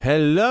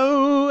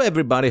Hello,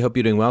 everybody. Hope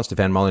you're doing well.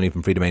 Stefan Molyneux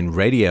from Freedomain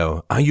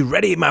Radio. Are you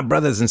ready, my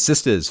brothers and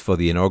sisters, for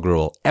the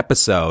inaugural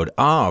episode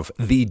of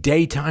the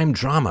daytime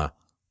drama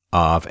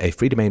of a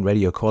Freedomain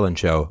Radio call-in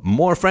show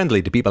more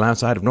friendly to people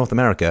outside of North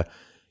America?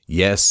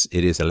 Yes,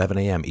 it is 11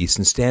 a.m.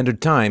 Eastern Standard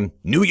Time,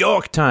 New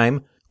York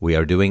time. We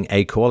are doing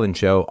a call-in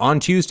show on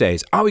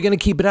Tuesdays. Are we going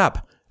to keep it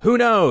up? Who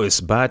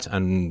knows? But,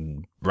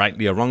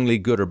 rightly or wrongly,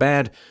 good or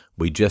bad,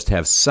 we just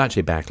have such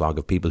a backlog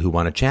of people who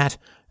want to chat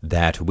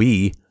that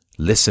we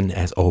listen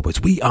as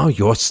always. We are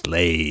your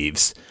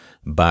slaves,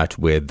 but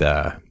with,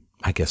 I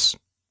guess,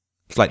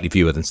 slightly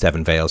fewer than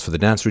 7 veils for the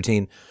dance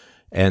routine.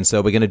 And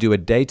so we're going to do a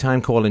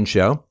daytime call-in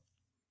show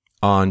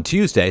on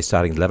Tuesday,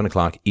 starting at 11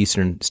 o'clock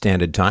Eastern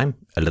Standard Time,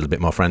 a little bit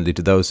more friendly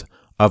to those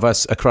of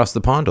us across the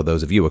pond, or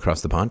those of you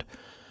across the pond.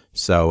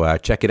 So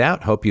check it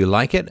out. Hope you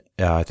like it.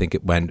 I think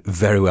it went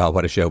very well.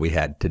 What a show we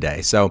had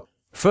today. So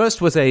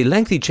first was a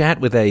lengthy chat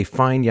with a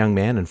fine young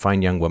man and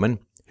fine young woman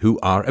who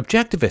are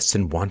objectivists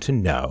and want to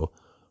know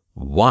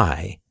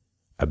why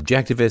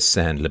objectivists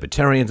and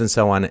libertarians and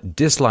so on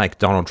dislike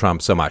Donald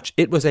Trump so much.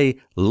 It was a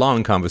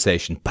long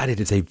conversation, but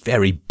it is a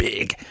very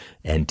big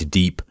and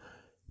deep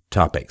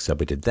topic. So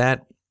we did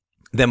that.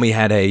 Then we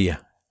had a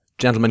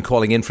gentleman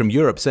calling in from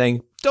Europe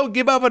saying, "Don't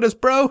give up on us,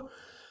 bro,"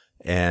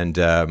 and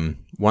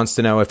wants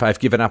to know if I've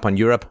given up on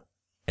Europe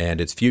and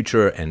its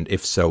future, and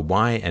if so,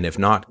 why, and if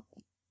not,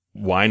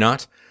 why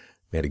not?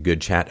 We had a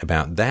good chat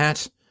about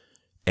that.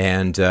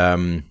 And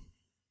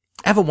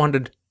ever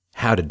wondered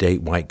how to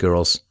date white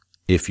girls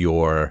if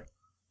you're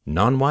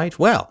non-white?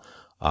 Well,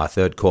 our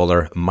third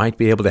caller might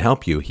be able to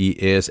help you. He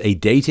is a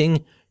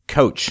dating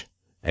coach,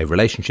 a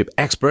relationship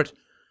expert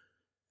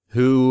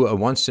who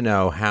wants to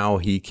know how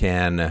he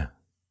can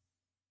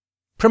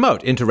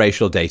promote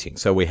interracial dating.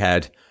 So we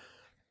had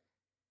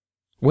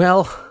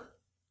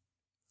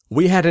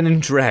an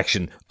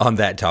interaction on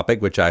that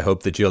topic, which I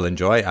hope that you'll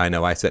enjoy. I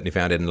know I certainly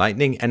found it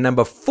enlightening. And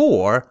number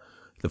 4,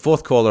 the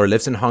fourth caller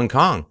lives in Hong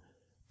Kong,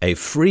 a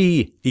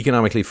free,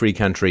 economically free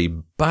country,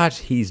 but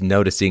he's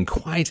noticing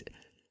quite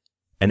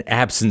an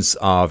absence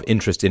of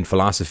interest in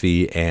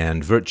philosophy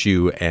and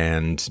virtue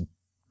and,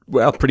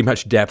 well, pretty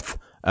much depth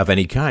of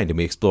any kind. And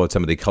we explored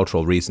some of the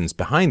cultural reasons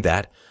behind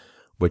that,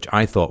 which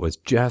I thought was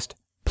just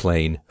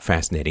plain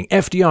fascinating.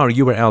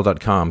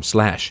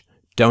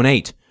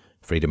 FDRURL.com/donate.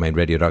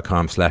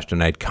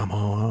 freedomainradio.com/donate. Come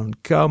on.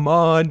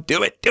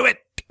 Do it.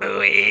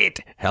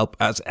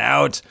 Help us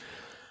out.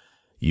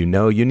 You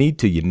know you need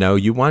to, you know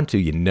you want to,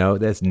 you know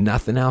there's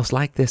nothing else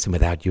like this, and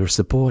without your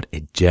support,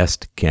 it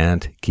just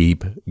can't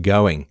keep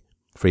going.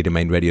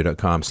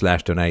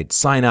 freedomainradio.com/donate.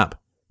 Sign up.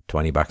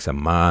 $20 a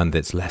month.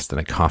 It's less than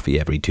a coffee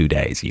every 2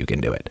 days. You can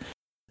do it.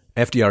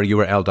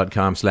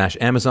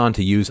 FDRURL.com/Amazon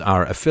to use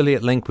our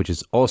affiliate link, which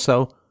is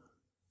also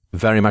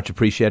very much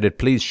appreciated.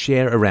 Please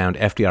share around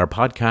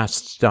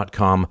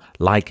FDRpodcasts.com.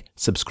 Like,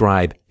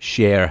 subscribe,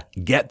 share.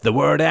 Get the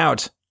word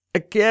out. I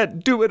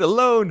can't do it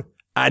alone.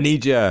 I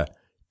need you.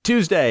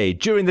 Tuesday,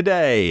 during the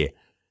day.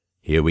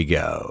 Here we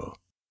go.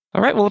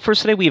 All right, well,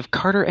 first today we have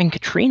Carter and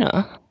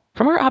Katrina.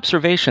 From our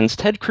observations,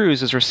 Ted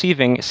Cruz is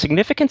receiving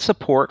significant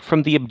support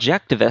from the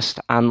objectivist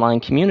online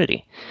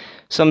community.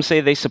 Some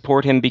say they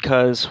support him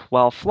because,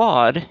 while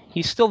flawed,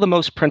 he's still the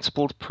most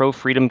principled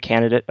pro-freedom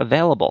candidate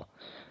available.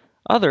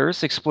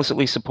 Others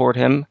explicitly support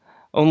him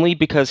only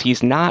because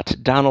he's not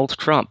Donald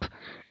Trump.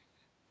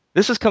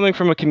 This is coming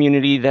from a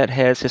community that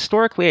has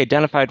historically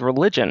identified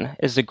religion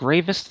as the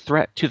gravest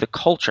threat to the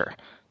culture,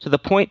 to the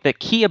point that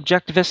key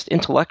objectivist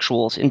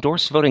intellectuals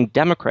endorsed voting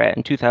Democrat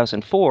in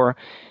 2004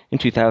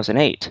 and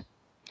 2008.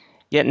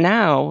 Yet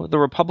now, the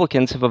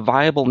Republicans have a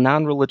viable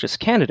non-religious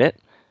candidate.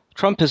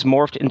 Trump has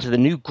morphed into the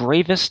new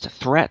gravest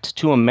threat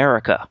to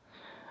America.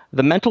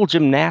 The mental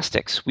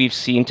gymnastics we've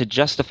seen to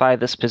justify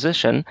this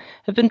position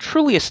have been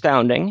truly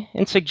astounding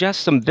and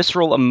suggest some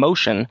visceral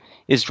emotion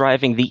is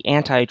driving the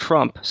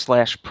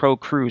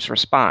anti-Trump/pro-Cruz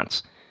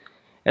response.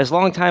 As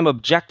longtime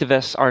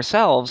objectivists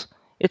ourselves,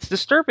 it's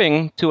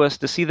disturbing to us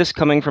to see this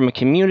coming from a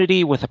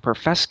community with a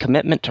professed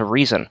commitment to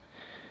reason.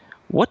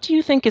 What do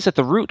you think is at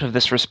the root of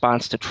this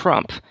response to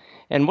Trump,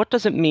 and what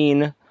does it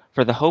mean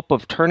for the hope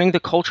of turning the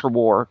culture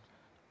war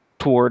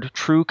toward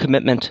true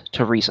commitment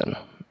to reason?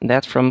 And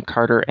that's from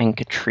Carter and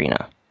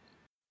Katrina.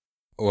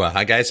 Well,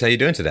 hi guys, how you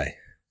doing today?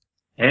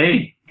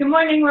 Hey. Good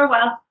morning, we're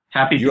well.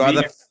 Happy to be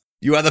here.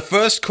 You are the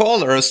first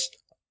callers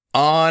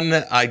on,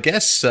 I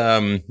guess,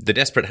 the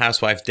Desperate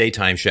Housewife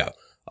daytime show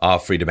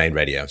of Freedomain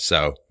Radio.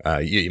 So,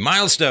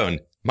 milestone.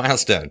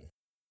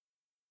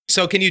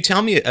 So can you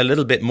tell me a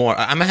little bit more?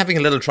 I'm having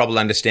a little trouble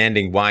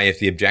understanding why, if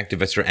the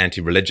objectivists are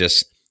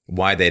anti-religious,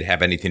 why they'd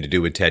have anything to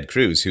do with Ted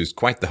Cruz, who's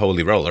quite the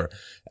holy roller,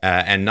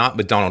 and not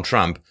with Donald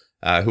Trump,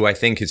 who I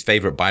think his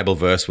favorite Bible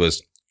verse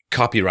was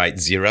copyright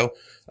 0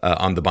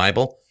 on the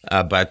Bible.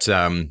 But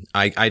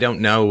I don't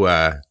know.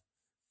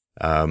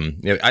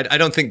 I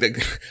don't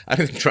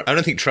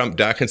think Trump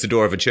darkens the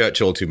door of a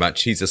church all too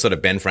much. He's a sort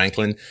of Ben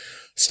Franklin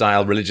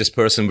style religious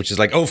person, which is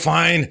like, oh,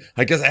 fine,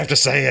 I guess I have to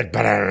say it.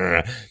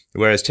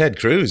 Whereas Ted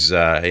Cruz,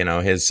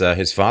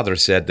 his father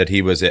said that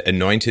he was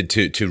anointed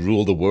to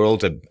rule the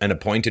world and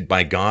appointed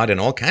by God and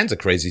all kinds of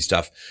crazy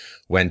stuff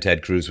when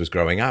Ted Cruz was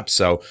growing up.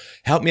 So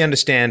help me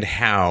understand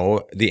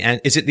how the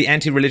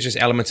anti-religious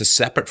elements are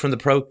separate from the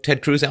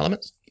pro-Ted Cruz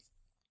elements?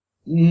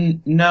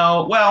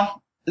 No,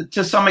 well,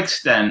 to some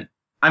extent.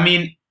 I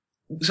mean,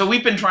 so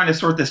we've been trying to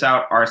sort this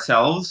out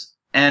ourselves,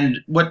 and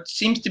what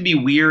seems to be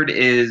weird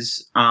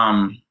is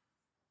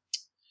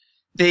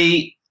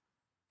they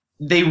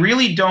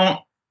really don't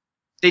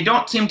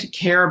seem to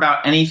care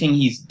about anything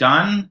he's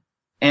done,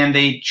 and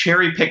they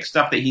cherry pick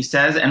stuff that he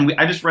says. And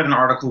I just read an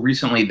article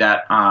recently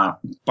that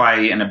by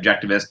an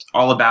objectivist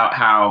all about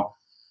how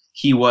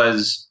he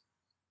was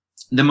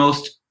the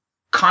most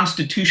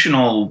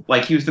constitutional,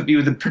 like he was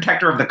the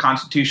protector of the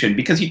Constitution,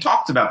 because he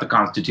talks about the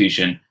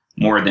Constitution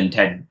more than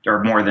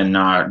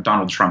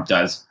Donald Trump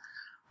does.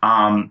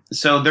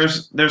 So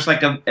there's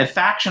like a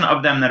faction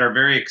of them that are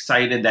very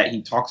excited that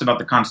he talks about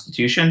the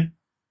Constitution,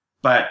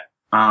 but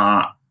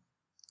I'm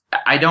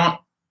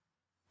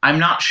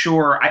not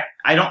sure.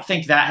 I don't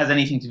think that has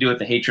anything to do with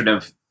the hatred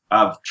of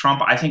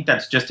Trump. I think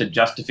that's just a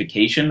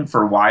justification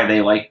for why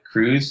they like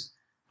Cruz.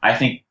 I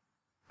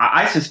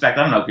suspect,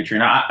 I don't know,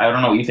 Katrina, I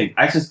don't know what you think.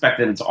 I suspect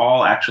that it's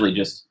all actually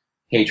just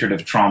hatred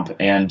of Trump,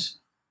 and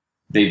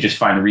they just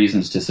find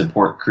reasons to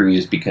support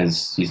Cruz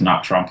because he's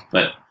not Trump.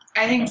 But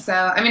I think so.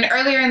 I mean,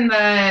 earlier in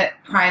the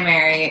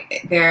primary,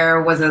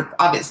 there was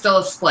still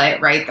a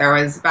split, right? There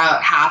was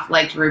about half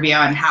liked Rubio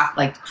and half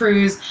liked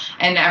Cruz,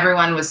 and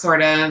everyone was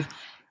sort of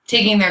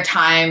taking their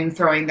time,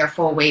 throwing their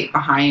full weight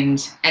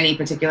behind any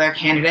particular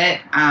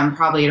candidate,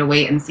 probably to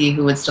wait and see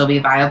who would still be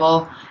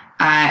viable.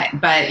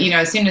 But,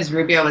 as soon as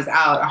Rubio was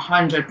out,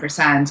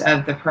 100%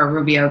 of the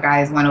pro-Rubio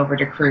guys went over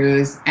to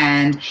Cruz.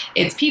 And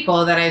it's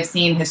people that I've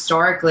seen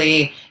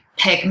historically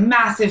pick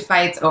massive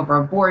fights over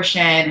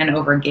abortion and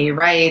over gay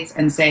rights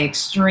and say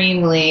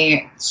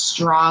extremely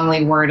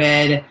strongly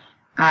worded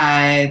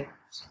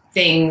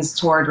things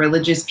toward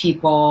religious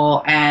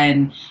people.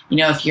 And,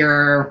 if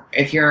you're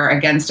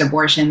against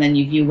abortion, then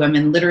you view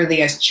women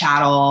literally as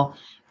chattel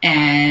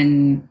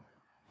and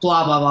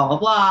blah, blah, blah, blah,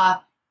 blah.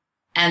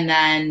 And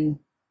then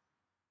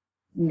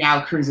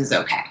now Cruz is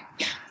okay.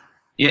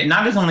 Yeah,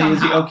 not as only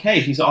is he okay,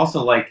 he's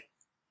also like,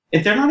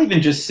 if they're not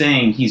even just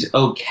saying he's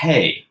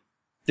okay,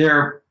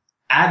 they're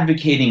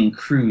advocating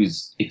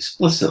Cruz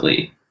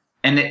explicitly.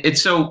 And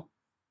it's so,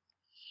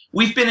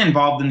 we've been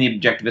involved in the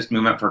objectivist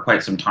movement for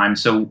quite some time,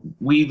 so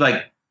we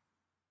know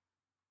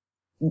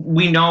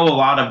a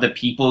lot of the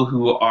people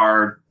who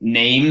are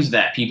names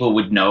that people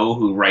would know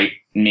who write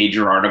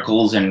major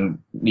articles and,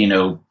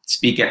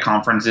 speak at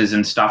conferences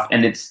and stuff,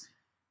 and it's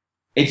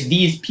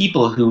these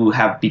people who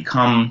have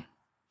become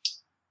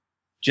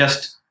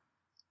just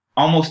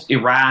almost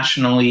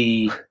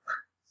irrationally,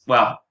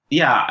 well,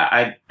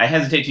 yeah, I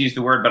hesitate to use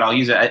the word, but I'll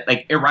use it,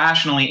 like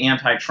irrationally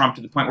anti-Trump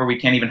to the point where we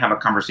can't even have a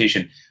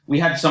conversation. We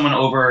had someone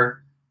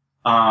over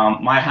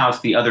my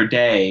house the other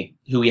day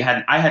who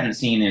I hadn't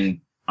seen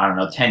in,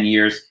 10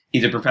 years.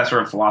 He's a professor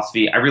of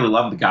philosophy. I really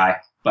love the guy,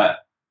 but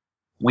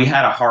we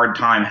had a hard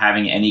time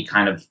having any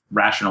kind of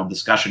rational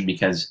discussion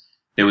because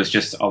there was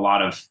just a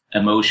lot of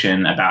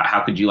emotion about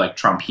how could you like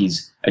Trump?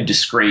 He's a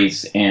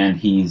disgrace and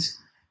he's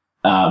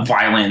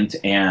violent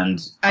and...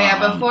 Oh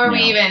yeah, before we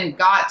even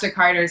got to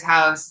Carter's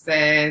house,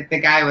 the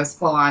guy was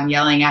full on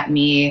yelling at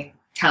me,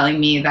 telling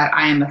me that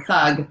I am a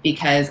thug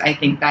because I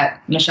think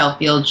that Michelle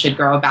Fields should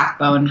grow a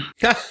backbone.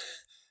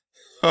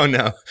 Oh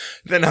no,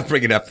 they're not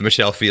bringing up the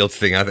Michelle Fields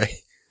thing, are they?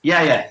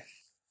 Yeah.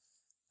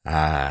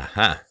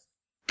 Uh-huh.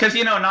 Because,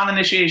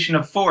 non-initiation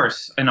of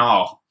force and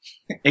all,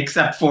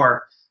 except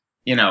for,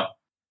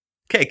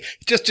 Okay,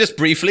 just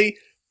briefly,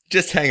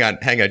 just hang on,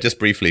 just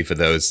briefly for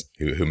those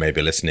who may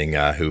be listening,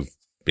 who've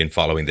been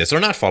following this or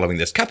not following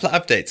this, couple of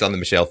updates on the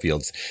Michelle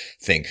Fields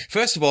thing.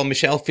 First of all,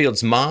 Michelle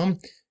Fields' mom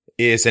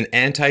is an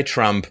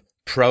anti-Trump,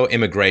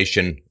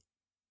 pro-immigration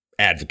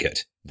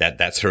advocate.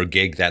 That's her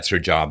gig, that's her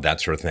job,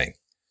 that's her thing.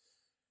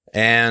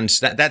 And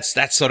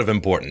that's sort of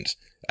important.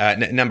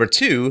 Number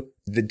two,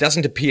 it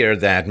doesn't appear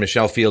that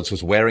Michelle Fields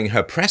was wearing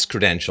her press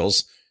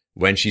credentials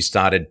when she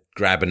started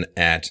grabbing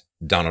at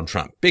Donald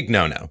Trump. Big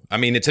no-no. I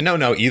mean, it's a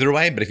no-no either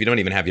way, but if you don't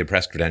even have your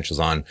press credentials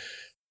on.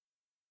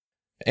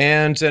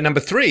 And number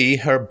three,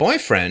 her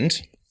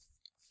boyfriend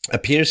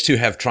appears to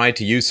have tried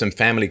to use some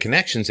family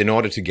connections in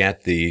order to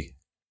get the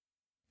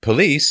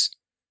police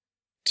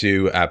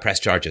to press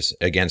charges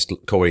against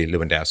Corey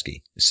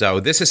Lewandowski. So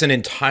this is an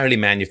entirely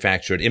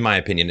manufactured, in my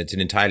opinion, it's an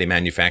entirely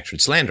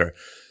manufactured slander.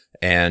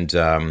 And,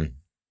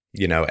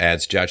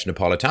 as Judge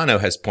Napolitano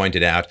has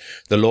pointed out,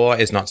 the law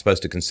is not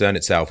supposed to concern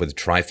itself with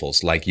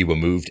trifles like you were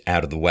moved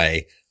out of the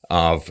way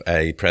of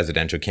a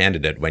presidential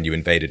candidate when you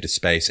invaded a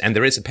space. And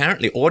there is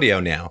apparently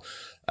audio now,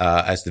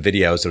 as the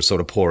videos are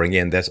sort of pouring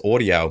in. There's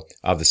audio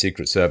of the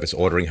Secret Service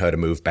ordering her to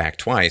move back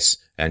twice,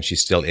 and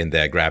she's still in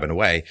there grabbing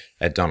away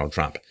at Donald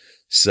Trump.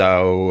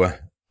 So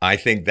I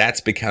think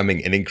that's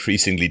becoming an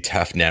increasingly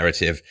tough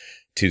narrative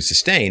to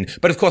sustain.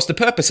 But of course, the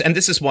purpose, and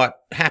this is what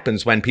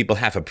happens when people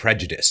have a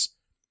prejudice,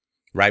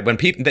 right? When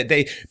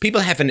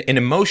people have an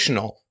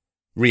emotional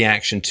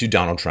reaction to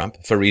Donald Trump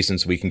for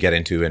reasons we can get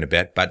into in a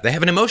bit, but they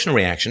have an emotional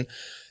reaction.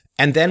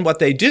 And then what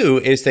they do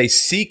is they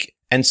seek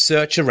and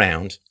search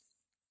around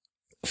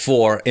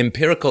for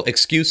empirical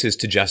excuses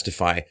to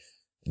justify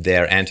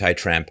their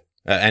anti-Trump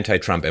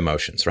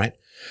emotions, right?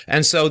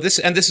 And so this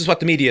is what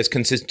the media is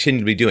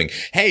continually doing.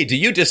 Hey, do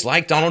you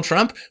dislike Donald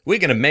Trump? We're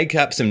going to make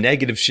up some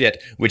negative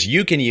shit which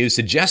you can use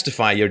to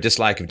justify your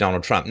dislike of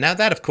Donald Trump. Now,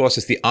 that, of course,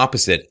 is the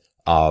opposite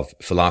of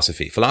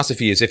philosophy.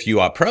 Philosophy is if you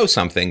are pro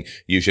something,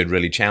 you should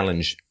really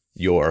challenge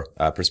your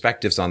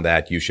perspectives on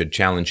that. You should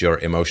challenge your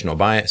emotional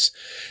bias.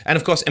 And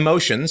of course,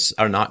 emotions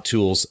are not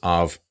tools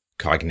of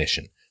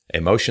cognition.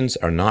 Emotions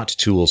are not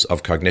tools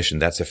of cognition.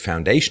 That's a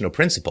foundational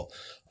principle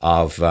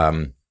of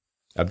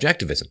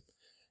objectivism.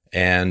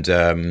 And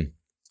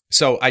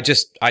so I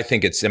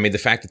think the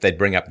fact that they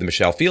bring up the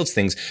Michelle Fields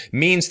things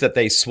means that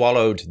they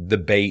swallowed the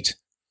bait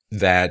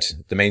that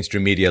the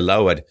mainstream media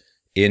lowered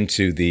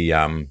into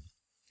the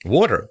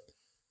water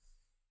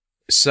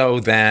so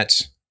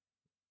that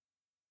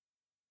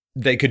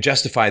they could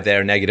justify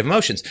their negative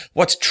emotions.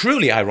 What's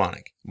truly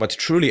ironic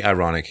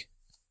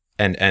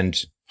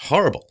and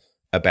horrible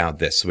about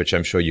this, which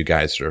I'm sure you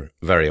guys are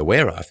very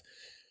aware of,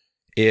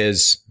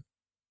 is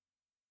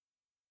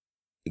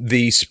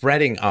the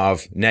spreading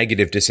of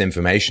negative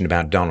disinformation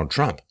about Donald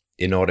Trump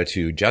in order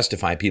to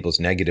justify people's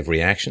negative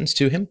reactions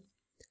to him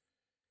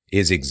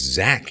is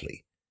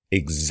exactly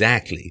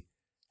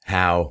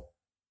how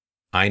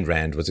Ayn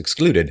Rand was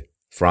excluded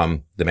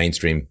from the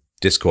mainstream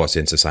discourse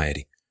in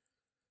society.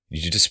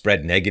 You just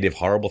spread negative,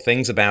 horrible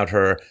things about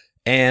her,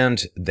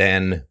 and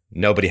then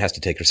nobody has to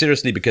take her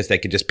seriously because they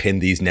could just pin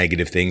these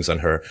negative things on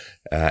her,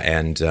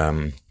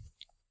 and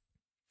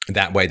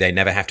that way they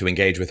never have to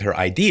engage with her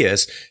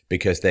ideas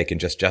because they can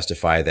just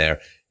justify their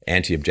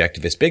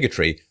anti-objectivist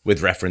bigotry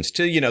with reference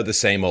to, the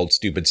same old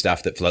stupid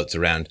stuff that floats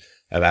around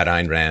about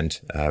Ayn Rand.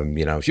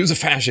 She was a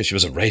fascist, she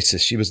was a racist,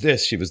 she was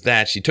this, she was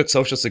that, she took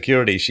Social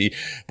Security, she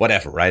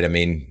whatever, right? I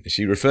mean,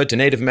 she referred to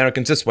Native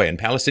Americans this way and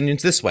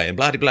Palestinians this way and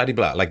blah, blah, blah,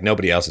 blah. Like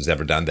nobody else has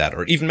ever done that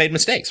or even made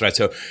mistakes, right?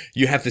 So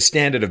you have the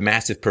standard of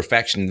massive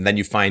perfection, and then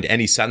you find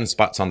any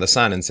sunspots on the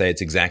sun and say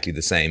it's exactly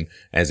the same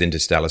as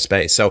interstellar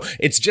space. So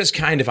it's just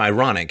kind of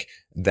ironic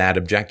that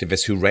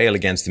objectivists who rail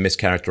against the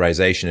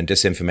mischaracterization and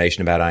disinformation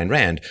about Ayn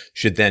Rand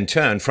should then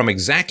turn from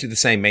exactly the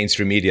same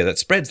mainstream media that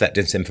spreads that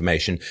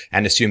disinformation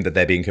and assume that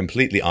they're being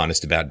completely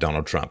honest about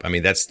Donald Trump. I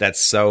mean, that's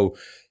so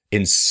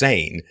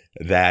insane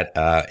that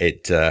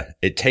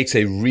it takes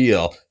a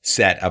real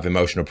set of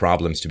emotional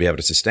problems to be able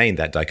to sustain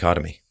that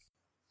dichotomy.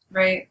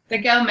 Right. The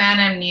Gail Mann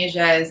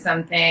amnesia is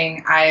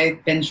something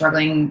I've been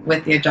struggling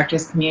with the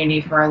objectivist community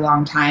for a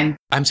long time.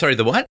 I'm sorry,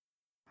 the what?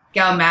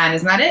 Gail Mann,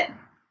 isn't that it?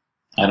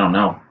 I don't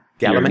know.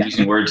 You're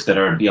using words that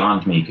are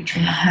beyond me,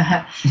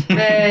 Katrina.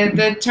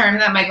 the term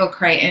that Michael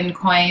Crichton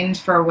coined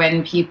for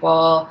when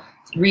people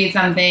read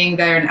something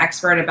they're an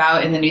expert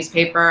about in the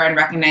newspaper and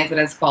recognize it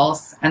as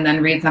false, and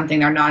then read something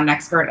they're not an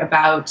expert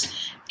about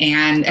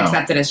and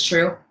accept it as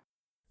true.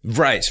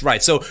 Right.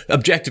 So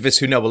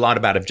objectivists who know a lot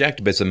about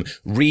objectivism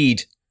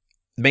read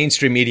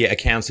mainstream media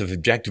accounts of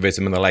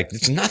objectivism and they're like,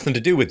 it's nothing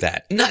to do with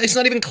that. No, it's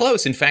not even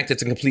close. In fact,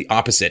 it's a complete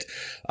opposite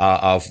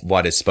of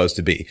what it's supposed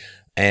to be.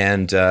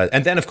 And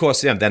then, of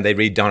course, then they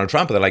read Donald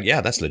Trump and they're like, yeah,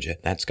 that's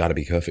legit. That's got to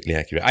be perfectly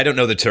accurate. I don't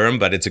know the term,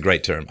 but it's a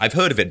great term. I've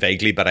heard of it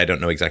vaguely, but I don't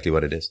know exactly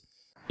what it is.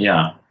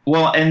 Yeah.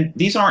 Well, and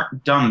these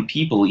aren't dumb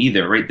people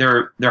either, right?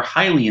 They're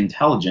highly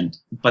intelligent,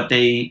 but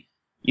they,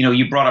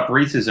 you brought up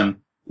racism.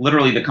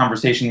 Literally the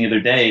conversation the other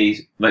day,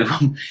 like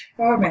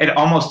it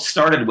almost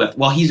started with,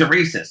 well, he's a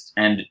racist.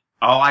 And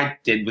all I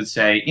did was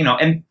say,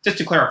 and just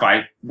to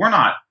clarify, we're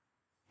not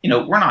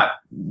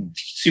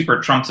super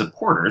Trump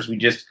supporters. We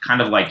just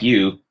kind of like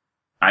you.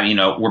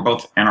 We're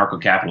both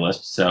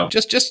anarcho-capitalists, so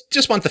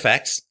just want the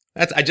facts.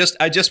 I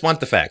just want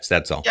the facts.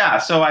 That's all. Yeah.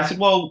 So I said,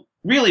 well,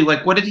 really,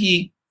 like, what did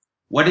he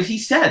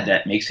said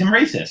that makes him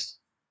racist?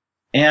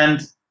 And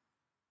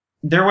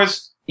there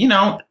was,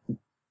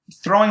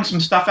 throwing some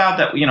stuff out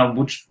that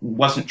which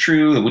wasn't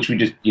true, which we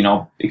just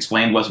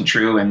explained wasn't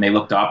true, and they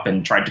looked up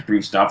and tried to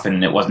prove stuff,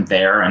 and it wasn't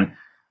there, and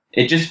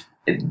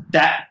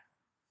that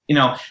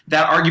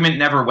argument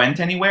never went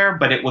anywhere.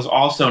 But it was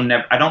also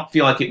never. I don't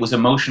feel like it was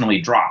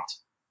emotionally dropped.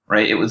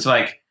 Right. It was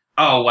like,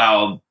 oh,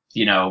 well,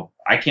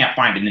 I can't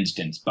find an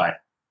instance, but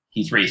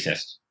he's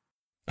racist.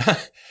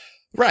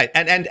 Right.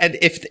 And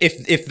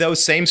if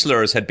those same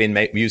slurs had been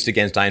used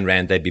against Ayn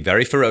Rand, they'd be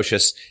very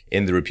ferocious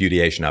in the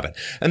repudiation of it.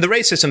 And the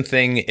racism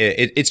thing,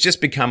 it's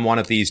just become one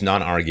of these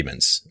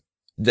non-arguments.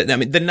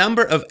 The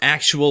number of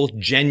actual,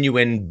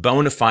 genuine,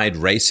 bona fide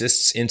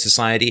racists in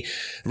society,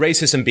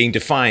 racism being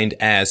defined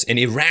as an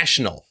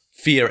irrational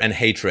fear and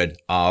hatred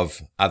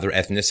of other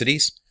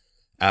ethnicities.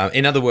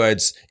 In other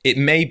words, it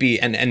may be,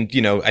 and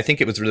I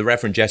think it was the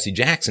Reverend Jesse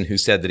Jackson who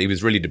said that he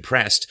was really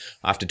depressed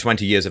after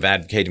 20 years of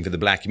advocating for the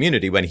black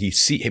community. When he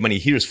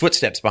hears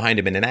footsteps behind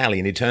him in an alley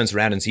and he turns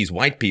around and sees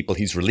white people,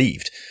 he's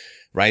relieved.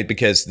 right?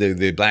 Because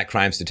the black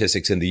crime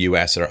statistics in the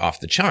U.S. are off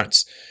the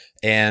charts.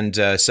 And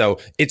so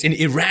it's an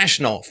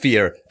irrational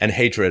fear and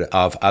hatred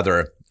of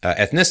other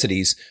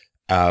ethnicities.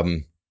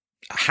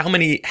 How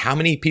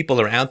many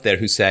people are out there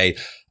who say,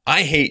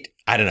 I hate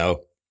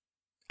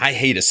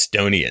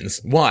Estonians.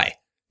 Why?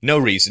 No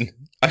reason.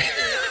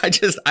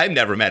 I've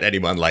never met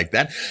anyone like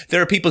that.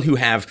 There are people who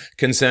have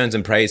concerns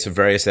and praise for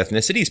various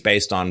ethnicities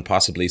based on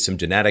possibly some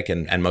genetic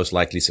and most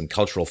likely some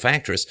cultural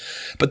factors.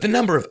 But the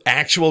number of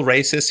actual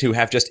racists who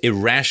have just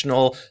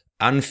irrational,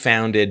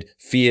 unfounded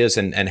fears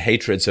and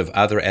hatreds of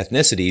other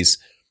ethnicities,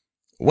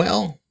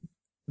 well,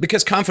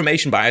 because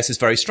confirmation bias is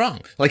very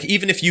strong. Like,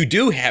 even if you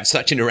do have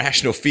such an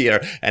irrational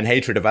fear and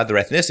hatred of other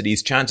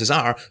ethnicities, chances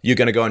are you're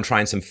going to go and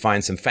try and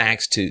find some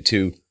facts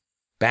to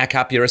back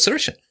up your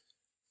assertion.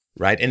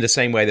 Right? In the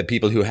same way that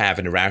people who have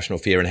an irrational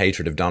fear and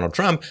hatred of Donald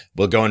Trump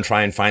will go and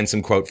try and find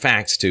some, quote,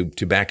 facts to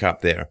back up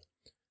their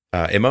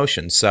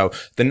emotions. So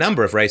the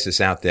number of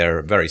racists out there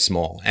are very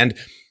small. And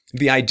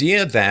the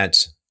idea that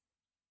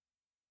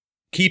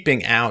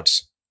keeping out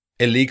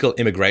illegal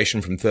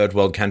immigration from third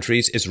world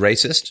countries is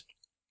racist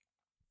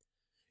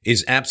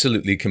is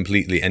absolutely,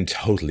 completely, and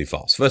totally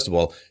false. First of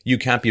all, you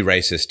can't be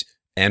racist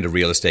and a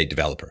real estate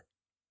developer.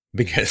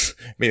 Because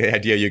the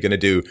idea you're going to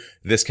do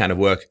this kind of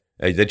work,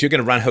 that you're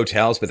going to run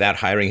hotels without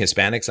hiring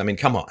Hispanics. I mean,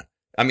 come on.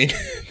 I mean,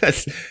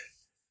 that's,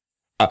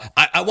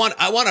 I want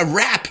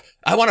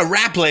a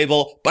rap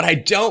label, but I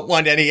don't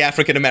want any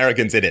African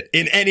Americans in it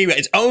in any way.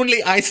 It's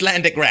only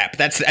Icelandic rap.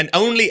 That's an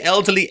only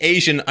elderly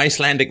Asian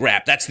Icelandic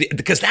rap.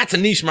 Because that's a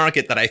niche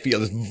market that I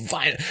feel is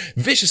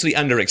viciously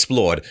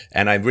underexplored.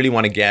 And I really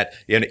want to get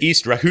an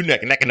East Rahuna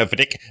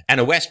and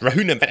a West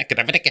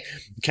Rahuna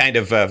kind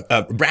of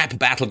rap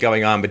battle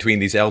going on between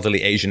these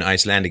elderly Asian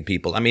Icelandic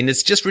people. I mean,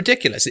 it's just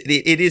ridiculous.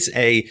 It is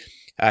a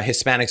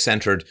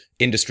Hispanic-centered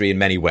industry in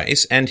many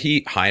ways, and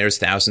he hires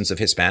thousands of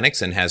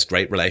Hispanics and has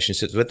great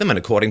relationships with them. And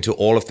according to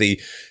all of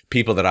the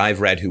people that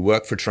I've read who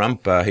work for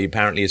Trump, he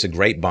apparently is a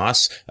great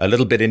boss, a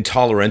little bit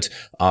intolerant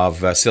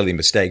of silly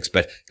mistakes,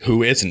 but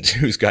who isn't?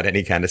 Who's got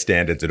any kind of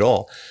standards at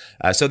all?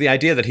 So the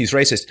idea that he's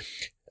racist,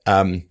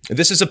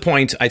 this is a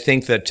point I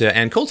think that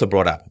Ann Coulter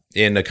brought up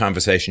in a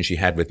conversation she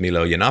had with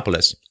Milo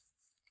Yiannopoulos,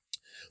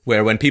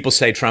 where when people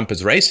say Trump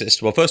is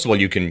racist, well, first of all,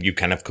 you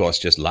can, of course,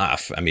 just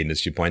laugh. I mean, as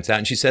she points out,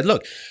 and she said,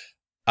 look,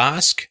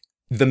 ask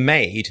the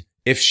maid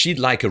if she'd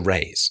like a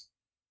raise,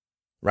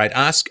 right?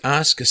 Ask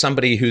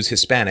somebody who's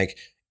Hispanic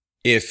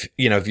if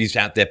he's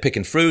out there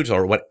picking fruit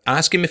or what,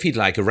 ask him if he'd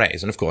like a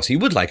raise. And of course, he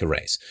would like a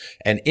raise.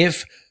 And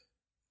if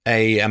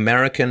a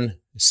American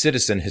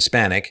citizen,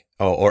 Hispanic,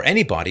 or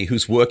anybody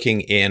who's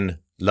working in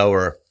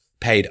lower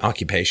paid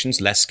occupations,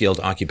 less skilled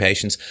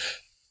occupations,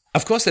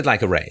 of course, they'd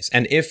like a raise.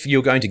 And if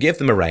you're going to give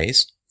them a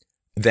raise,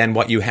 then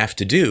what you have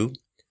to do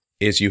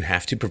is you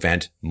have to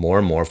prevent more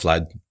and more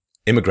flood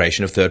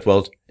immigration of third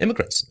world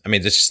immigrants. I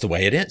mean, that's just the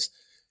way it is.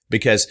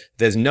 Because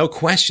there's no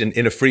question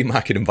in a free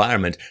market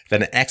environment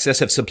that an excess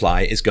of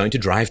supply is going to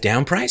drive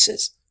down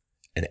prices.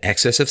 An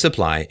excess of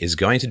supply is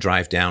going to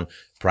drive down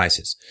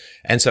prices.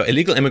 And so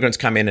illegal immigrants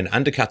come in and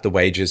undercut the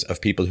wages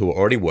of people who are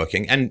already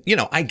working. And,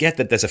 I get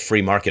that there's a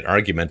free market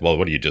argument. Well,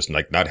 what do you just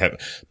not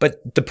have?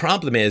 But the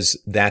problem is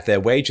that their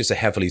wages are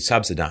heavily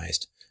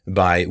subsidized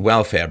by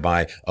welfare,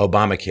 by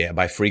Obamacare,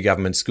 by free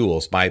government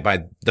schools, by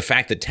the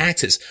fact that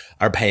taxes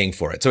are paying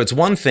for it. So it's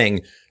one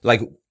thing,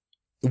 like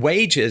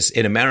wages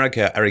in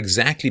America are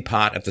exactly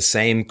part of the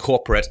same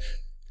corporate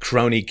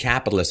crony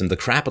capitalism, the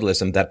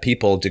crapitalism that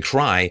people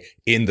decry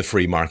in the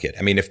free market.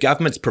 I mean, if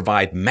governments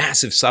provide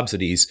massive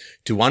subsidies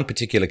to one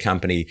particular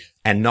company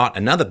and not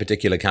another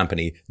particular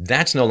company,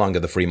 that's no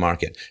longer the free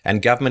market.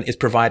 And government is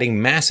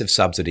providing massive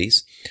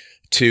subsidies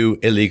to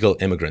illegal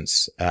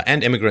immigrants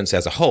and immigrants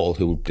as a whole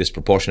who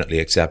disproportionately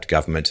accept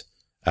government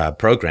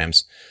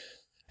programs.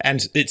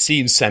 And it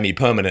seems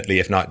semi-permanently,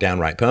 if not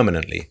downright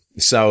permanently.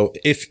 So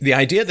if the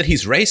idea that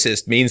he's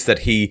racist means that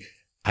he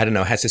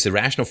has this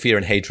irrational fear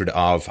and hatred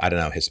of,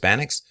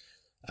 Hispanics,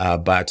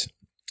 but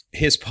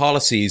his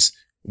policies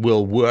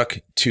will work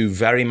to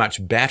very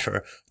much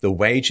better the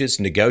wages,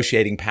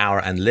 negotiating power,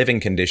 and living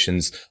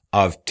conditions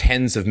of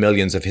tens of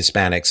millions of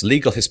Hispanics,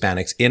 legal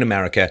Hispanics in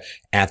America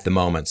at the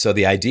moment. So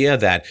the idea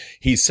that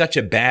he's such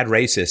a bad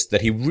racist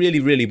that he really,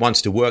 really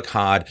wants to work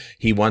hard,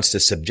 he wants to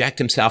subject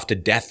himself to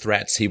death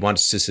threats, he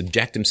wants to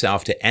subject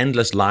himself to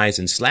endless lies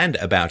and slander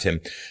about him,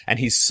 and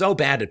he's so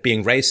bad at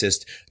being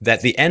racist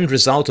that the end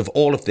result of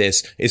all of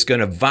this is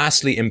going to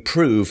vastly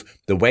improve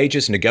the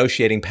wages,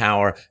 negotiating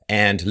power,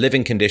 and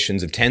living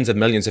conditions of tens of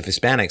millions of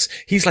Hispanics.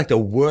 He's like the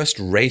worst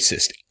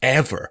racist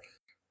ever.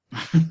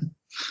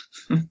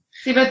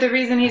 See, but the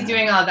reason he's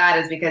doing all that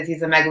is because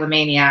he's a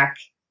megalomaniac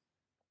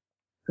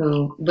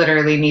who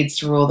literally needs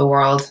to rule the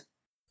world.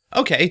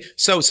 Okay,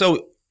 so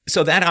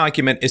that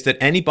argument is that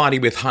anybody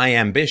with high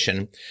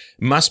ambition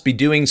must be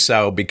doing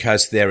so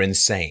because they're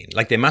insane.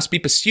 Like, they must be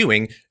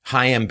pursuing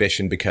high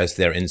ambition because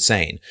they're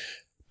insane.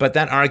 But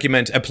that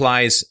argument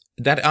applies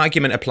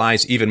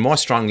even more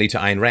strongly to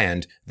Ayn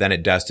Rand than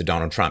it does to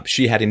Donald Trump.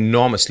 She had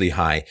enormously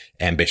high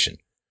ambition.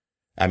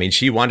 I mean,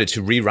 she wanted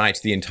to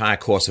rewrite the entire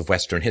course of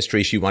Western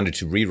history. She wanted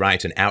to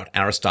rewrite and out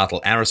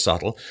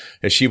Aristotle.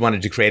 She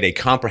wanted to create a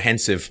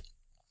comprehensive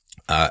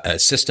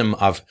system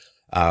of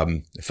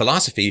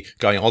philosophy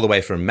going all the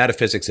way from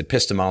metaphysics,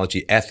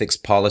 epistemology, ethics,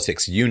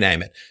 politics, you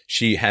name it.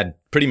 She had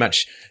pretty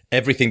much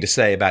everything to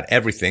say about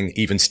everything,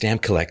 even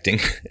stamp collecting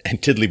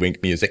and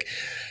tiddlywink music.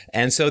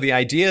 And so the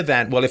idea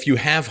that, well, if you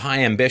have high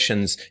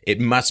ambitions,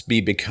 it must be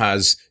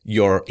because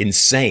you're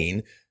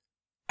insane.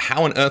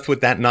 How on earth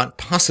would that not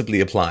possibly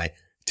apply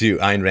to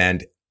Ayn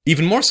Rand,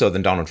 even more so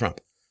than Donald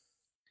Trump?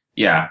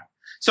 Yeah.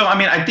 So, I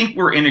mean, I think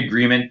we're in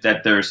agreement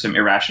that there's some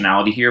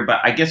irrationality here, but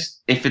I guess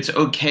if it's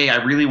okay, I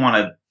really want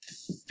to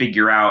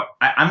figure out,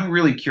 I'm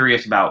really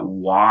curious about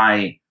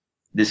why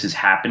this is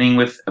happening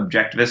with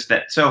objectivists.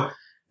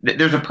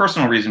 There's a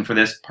personal reason for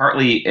this.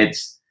 Partly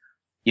it's,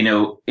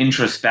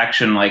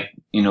 introspection, like,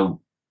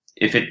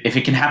 if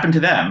it can happen to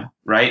them,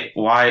 right?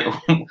 Why,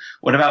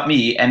 what about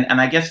me? And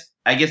I guess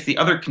the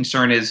other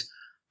concern is,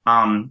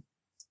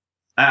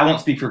 I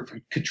won't speak for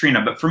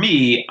Katrina, but for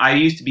me, I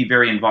used to be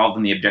very involved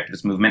in the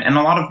objectivist movement, and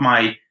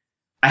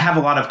I have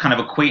a lot of kind of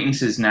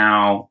acquaintances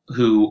now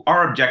who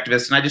are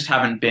objectivists, and I just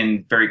haven't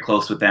been very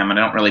close with them, and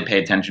I don't really pay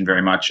attention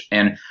very much.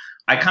 And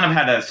I kind of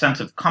had a sense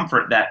of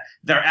comfort that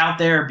they're out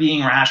there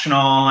being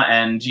rational,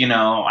 and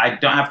I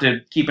don't have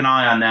to keep an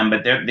eye on them,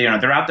 but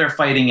they're out there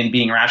fighting and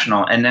being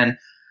rational. And then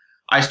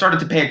I started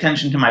to pay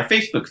attention to my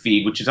Facebook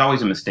feed, which is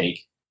always a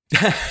mistake.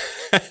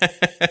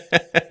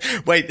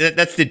 Wait,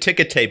 that's the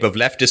ticker tape of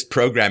leftist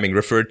programming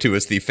referred to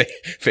as the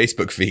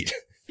Facebook feed.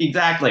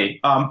 Exactly.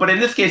 But in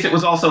this case, it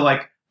was also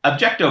like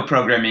objecto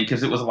programming,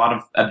 because it was a lot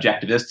of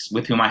objectivists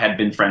with whom I had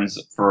been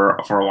friends for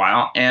a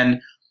while.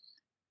 And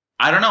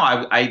I don't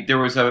know, there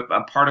was a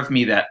part of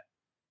me that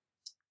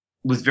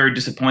was very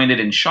disappointed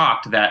and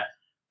shocked that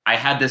I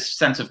had this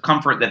sense of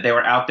comfort that they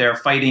were out there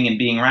fighting and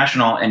being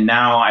rational. And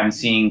now I'm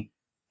seeing,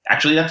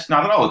 actually, that's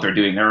not at all what they're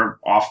doing. They're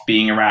off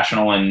being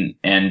irrational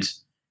and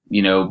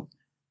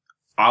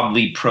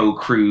oddly pro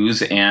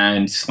Cruz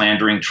and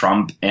slandering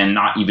Trump and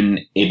not even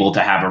able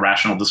to have a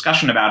rational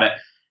discussion about it.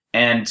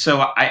 And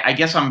so I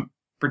guess I'm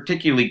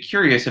particularly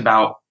curious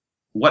about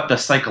what the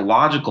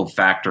psychological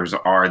factors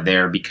are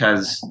there,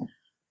 because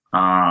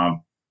I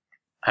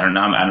don't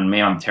know.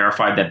 I'm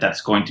terrified that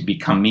that's going to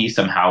become me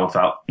somehow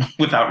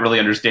without really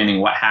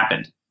understanding what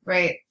happened.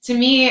 Right. To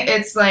me,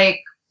 it's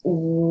like,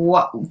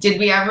 what did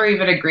we ever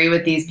even agree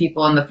with these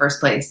people in the first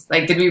place?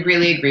 Like, did we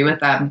really agree with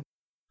them?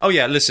 Oh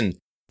yeah, listen,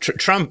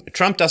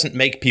 Trump doesn't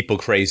make people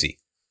crazy,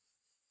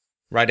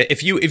 right?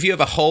 If you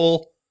have a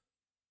hole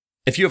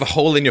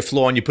in your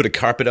floor and you put a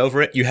carpet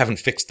over it, you haven't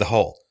fixed the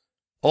hole.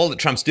 All that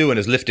Trump's doing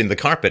is lifting the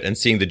carpet and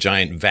seeing the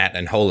giant vat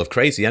and hole of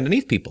crazy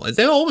underneath people.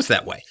 They're always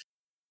that way.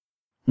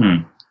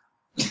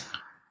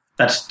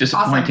 That's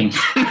disappointing.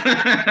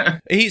 Awesome.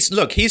 He's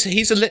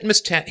a litmus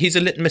test. He's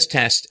a litmus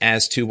test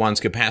as to one's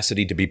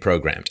capacity to be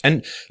programmed.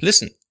 And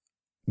listen,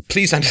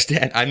 please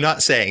understand, I'm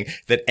not saying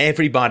that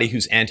everybody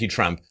who's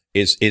anti-Trump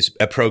is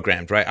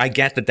programmed, right? I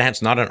get that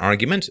that's not an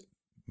argument,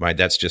 right?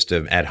 That's just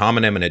an ad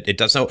hominem, and it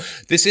does no.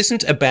 This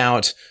isn't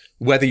about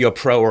whether you're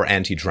pro or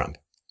anti-Trump.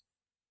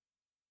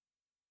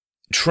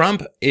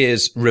 Trump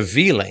is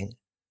revealing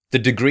the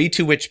degree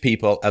to which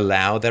people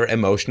allow their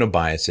emotional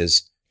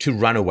biases to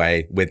run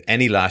away with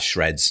any last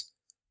shreds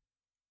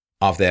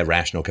of their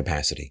rational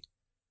capacity.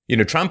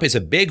 Trump is a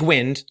big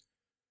wind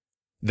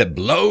that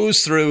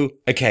blows through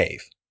a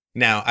cave.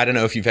 Now, I don't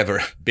know if you've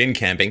ever been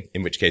camping,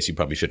 in which case you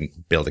probably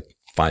shouldn't build a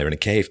fire in a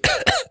cave.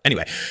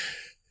 Anyway,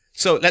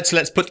 so let's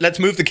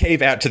move the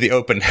cave out to the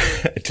open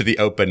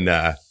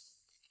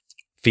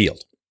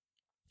field.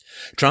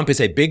 Trump is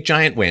a big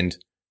giant wind,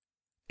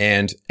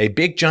 and a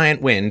big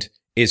giant wind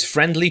is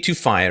friendly to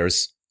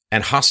fires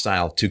and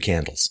hostile to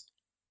candles.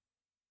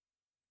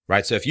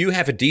 Right? So if you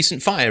have a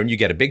decent fire and you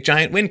get a big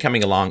giant wind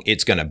coming along,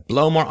 it's going to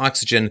blow more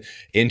oxygen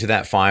into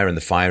that fire, and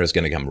the fire is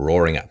going to come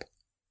roaring up.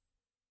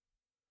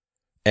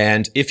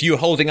 And if you're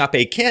holding up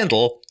a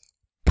candle,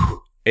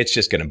 it's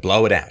just going to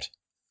blow it out.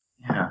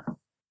 Yeah.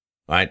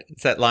 Right?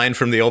 It's that line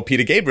from the old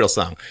Peter Gabriel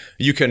song.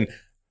 You can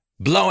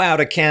blow out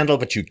a candle,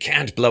 but you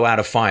can't blow out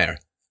a fire.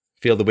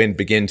 Feel the wind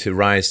begin to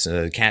rise,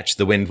 catch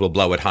the wind will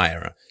blow it higher,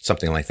 or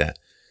something like that.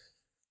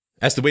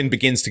 As the wind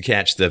begins to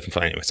catch the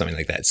fire, something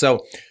like that.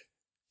 So,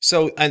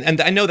 and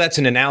I know that's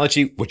an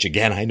analogy, which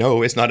again, I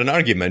know is not an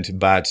argument,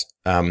 but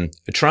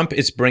Trump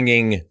is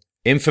bringing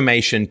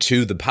information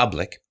to the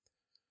public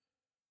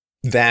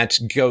that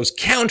goes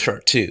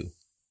counter to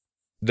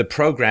the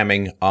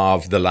programming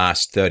of the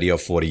last 30 or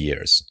 40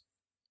 years,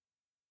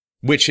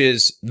 which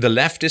is the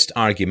leftist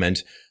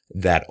argument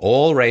that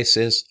all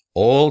races,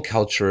 all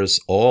cultures,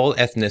 all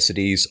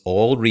ethnicities,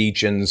 all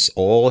regions,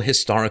 all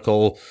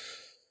historical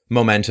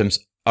momentums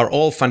are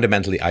all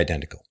fundamentally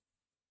identical.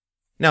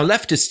 Now,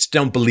 leftists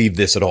don't believe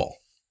this at all,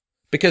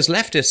 because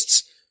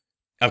leftists,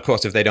 of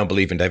course, if they don't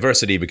believe in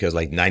diversity, because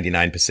like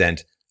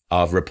 99%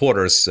 of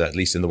reporters, at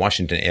least in the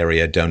Washington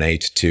area,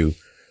 donate to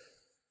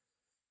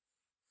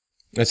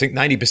I think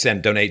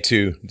 90% donate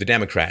to the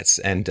Democrats,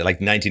 and like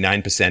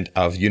 99%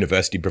 of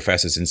university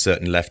professors in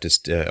certain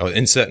leftist or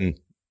in certain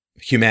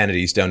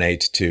humanities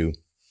donate to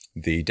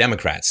the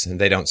Democrats.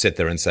 And they don't sit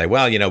there and say,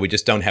 well, we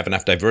just don't have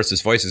enough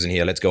diverse voices in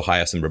here. Let's go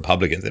hire some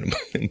Republicans. They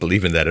don't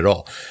believe in that at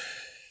all.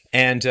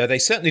 And they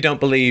certainly don't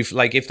believe,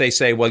 like if they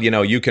say, well,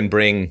 you can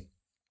bring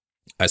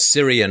a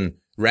Syrian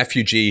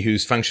refugee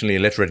who's functionally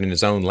illiterate in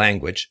his own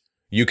language,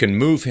 you can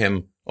move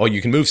him, or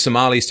you can move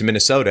Somalis to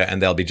Minnesota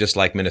and they'll be just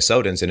like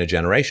Minnesotans in a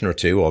generation or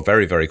two, or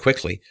very, very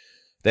quickly.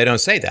 They don't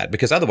say that,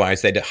 because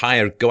otherwise they'd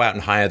go out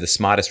and hire the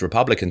smartest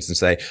Republicans and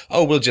say,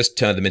 oh, we'll just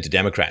turn them into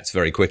Democrats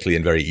very quickly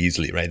and very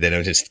easily, right? They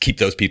don't just keep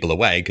those people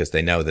away because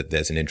they know that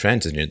there's an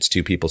intransigence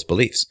to people's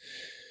beliefs.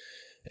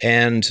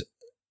 And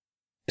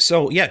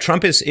so, yeah,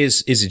 Trump is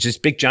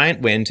just big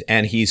giant wind,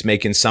 and he's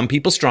making some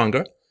people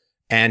stronger,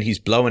 and he's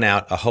blowing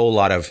out a whole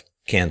lot of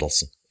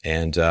candles.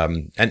 And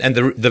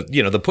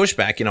the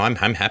pushback,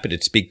 I'm happy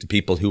to speak to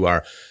people who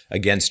are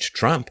against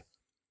Trump.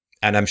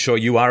 And I'm sure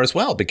you are as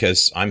well,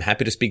 because I'm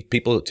happy to speak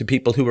to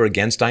people who are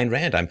against Ayn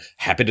Rand. I'm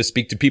happy to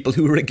speak to people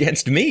who are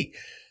against me.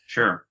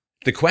 Sure.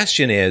 The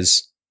question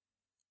is,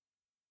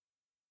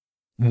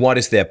 what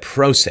is their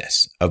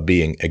process of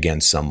being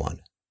against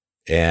someone?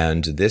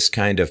 And this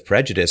kind of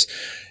prejudice,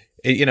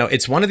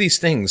 it's one of these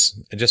things,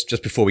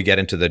 just before we get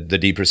into the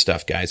deeper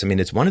stuff, guys. I mean,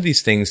 it's one of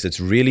these things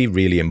that's really,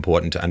 really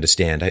important to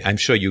understand. I'm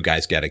sure you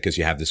guys get it because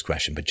you have this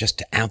question, but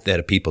just out there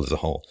to people as a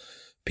whole.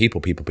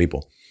 People.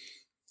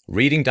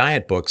 Reading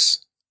diet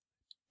books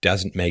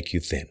doesn't make you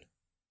thin.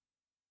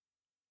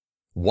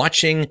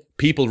 Watching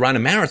people run a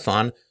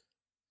marathon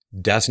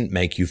doesn't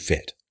make you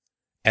fit.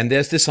 And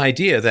there's this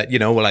idea that,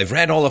 I've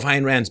read all of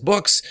Ayn Rand's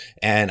books,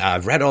 and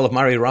I've read all of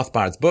Murray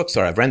Rothbard's books,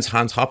 or I've read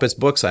Hans Hoppe's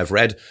books, I've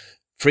read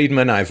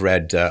Friedman, I've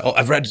read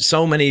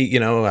so many,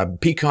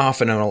 Peikoff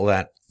and all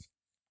that.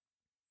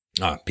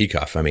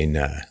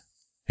 Peikoff,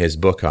 his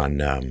book on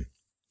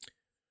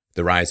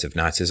the rise of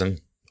Nazism,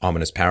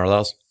 Ominous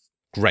Parallels.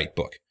 Great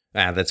book.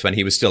 That's when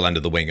he was still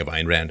under the wing of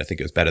Ayn Rand. I think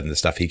it was better than the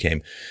stuff he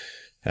came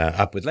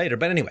up with later.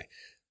 But anyway,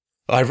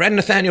 I've read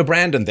Nathaniel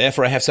Branden,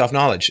 therefore I have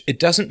self-knowledge. It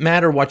doesn't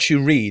matter what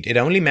you read. It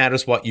only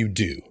matters what you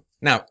do.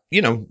 Now,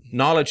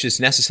 knowledge is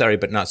necessary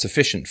but not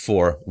sufficient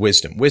for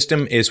wisdom.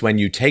 Wisdom is when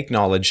you take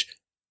knowledge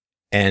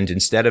and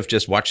instead of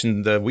just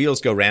watching the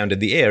wheels go round in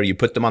the air, you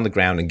put them on the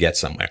ground and get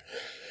somewhere.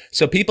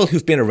 So people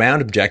who've been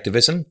around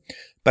objectivism,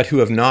 but who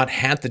have not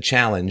had the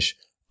challenge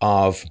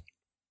of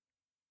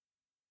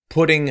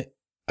putting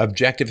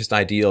objectivist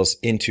ideals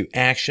into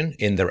action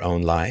in their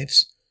own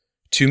lives,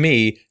 to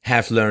me,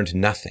 have learned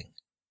nothing.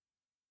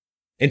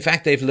 In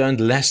fact, they've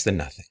learned less than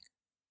nothing.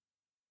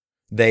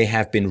 They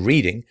have been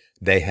reading,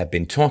 they have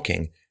been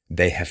talking,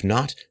 they have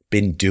not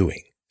been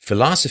doing.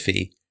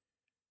 Philosophy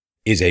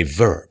is a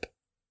verb.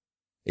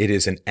 It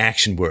is an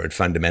action word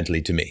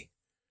fundamentally to me.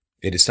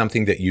 It is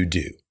something that you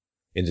do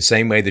in the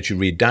same way that you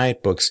read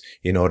diet books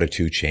in order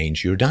to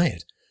change your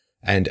diet.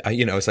 And,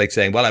 it's like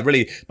saying, well,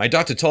 my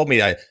doctor told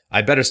me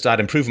I better start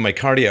improving my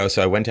cardio.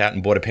 So I went out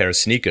and bought a pair of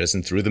sneakers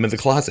and threw them in the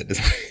closet.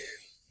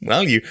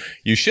 Well,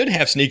 you should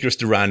have sneakers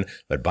to run,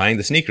 but buying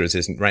the sneakers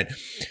isn't right.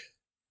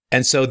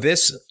 And so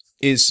this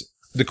is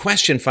the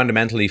question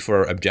fundamentally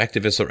for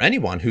objectivists or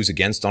anyone who's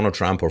against Donald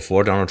Trump or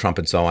for Donald Trump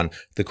and so on.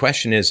 The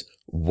question is,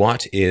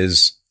 what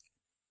is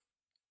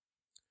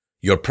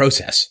your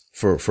process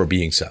for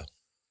being so?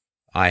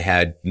 I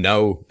had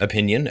no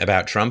opinion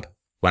about Trump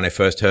when I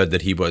first heard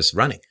that he was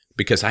running,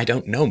 because I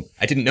didn't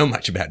know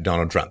much about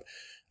Donald Trump.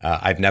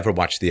 I've never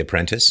watched The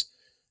Apprentice.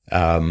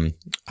 I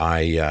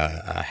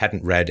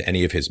hadn't read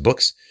any of his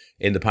books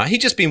in the past.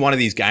 He'd just been one of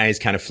these guys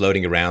kind of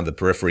floating around the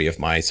periphery of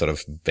my sort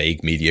of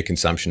vague media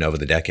consumption over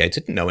the decades.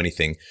 Didn't know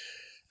anything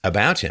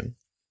about him.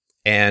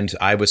 And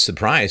I was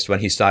surprised when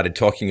he started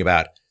talking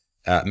about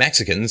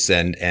Mexicans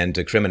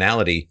and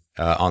criminality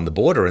on the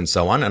border and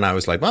so on. And I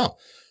was like, well,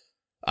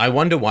 I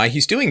wonder why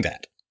he's doing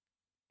that.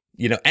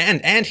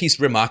 And he's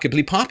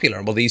remarkably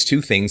popular. Well, these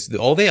two things,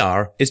 all they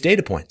are is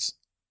data points.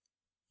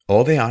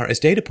 All they are is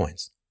data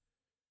points.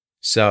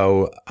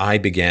 So I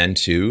began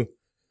to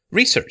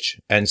research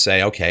and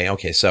say,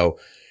 okay, so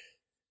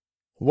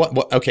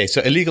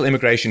so illegal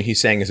immigration,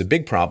 he's saying, is a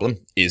big problem.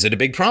 Is it a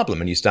big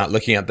problem? And you start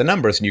looking at the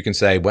numbers and you can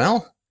say,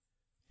 well,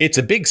 it's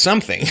a big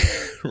something,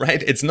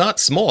 right? It's not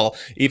small,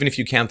 even if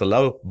you count the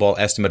low ball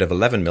estimate of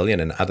 11 million,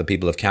 and other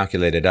people have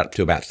calculated up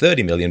to about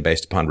 30 million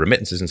based upon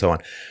remittances and so on.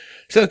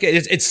 So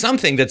it's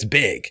something that's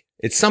big.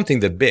 It's something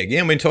that's big.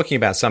 We're talking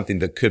about something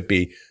that could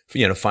be,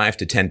 5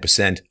 to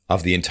 10%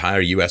 of the entire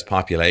U.S.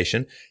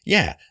 population.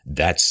 Yeah,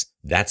 that's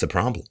a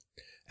problem.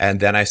 And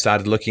then I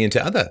started looking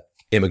into other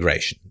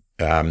immigration.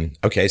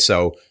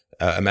 So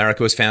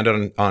America was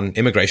founded on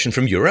immigration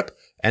from Europe.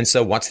 And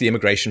so what's the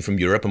immigration from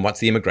Europe and what's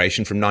the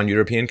immigration from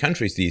non-European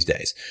countries these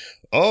days?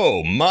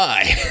 Oh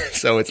my.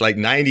 So it's like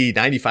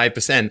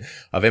 95%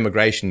 of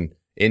immigration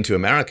into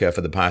America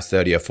for the past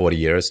 30 or 40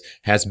 years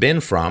has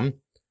been from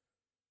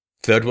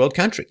third world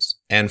countries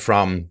and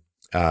from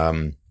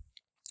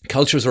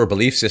cultures or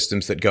belief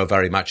systems that go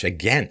very much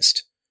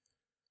against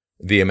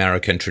the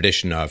American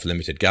tradition of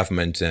limited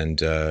government and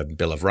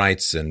Bill of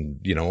Rights and,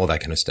 all that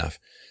kind of stuff.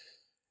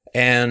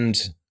 And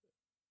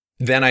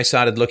then I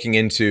started looking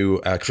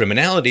into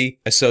criminality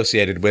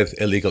associated with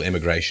illegal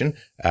immigration.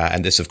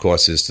 And this, of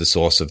course, is the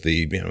source of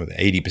the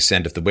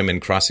 80% of the women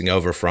crossing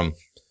over from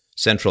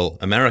Central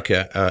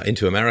America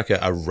into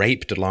America are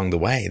raped along the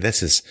way.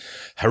 This is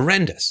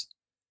horrendous.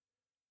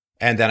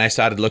 And then I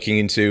started looking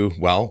into,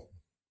 well,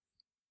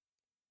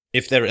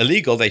 if they're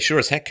illegal, they sure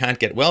as heck can't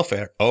get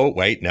welfare. Oh,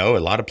 wait, no, a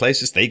lot of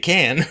places they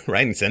can,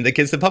 right? And send the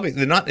kids to the public.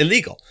 They're not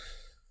illegal,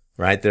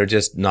 right? They're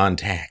just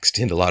non-taxed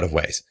in a lot of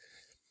ways.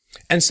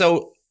 And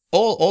so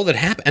all that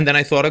happened, and then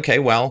I thought, okay,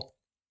 well,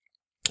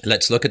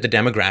 let's look at the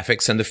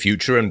demographics and the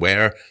future and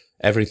where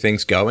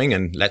everything's going,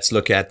 and let's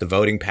look at the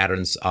voting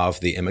patterns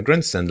of the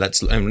immigrants, and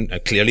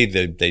clearly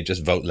they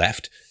just vote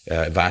left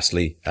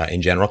vastly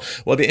in general.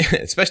 Well,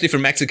 especially for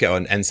Mexico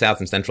and South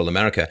and Central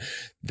America,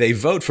 they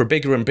vote for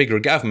bigger and bigger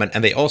government,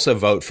 and they also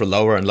vote for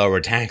lower and lower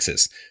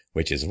taxes,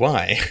 which is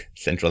why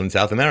Central and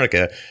South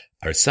America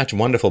are such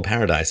wonderful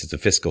paradises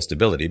of fiscal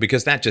stability,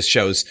 because that just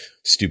shows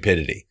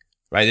stupidity,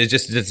 right?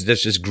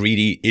 It's just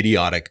greedy,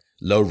 idiotic,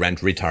 low rent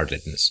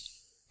retardedness.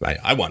 Right.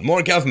 I want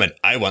more government.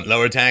 I want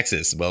lower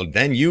taxes. Well,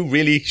 then you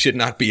really should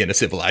not be in a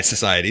civilized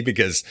society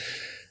because,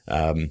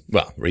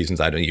 reasons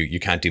you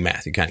can't do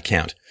math. You can't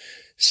count.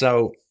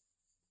 So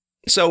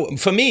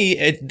for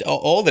me,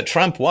 all that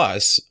Trump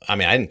was, I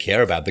didn't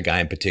care about the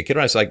guy in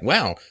particular. I was like,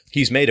 well,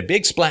 he's made a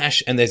big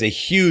splash and there's a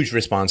huge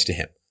response to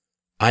him.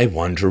 I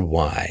wonder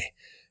why.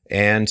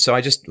 And so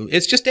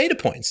it's just data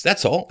points.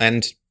 That's all.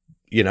 And,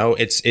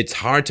 it's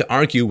hard to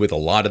argue with a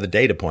lot of the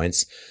data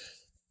points.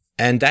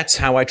 And that's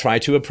how I try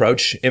to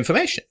approach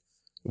information,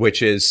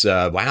 which is,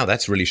 wow,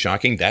 that's really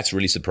shocking. That's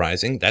really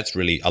surprising. That's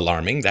really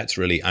alarming. That's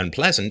really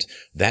unpleasant.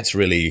 That's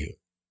really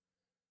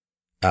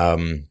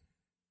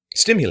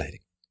stimulating.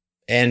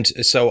 And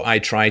so I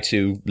try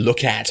to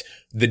look at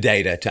the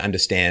data to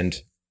understand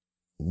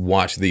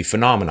what the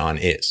phenomenon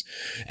is.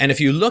 And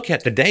if you look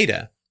at the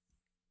data,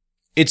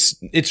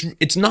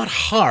 it's not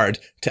hard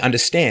to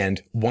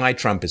understand why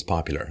Trump is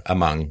popular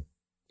among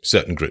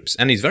certain groups.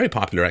 And he's very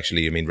popular,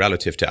 actually,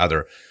 relative to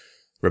other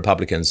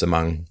Republicans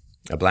among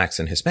blacks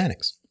and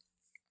Hispanics.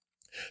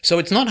 So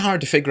it's not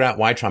hard to figure out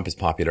why Trump is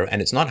popular, and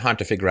it's not hard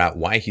to figure out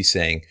why he's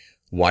saying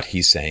what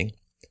he's saying.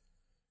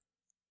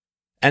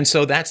 And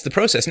so that's the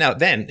process. Now,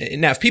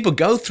 if people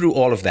go through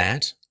all of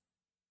that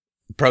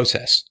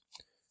process,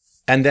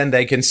 and then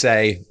they can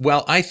say,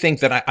 well, I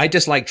think that I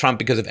dislike Trump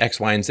because of X,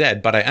 Y, and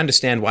Z, but I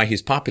understand why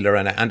he's popular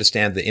and I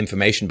understand the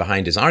information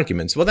behind his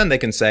arguments. Well, then they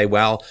can say,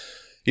 well,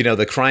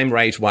 the crime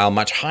rate, while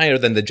much higher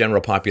than the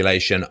general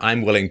population,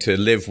 I'm willing to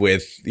live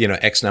with,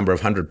 X number of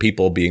 100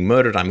 people being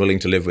murdered. I'm willing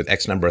to live with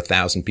X number of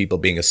 1,000 people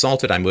being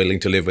assaulted. I'm willing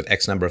to live with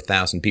X number of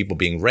 1,000 people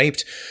being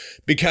raped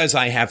because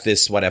I have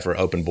this whatever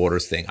open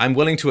borders thing. I'm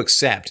willing to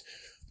accept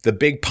the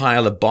big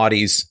pile of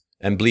bodies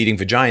and bleeding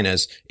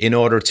vaginas in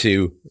order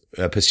to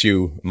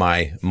pursue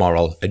my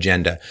moral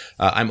agenda.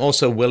 I'm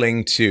also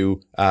willing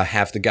to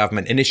have the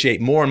government initiate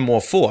more and more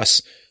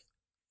force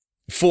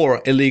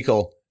for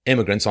illegal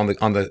immigrants on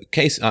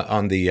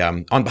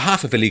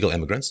behalf of illegal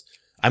immigrants.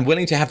 I'm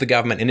willing to have the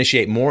government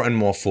initiate more and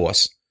more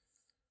force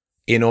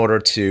in order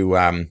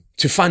to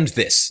fund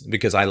this,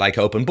 because I like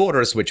open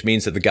borders, which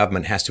means that the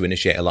government has to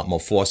initiate a lot more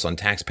force on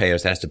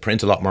taxpayers. It has to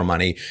print a lot more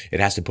money. It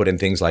has to put in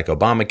things like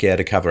Obamacare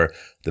to cover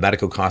the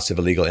medical costs of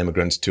illegal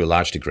immigrants to a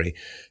large degree.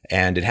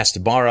 And it has to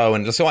borrow.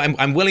 And so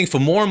I'm willing for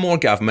more and more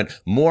government,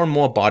 more and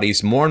more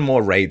bodies, more and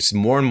more rapes,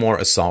 more and more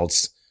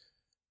assaults,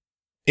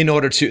 in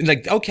order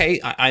to, okay,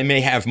 I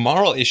may have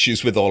moral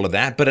issues with all of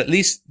that, but at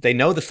least they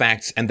know the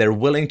facts and they're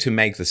willing to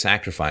make the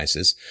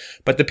sacrifices.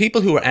 But the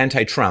people who are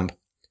anti-Trump,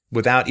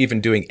 without even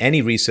doing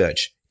any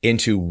research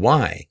into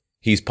why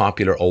he's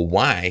popular or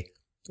why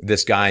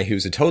this guy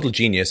who's a total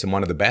genius and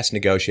one of the best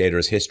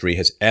negotiators history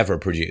has ever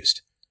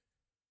produced,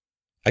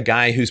 a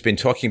guy who's been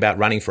talking about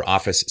running for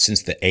office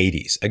since the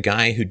 80s, a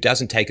guy who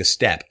doesn't take a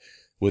step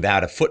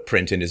without a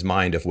footprint in his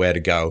mind of where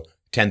to go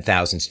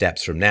 10,000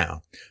 steps from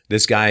now.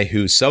 This guy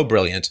who's so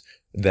brilliant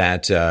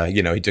that,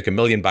 he took $1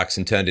 million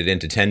and turned it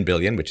into 10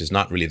 billion, which is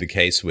not really the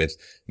case with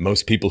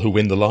most people who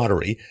win the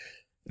lottery,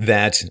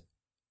 that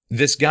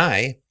this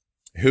guy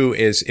who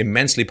is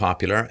immensely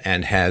popular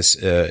and has,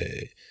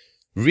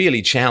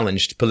 really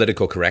challenged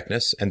political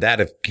correctness, and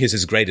that is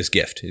his greatest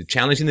gift,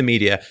 challenging the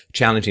media,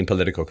 challenging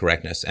political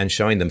correctness, and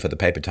showing them for the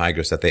paper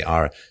tigers that they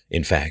are,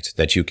 in fact,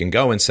 that you can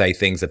go and say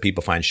things that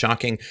people find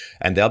shocking,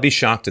 and they'll be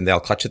shocked, and they'll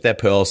clutch at their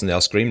pearls, and they'll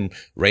scream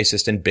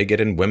racist and bigot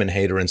and women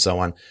hater and so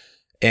on.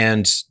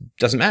 And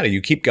doesn't matter.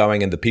 You keep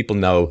going, and the people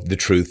know the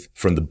truth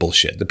from the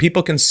bullshit. The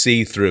people can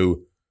see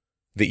through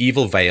the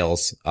evil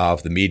veils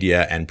of the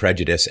media and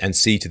prejudice and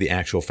see to the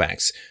actual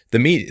facts.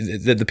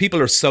 The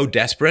people are so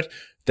desperate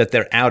that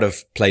they're out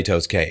of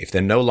Plato's cave.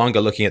 They're no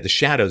longer looking at the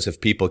shadows of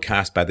people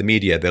cast by the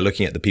media. They're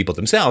looking at the people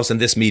themselves. And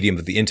this medium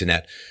of the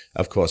internet,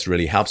 of course,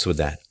 really helps with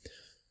that.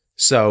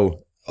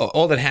 So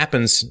all that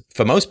happens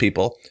for most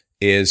people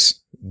is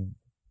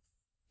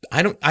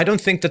I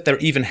don't think that they're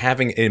even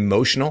having an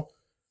emotional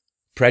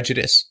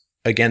prejudice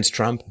against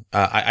Trump.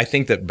 I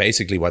think that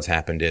basically what's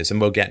happened is, and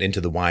we'll get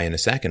into the why in a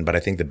second, but I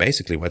think that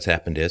basically what's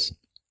happened is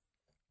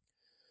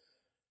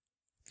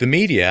the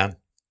media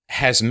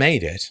has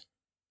made it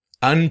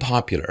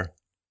unpopular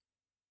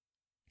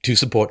to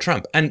support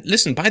Trump. And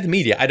listen, by the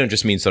media, I don't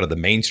just mean sort of the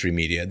mainstream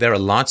media. There are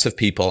lots of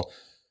people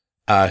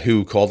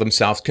who call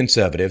themselves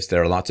conservatives.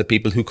 There are lots of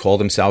people who call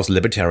themselves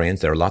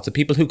libertarians. There are lots of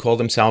people who call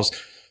themselves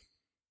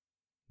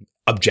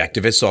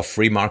objectivists or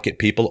free market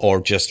people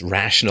or just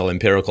rational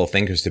empirical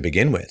thinkers to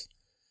begin with,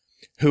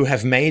 who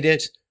have made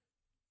it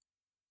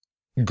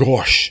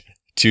gosh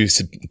to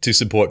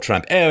support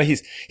Trump. Oh,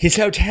 he's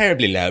so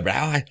terribly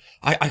lowbrow.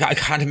 I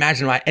can't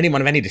imagine why anyone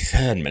of any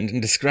discernment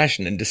and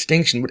discretion and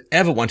distinction would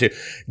ever want to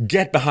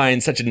get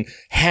behind such a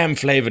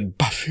ham-flavored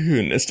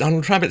buffoon as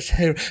Donald Trump. It's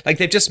so, like,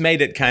 they've just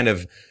made it kind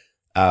of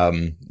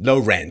low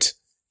rent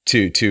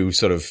to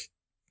sort of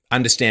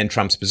understand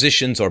Trump's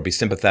positions or be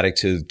sympathetic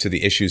to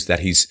the issues that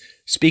he's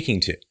speaking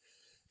to.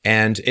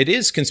 And it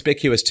is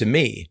conspicuous to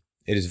me,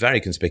 it is very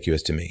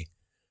conspicuous to me,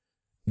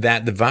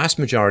 that the vast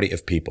majority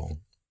of people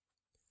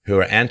who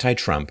are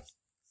anti-Trump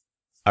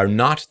are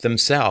not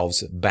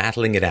themselves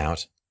battling it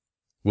out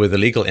with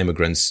illegal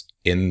immigrants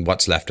in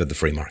what's left of the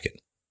free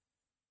market.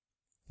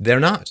 They're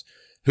not.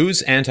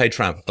 Who's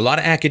anti-Trump? A lot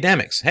of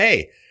academics.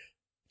 Hey,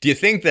 do you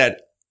think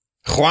that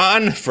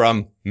Juan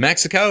from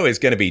Mexico is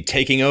going to be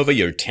taking over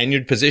your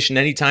tenured position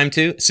anytime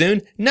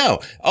soon? No.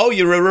 Oh,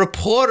 you're a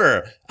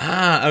reporter.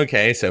 Ah,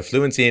 okay. So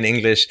fluency in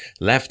English,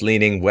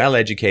 left-leaning,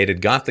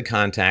 well-educated, got the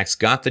contacts,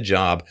 got the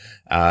job,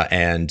 are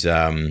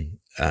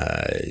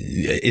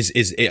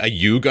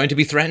you going to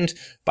be threatened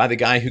by the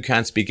guy who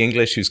can't speak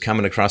English who's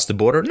coming across the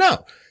border?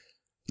 No.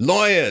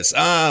 Lawyers.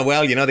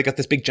 Well, they got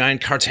this big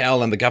giant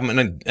cartel and the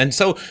government. And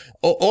so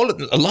a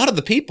lot of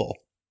the people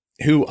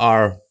who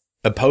are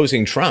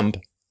opposing Trump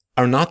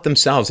are not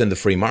themselves in the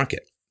free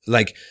market.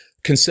 Like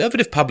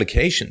conservative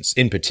publications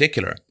in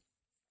particular.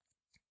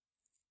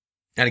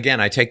 And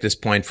again, I take this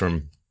point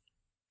from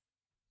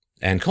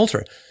Ann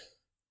Coulter.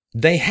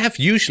 They have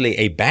usually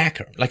a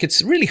backer. Like,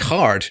 it's really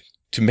hard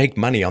to make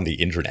money on the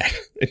internet.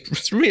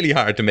 It's really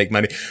hard to make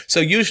money. So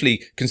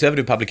usually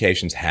conservative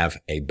publications have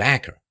a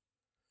backer,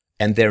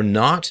 and they're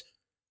not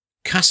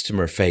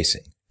customer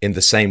facing in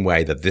the same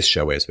way that this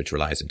show is, which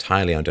relies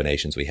entirely on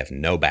donations. We have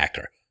no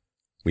backer.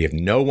 We have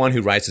no one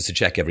who writes us a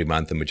check every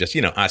month and we're just,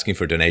 asking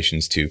for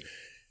donations to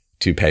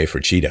pay for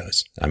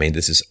Cheetos. I mean,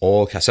 this is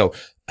all, so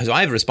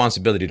I have a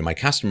responsibility to my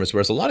customers,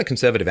 whereas a lot of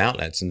conservative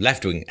outlets and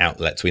left-wing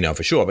outlets, we know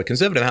for sure, but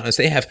conservative outlets,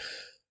 they have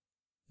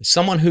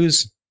someone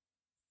who's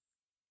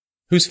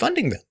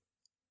funding them.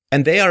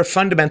 And they are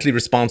fundamentally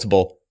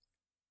responsible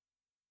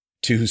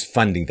to who's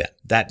funding them.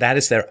 That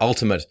is their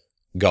ultimate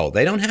goal.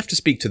 They don't have to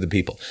speak to the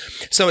people.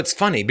 So it's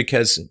funny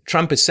because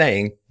Trump is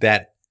saying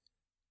that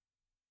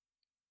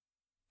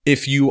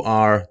if you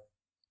are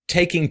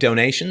taking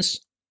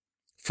donations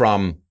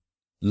from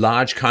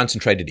large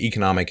concentrated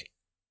economic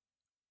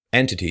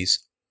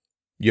entities,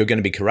 you're going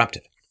to be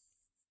corrupted.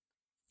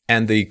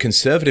 And the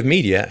conservative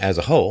media as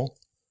a whole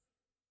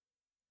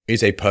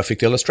is a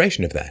perfect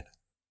illustration of that.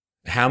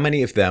 How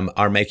many of them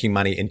are making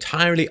money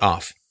entirely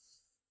off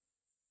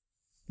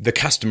the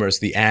customers,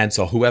 the ads,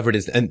 or whoever it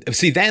is? And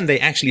see, then they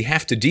actually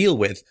have to deal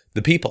with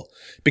the people.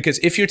 Because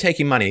if you're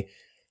taking money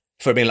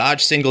from a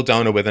large single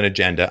donor with an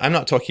agenda, I'm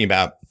not talking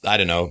about,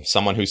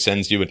 someone who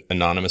sends you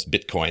anonymous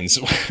bitcoins.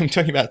 I'm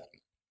talking about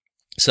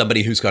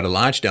somebody who's got a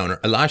large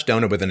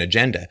donor with an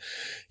agenda.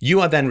 You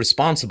are then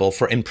responsible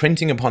for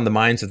imprinting upon the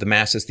minds of the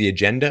masses the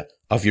agenda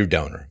of your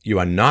donor. You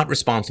are not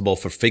responsible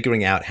for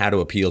figuring out how to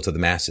appeal to the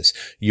masses.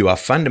 You are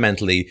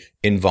fundamentally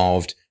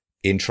involved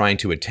in trying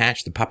to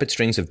attach the puppet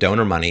strings of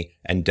donor money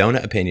and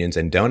donor opinions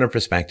and donor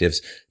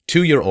perspectives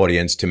to your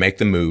audience to make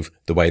them move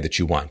the way that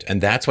you want.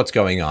 And that's what's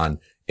going on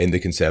in the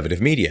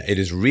conservative media. It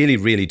is really,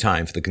 really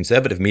time for the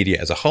conservative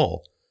media as a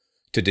whole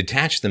to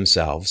detach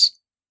themselves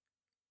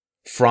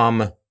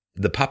from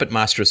the puppet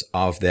masters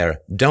of their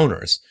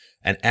donors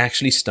and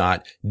actually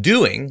start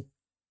doing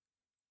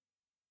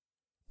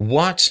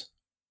what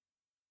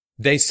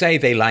they say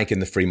they like in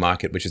the free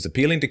market, which is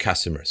appealing to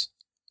customers.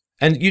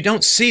 And you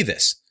don't see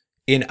this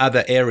in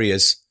other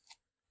areas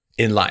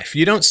in life.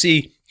 You don't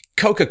see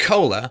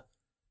Coca-Cola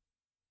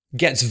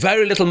gets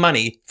very little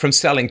money from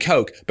selling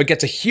Coke, but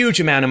gets a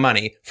huge amount of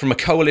money from a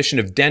coalition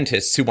of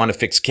dentists who want to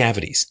fix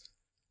cavities.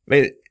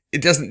 I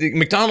mean,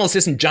 McDonald's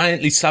isn't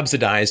giantly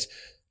subsidized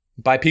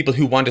by people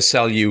who want to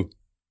sell you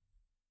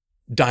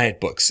diet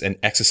books and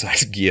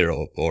exercise gear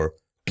or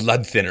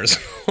blood thinners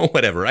or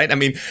whatever, right? I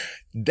mean,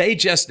 they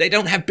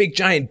don't have big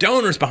giant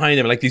donors behind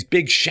them, like these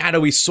big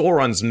shadowy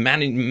Saurons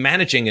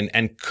managing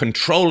and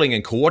controlling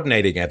and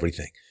coordinating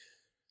everything.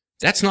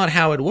 That's not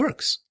how it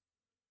works.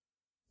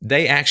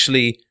 They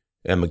actually,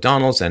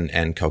 McDonald's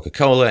and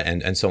Coca-Cola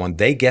and so on,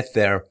 they get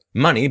their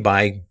money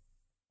by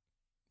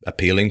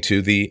appealing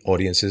to the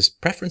audience's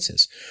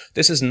preferences.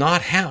 This is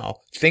not how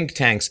think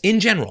tanks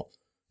in general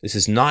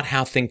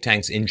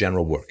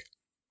work.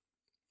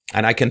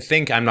 And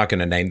I'm not going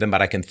to name them,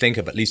 but I can think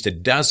of at least a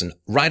dozen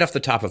right off the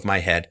top of my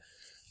head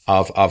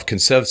of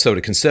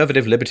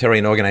conservative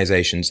libertarian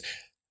organizations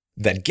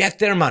that get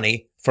their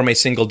money from a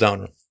single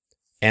donor.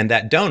 And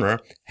that donor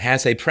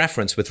has a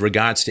preference with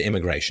regards to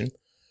immigration.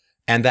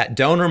 And that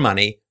donor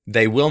money,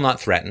 they will not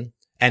threaten.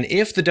 And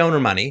if the donor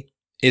money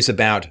is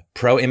about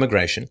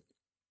pro-immigration,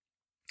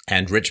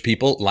 and rich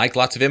people like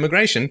lots of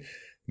immigration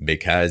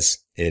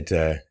because it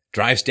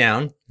drives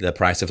down the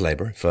price of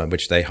labor for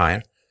which they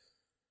hire.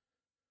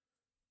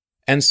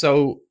 And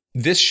so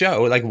this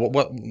show, like,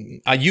 what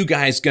are you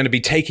guys going to be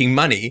taking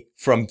money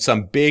from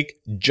some big,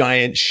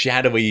 giant,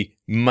 shadowy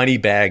money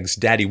bags,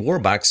 daddy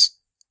warbucks,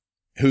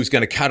 who's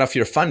going to cut off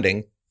your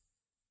funding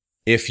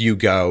if you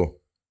go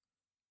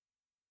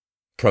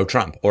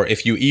pro-Trump, or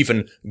if you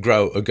even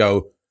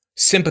go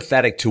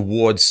sympathetic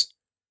towards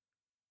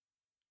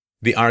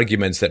the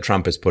arguments that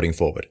Trump is putting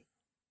forward?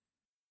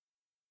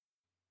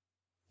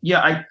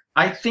 Yeah,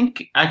 I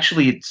think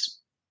actually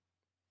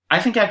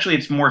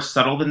it's more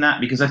subtle than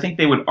that, because I think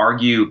they would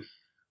argue,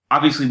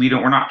 obviously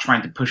we're not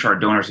trying to push our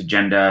donors'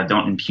 agenda,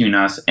 don't impugn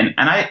us. And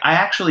I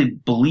actually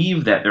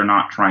believe that they're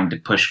not trying to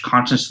push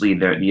consciously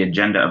the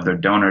agenda of their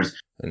donors.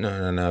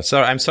 No.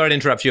 Sorry, I'm sorry to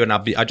interrupt you, and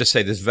I'll just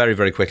say this very,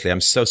 very quickly.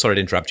 I'm so sorry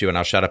to interrupt you, and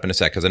I'll shut up in a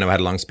sec because I know I had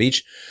a long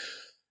speech.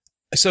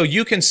 So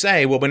you can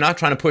say, well, we're not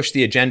trying to push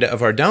the agenda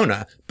of our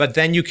donor, but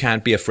then you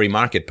can't be a free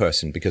market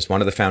person, because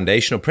one of the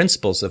foundational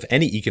principles of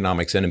any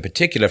economics, and in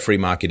particular free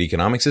market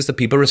economics, is that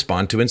people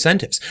respond to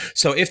incentives.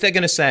 So if they're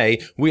going to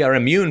say we are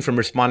immune from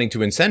responding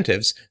to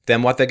incentives,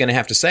 then what they're going to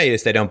have to say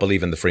is they don't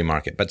believe in the free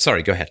market. But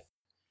sorry, go ahead.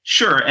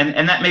 Sure,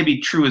 and that may be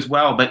true as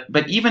well.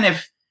 But even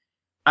if,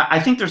 I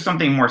think there's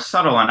something more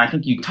subtle, and I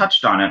think you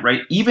touched on it,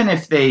 right? Even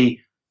if they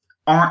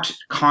aren't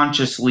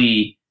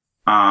consciously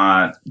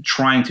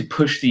trying to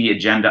push the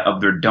agenda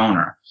of their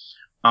donor.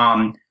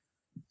 And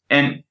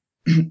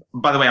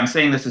by the way, I'm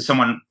saying this as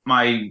someone,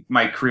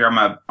 my career, I'm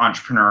an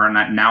entrepreneur,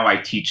 and now I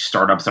teach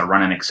startups that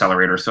run an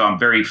accelerator. So I'm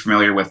very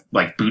familiar with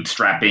like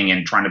bootstrapping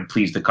and trying to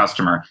please the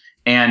customer.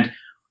 And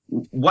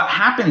what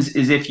happens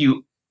is if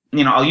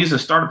I'll use a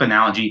startup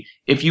analogy.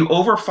 If you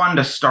overfund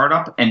a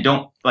startup and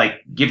don't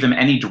give them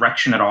any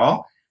direction at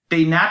all,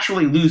 they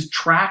naturally lose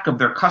track of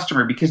their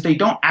customer, because they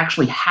don't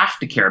actually have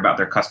to care about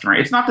their customer.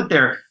 It's not that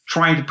they're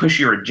trying to push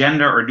your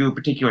agenda or do a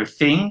particular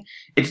thing.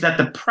 It's that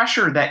the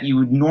pressure that you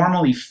would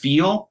normally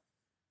feel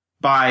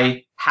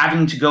by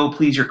having to go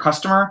please your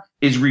customer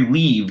is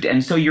relieved.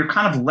 And so you're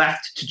kind of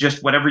left to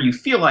just whatever you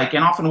feel like.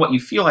 And often what you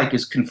feel like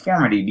is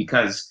conformity,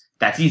 because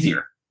that's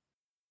easier.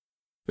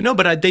 No,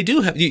 but they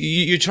do have,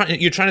 you're trying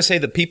to say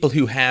that people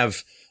who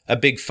have a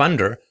big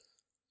funder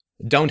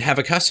don't have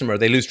a customer.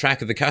 They lose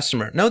track of the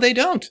customer. No, they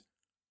don't.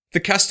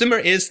 The customer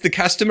is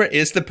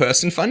the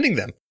person funding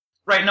them.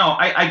 Right. No,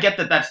 I get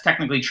that that's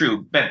technically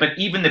true. But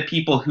even the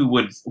people who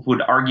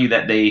would argue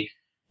that they,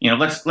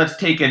 let's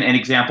take an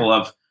example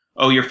of,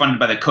 oh, you're funded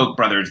by the Koch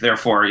brothers,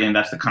 therefore,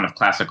 that's the kind of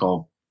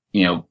classical,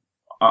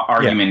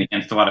 argument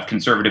against a lot of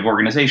conservative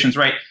organizations,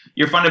 right?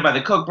 You're funded by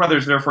the Koch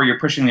brothers, therefore you're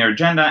pushing their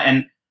agenda.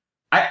 And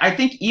I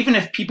think even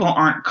if people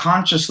aren't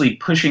consciously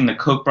pushing the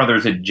Koch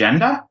brothers'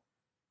 agenda,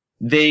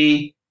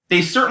 they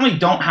certainly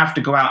don't have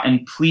to go out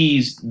and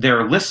please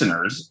their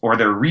listeners or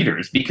their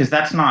readers, because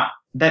that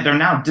they're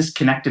now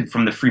disconnected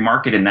from the free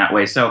market in that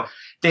way. So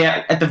they,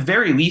 at the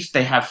very least,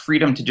 they have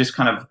freedom to just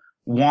kind of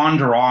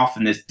wander off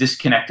in this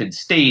disconnected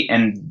state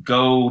and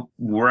go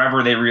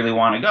wherever they really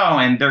want to go.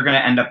 And they're going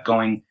to end up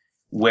going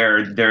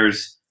where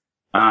there's,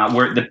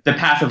 where the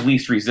path of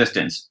least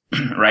resistance,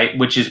 right?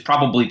 Which is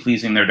probably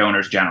pleasing their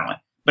donors generally,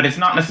 but it's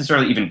not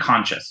necessarily even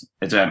conscious,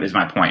 is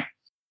my point.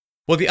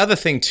 Well, the other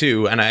thing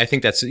too, and I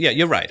think that's,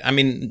 you're right. I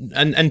mean,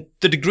 and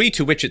the degree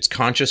to which it's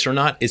conscious or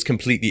not is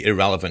completely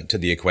irrelevant to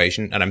the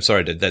equation. And I'm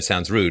sorry that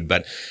sounds rude,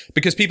 but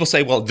because people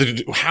say, well,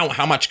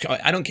 how much,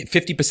 I don't get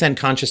 50%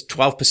 conscious,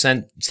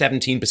 12%,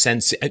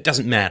 17%, it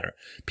doesn't matter.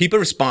 People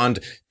respond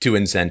to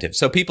incentives.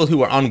 So people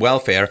who are on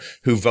welfare,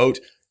 who vote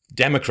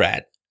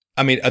Democrat,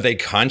 I mean, are they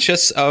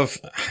conscious of,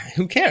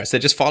 who cares? They're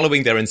just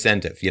following their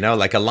incentive,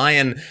 like a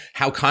lion,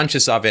 how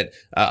conscious of it,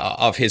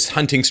 of his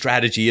hunting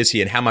strategy is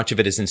he, and how much of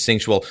it is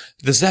instinctual?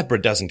 The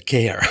zebra doesn't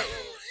care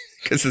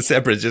because the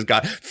zebra's just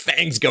got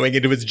fangs going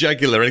into its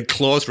jugular and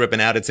claws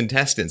ripping out its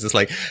intestines. It's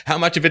like, how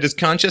much of it is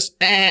conscious?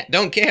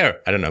 Don't care.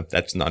 I don't know.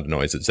 That's not a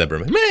noise that zebra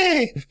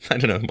make. I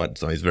don't know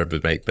what noise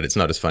zebras make, but it's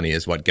not as funny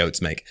as what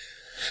goats make.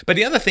 But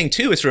the other thing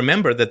too is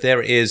remember that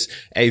there is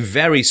a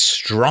very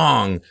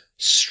strong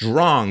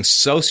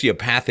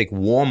sociopathic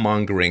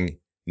warmongering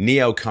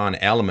neocon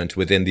element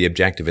within the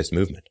objectivist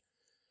movement.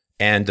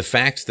 And the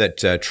fact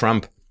that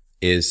Trump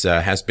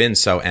has been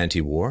so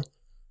anti-war,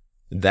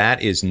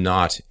 that is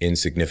not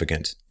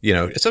insignificant.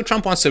 So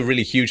Trump wants to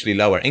really hugely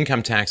lower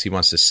income tax. He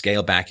wants to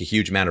scale back a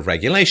huge amount of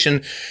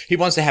regulation. He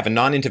wants to have a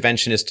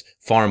non-interventionist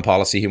foreign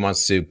policy. He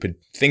wants to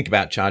think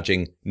about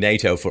charging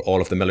NATO for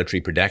all of the military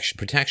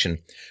protection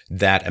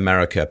that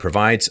America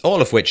provides,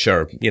 all of which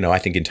are, I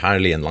think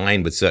entirely in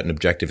line with certain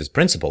objectivist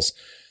principles.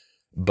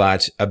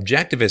 But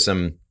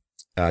objectivism,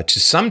 to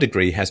some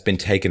degree, has been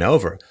taken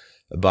over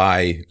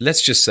by,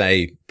 let's just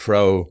say,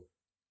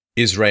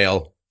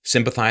 pro-Israel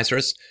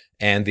sympathizers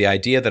And the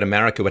idea that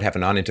America would have a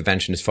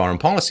non-interventionist foreign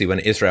policy when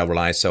Israel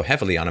relies so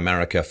heavily on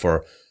America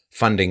for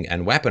funding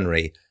and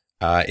weaponry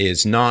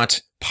is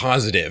not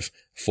positive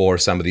for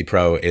some of the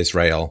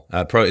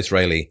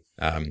pro-Israeli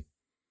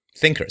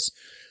thinkers.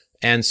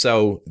 And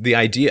so the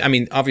idea, I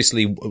mean,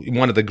 obviously,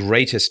 one of the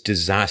greatest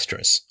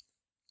disasters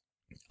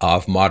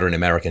of modern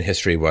American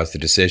history was the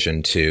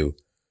decision to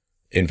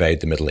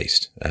invade the Middle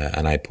East.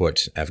 And I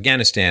put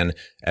Afghanistan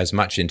as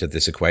much into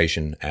this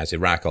equation as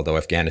Iraq, although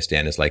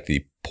Afghanistan is like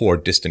the poor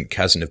distant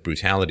cousin of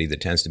brutality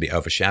that tends to be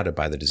overshadowed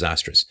by the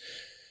disasters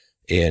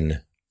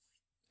in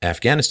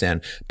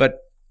Afghanistan.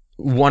 But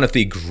one of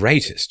the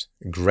greatest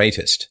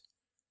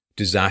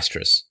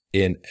disasters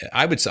in,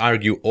 I would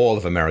argue, all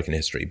of American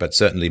history, but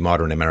certainly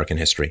modern American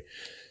history,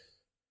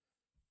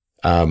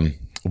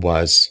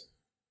 was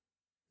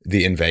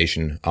the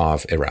invasion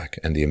of Iraq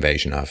and the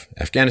invasion of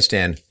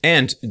Afghanistan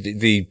and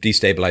the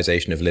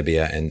destabilization of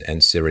Libya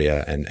and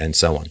Syria and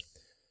so on.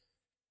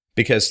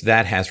 Because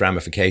that has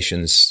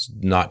ramifications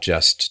not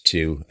just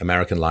to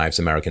American lives,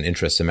 American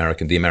interests,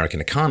 the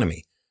American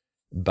economy,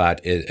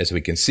 but as we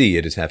can see,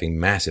 it is having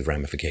massive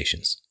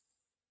ramifications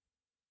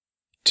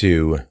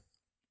to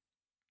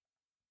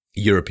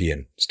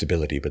European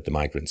stability, with the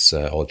migrants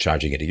all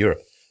charging into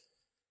Europe.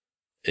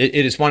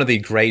 It is one of the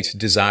great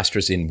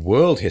disasters in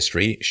world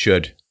history,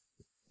 should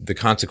the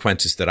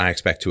consequences that I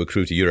expect to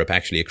accrue to Europe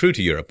actually accrue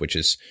to Europe, which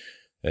is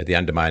the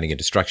undermining and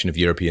destruction of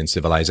European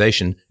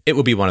civilization. It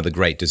will be one of the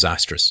great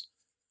disastrous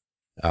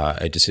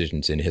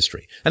decisions in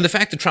history. And the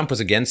fact that Trump was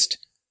against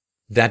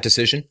that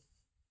decision,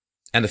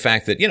 and the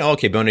fact that,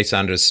 Bernie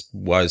Sanders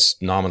was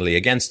nominally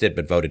against it,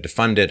 but voted to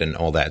fund it and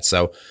all that.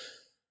 So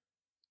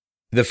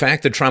the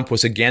fact that Trump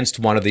was against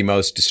one of the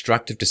most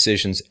destructive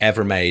decisions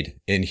ever made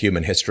in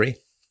human history.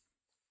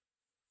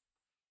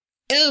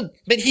 Oh,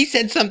 but he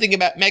said something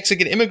about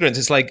Mexican immigrants.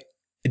 It's like,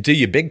 do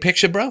you big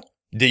picture, bro?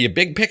 Do you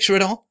big picture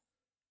it all?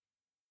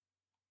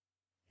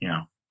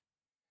 Yeah.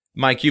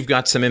 Mike, you've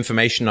got some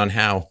information on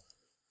how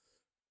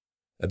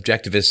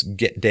objectivists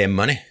get their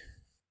money.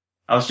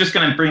 I was just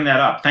going to bring that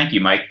up. Thank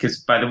you, Mike. Because,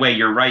 by the way,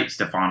 you're right,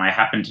 Stefan. I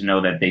happen to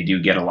know that they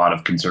do get a lot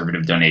of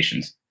conservative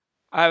donations.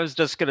 I was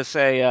just going to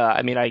say,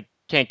 I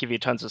can't give you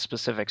tons of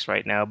specifics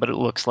right now, but it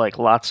looks like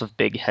lots of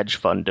big hedge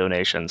fund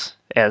donations,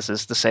 as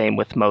is the same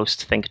with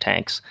most think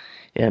tanks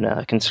in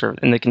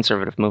the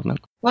conservative movement.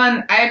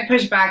 Well, I'd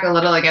push back a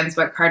little against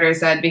what Carter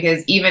said,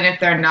 because even if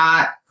they're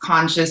not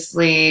conscious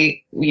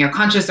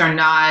or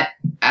not,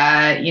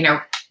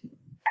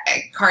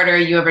 Carter,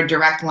 you have a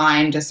direct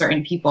line to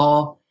certain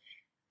people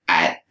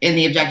in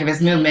the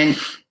objectivist movement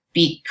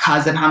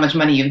because of how much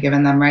money you've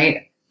given them,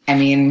 right? I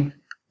mean,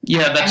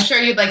 yeah, I'm sure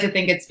you'd like to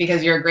think it's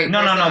because you're a great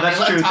person. No, that's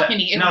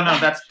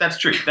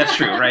true. That's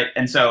true, right?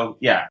 And so,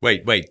 yeah.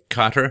 Wait,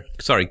 Carter.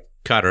 Sorry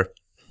to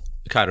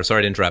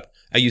interrupt.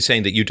 Are you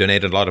saying that you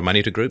donated a lot of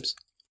money to groups?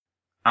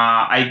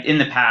 In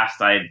the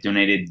past, I've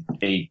donated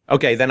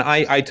Okay, then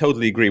I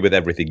totally agree with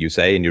everything you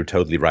say, and you're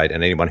totally right.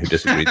 And anyone who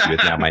disagrees with you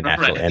is now my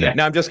natural enemy. Yeah.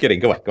 No, I'm just kidding.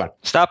 Go on.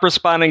 Stop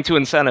responding to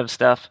incentives,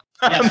 Steph.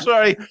 I'm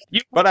sorry,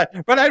 but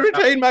I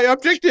retain my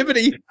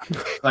objectivity.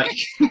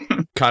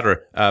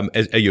 Carter,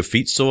 are your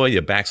feet sore?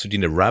 Your back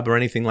starting to rub or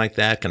anything like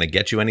that? Can I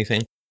get you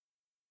anything?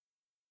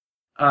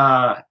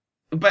 But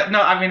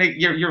no, I mean,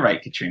 you're right,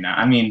 Katrina.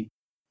 I mean,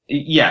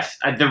 yes,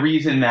 the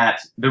reason that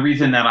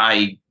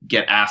I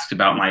get asked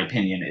about my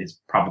opinion is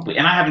probably,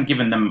 and I haven't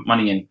given them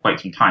money in quite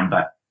some time,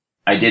 but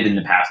I did in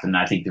the past, and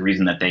I think the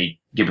reason that they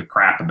give a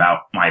crap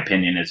about my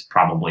opinion is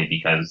probably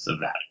because of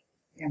that.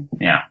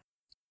 Yeah.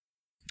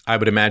 I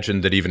would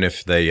imagine that even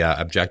if the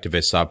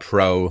objectivists are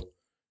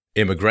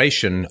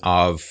pro-immigration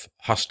of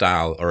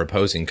hostile or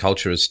opposing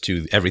cultures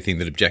to everything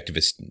that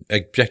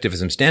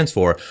objectivism stands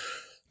for,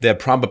 they're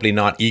probably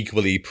not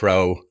equally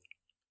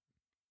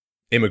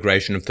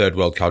pro-immigration of third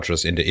world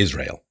cultures into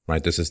Israel,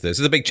 right? This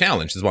is a big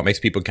challenge. This is what makes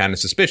people kind of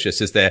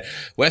suspicious, is that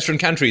Western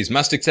countries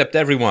must accept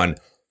everyone.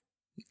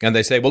 And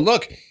they say, well,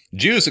 look,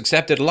 Jews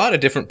accepted a lot of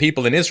different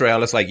people in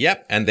Israel. It's like,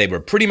 yep, and they were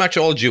pretty much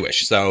all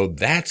Jewish. So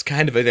that's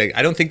kind of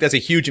I don't think there's a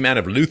huge amount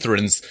of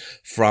Lutherans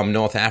from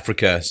North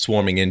Africa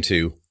swarming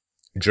into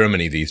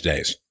Germany these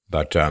days.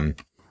 But, all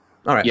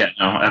right. Yeah,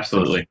 no,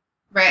 absolutely.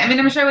 Right. I mean,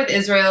 I'm sure with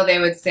Israel, they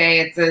would say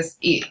it's this,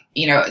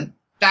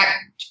 that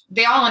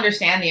they all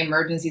understand the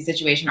emergency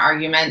situation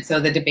argument. So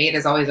the debate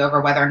is always over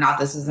whether or not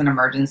this is an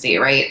emergency,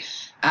 right?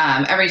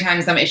 Every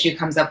time some issue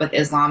comes up with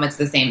Islam, it's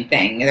the same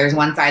thing. There's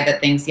one side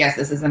that thinks, yes,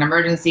 this is an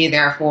emergency,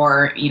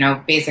 therefore,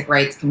 basic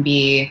rights can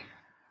be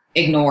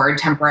ignored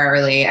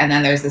temporarily. And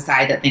then there's the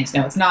side that thinks,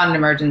 no, it's not an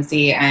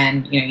emergency,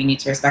 and, you need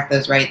to respect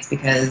those rights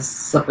because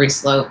slippery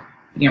slope,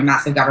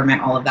 massive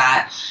government, all of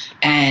that.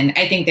 And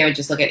I think they would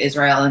just look at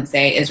Israel and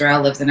say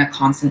Israel lives in a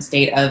constant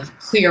state of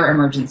clear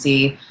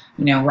emergency,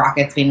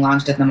 rockets being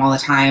launched at them all the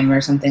time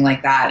or something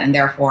like that. And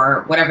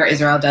therefore, whatever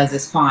Israel does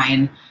is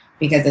fine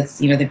because it's,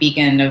 the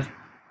beacon of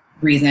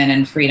reason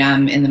and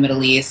freedom in the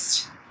Middle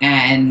East.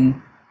 And,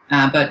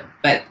 but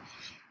I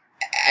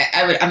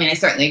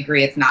certainly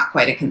agree it's not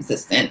quite a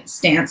consistent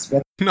stance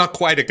with Not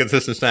quite a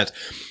consistent stance.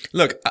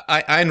 Look,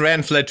 Ayn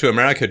Rand fled to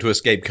America to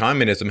escape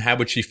communism. How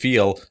would she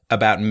feel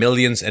about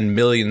millions and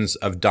millions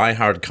of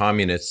diehard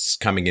communists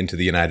coming into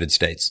the United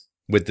States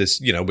with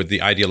this, with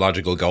the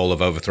ideological goal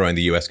of overthrowing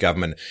the U.S.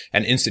 government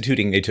and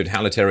instituting a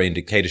totalitarian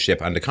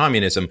dictatorship under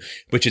communism,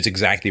 which is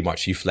exactly what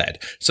she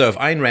fled. So if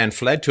Ayn Rand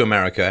fled to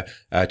America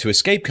to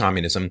escape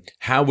communism,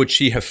 how would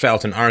she have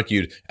felt and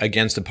argued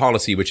against a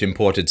policy which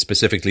imported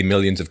specifically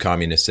millions of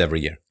communists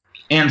every year?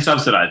 And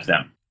subsidized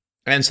them.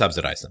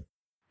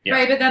 Yeah.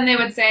 Right, but then they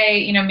would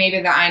say, maybe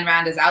the Ayn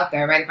Rand is out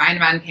there, right? If Ayn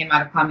Rand came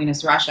out of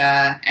communist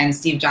Russia and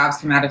Steve Jobs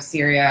came out of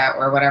Syria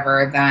or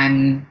whatever,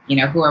 then,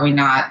 who are we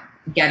not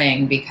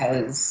getting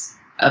because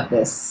of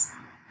this,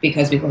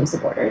 because we close the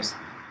borders?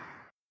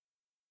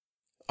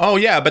 Oh,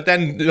 yeah, but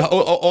then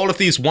all of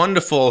these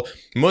wonderful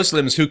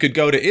Muslims who could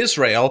go to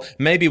Israel,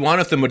 maybe one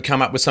of them would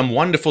come up with some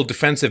wonderful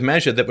defensive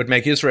measure that would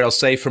make Israel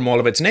safe from all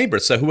of its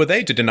neighbors. So who are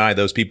they to deny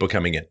those people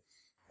coming in?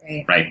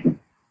 Right.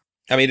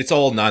 I mean, it's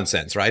all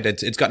nonsense, right?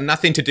 It's got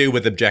nothing to do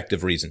with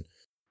objective reason.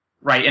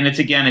 Right. And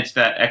it's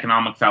that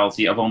economic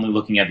fallacy of only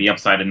looking at the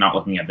upside and not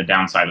looking at the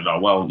downside at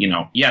all. Well,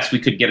 yes, we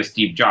could get a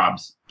Steve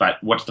Jobs, but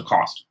what's the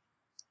cost?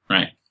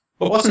 Right.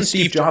 But wasn't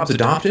Steve Jobs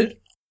adopted?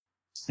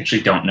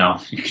 Actually, don't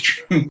know.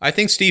 I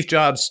think Steve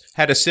Jobs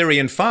had a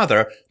Syrian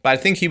father, but I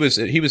think he was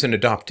an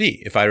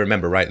adoptee, if I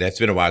remember right. That's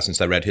been a while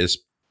since I read his.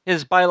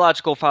 His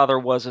biological father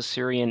was a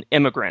Syrian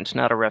immigrant,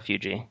 not a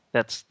refugee.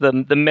 That's the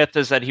myth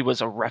is that he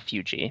was a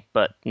refugee,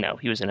 but no,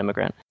 he was an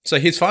immigrant. So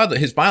his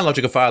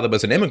biological father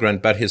was an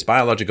immigrant, but his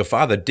biological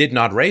father did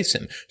not raise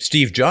him.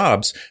 Steve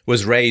Jobs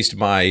was raised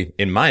by,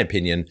 in my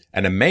opinion,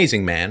 an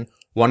amazing man,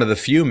 one of the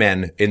few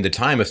men in the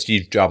time of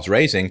Steve Jobs'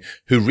 raising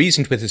who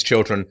reasoned with his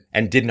children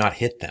and did not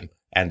hit them.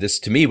 And this,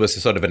 to me, was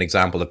sort of an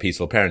example of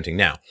peaceful parenting.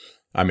 Now,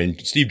 I mean,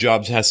 Steve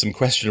Jobs has some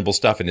questionable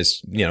stuff in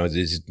his,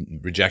 his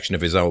rejection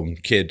of his own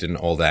kid and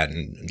all that,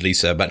 and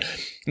Lisa. But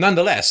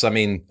nonetheless, I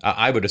mean,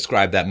 I would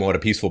ascribe that more to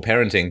peaceful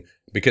parenting,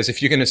 because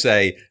if you're going to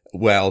say,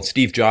 well,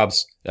 Steve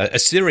Jobs, a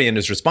Syrian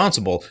is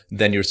responsible,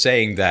 then you're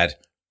saying that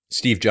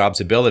Steve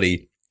Jobs'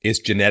 ability is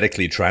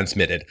genetically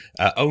transmitted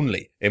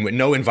only, and with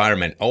no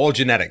environment, all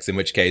genetics, in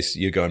which case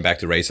you're going back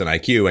to race and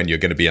IQ, and you're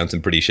going to be on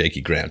some pretty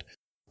shaky ground.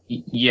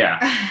 Yeah.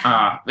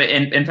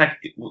 And in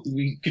fact,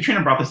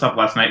 Katrina brought this up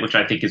last night, which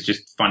I think is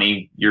just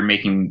funny. You're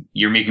reminding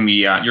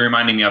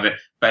me of it.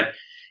 But,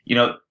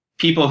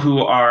 people who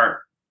are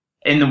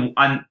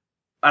out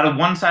of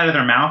one side of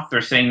their mouth,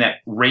 they're saying that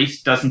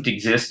race doesn't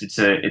exist.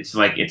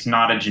 It's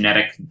not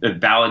a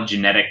valid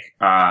genetic,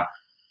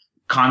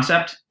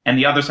 concept. And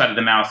the other side of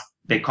the mouth,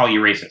 they call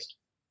you racist,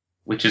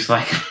 which is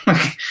like,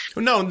 hang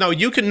on. No,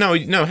 you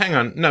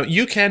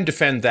can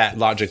defend that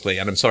logically.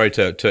 And I'm sorry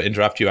to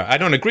interrupt you. I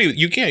don't agree.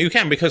 You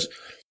can, because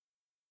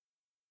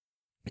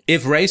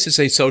if race is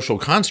a social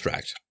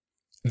construct,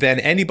 then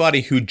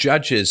anybody who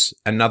judges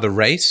another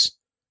race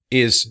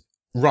is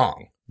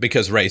wrong,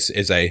 because race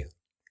is a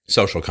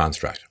social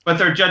construct. But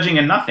they're judging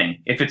a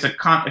nothing. If it's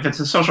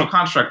a social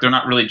construct, they're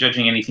not really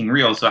judging anything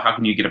real. So how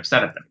can you get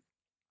upset at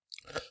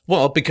them?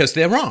 Well, because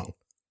they're wrong.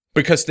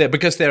 Because they're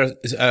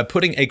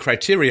putting a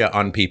criteria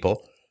on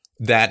people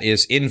that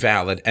is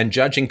invalid and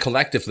judging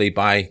collectively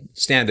by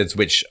standards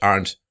which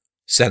aren't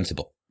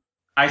sensible.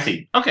 I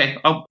see. Okay.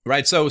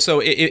 Right. So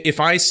if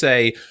I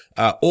say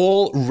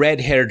all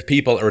red-haired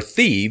people are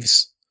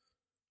thieves,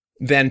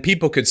 then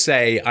people could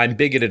say I'm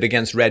bigoted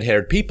against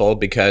red-haired people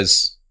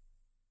because,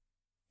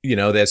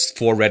 there's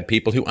 4 red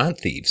people who aren't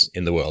thieves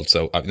in the world.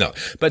 So no.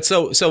 But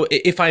so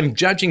if I'm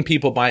judging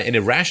people by an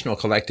irrational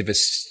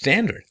collectivist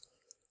standard,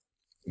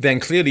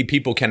 then clearly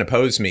people can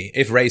oppose me.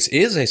 If race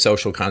is a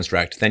social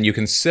construct, then you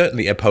can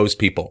certainly oppose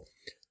people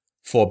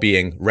for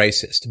being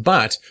racist.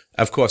 But,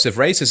 of course, if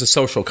race is a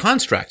social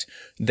construct,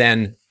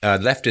 then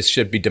leftists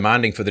should be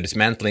demanding for the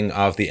dismantling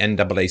of the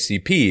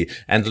NAACP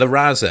and La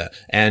Raza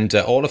and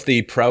all of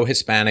the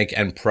pro-Hispanic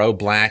and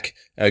pro-Black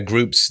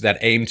groups that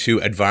aim to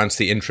advance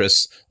the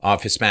interests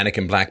of Hispanic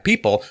and Black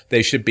people.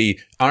 They should be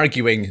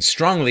arguing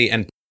strongly,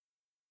 and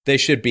they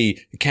should be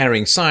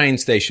carrying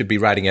signs. They should be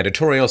writing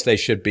editorials. They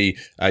should be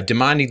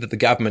demanding that the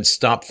government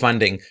stop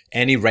funding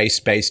any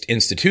race-based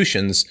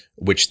institutions,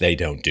 which they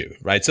don't do,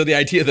 right? So the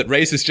idea that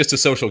race is just a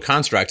social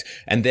construct,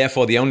 and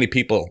therefore the only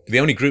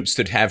groups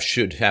that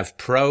should have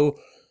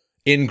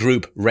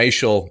in-group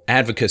racial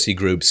advocacy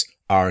groups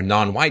are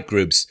non-white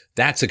groups,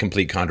 that's a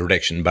complete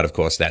contradiction. But of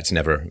course, that's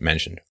never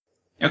mentioned.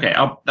 Okay,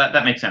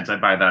 that makes sense. I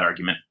buy that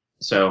argument.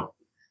 So,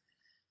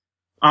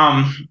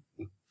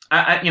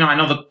 I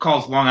know the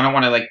call's long. I don't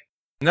want to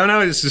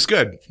No, this is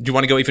good. Do you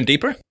want to go even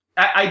deeper?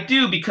 I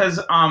do, because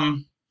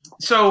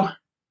so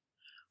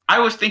I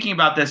was thinking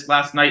about this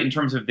last night in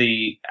terms of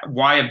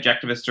why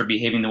objectivists are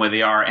behaving the way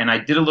they are, and I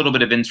did a little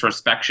bit of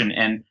introspection,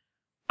 and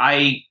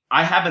I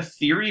have a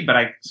theory, but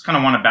I just kind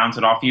of want to bounce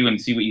it off you and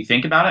see what you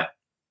think about it.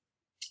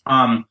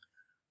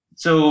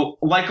 So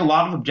like a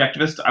lot of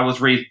objectivists, I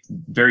was raised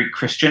very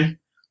Christian,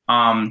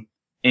 and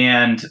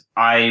when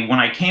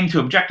I came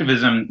to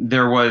objectivism,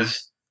 there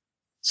was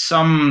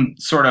some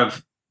sort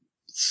of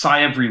sigh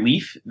of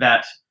relief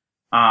that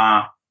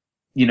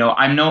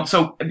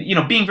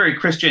being very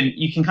Christian,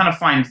 you can kind of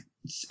find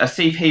a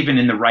safe haven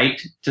in the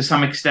right to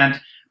some extent,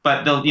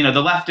 but the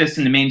leftists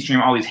in the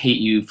mainstream always hate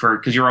you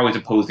because you're always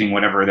opposing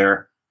whatever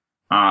their,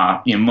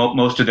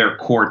 most of their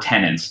core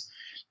tenets.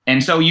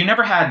 And so you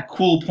never had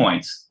cool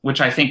points,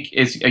 which I think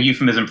is a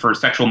euphemism for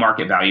sexual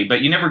market value,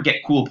 but you never get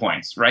cool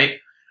points, right?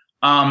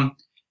 And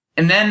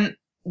then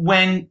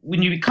when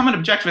you become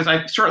an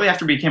objectivist, shortly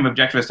after I became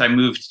objectivist, I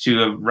moved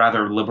to a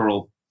rather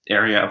liberal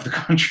area of the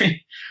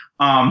country.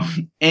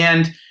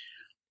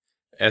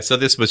 So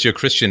this was your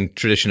Christian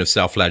tradition of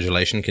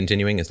self-flagellation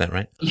continuing, is that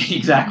right?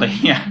 Exactly,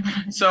 yeah.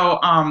 So,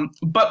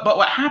 but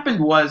what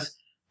happened was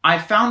I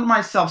found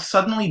myself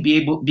suddenly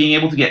being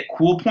able to get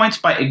cool points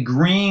by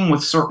agreeing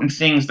with certain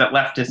things that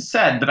leftists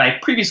said that I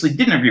previously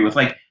didn't agree with.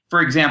 Like,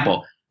 for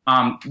example,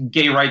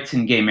 gay rights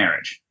and gay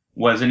marriage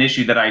was an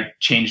issue that I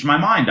changed my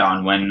mind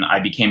on when I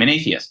became an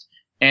atheist.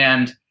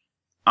 And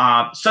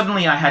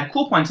suddenly I had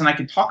cool points and I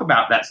could talk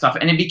about that stuff.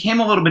 And it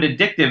became a little bit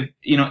addictive,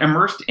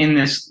 immersed in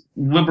this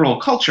liberal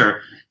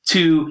culture,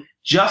 to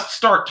just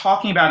start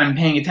talking about and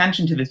paying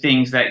attention to the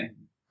things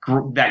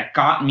that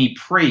got me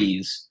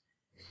praise.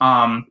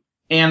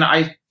 And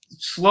I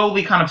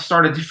slowly kind of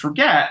started to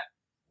forget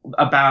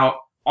about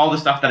all the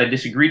stuff that I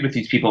disagreed with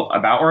these people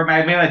about, or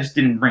maybe I just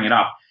didn't bring it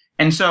up.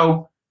 And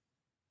so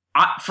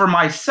for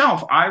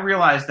myself, I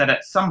realized that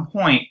at some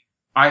point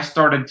I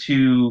started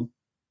to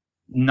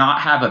not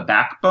have a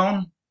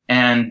backbone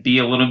and be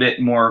a little bit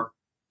more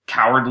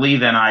cowardly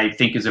than I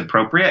think is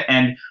appropriate.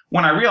 And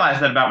when I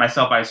realized that about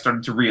myself, I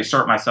started to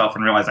reassert myself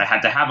and realize I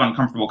had to have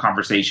uncomfortable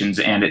conversations,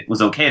 and it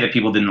was okay that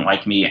people didn't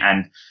like me,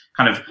 and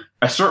kind of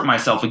assert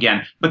myself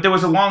again. But there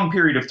was a long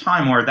period of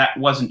time where that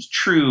wasn't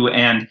true,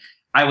 and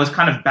I was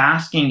kind of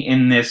basking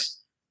in this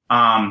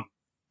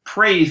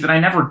praise that I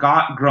never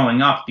got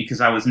growing up because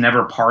I was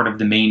never part of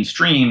the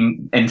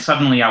mainstream, and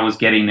suddenly I was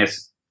getting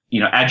this,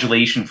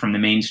 adulation from the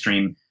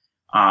mainstream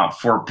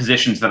for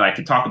positions that I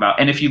could talk about.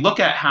 And if you look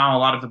at how a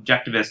lot of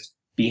objectivists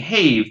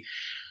behave,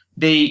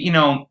 they,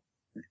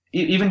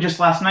 even just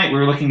last night we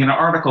were looking at an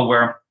article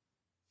where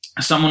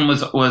someone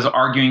was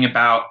arguing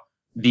about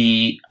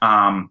the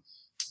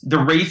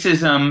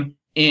racism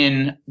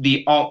in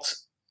the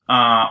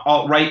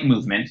alt-right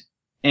movement.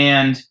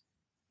 And,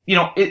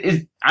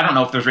 I don't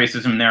know if there's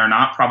racism there or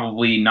not,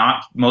 probably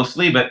not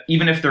mostly, but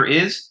even if there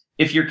is,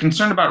 if you're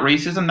concerned about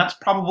racism, that's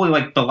probably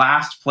like the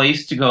last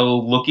place to go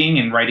looking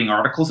and writing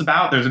articles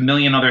about. There's a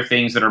million other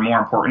things that are more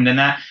important than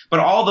that.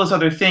 But all those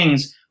other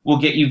things will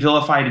get you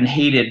vilified and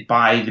hated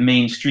by the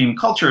mainstream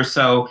culture.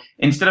 So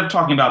instead of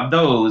talking about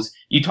those,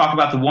 you talk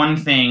about the one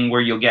thing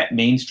where you'll get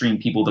mainstream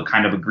people to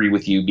kind of agree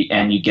with you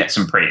and you get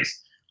some praise.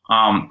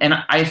 And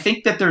I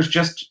think that there's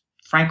just,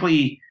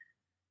 frankly,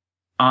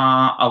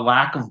 a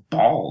lack of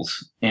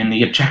balls in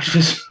the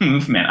objectivist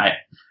movement.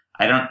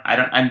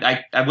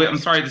 I'm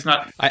sorry, that's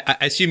not. I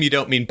assume you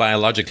don't mean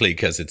biologically,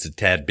 because it's a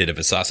tad bit of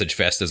a sausage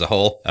fest as a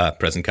whole,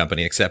 present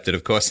company accepted,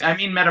 of course. I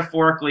mean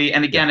metaphorically,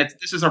 and again,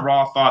 this is a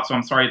raw thought, so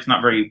I'm sorry it's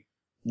not very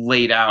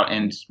laid out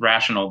and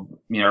rational,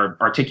 or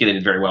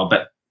articulated very well,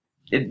 but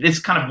it's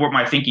kind of what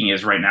my thinking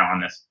is right now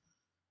on this.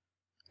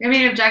 I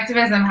mean,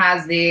 objectivism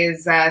has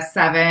these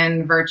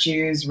 7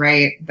 virtues,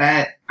 right,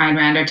 that Ayn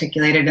Rand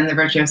articulated in The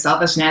Virtue of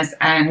Selfishness,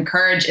 and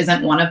courage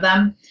isn't one of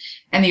them.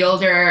 And the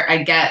older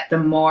I get, the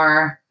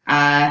more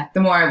I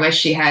wish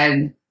she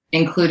had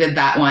included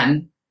that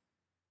one.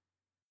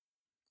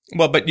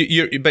 Well, but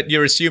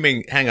you're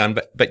assuming. Hang on,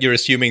 but you're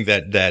assuming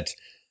that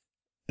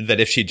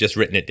if she'd just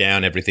written it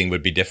down, everything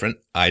would be different.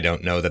 I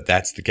don't know that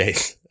that's the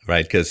case,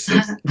 right? Because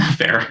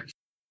fair.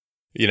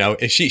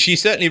 She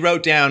certainly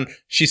wrote down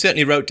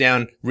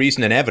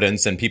reason and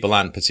evidence, and people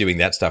aren't pursuing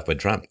that stuff with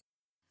Trump.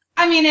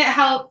 I mean, it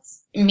helped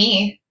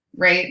me,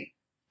 right?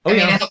 It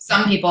helped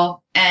some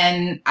people,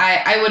 and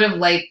I would have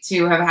liked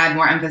to have had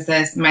more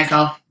emphasis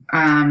myself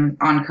on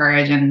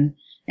courage, and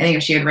I think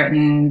if she had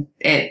written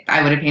it,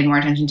 I would have paid more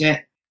attention to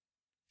it.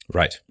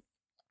 Right.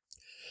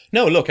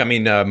 No, look, I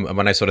mean,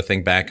 when I sort of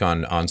think back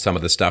on some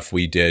of the stuff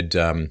we did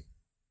with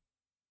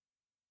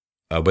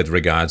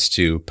regards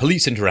to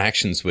police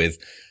interactions with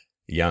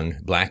young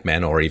black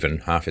men, or even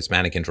half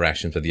Hispanic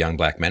interactions with young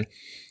black men,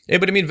 it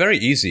would have been very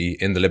easy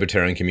in the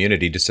libertarian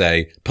community to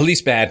say,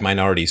 police bad,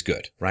 minorities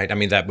good, right? I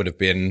mean, that would have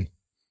been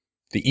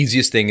the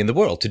easiest thing in the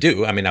world to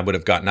do. I mean, I would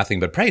have got nothing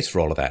but praise for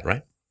all of that,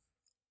 right?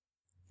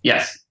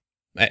 Yes.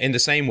 In the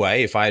same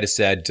way, if I had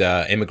said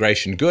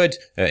immigration good,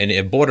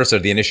 borders are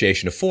the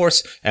initiation of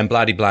force, and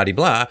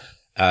blah-de-blah-de-blah,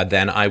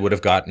 then I would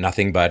have got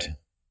nothing but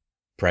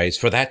praise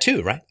for that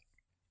too, right?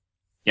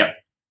 Yep.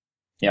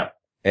 Yep.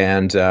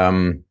 And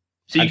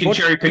so you can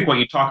cherry pick what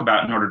you talk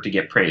about in order to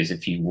get praise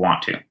if you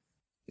want to.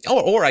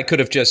 Or I could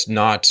have just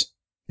not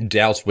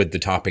dealt with the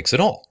topics at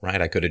all,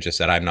 right? I could have just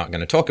said, I'm not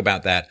going to talk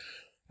about that,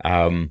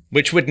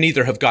 which would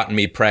neither have gotten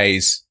me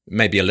praise,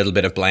 maybe a little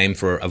bit of blame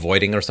for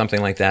avoiding or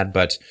something like that,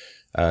 but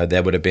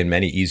there would have been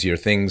many easier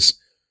things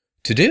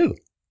to do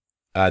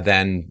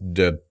than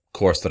the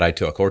course that I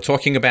took. Or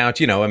talking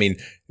about,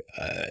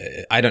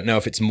 I don't know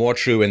if it's more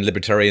true in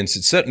libertarians.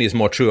 It certainly is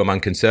more true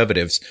among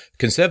conservatives.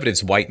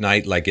 Conservatives white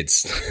knight like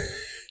it's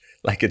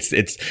Like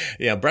it's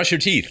brush your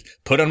teeth,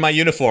 put on my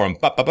uniform,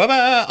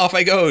 off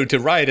I go to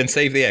ride and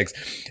save the eggs.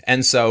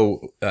 And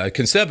so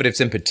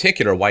conservatives in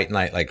particular white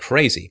knight like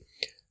crazy.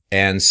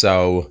 And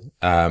so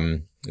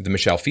the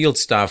Michelle Fields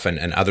stuff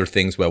and other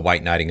things where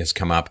white knighting has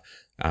come up,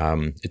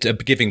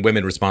 it's giving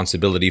women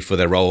responsibility for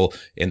their role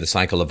in the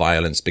cycle of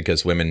violence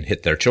because women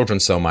hit their children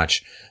so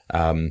much.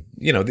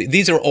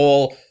 These are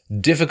all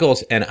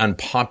difficult and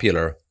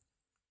unpopular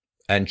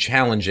and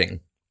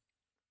challenging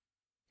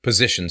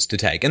positions to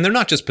take. And they're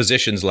not just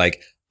positions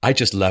like, I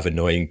just love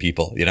annoying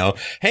people,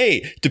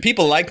 Hey, do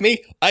people like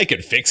me? I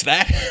could fix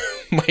that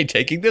by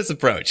taking this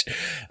approach.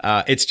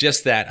 It's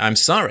just that I'm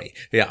sorry.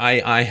 Yeah,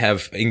 I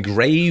have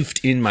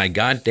engraved in my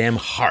goddamn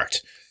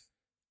heart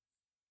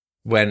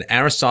when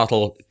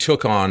Aristotle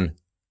took on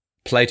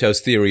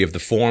Plato's theory of the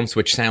forms,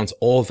 which sounds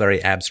all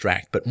very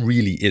abstract, but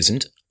really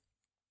isn't.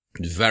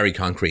 It's very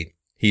concrete.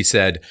 He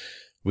said,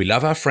 we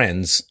love our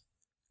friends,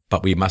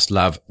 but we must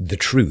love the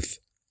truth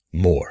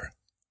more.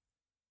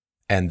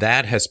 And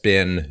that has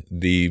been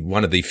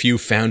one of the few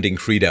founding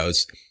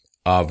credos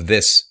of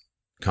this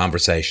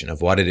conversation,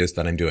 of what it is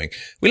that I'm doing.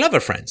 We love our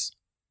friends,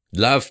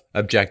 love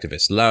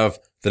objectivists, love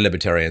the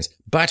libertarians,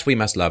 but we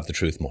must love the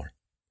truth more.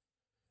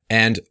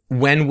 And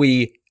when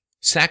we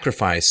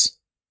sacrifice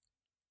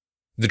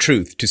the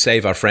truth to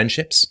save our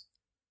friendships,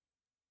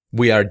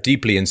 we are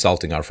deeply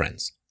insulting our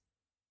friends.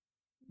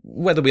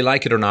 Whether we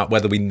like it or not,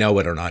 whether we know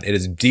it or not, it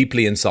is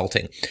deeply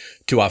insulting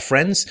to our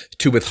friends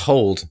to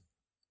withhold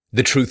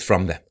the truth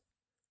from them.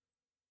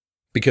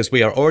 Because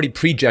we are already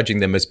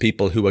prejudging them as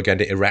people who are going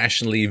to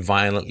irrationally,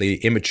 violently,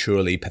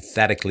 immaturely,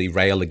 pathetically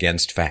rail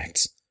against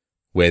facts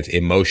with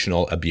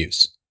emotional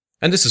abuse.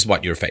 And this is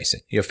what you're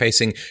facing. You're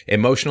facing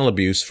emotional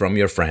abuse from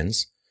your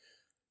friends.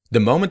 The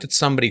moment that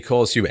somebody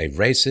calls you a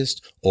racist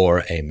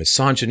or a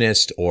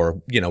misogynist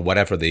or,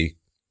 whatever the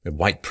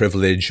white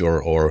privilege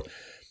or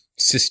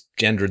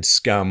cisgendered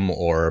scum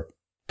or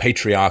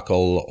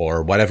patriarchal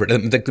or whatever,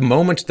 the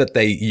moment that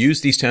they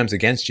use these terms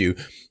against you,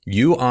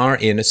 you are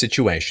in a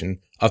situation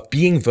of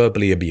being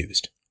verbally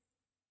abused.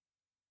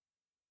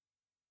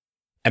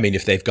 I mean,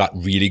 if they've got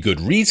really good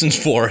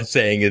reasons for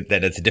saying it,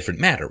 then it's a different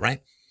matter,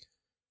 right?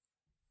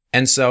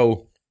 And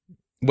so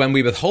when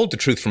we withhold the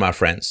truth from our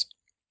friends,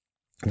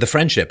 the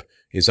friendship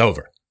is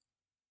over.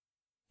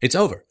 It's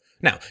over.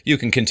 Now, you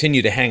can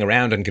continue to hang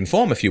around and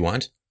conform if you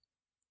want,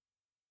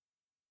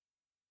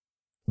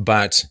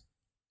 but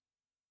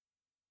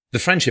the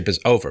friendship is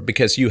over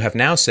because you have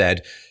now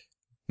said,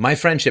 my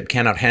friendship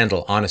cannot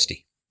handle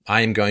honesty.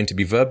 I am going to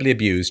be verbally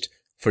abused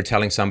for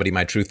telling somebody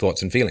my true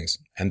thoughts and feelings.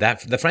 And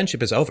that the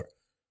friendship is over.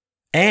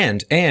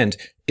 And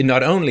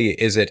not only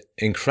is it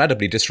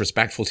incredibly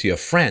disrespectful to your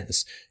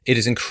friends, it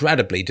is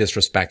incredibly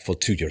disrespectful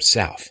to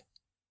yourself.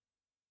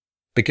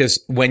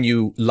 Because when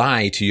you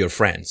lie to your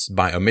friends,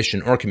 by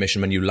omission or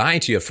commission, when you lie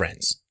to your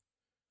friends,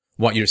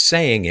 what you're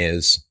saying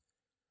is,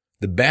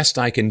 the best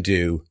I can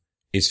do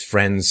is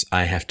friends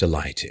I have to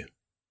lie to.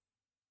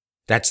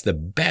 That's the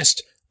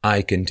best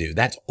I can do.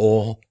 That's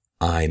all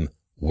I'm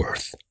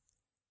worth.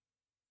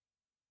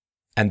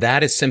 And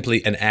that is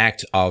simply an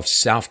act of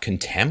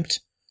self-contempt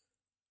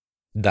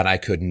that I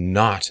could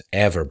not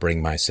ever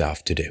bring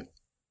myself to do.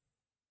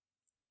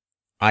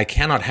 I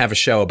cannot have a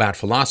show about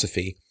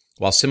philosophy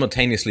while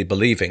simultaneously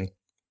believing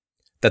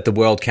that the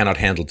world cannot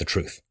handle the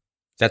truth.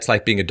 That's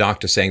like being a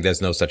doctor saying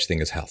there's no such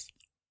thing as health.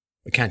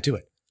 We can't do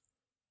it.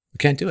 We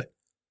can't do it.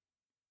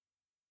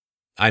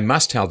 I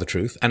must tell the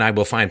truth, and I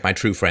will find my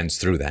true friends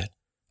through that,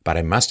 but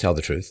I must tell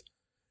the truth,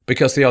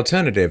 because the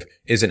alternative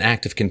is an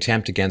act of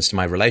contempt against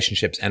my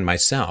relationships and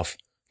myself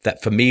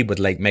that for me would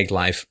make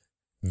life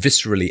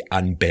viscerally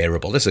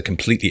unbearable. This is a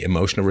completely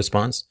emotional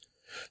response.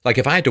 Like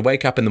if I had to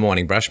wake up in the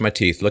morning, brush my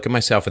teeth, look at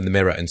myself in the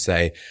mirror and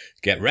say,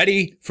 get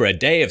ready for a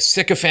day of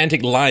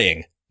sycophantic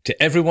lying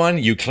to everyone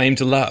you claim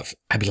to love.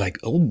 I'd be like,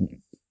 oh,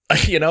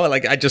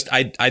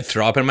 I'd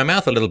throw up in my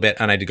mouth a little bit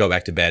and I'd go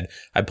back to bed.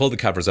 I'd pull the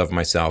covers over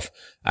myself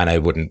and I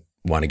wouldn't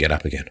want to get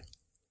up again.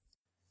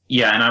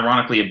 Yeah. And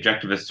ironically,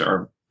 objectivists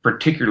are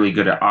particularly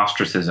good at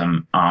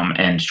ostracism,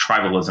 and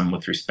tribalism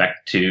with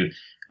respect to,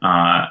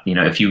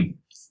 if you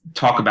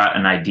talk about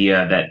an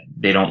idea that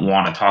they don't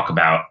want to talk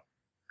about,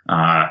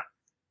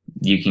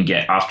 you can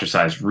get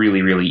ostracized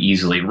really, really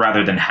easily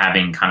rather than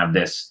having kind of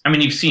this. I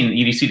mean, you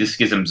see the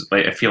schisms.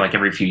 I feel like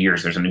every few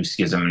years there's a new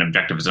schism in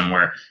objectivism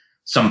where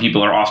some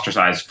people are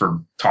ostracized for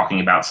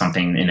talking about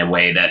something in a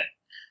way that,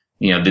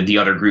 the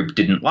other group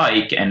didn't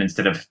like. And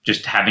instead of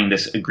just having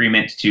this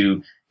agreement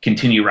to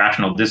continue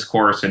rational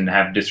discourse and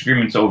have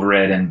disagreements over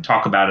it and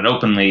talk about it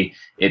openly,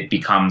 it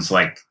becomes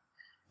like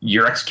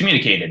you're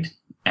excommunicated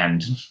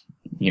and,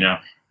 you're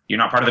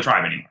not part of the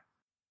tribe anymore.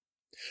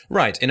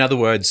 Right. In other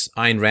words,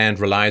 Ayn Rand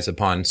relies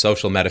upon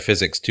social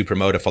metaphysics to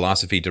promote a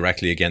philosophy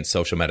directly against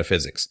social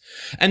metaphysics.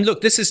 And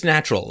look, this is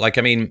natural.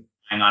 Hang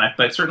on it,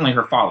 but certainly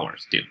her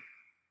followers do.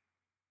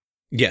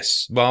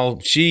 Yes. Well,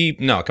 she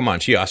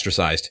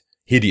ostracized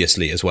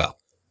hideously as well.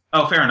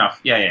 Oh, fair enough.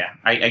 Yeah.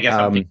 I guess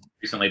I'm thinking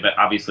recently, but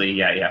obviously,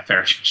 yeah,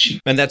 fair.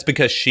 And that's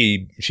because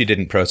she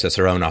didn't process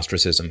her own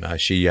ostracism.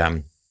 She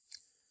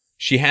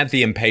she had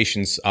the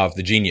impatience of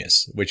the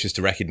genius, which is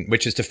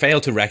to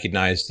fail to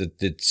recognize that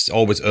it's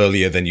always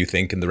earlier than you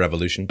think in the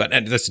revolution. But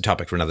that's a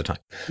topic for another time.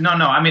 No.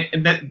 I mean,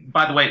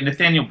 by the way,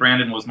 Nathaniel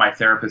Brandon was my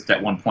therapist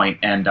at one point,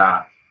 and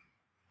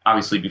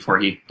obviously before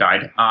he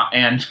died.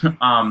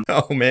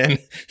 Oh man,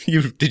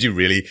 did you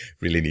really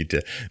need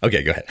to?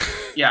 Okay, go ahead.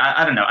 Yeah,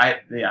 I don't know.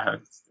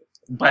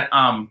 But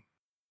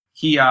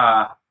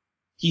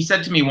he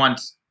said to me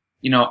once,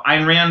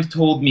 Ayn Rand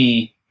told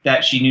me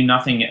that she knew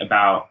nothing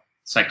about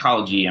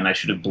psychology, and I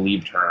should have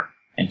believed her.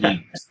 And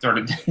he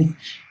started,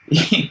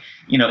 he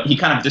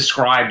kind of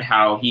described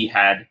how he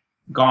had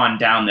gone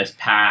down this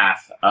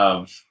path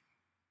of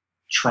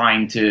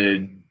trying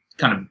to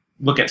kind of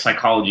look at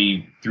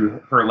psychology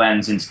through her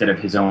lens instead of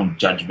his own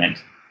judgment.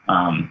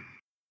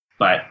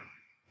 But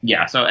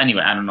yeah, so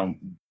anyway, I don't know.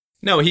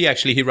 No,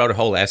 he wrote a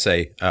whole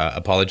essay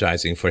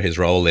apologizing for his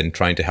role in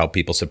trying to help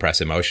people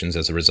suppress emotions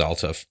as a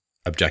result of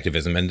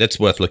objectivism, and it's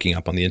worth looking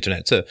up on the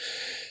internet. It's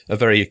a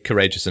very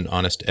courageous and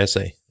honest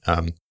essay.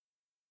 I'm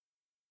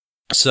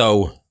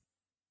sorry,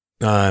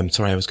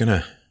 I was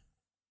gonna.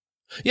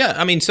 Yeah,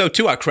 I mean, so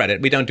to our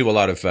credit, we don't do a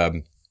lot of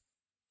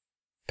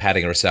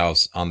patting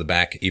ourselves on the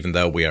back, even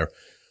though we are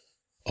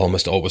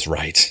almost always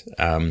right.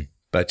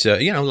 But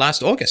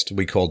last August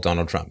we called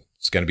Donald Trump.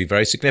 It's going to be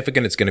very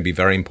significant. It's going to be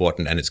very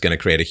important, and it's going to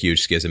create a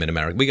huge schism in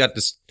America. We got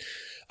this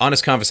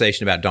honest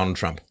conversation about Donald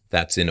Trump.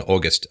 That's in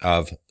August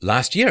of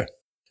last year.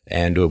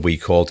 And we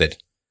called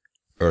it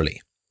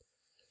early.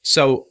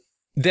 So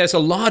there's a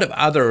lot of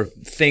other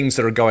things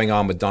that are going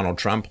on with Donald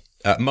Trump,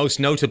 most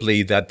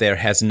notably that there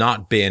has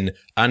not been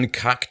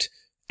uncucked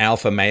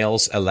alpha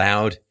males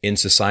allowed in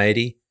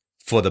society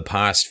for the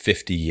past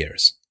 50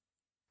 years.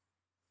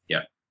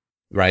 Yeah.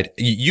 Right?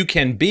 You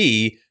can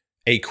be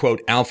a,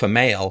 quote, alpha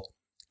male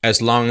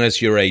as long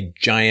as you're a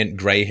giant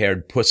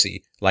gray-haired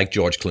pussy like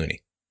George Clooney.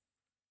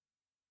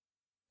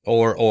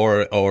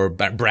 Or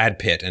Brad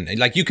Pitt. And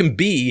like you can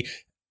be...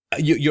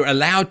 You're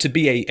allowed to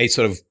be a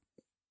sort of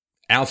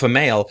alpha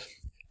male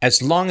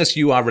as long as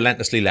you are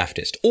relentlessly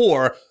leftist,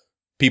 or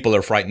people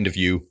are frightened of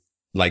you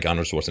like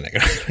Arnold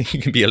Schwarzenegger.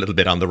 You can be a little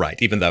bit on the right,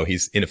 even though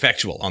he's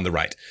ineffectual on the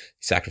right.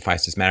 He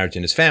sacrificed his marriage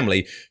and his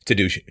family to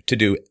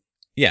do.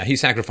 Yeah, he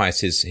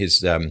sacrificed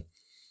his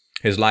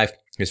life,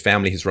 his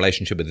family, his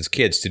relationship with his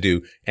kids to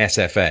do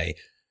SFA.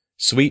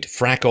 Sweet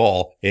frack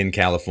all in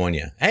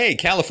California. Hey,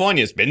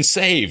 California's been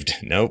saved.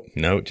 No,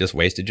 just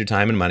wasted your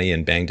time and money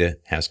and banged a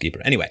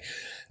housekeeper. Anyway.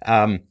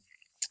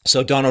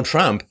 So Donald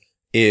Trump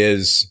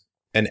is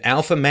an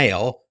alpha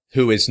male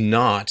who is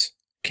not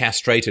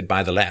castrated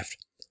by the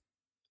left.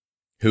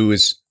 Who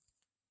was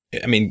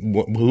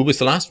the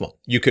last one?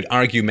 You could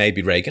argue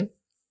maybe Reagan.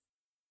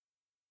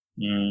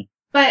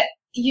 But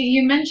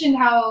you mentioned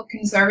how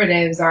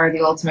conservatives are the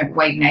ultimate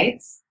white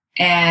knights.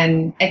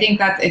 And I think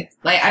I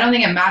don't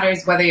think it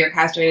matters whether you're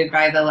castrated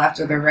by the left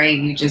or the right.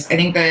 I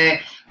think the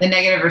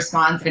negative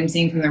response that I'm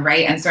seeing from the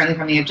right and certainly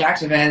from the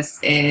objectivists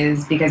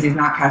is because he's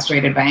not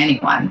castrated by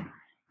anyone,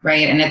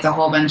 right? And it's a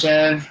whole bunch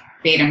of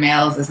beta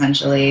males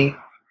essentially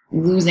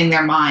losing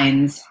their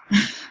minds.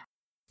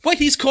 What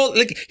he's called,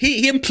 like,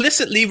 he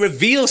implicitly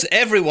reveals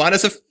everyone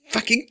as a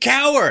fucking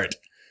coward.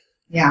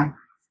 Yeah.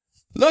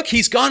 Look,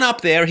 he's gone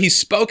up there, he's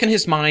spoken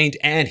his mind,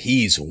 and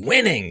he's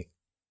winning.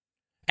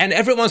 And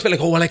everyone's been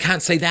like, oh, well, I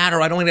can't say that,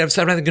 or I don't want to have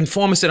something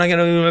conformist, and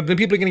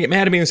people are going to get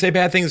mad at me and say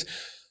bad things.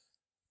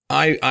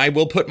 I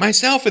will put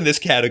myself in this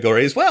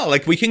category as well.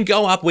 Like, we can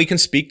go up, we can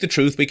speak the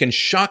truth, we can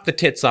shock the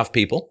tits off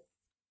people,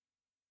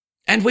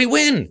 and we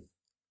win.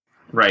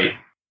 Right.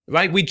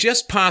 Right? We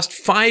just passed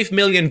 5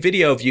 million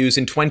video views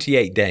in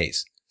 28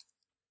 days.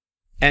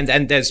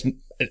 And there's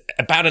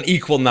about an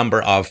equal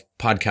number of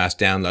podcast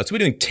downloads. We're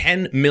doing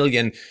 10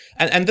 million.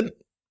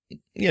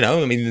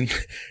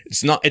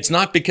 It's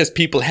not because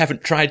people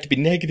haven't tried to be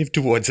negative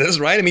towards us,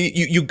 right? I mean,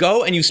 you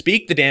go and you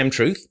speak the damn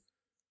truth.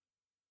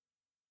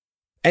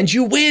 And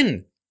you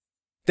win.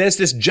 There's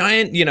this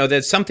giant,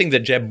 there's something that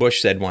Jeb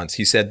Bush said once.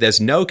 He said,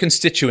 there's no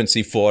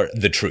constituency for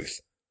the truth.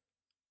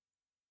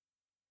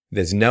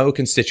 There's no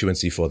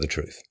constituency for the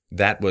truth.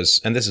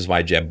 And this is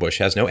why Jeb Bush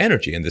has no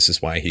energy. And this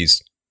is why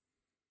he's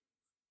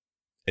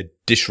a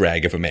dish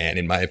rag of a man,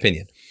 in my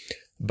opinion.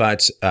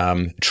 But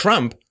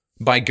Trump,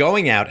 by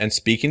going out and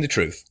speaking the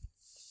truth,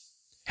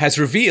 has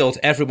revealed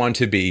everyone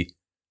to be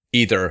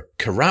either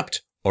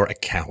corrupt or a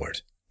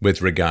coward with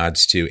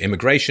regards to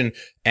immigration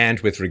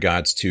and with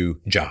regards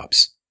to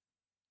jobs.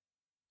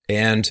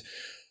 And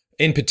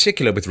in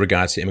particular with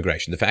regards to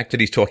immigration, the fact that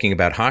he's talking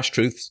about harsh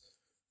truths,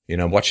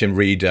 watch him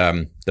read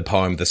the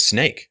poem The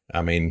Snake.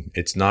 I mean,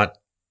 it's not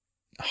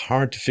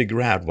hard to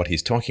figure out what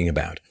he's talking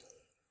about.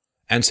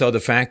 And so the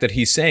fact that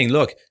he's saying,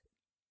 look,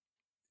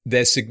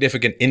 there's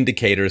significant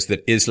indicators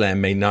that Islam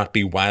may not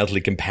be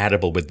wildly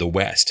compatible with the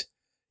West.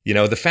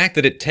 The fact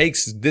that it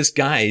takes this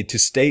guy to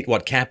state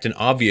what Captain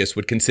Obvious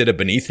would consider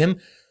beneath him,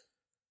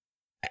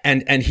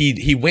 and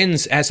he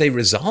wins as a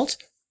result.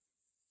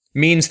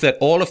 means that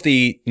all of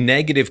the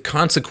negative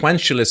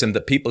consequentialism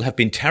that people have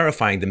been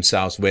terrifying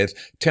themselves with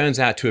turns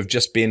out to have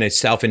just been a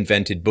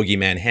self-invented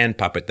boogeyman hand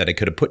puppet that I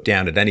could have put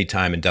down at any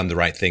time and done the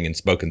right thing and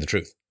spoken the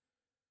truth.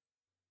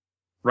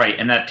 Right,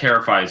 and that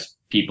terrifies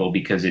people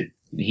because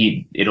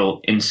it'll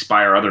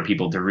inspire other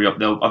people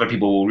other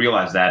people will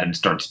realize that and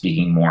start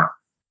speaking more.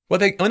 Well,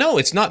 no,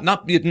 it's not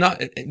on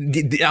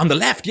the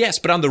left, yes,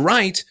 but on the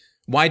right,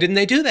 why didn't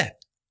they do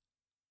that?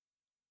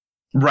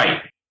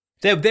 Right.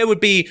 There would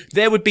be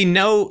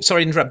no,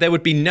 sorry to interrupt, there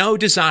would be no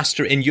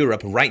disaster in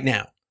Europe right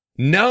now.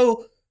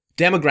 No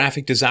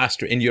demographic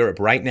disaster in Europe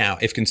right now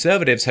if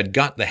conservatives had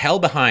got the hell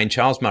behind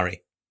Charles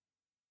Murray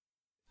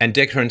and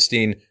Dick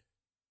Herrnstein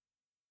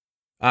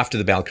after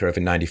the bell curve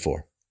in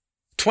 94.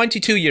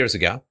 22 years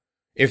ago,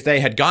 if they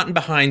had gotten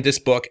behind this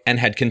book and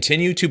had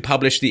continued to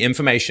publish the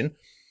information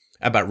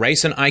about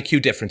race and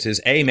IQ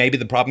differences, A, maybe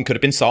the problem could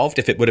have been solved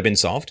if it would have been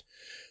solved,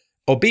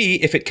 or B,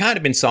 if it can't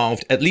have been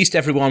solved, at least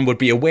everyone would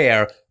be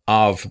aware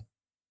of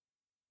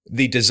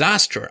the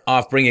disaster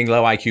of bringing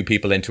low IQ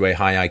people into a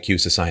high IQ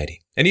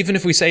society. And even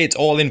if we say it's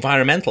all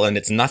environmental and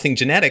it's nothing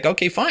genetic,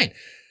 okay, fine.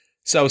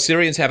 So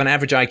Syrians have an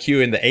average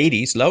IQ in the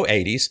 80s, low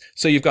 80s.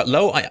 So you've got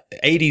low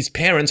 80s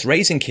parents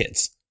raising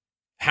kids.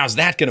 How's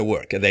that going to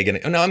work? Are they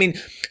going to? No, I mean,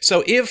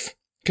 so if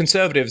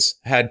conservatives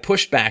had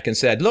pushed back and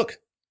said, look,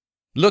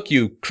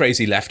 you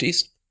crazy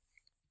lefties,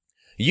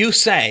 you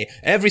say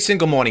every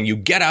single morning you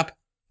get up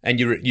and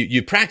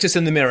you practice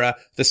in the mirror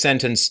the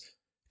sentence,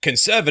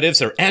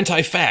 conservatives are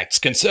anti-facts,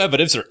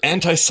 conservatives are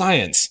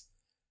anti-science.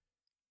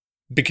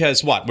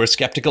 Because what? We're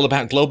skeptical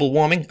about global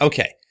warming?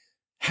 Okay.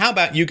 How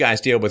about you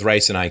guys deal with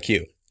race and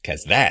IQ?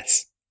 Because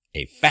that's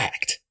a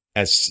fact.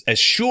 As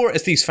sure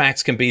as these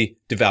facts can be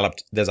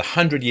developed, there's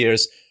 100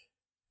 years,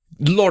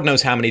 Lord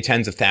knows how many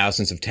tens of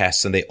thousands of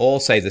tests, and they all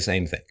say the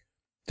same thing,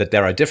 that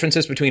there are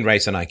differences between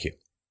race and IQ.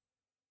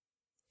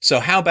 So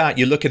how about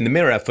you look in the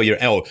mirror for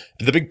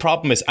the big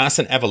problem is us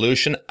and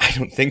evolution? I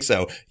don't think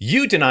so.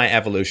 You deny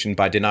evolution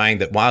by denying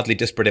that wildly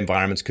disparate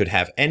environments could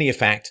have any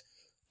effect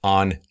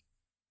on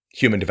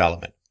human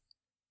development.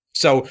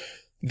 So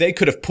they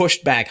could have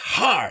pushed back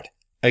hard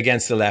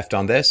against the left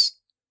on this.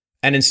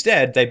 And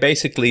instead,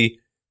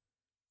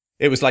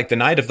 it was like the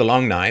night of the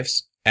long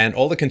knives, and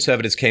all the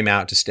conservatives came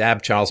out to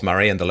stab Charles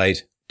Murray and the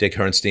late Dick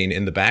Herrnstein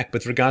in the back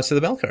with regards to the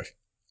bell curve.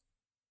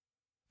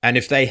 And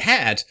if they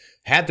had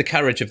the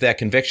courage of their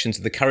convictions,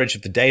 the courage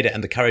of the data,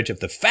 and the courage of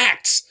the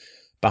facts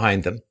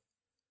behind them,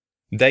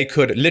 they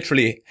could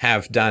literally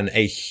have done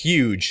a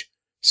huge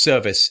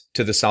service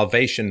to the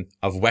salvation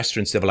of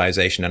Western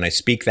civilization. And I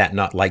speak that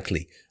not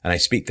lightly, and I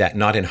speak that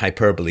not in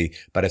hyperbole,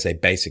 but as a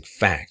basic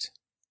fact.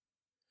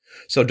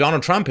 So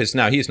Donald Trump he's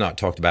not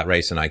talked about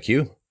race and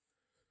IQ,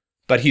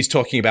 but he's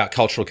talking about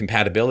cultural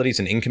compatibilities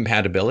and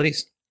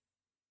incompatibilities.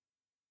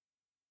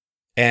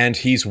 And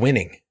he's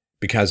winning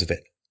because of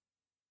it.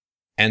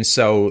 And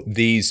so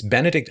these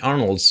Benedict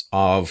Arnolds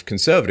of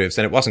conservatives,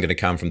 and it wasn't going to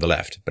come from the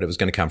left, but it was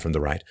going to come from the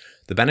right.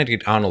 The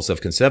Benedict Arnolds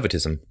of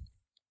conservatism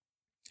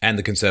and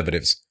the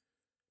conservatives,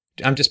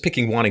 I'm just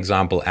picking one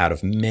example out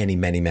of many,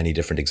 many, many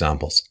different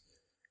examples.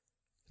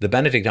 The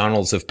Benedict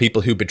Arnolds of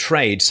people who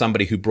betrayed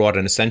somebody who brought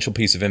an essential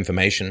piece of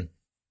information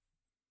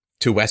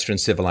to Western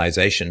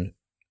civilization,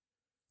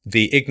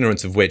 the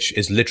ignorance of which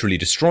is literally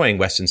destroying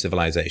Western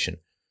civilization.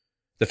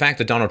 The fact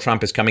that Donald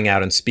Trump is coming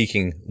out and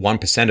speaking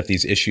 1% of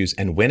these issues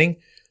and winning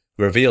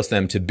reveals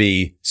them to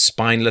be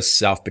spineless,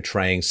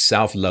 self-betraying,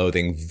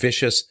 self-loathing,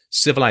 vicious,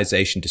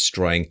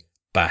 civilization-destroying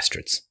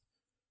bastards.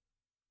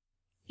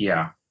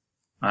 Yeah,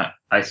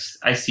 I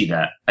see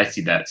that. I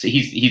see that. So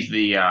he's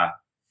the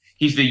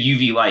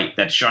UV light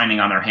that's shining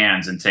on their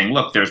hands and saying,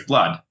 "Look, there's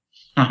blood."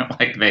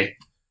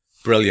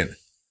 Brilliant,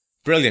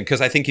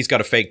 because I think he's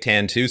got a fake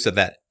tan too, so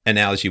that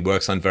analogy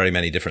works on very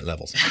many different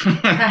levels.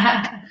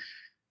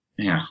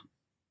 Yeah.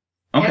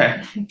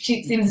 Okay. Yep.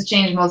 She seems to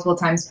change multiple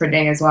times per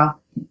day as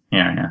well.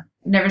 Yeah.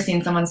 I've never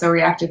seen someone so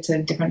reactive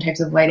to different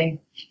types of lighting.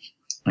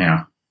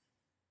 Yeah.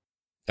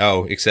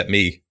 Oh, except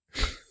me.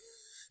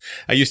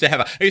 I used to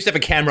have a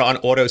camera on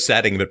auto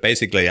setting, but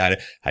basically I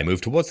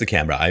move towards the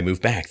camera, I move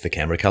back, the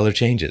camera color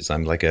changes.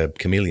 I'm like a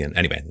chameleon.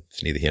 Anyway,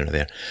 it's neither here nor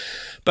there.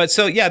 But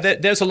so yeah,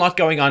 there's a lot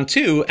going on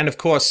too, and of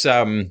course,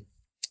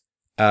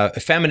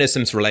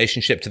 feminism's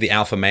relationship to the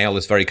alpha male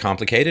is very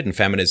complicated, and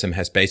feminism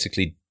has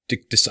basically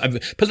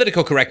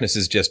political correctness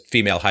is just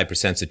female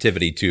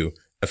hypersensitivity to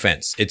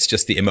offense. It's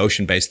just the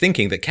emotion-based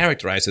thinking that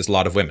characterizes a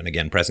lot of women.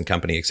 Again, present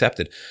company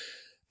accepted.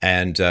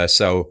 And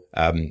so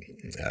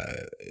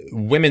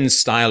women's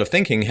style of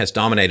thinking has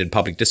dominated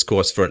public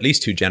discourse for at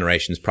least 2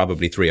 generations,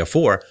 probably 3 or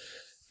 4.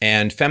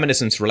 And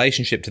feminism's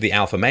relationship to the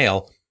alpha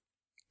male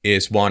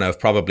is one of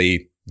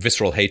probably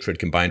visceral hatred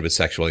combined with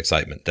sexual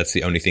excitement. That's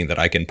the only thing that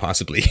I can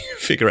possibly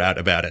figure out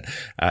about it.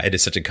 It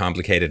is such a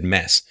complicated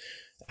mess.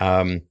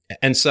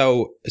 And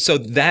so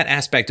that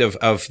aspect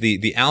of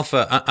the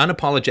alpha,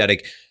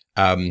 unapologetic,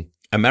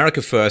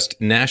 America first,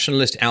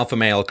 nationalist alpha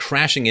male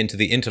crashing into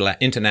the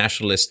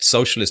internationalist,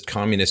 socialist,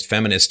 communist,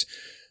 feminist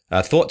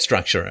thought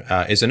structure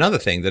is another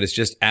thing that is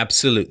just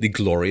absolutely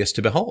glorious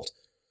to behold.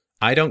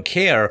 I don't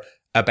care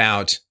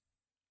about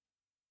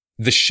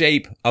the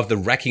shape of the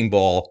wrecking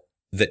ball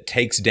that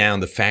takes down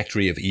the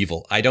factory of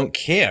evil. I don't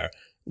care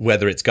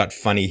whether it's got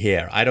funny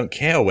hair. I don't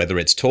care whether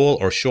it's tall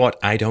or short.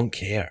 I don't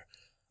care.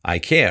 I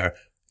care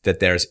that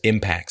there's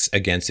impacts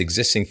against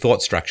existing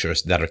thought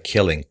structures that are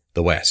killing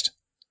the West.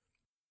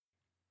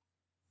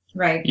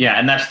 Right. Yeah,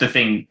 and that's the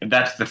thing.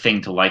 That's the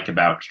thing to like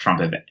about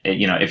Trump.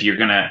 You know, if you're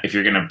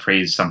gonna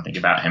praise something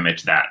about him,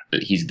 it's that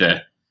he's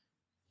the,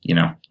 you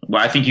know,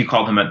 well, I think you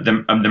called him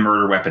the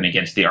murder weapon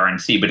against the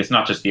RNC, but it's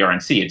not just the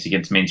RNC; it's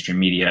against mainstream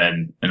media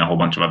and a whole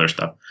bunch of other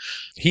stuff.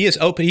 He is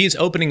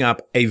opening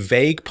up a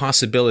vague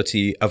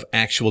possibility of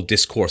actual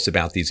discourse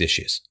about these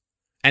issues,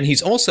 and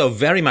he's also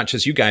very much,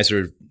 as you guys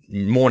are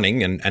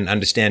mourning and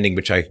understanding,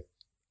 which I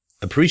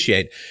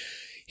appreciate.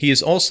 He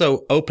is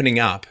also opening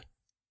up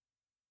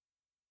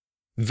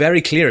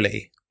very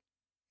clearly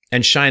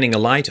and shining a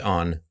light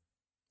on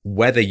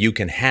whether you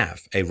can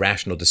have a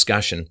rational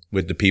discussion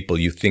with the people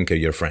you think are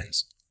your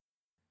friends.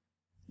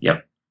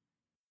 Yep.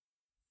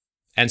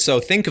 And so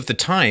think of the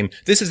time.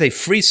 This is a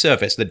free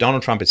service that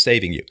Donald Trump is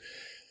saving you,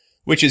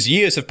 which is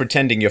years of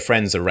pretending your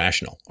friends are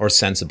rational or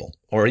sensible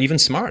or even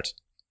smart.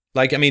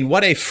 Like, I mean,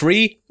 what a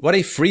free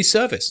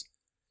service.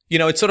 You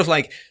know, it's sort of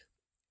like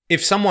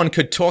if someone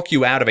could talk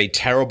you out of a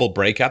terrible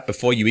breakup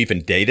before you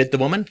even dated the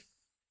woman.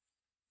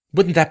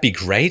 Wouldn't that be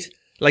great?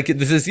 Like,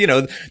 this is, you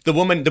know, the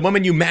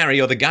woman you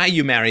marry, or the guy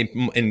you marry,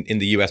 in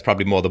the US,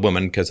 probably more the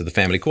woman because of the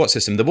family court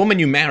system, the woman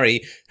you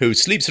marry who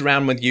sleeps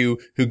around with you,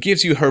 who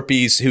gives you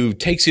herpes, who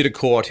takes you to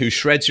court, who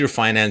shreds your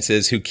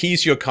finances, who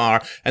keys your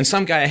car, and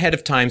some guy ahead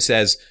of time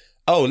says,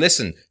 oh,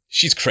 listen,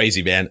 she's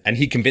crazy, man, and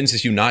he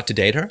convinces you not to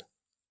date her?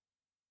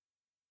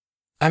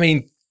 I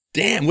mean,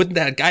 damn, wouldn't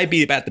that guy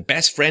be about the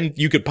best friend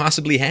you could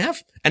possibly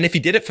have? And if he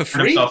did it for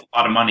free? Himself a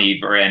lot of money,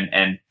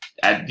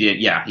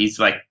 yeah, he's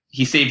like,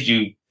 he saves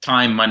you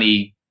time,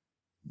 money,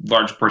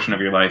 large portion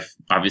of your life,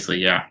 obviously,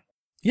 yeah.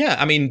 Yeah,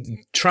 I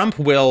mean, Trump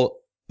will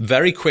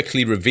very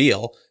quickly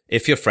reveal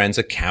if your friends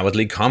are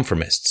cowardly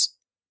conformists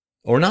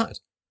or not.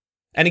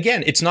 And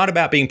again, it's not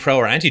about being pro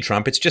or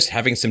anti-Trump, it's just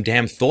having some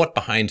damn thought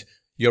behind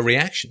your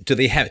reaction.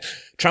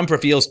 Trump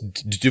reveals,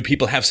 do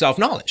people have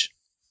self-knowledge?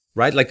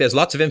 Right? Like, there's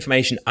lots of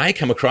information I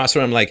come across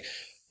where I'm like,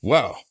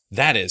 whoa,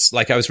 that is,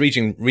 like, I was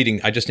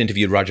reading, I just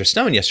interviewed Roger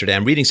Stone yesterday.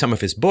 I'm reading some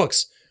of his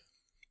books.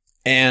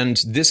 And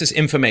this is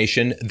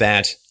information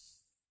that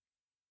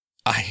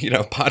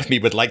part of me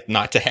would like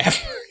not to have,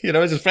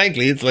 just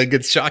frankly, it's like,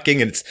 it's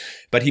shocking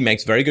but he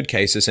makes very good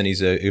cases and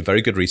he's a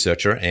very good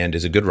researcher and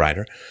is a good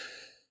writer.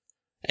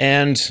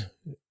 And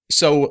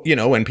so,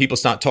 when people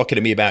start talking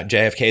to me about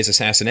JFK's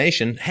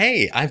assassination,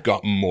 hey, I've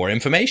got more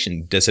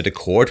information. Does it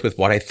accord with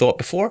what I thought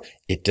before?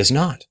 It does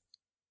not.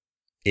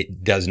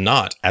 It does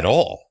not at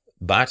all.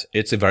 But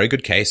it's a very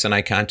good case and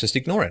I can't just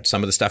ignore it.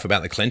 Some of the stuff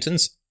about the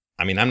Clintons,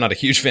 I mean, I'm not a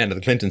huge fan of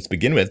the Clintons to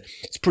begin with.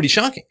 It's pretty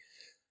shocking.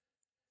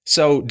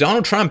 So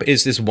Donald Trump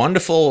is this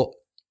wonderful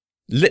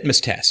litmus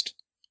test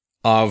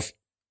of,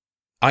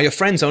 are your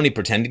friends only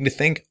pretending to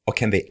think, or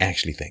can they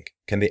actually think?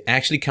 Can they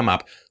actually come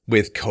up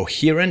with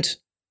coherent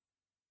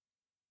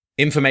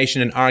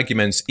information and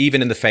arguments,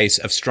 even in the face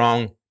of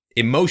strong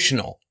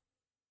emotional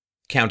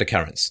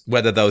countercurrents,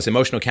 whether those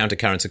emotional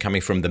countercurrents are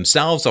coming from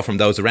themselves or from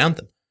those around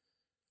them?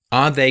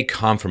 Are they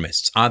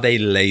conformists? Are they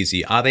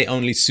lazy? Are they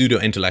only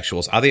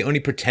pseudo-intellectuals? Are they only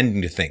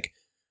pretending to think?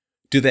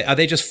 Are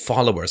they just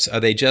followers?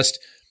 Are they just,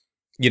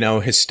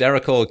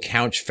 hysterical,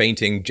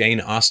 couch-fainting Jane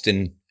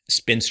Austen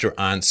spinster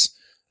aunts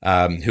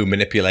who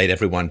manipulate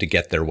everyone to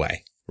get their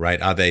way,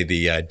 right? Are they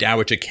the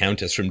Dowager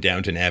Countess from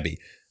Downton Abbey?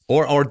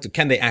 Or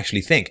can they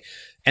actually think?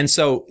 And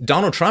so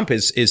Donald Trump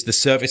is the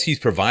service he's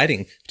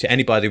providing to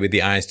anybody with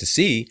the eyes to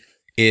see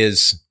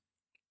is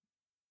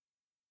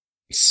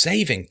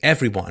saving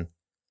everyone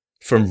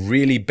from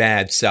really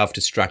bad,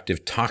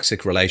 self-destructive,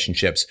 toxic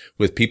relationships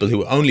with people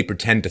who only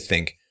pretend to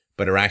think,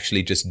 but are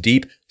actually just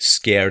deep,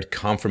 scared,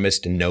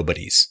 conformist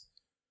nobodies.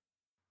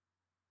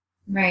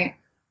 Right.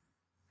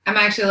 I'm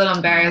actually a little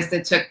embarrassed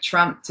it took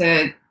Trump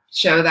to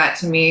show that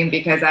to me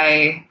because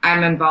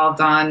I'm involved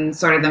on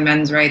sort of the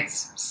men's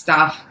rights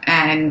stuff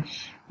and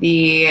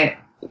the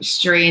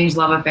strange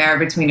love affair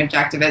between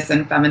objectivists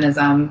and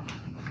feminism,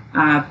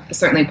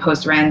 certainly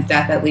post Rand's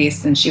death at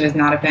least, and she was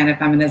not a fan of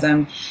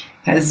feminism,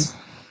 has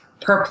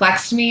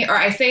perplexed me, or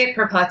I say it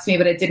perplexed me,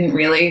 but it didn't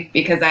really,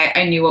 because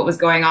I knew what was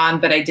going on,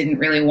 but I didn't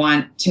really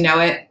want to know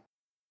it.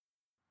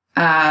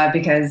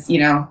 Because,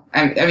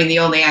 I mean, the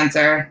only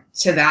answer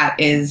to that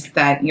is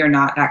that you're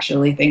not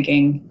actually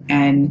thinking.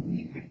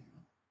 And,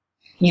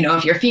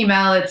 if you're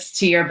female, it's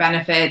to your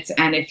benefit.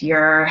 And if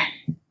you're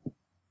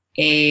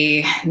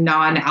a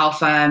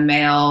non-alpha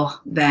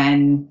male,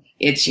 then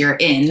it's your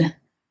in,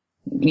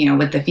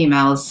 with the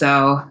females.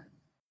 So,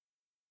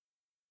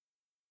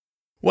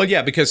 well,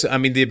 yeah, because, I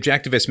mean, the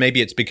objectivists, maybe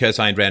it's because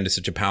Ayn Rand is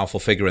such a powerful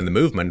figure in the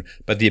movement,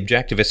 but the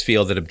objectivists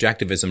feel that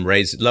objectivism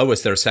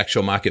lowers their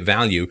sexual market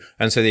value,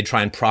 and so they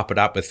try and prop it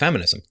up with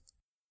feminism.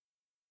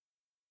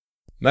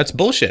 That's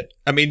bullshit.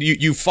 I mean,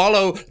 you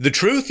follow the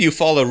truth, you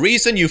follow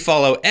reason, you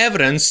follow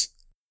evidence,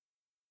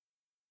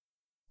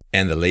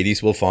 and the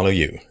ladies will follow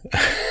you.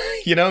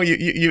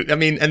 I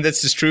mean, and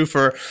this is true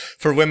for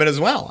women as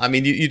well. I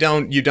mean, you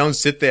don't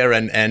sit there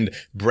and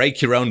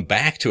break your own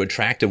back to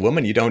attract a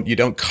woman. You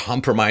don't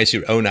compromise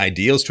your own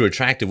ideals to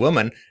attract a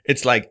woman.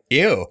 It's like,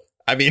 ew.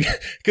 I mean,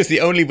 because the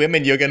only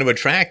women you're going to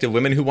attract are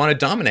women who want to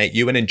dominate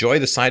you and enjoy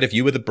the sight of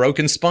you with a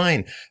broken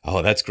spine.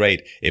 Oh, that's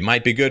great. It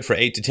might be good for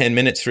 8 to 10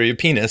 minutes for your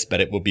penis, but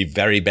it will be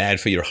very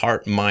bad for your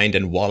heart, mind,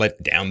 and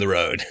wallet down the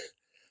road.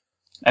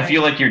 I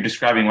feel like you're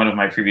describing one of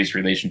my previous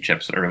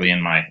relationships early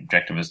in my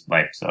objectivist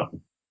life. So,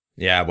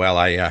 yeah, well,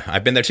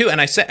 I've been there too,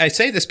 and I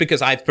say this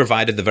because I've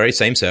provided the very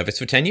same service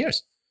for 10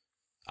 years.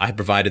 I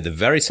provided the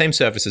very same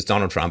service as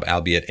Donald Trump,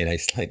 albeit in a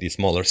slightly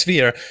smaller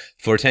sphere,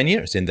 for 10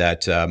 years. In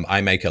that I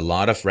make a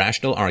lot of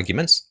rational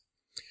arguments,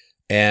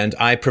 and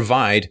I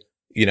provide,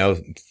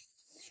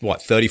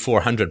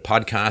 3,400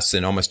 podcasts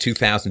and almost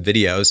 2,000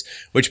 videos,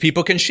 which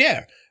people can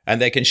share, and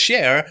they can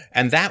share,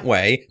 and that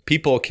way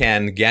people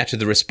can get to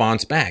the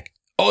response back.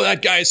 Oh,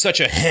 that guy is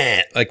such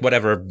a like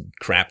whatever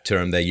crap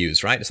term they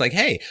use, right? It's like,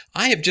 hey,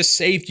 I have just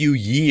saved you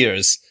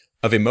years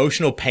of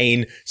emotional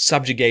pain,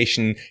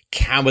 subjugation,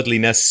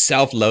 cowardliness,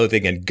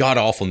 self-loathing, and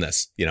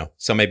god-awfulness,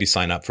 So maybe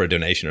sign up for a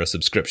donation or a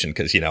subscription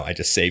because, I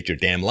just saved your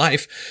damn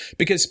life.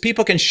 Because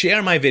people can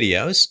share my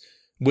videos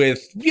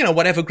with,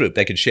 whatever group.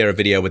 They can share a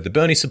video with the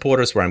Bernie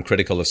supporters where I'm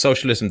critical of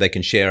socialism. They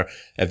can share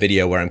a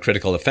video where I'm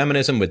critical of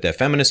feminism with their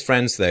feminist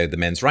friends, the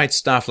men's rights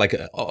stuff, like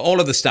all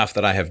of the stuff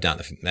that I have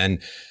done.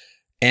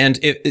 And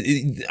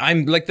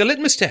I'm like the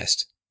litmus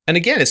test. And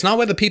again, it's not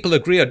whether people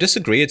agree or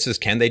disagree. It's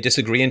just, can they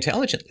disagree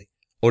intelligently?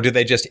 Or do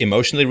they just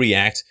emotionally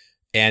react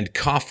and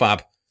cough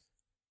up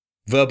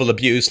verbal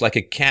abuse like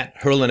a cat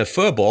hurling a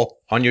furball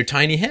on your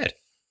tiny head?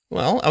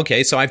 Well,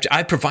 okay, so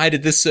I've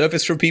provided this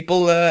service for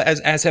people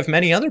as have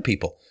many other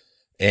people,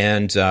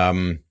 and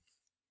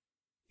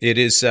it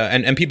is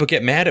and people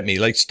get mad at me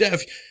like,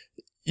 Steph,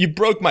 you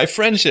broke my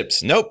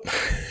friendships. Nope,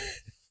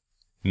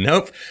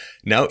 nope,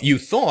 no. You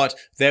thought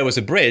there was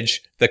a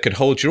bridge that could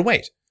hold your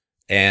weight,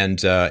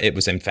 and it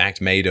was in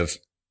fact made of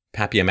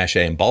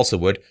papier-mâché and balsa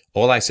wood.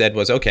 All I said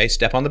was, okay,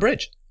 step on the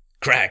bridge.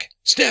 Crack.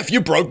 Steph, you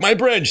broke my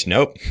bridge.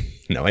 Nope.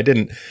 No, I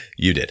didn't.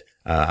 You did.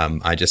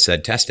 I just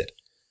said, test it.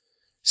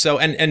 So,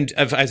 and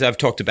as I've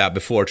talked about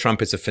before,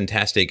 Trump is a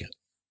fantastic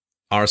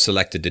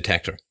R-selected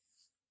detector.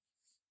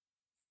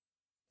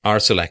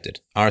 R-selected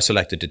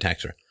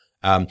detector.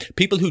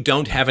 People who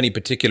don't have any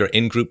particular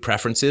in-group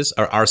preferences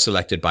are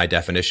R-selected by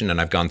definition,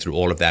 and I've gone through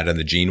all of that in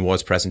the Gene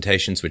Wars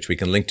presentations, which we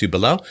can link to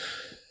below.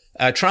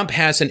 Trump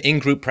has an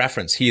in-group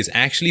preference. He is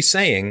actually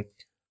saying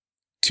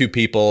to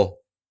people,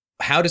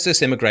 how does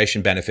this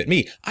immigration benefit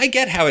me? I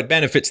get how it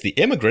benefits the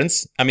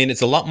immigrants. I mean,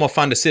 it's a lot more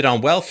fun to sit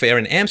on welfare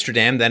in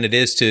Amsterdam than it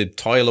is to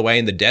toil away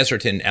in the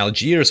desert in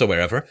Algiers or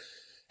wherever.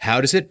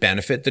 How does it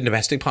benefit the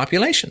domestic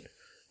population?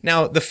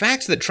 Now, the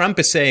fact that Trump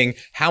is saying,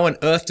 how on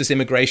earth does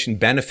immigration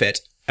benefit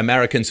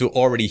Americans who are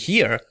already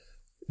here?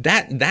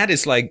 That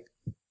is like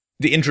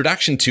the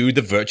introduction to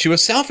the virtue of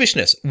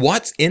selfishness.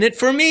 What's in it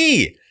for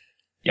me?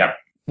 Yeah.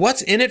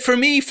 What's in it for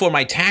me? For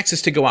my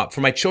taxes to go up,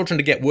 for my children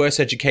to get worse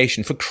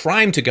education, for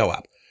crime to go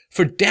up,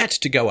 for debt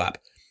to go up,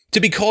 to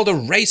be called a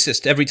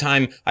racist every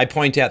time I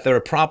point out there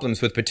are problems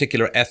with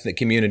particular ethnic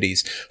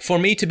communities, for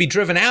me to be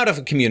driven out of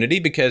a community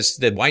because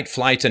the white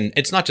flight, and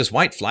it's not just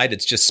white flight,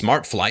 it's just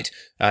smart flight.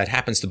 It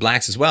happens to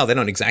blacks as well. They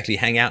don't exactly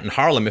hang out in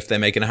Harlem if they're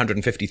making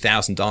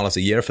 $150,000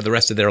 a year for the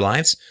rest of their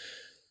lives.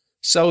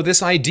 So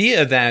this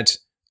idea that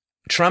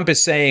Trump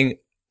is saying,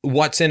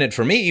 what's in it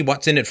for me?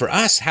 What's in it for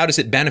us? How does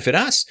it benefit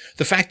us?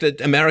 The fact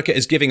that America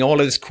is giving all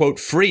of this, quote,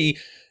 free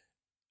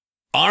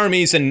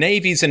armies and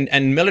navies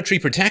and military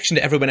protection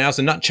to everyone else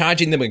and not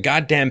charging them a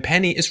goddamn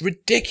penny is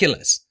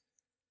ridiculous.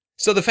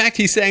 So the fact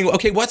he's saying,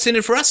 okay, what's in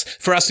it for us?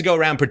 For us to go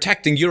around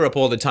protecting Europe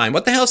all the time.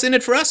 What the hell's in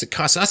it for us? It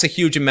costs us a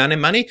huge amount of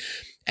money.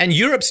 And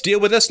Europe's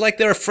deal with us like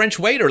they're a French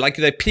waiter, like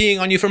they're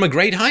peeing on you from a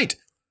great height.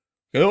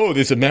 Oh,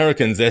 these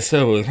Americans, they're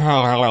so,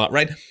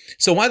 right?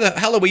 So why the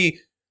hell are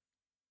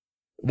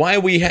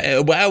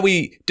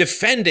we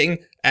defending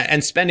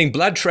and spending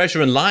blood,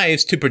 treasure, and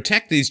lives to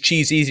protect these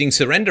cheese-eating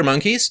surrender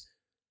monkeys?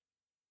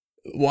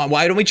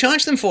 Why don't we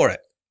charge them for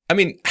it? I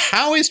mean,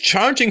 how is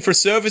charging for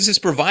services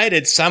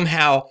provided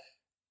somehow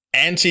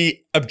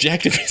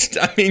anti-objectivist?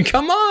 I mean,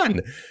 come on.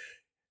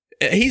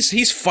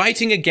 He's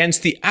fighting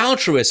against the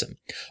altruism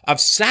of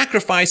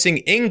sacrificing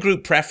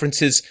in-group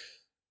preferences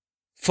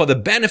for the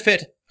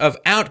benefit of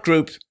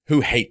out-group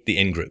who hate the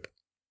in-group.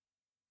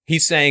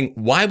 He's saying,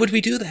 why would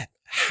we do that?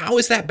 How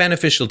is that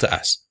beneficial to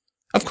us?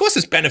 Of course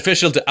it's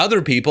beneficial to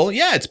other people.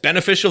 Yeah, it's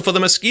beneficial for the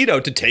mosquito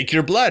to take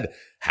your blood.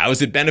 How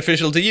is it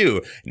beneficial to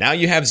you? Now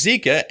you have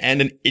Zika and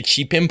an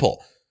itchy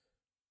pimple.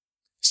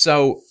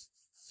 So,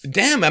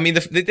 damn, I mean,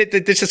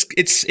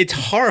 it's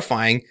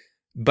horrifying,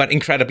 but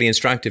incredibly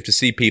instructive to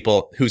see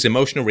people whose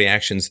emotional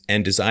reactions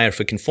and desire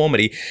for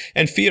conformity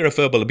and fear of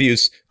verbal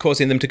abuse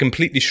causing them to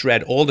completely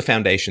shred all the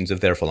foundations of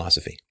their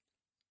philosophy.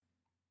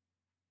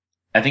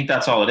 I think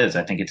that's all it is.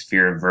 I think it's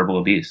fear of verbal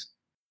abuse.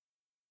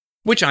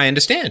 Which I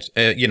understand.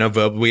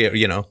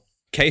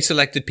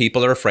 K-selected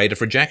people are afraid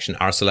of rejection.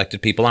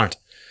 R-selected people aren't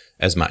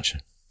as much.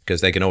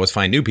 because they can always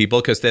find new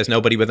people because there's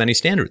nobody with any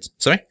standards.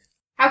 Sorry?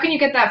 How can you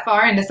get that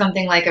far into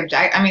something like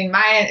I mean,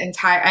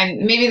 and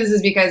maybe this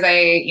is because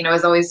I,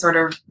 was always sort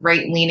of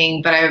right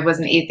leaning, but I was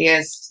an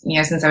atheist,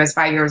 since I was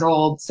 5 years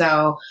old.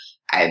 So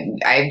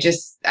I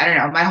don't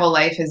know, my whole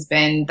life has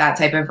been that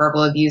type of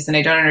verbal abuse. And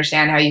I don't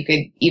understand how you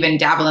could even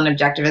dabble in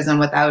objectivism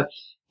without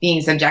being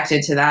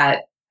subjected to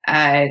that.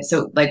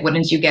 So like,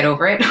 wouldn't you get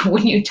over it?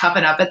 Wouldn't you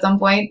toughen up at some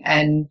point?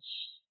 And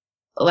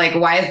like,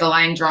 why is the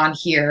line drawn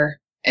here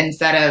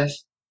instead of,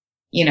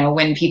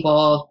 when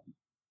people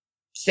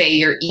say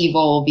you're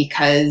evil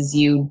because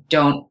you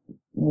don't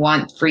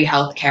want free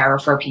health care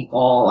for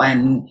people?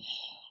 And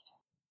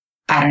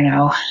I don't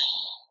know.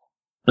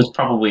 It's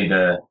probably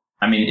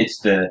it's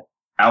the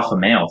alpha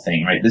male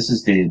thing, right? This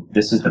is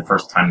the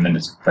first time that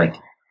it's like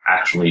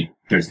actually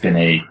there's been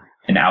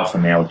an alpha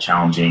male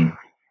challenging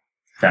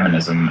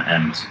feminism,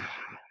 and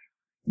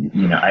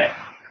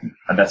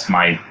that's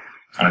my,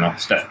 I don't know,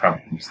 Steph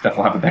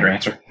will have a better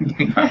answer.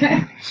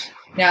 Yeah,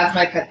 that's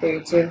my cut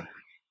theory too.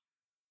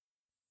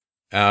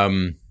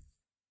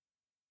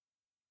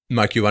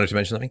 Mike, you wanted to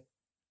mention something?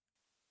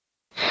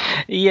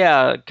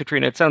 Yeah,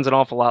 Katrina, it sounds an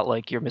awful lot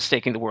like you're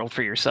mistaking the world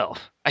for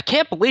yourself. I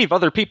can't believe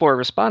other people are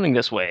responding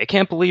this way. I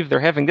can't believe they're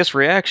having this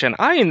reaction.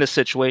 I, in this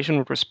situation,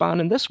 would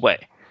respond in this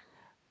way.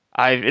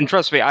 And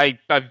trust me, I've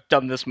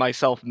done this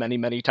myself many,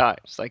 many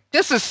times. Like,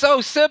 this is so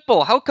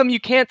simple. How come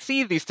you can't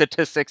see these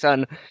statistics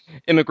on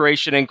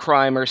immigration and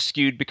crime are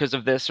skewed because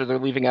of this, or they're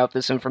leaving out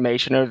this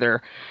information,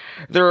 or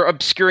they're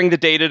obscuring the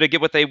data to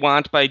get what they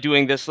want by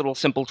doing this little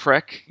simple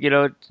trick?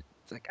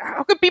 It's like,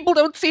 how come people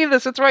don't see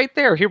this? It's right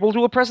there. Here, we'll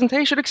do a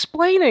presentation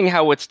explaining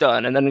how it's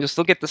done, and then you'll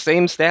still get the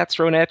same stats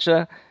thrown at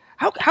you.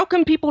 How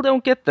come people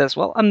don't get this?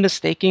 Well, I'm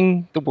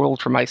mistaking the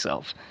world for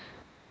myself.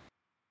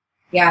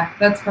 Yeah,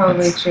 that's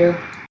probably true.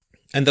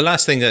 And the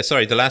last thing,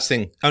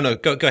 oh no,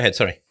 go ahead,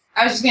 sorry.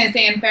 I was just going to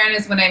say, in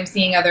fairness, when I'm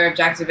seeing other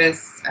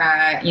objectivists,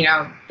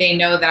 they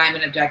know that I'm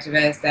an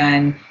objectivist,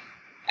 and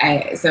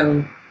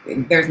so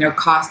there's no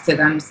cost to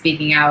them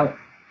speaking out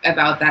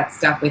about that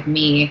stuff with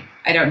me.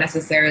 I don't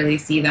necessarily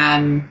see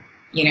them,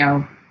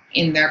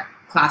 in their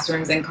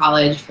classrooms in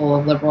college full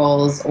of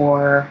liberals,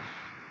 or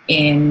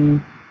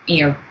in,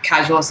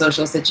 casual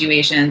social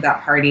situations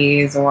at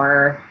parties,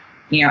 or,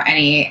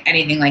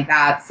 anything like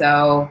that.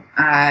 So,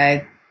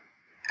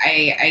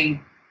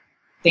 I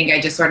think I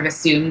just sort of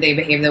assume they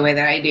behave the way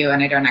that I do,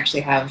 and I don't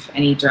actually have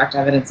any direct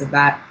evidence of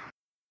that.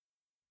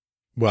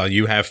 Well,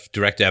 you have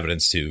direct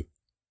evidence to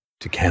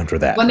counter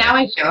that. Well, now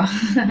I do.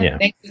 Yeah.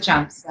 Thanks to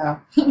Trump.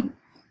 So.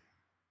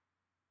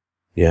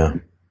 Yeah.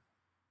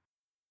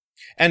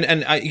 And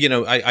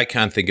I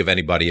can't think of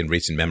anybody in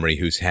recent memory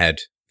who's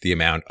had the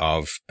amount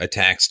of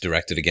attacks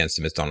directed against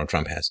him as Donald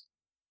Trump has.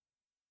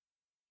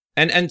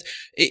 And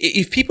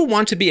if people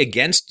want to be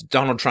against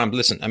Donald Trump,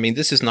 listen, I mean,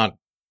 this is not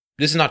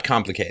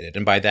complicated.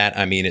 And by that,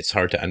 I mean, it's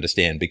hard to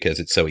understand because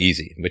it's so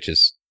easy, which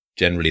is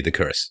generally the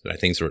curse. Right?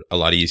 Things are a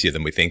lot easier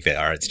than we think they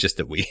are. It's just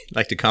that we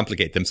like to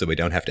complicate them so we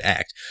don't have to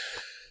act.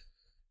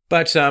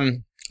 But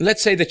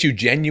let's say that you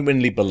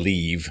genuinely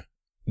believe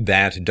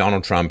that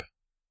Donald Trump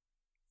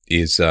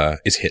is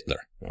Hitler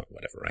or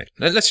whatever, right?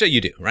 Let's say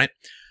you do, right?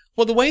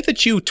 Well, the way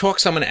that you talk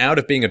someone out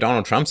of being a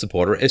Donald Trump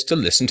supporter is to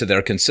listen to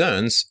their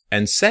concerns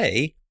and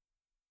say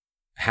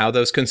how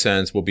those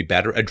concerns will be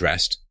better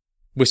addressed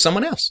with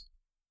someone else.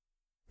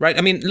 Right?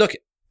 I mean, look,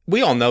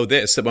 we all know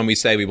this, that when we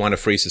say we want a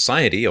free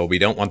society or we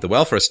don't want the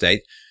welfare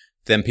state,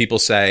 then people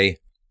say,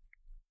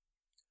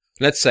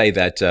 let's say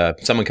that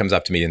someone comes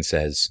up to me and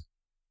says,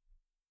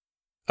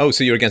 oh,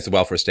 so you're against the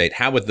welfare state.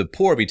 How would the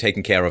poor be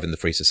taken care of in the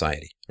free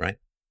society? Right?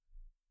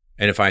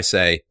 And if I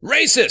say,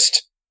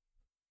 racist,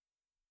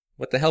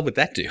 what the hell would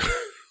that do?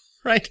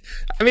 Right?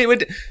 I mean,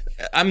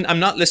 I'm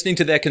not listening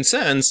to their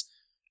concerns.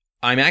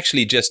 I'm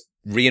actually just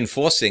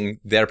reinforcing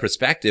their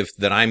perspective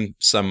that I'm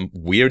some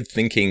weird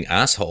thinking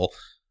asshole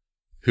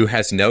who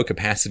has no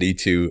capacity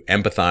to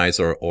empathize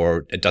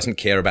or doesn't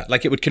care about,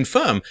 like, it would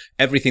confirm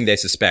everything they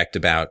suspect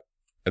about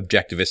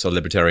objectivists or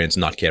libertarians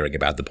not caring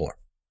about the poor.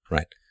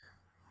 Right?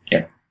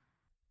 Yeah.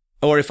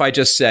 Or if I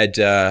just said,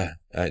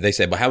 they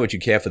say, well, how would you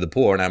care for the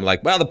poor? And I'm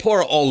like, well, the poor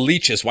are all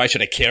leeches. Why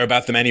should I care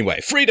about them anyway?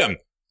 Freedom.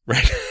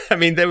 Right? I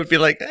mean, they would be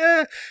like,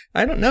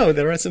 I don't know.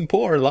 There are some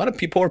poor, a lot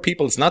of poor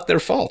people. It's not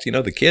their fault.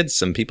 The kids,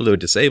 some people who are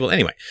disabled.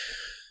 Anyway,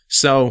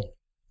 so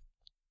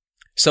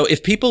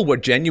if people were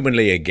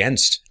genuinely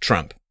against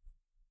Trump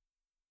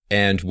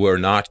and were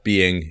not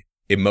being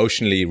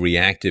emotionally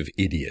reactive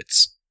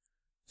idiots,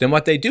 then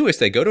what they do is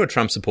they go to a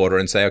Trump supporter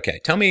and say, okay,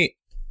 tell me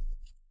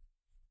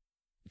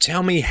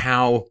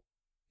how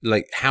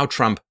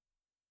Trump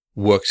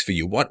works for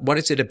you. What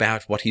is it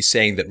about what he's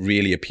saying that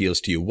really appeals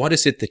to you? What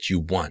is it that you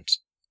want?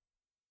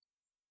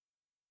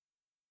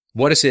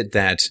 What is it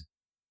that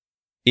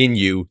in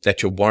you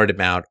that you're worried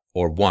about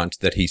or want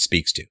that he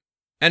speaks to?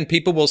 And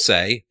people will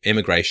say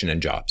immigration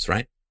and jobs,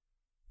 right?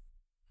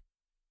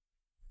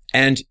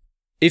 And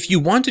if you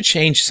want to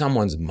change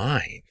someone's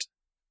mind,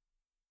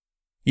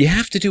 you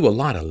have to do a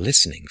lot of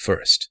listening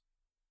first.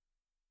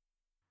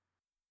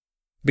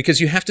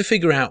 Because you have to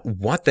figure out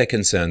what their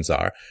concerns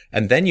are,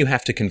 and then you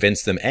have to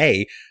convince them,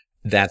 A,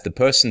 that the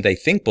person they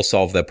think will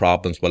solve their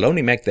problems will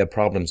only make their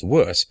problems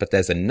worse, but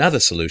there's another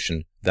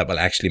solution that will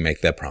actually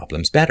make their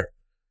problems better.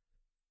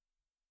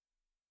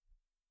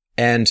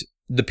 And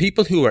the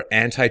people who are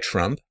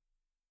anti-Trump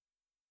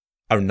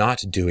are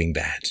not doing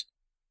that.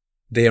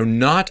 They are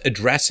not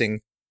addressing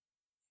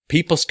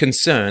people's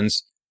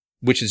concerns,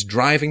 which is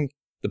driving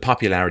the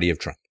popularity of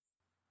Trump.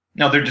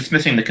 No, they're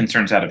dismissing the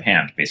concerns out of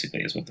hand, basically,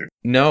 is what they're...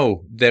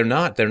 No, they're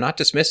not. They're not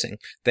dismissing.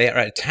 They are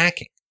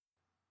attacking.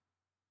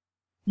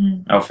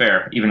 Oh,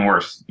 fair. Even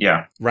worse.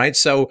 Yeah. Right?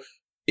 So,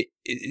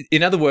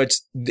 in other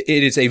words,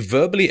 it is a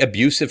verbally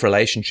abusive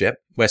relationship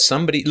where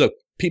somebody... Look,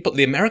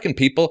 the American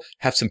people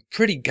have some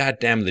pretty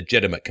goddamn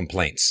legitimate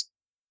complaints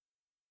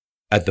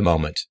at the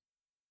moment.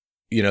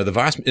 You know,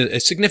 a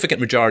significant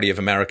majority of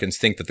Americans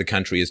think that the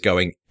country is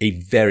going a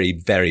very,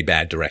 very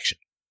bad direction.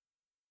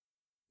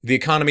 The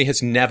economy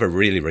has never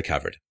really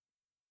recovered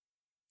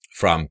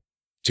from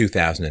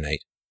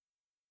 2008.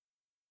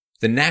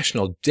 The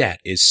national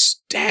debt is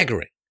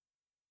staggering.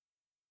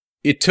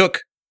 It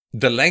took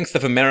the length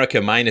of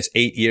America minus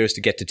 8 years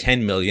to get to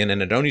 10 million,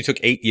 and it only took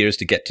 8 years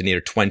to get to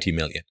near 20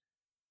 million.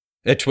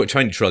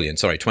 20 trillion.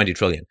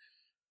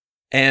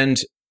 And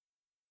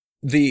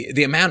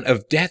the amount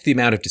of death, the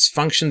amount of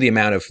dysfunction, the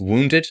amount of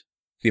wounded,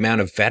 the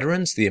amount of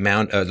veterans, the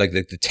amount of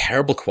the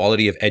terrible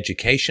quality of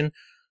education,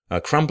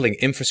 crumbling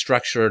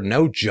infrastructure,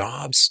 no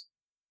jobs,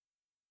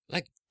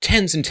 like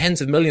tens and tens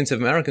of millions of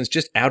Americans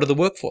just out of the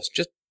workforce.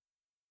 Just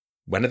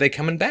when are they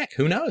coming back?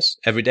 Who knows?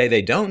 Every day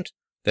they don't,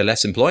 they're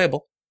less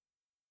employable.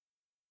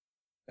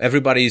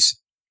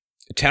 Everybody's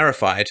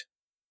terrified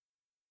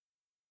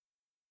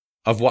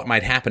of what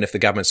might happen if the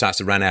government starts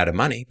to run out of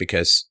money,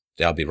 because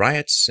there'll be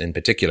riots in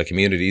particular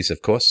communities,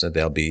 of course, and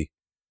there'll be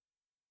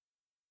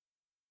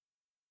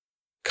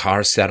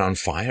cars set on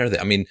fire.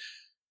 I mean,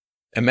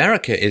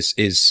 America is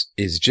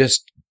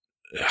just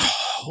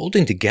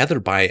holding together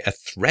by a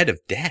thread of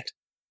debt.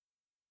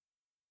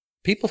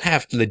 People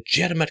have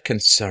legitimate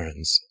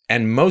concerns,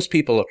 and most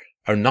people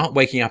are not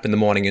waking up in the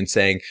morning and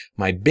saying,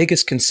 my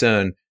biggest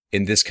concern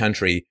in this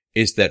country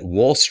is that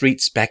Wall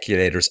Street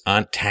speculators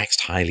aren't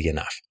taxed highly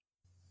enough.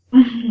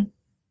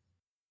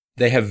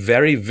 They have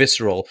very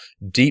visceral,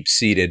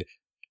 deep-seated,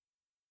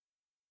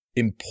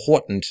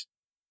 important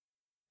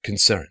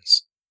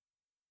concerns.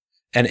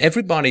 And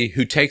everybody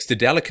who takes the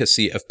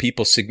delicacy of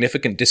people's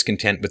significant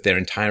discontent with their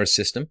entire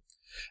system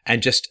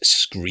and just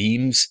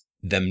screams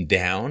them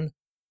down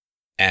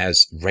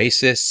as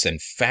racists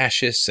and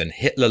fascists and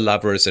Hitler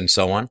lovers and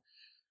so on,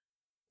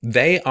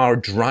 they are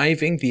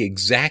driving the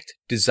exact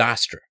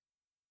disaster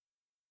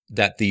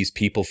that these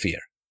people fear.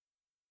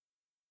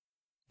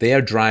 They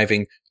are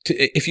driving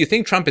if you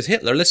think Trump is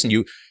Hitler, listen,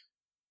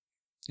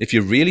 if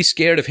you're really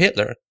scared of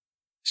Hitler,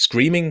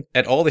 screaming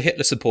at all the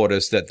Hitler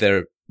supporters that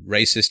they're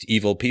racist,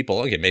 evil people,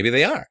 okay, maybe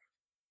they are.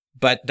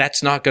 But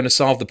that's not going to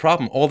solve the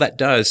problem. All that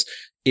does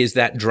is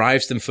that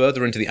drives them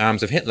further into the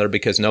arms of Hitler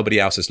because nobody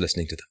else is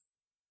listening to them.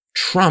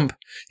 Trump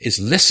is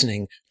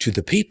listening to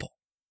the people.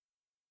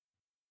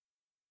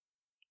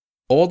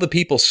 All the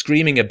people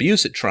screaming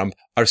abuse at Trump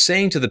are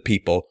saying to the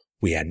people,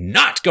 we are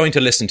not going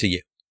to listen to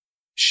you.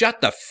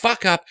 Shut the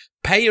fuck up,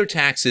 pay your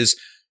taxes,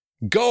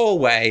 go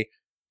away,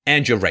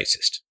 and you're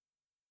racist.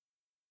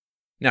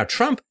 Now,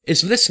 Trump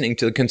is listening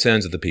to the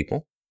concerns of the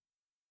people,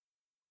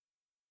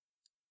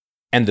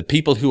 and the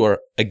people who are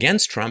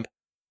against Trump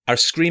are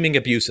screaming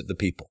abuse at the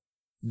people.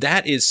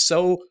 That is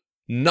so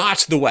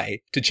not the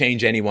way to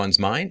change anyone's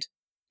mind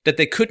that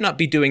they could not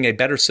be doing a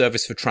better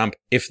service for Trump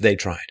if they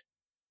tried.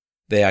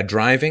 They are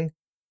driving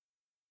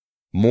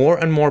more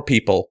and more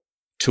people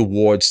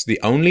towards the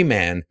only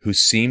man who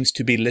seems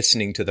to be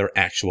listening to their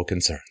actual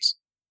concerns.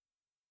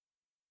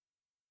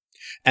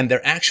 And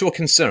their actual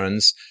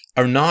concerns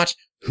are not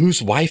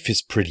whose wife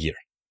is prettier,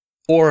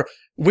 or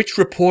which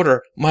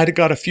reporter might have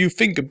got a few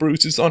finger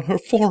bruises on her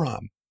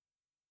forearm.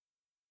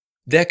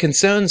 Their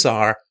concerns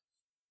are,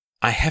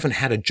 I haven't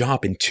had a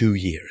job in 2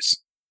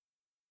 years.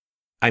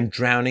 I'm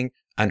drowning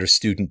under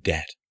student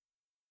debt.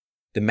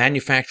 The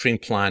manufacturing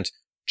plant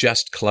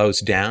just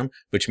closed down,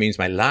 which means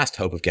my last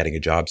hope of getting a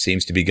job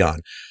seems to be gone.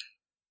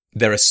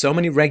 There are so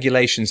many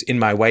regulations in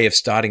my way of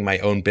starting my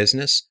own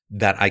business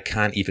that I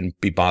can't even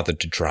be bothered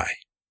to try.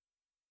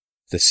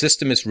 The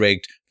system is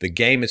rigged. The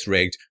game is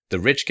rigged. The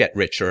rich get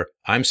richer.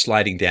 I'm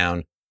sliding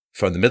down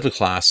from the middle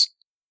class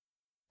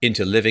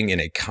into living in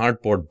a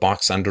cardboard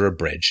box under a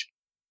bridge.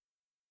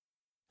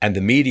 And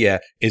the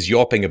media is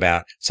yawping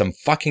about some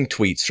fucking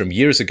tweets from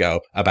years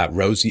ago about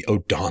Rosie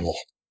O'Donnell.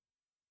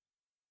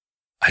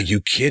 Are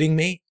you kidding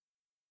me?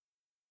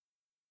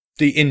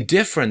 The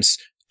indifference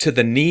to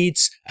the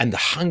needs and the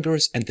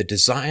hungers and the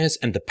desires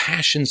and the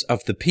passions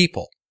of the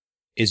people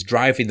is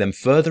driving them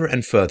further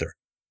and further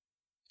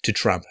to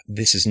Trump.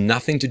 This has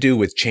nothing to do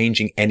with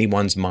changing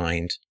anyone's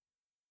mind.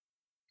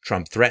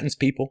 Trump threatens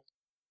people.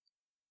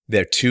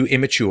 They're too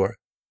immature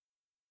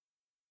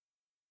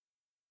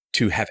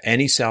to have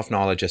any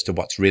self-knowledge as to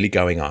what's really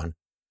going on.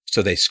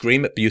 So they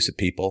scream abuse at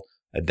people,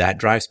 that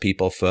drives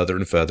people further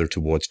and further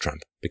towards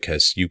Trump,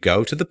 because you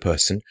go to the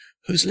person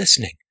who's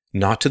listening,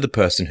 not to the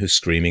person who's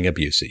screaming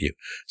abuse at you.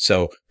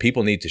 So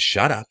people need to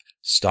shut up,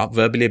 stop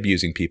verbally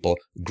abusing people,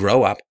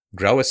 grow up,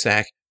 grow a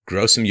sack,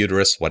 grow some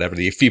uterus, whatever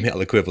the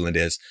female equivalent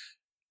is,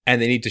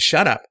 and they need to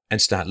shut up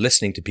and start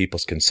listening to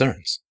people's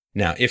concerns.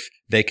 Now, if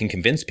they can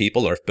convince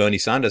people, or if Bernie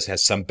Sanders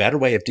has some better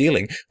way of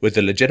dealing with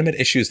the legitimate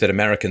issues that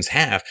Americans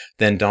have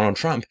than Donald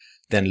Trump,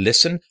 then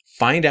listen,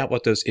 find out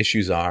what those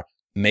issues are,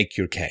 make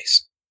your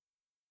case.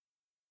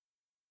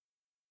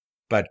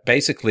 But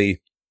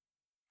basically,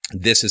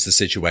 this is the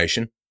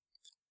situation.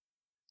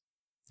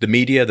 The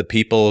media, the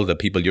people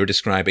you're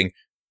describing,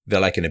 they're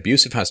like an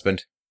abusive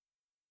husband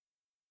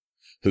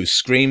who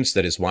screams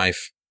that his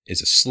wife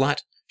is a slut,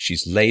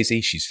 she's lazy,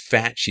 she's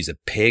fat, she's a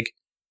pig,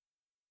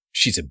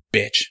 she's a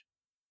bitch,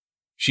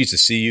 she's to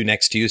see you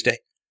next Tuesday.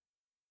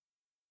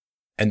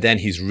 And then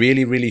he's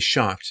really, really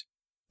shocked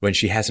when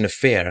she has an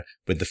affair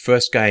with the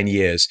first guy in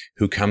years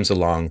who comes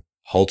along,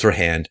 holds her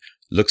hand,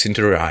 looks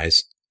into her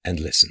eyes, and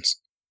listens.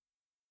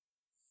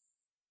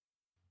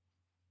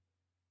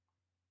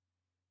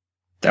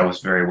 That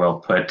was very well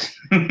put.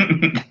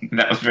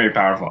 That was very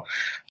powerful.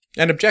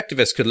 And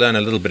objectivists could learn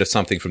a little bit of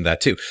something from that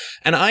too.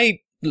 And I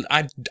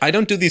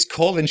don't do these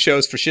call-in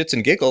shows for shits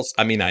and giggles.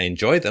 I mean, I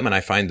enjoy them and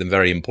I find them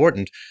very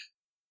important,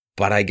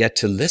 but I get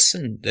to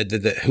listen.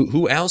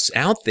 Who else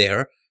out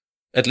there,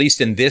 at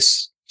least in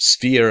this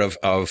sphere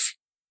of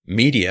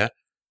media,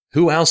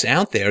 who else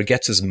out there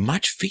gets as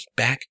much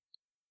feedback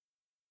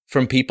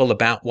from people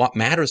about what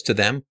matters to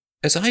them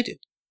as I do?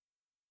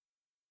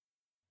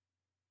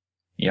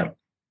 Yep.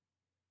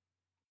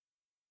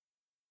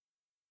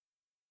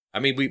 I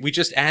mean, we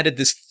just added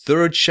this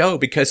third show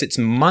because it's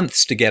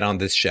months to get on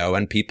this show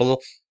and people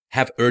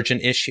have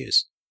urgent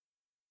issues.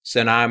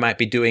 So now I might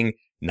be doing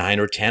 9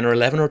 or 10 or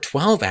 11 or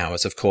 12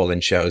 hours of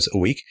call-in shows a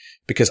week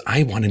because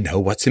I want to know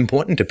what's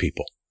important to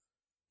people.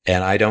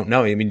 And I don't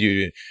know. I mean,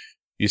 you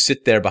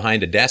sit there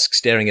behind a desk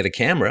staring at a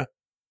camera,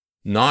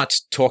 not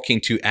talking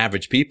to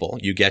average people.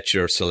 You get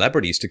your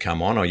celebrities to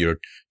come on, or your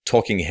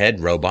talking head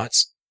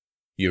robots,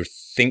 your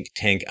think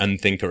tank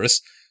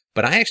unthinkers.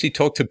 But I actually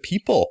talk to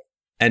people.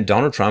 And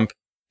Donald Trump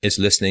is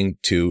listening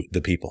to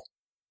the people.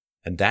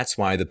 And that's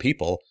why the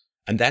people,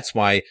 and that's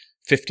why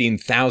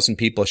 15,000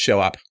 people show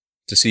up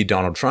to see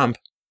Donald Trump.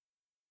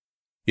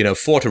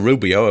 4 to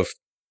Rubio, of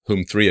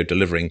whom 3 are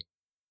delivering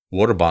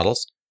water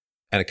bottles,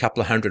 and a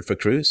couple of hundred for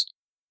Cruz,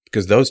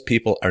 because those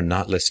people are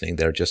not listening.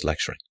 They're just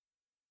lecturing.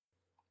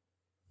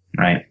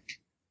 Right.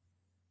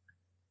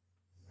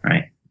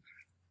 Right.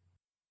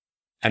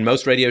 And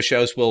most radio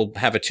shows will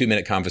have a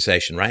 2-minute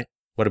conversation, right?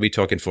 What are we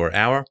talking for?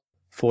 Hour?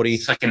 40?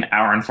 It's like an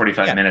hour and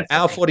 45 minutes.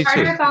 Hour 42.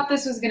 Carter thought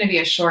this was going to be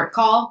a short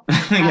call.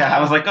 Yeah, I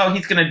was like, oh,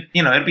 he's going to,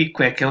 it'll be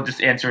quick. He'll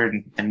just answer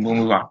it and we'll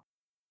move on.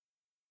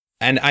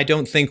 And I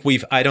don't think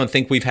we've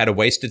had a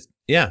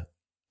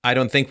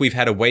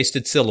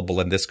wasted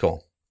syllable in this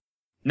call.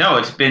 No,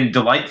 it's been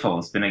delightful.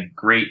 It's been a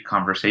great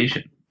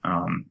conversation.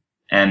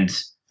 And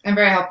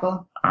very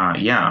helpful.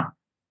 Yeah.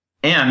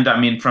 And I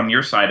mean, from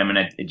your side, I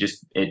mean,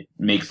 it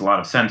makes a lot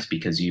of sense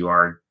because you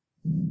are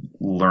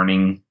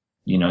learning,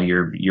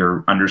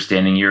 you're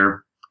understanding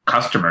your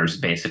customers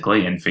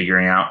basically and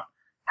figuring out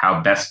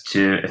how best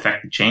to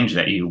affect the change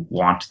that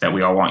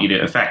we all want you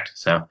to affect.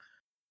 So.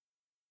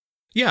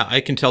 Yeah,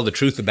 I can tell the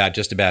truth about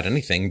just about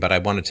anything, but I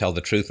want to tell the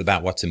truth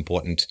about what's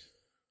important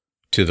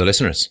to the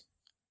listeners.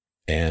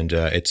 And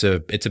it's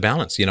a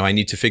balance. I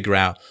need to figure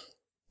out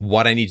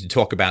what I need to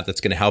talk about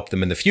that's going to help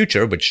them in the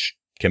future, which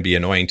can be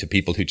annoying to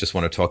people who just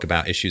want to talk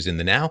about issues in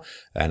the now.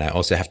 And I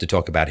also have to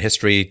talk about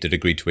history, the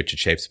degree to which it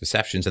shapes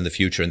perceptions in the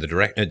future, and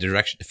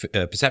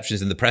the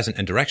perceptions in the present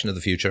and direction of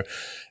the future.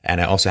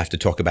 And I also have to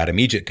talk about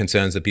immediate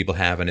concerns that people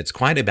have. And it's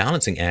quite a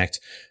balancing act,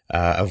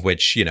 of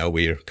which,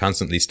 we're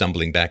constantly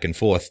stumbling back and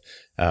forth.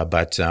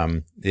 But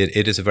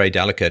it is a very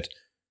delicate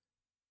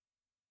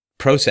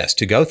process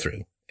to go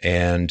through.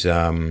 And,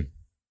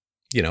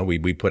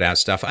 we put out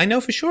stuff. I know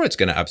for sure it's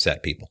going to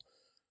upset people.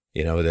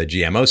 The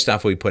GMO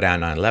stuff we put out,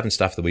 9/11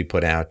 stuff that we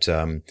put out,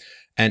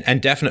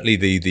 and definitely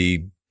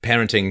the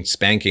parenting,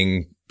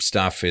 spanking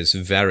stuff is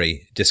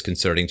very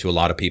disconcerting to a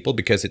lot of people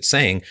because it's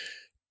saying,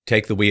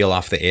 take the wheel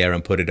off the air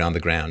and put it on the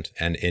ground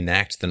and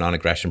enact the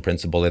non-aggression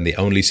principle in the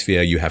only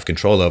sphere you have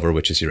control over,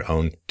 which is your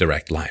own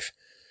direct life.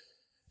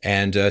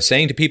 And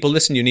saying to people,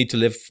 listen, you need to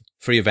live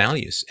for your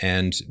values,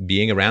 and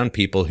being around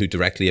people who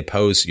directly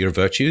oppose your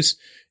virtues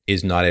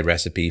is not a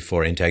recipe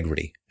for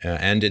integrity.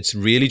 And it's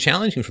really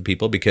challenging for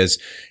people because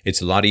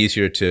it's a lot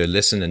easier to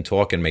listen and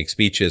talk and make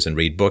speeches and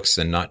read books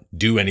and not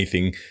do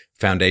anything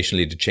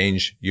foundationally to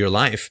change your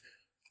life.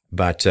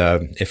 But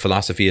if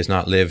philosophy is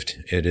not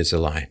lived, it is a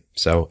lie.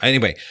 So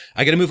anyway,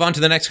 I got to move on to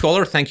the next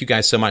caller. Thank you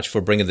guys so much for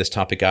bringing this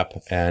topic up.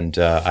 And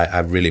I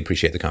really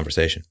appreciate the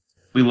conversation.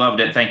 We loved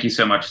it. Thank you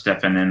so much,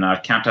 Stefan. And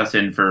count us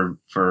in for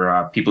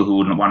people who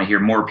wouldn't want to hear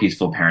more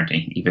peaceful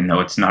parenting, even though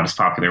it's not as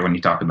popular when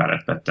you talk about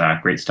it. But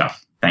great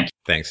stuff. Thank you.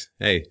 Thanks.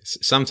 Hey,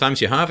 sometimes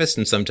you harvest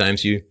and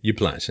sometimes you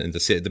plant. And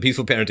the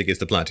peaceful parenting is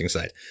the planting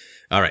side.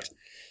 All right.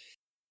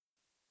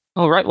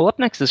 All right, well, up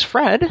next is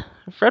Fred.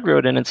 Fred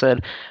wrote in and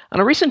said,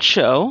 on a recent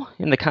show,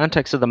 in the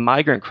context of the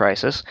migrant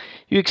crisis,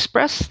 you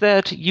expressed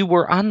that you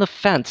were on the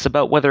fence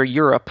about whether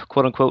Europe,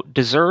 quote unquote,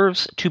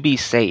 deserves to be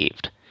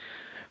saved.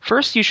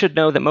 First, you should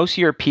know that most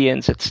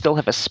Europeans that still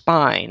have a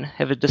spine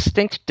have a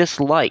distinct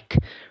dislike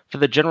for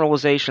the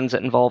generalizations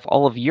that involve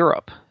all of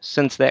Europe,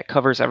 since that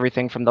covers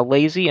everything from the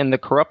lazy and the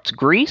corrupt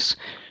Greece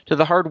to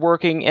the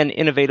hardworking and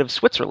innovative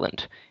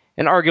Switzerland,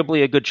 and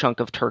arguably a good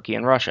chunk of Turkey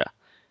and Russia.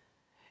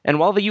 And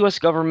while the US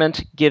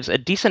government gives a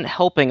decent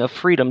helping of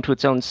freedom to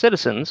its own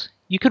citizens,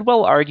 you could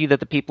well argue that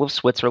the people of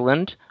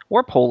Switzerland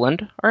or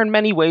Poland are in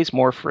many ways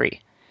more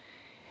free.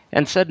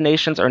 And said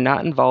nations are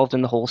not involved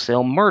in the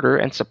wholesale murder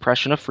and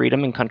suppression of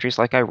freedom in countries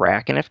like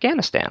Iraq and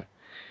Afghanistan.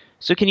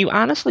 So can you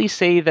honestly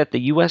say that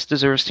the US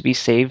deserves to be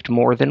saved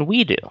more than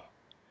we do?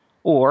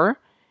 Or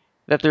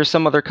that there's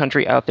some other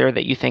country out there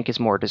that you think is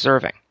more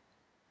deserving?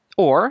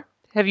 Or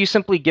have you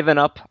simply given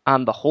up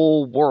on the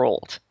whole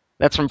world?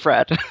 That's from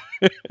Fred.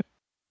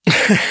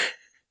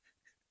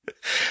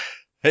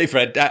 Hey,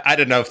 Fred, I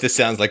don't know if this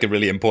sounds like a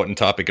really important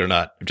topic or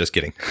not. I'm just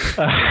kidding.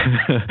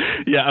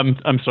 Yeah,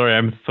 I'm sorry.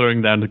 I'm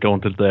throwing down the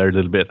gauntlet there a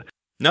little bit.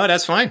 No,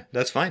 that's fine.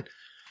 That's fine.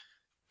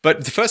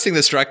 But the first thing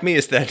that struck me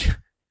is that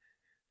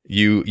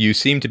you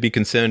seem to be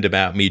concerned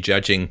about me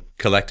judging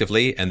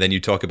collectively, and then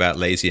you talk about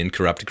lazy and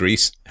corrupt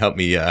Greece. Help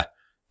me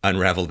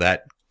unravel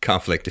that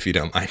conflict, if you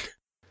don't mind.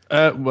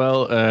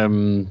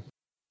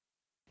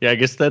 Yeah, I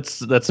guess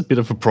that's a bit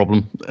of a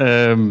problem.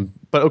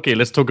 But okay,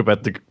 let's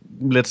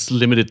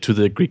limit it to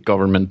the Greek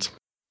government.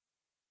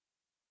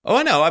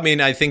 Oh, no. I mean,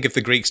 I think if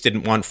the Greeks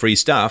didn't want free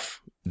stuff,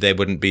 they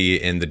wouldn't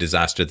be in the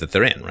disaster that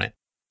they're in, right?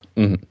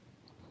 Mm-hmm.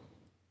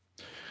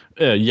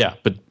 Yeah,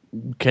 but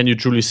can you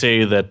truly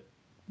say that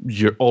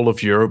all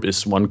of Europe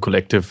is one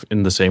collective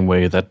in the same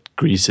way that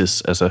Greece is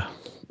as a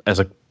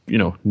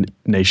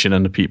nation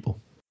and a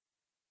people?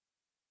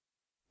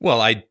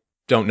 Well, I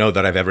don't know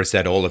that I've ever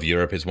said all of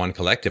Europe is one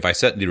collective. I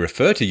certainly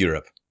refer to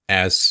Europe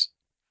as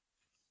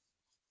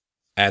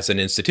an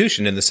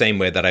institution in the same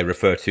way that I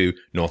refer to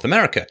North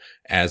America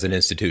as an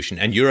institution,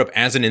 and Europe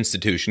as an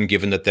institution,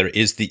 given that there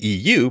is the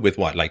EU with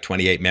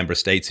 28 member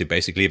states who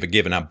basically have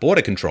given up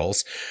border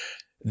controls.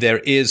 There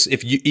is,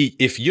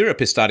 if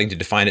Europe is starting to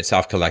define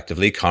itself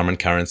collectively, common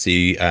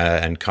currency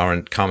and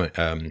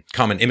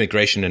common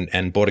immigration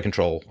and border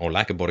control or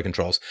lack of border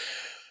controls,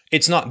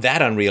 it's not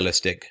that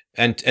unrealistic.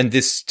 And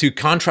this, to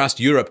contrast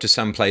Europe to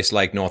some place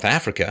like North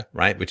Africa,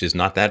 right, which is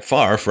not that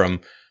far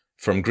from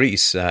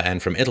Greece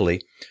and from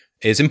Italy,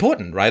 is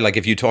important, right? Like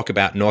if you talk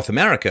about North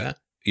America,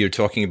 you're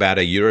talking about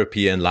a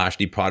European,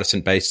 largely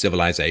Protestant-based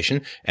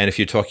civilization. And if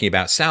you're talking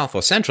about South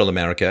or Central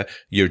America,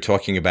 you're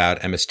talking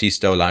about a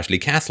mestizo, largely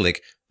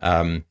Catholic,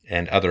 and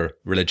other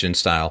religion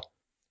style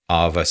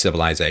of a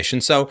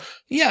civilization. So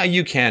yeah,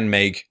 you can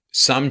make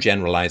some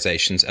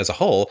generalizations as a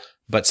whole,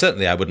 but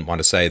certainly I wouldn't want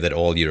to say that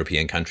all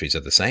European countries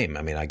are the same.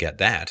 I mean, I get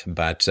that,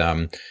 but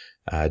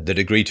the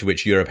degree to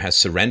which Europe has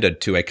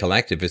surrendered to a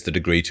collective is the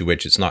degree to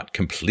which it's not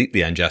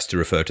completely unjust to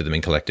refer to them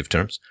in collective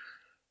terms.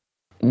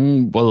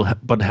 Well,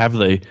 but have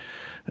they?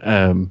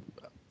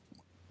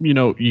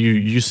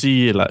 You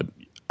see, like,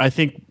 I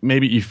think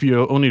maybe if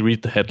you only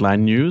read the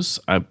headline news,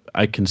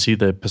 I can see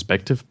the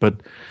perspective.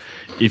 But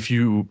if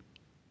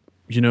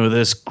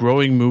there's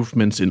growing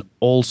movements in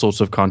all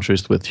sorts of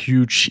countries with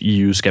huge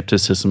EU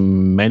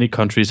skepticism. Many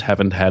countries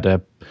haven't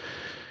had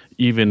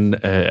even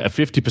a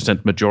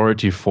 50%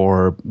 majority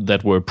for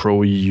that were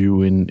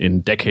pro-EU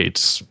in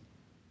decades.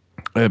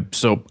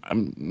 So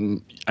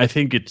I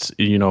think it's,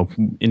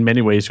 in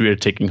many ways we are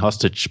taken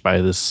hostage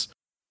by this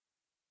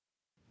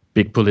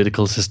big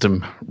political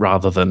system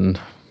rather than,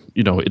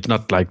 it's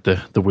not like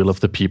the will of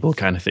the people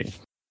kind of thing.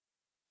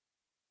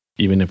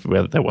 Even if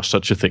there was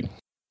such a thing.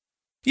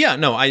 Yeah,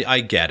 no, I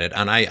get it.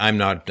 And I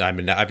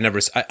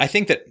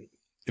think that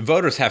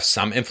voters have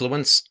some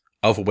influence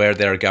over where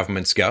their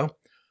governments go.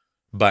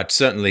 But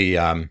certainly,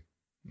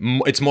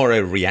 it's more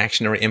a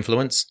reactionary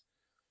influence.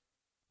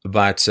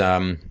 But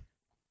I'm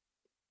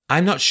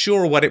not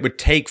sure what it would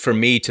take for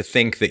me to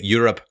think that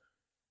Europe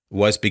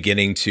was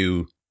beginning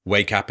to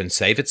wake up and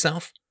save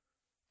itself.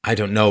 I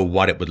don't know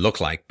what it would look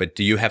like. But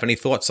do you have any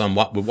thoughts on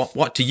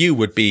what to you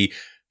would be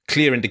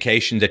clear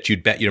indication that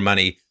you'd bet your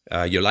money,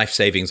 your life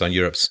savings on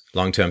Europe's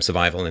long-term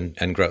survival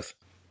and growth?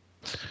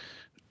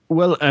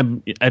 Well,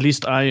 at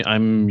least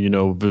I'm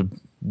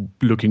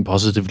looking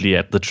positively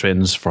at the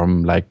trends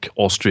from like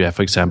Austria,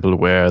 for example,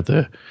 where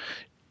the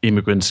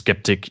immigrant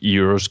skeptic,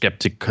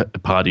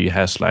 Eurosceptic party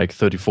has like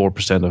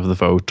 34% of the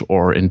vote,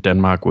 or in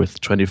Denmark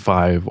with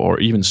 25%, or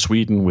even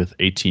Sweden with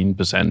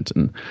 18%.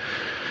 And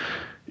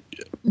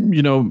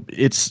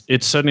it's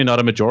certainly not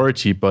a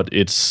majority, but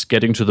it's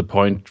getting to the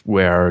point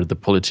where the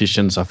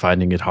politicians are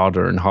finding it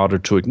harder and harder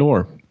to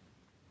ignore.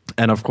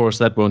 And of course,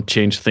 that won't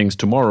change things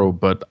tomorrow,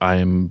 but I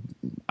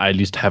at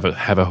least have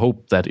a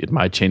hope that it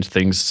might change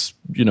things,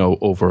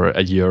 over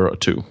a year or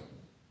two.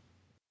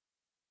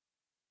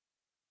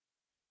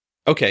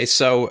 Okay,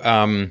 so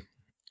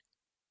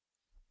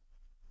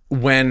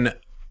when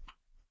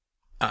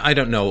I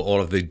don't know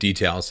all of the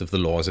details of the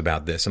laws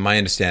about this. And my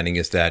understanding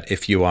is that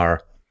if you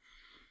are,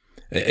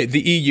 the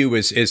EU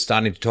is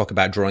starting to talk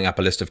about drawing up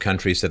a list of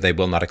countries that they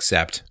will not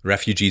accept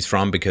refugees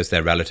from because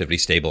they're relatively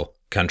stable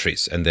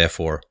countries and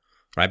therefore,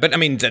 right? But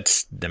they're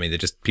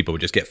just, people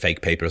would just get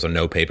fake papers or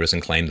no papers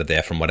and claim that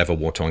they're from whatever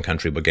war-torn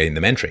country we're getting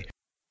them entry.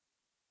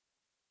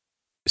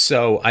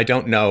 So I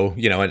don't know,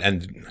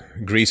 and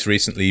Greece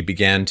recently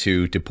began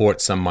to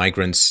deport some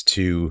migrants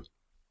to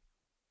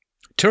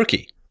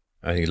Turkey,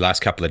 I think the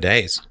last couple of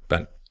days,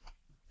 but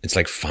it's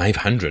like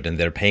 500 and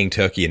they're paying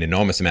Turkey an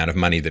enormous amount of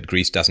money that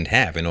Greece doesn't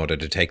have in order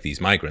to take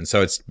these migrants.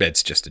 So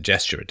it's just a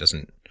gesture. It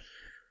doesn't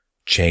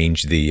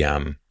change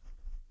the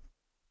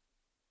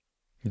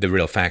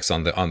real facts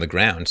on the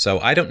ground. So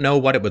I don't know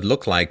what it would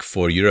look like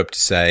for Europe to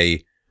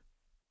say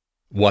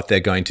what they're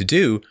going to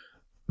do.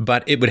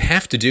 But it would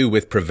have to do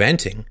with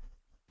preventing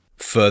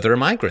further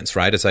migrants,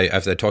 right? As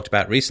I talked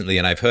about recently,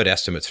 and I've heard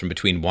estimates from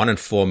between 1 and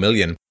 4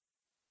 million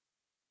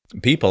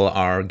people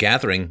are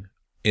gathering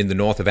in the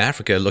north of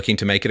Africa looking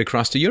to make it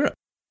across to Europe.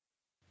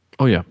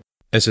 Oh, yeah.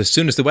 As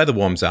soon as the weather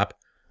warms up.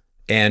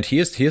 And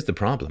here's the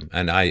problem.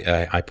 And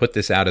I put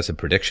this out as a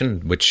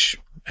prediction, which,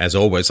 as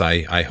always,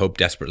 I hope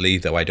desperately,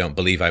 though I don't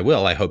believe I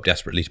will, I hope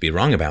desperately to be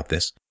wrong about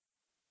this.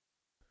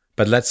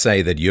 But let's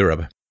say that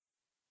Europe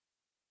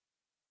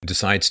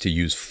decides to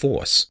use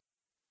force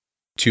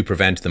to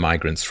prevent the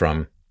migrants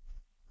from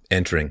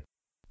entering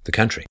the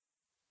country.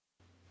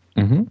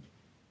 Mm-hmm.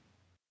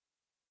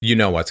 You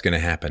know what's going to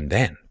happen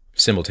then.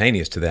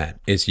 Simultaneous to that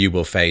is you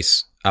will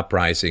face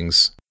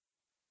uprisings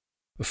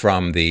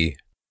from the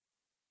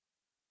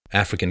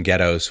African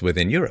ghettos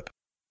within Europe.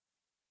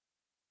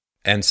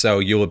 And so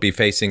you will be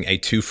facing a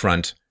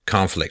two-front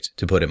conflict,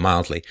 to put it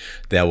mildly.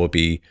 There will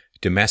be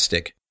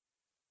domestic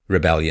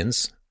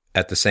rebellions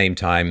at the same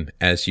time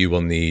as you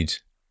will need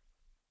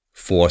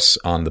force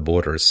on the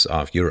borders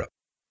of Europe.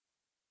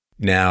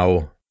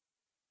 Now,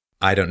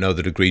 I don't know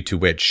the degree to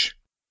which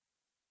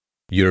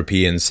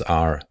Europeans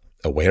are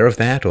aware of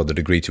that or the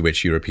degree to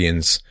which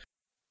Europeans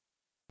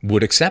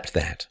would accept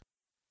that.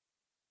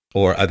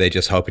 Or are they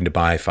just hoping to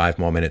buy 5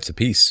 more minutes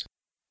apiece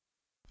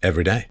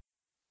every day?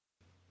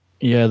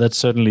 Yeah, that's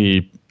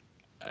certainly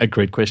a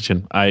great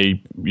question.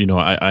 I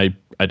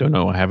don't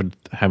know. I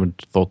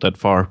haven't thought that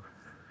far.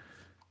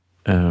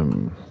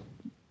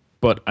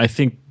 But I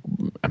think,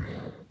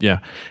 yeah,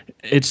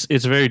 it's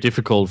very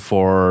difficult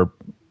for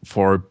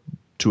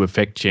to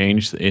affect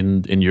change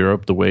in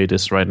Europe the way it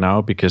is right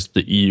now, because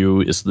the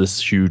EU is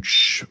this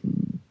huge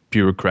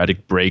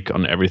bureaucratic brake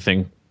on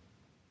everything.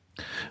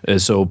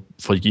 So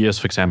for years,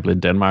 for example, in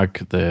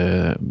Denmark,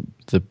 the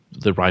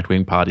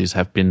right-wing parties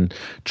have been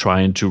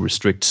trying to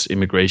restrict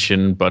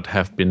immigration, but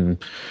have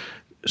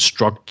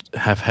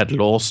had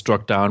laws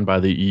struck down by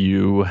the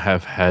EU,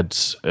 have had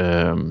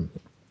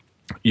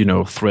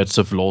threats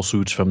of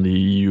lawsuits from the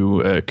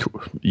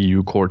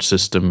EU court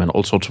system and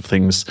all sorts of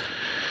things.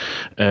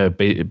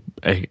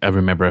 I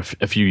remember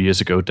a few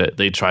years ago that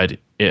they tried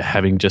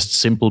having just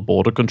simple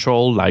border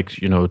control, like,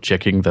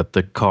 checking that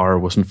the car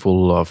wasn't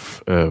full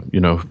of,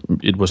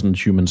 it wasn't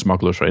human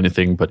smugglers or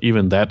anything. But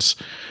even that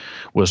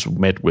was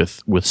met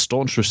with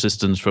staunch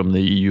resistance from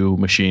the EU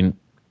machine.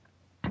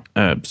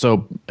 I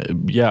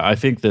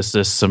think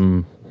there's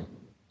some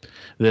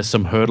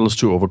hurdles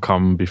to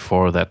overcome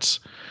before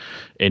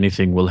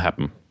anything will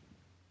happen.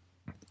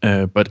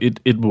 But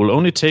it will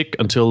only take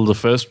until the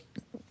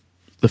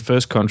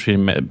first country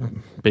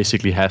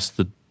basically has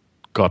the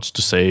guts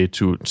to say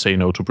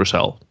no to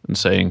Brussels and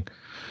saying,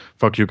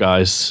 "Fuck you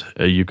guys!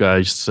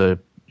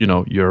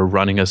 You're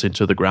running us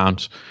into the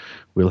ground.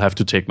 We'll have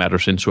to take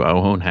matters into our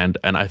own hand."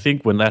 And I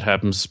think when that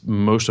happens,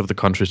 most of the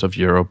countries of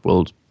Europe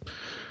will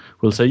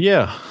say,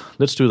 "Yeah,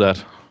 let's do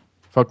that.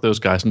 Fuck those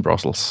guys in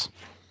Brussels."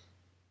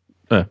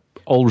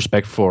 All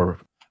respect for.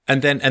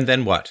 And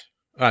then what?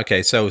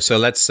 Okay, so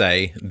let's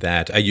say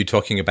that, are you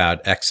talking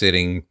about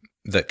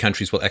that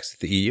countries will exit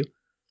the EU?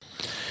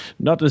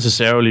 Not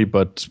necessarily,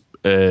 but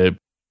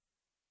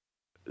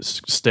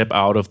step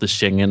out of the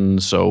Schengen,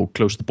 so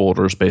close the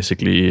borders,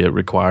 basically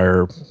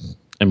require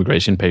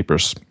immigration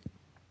papers.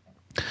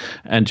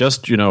 And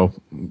just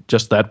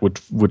that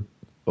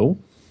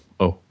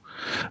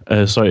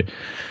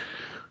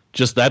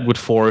just that would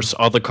force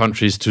other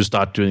countries to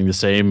start doing the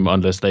same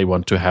unless they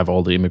want to have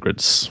all the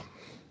immigrants.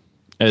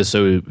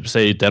 So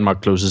say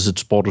Denmark closes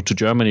its border to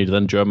Germany,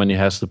 then Germany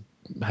has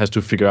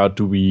to figure out,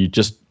 do we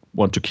just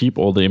want to keep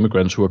all the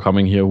immigrants who are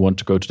coming here who want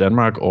to go to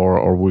Denmark,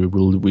 or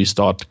will we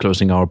start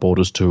closing our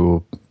borders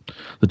to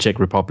the Czech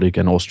Republic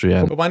and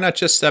Austria? But why not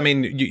just,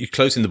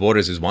 closing the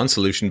borders is one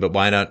solution, but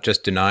why not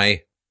just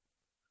deny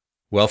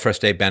welfare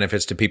state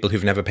benefits to people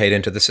who've never paid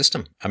into the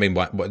system?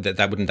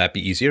 Wouldn't that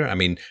be easier?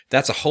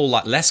 That's a whole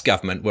lot less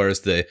government,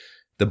 whereas the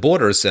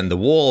borders and the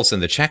walls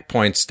and the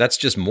checkpoints, that's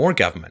just more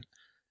government.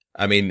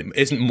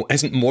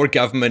 Hasn't more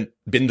government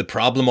been the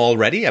problem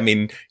already?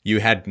 You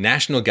had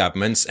national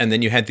governments and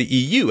then you had the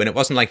EU, and it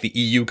wasn't like the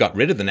EU got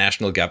rid of the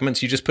national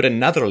governments. You just put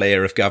another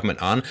layer of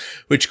government on,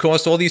 which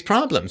caused all these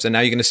problems. And now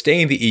you're going to stay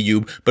in the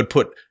EU, but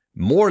put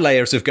more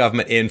layers of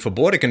government in for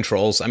border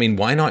controls, I mean,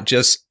 why not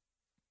just,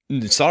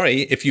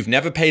 sorry, if you've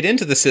never paid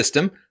into the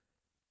system,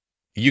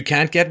 you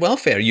can't get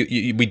welfare.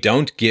 We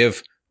don't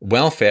give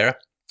welfare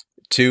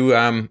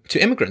to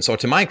immigrants or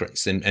to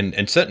migrants,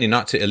 and certainly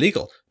not to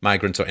illegal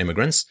migrants or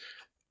immigrants.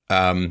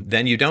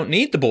 Then you don't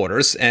need the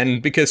borders,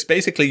 and because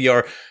basically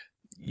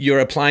you're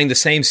applying the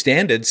same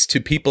standards to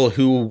people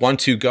who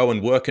want to go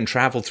and work and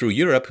travel through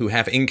Europe, who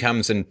have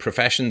incomes and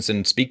professions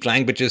and speak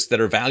languages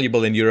that are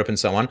valuable in Europe and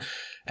so on.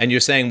 And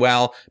you're saying,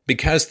 well,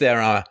 because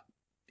there are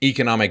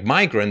economic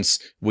migrants,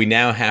 we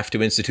now have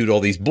to institute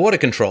all these border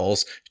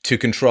controls to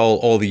control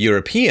all the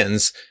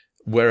Europeans,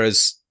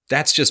 whereas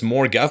that's just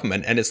more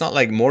government. And it's not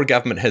like more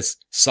government has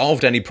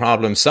solved any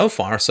problems so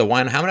far. So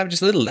how not have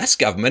just a little less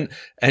government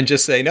and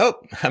just say,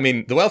 nope, I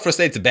mean, the welfare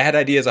state's a bad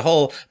idea as a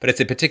whole, but it's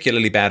a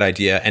particularly bad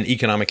idea and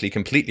economically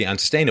completely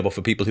unsustainable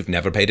for people who've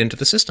never paid into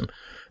the system.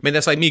 I mean,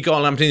 that's like me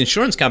going up to the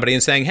insurance company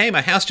and saying, hey,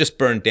 my house just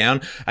burned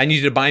down. I need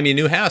you to buy me a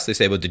new house. They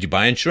say, well, did you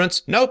buy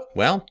insurance? Nope.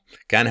 Well,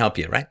 can't help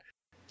you, right?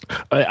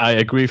 I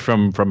agree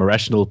from a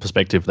rational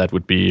perspective. That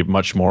would be a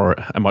much more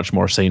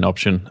sane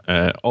option.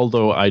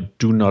 Although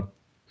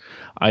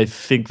I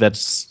think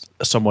that's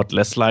somewhat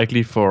less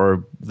likely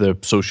for the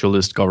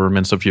socialist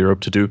governments of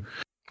Europe to do.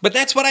 But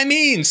that's what I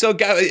mean. So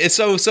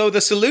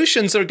the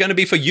solutions are going to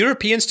be for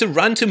Europeans to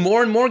run to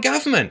more and more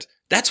government.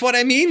 That's what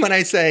I mean when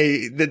I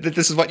say that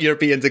this is what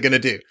Europeans are going to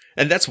do.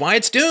 And that's why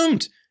it's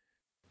doomed.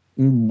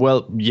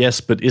 Well,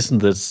 yes, but isn't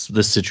this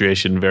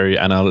situation very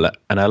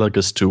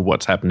analogous to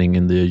what's happening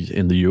in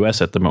the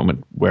US at the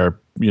moment, where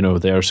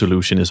their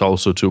solution is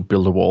also to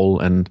build a wall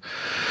and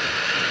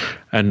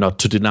not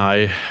to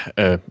deny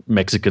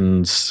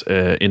Mexicans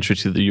entry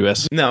to the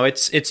US? No,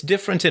 it's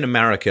different in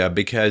America,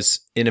 because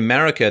in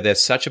America there's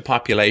such a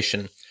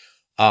population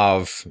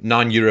of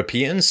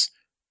non-Europeans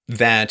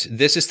that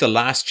this is the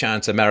last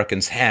chance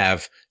Americans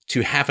have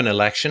to have an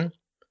election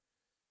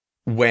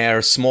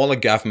where smaller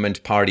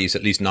government parties,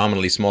 at least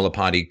nominally smaller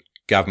party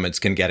governments,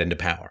 can get into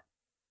power,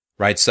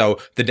 right? So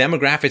the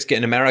demographics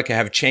in America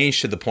have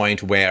changed to the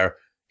point where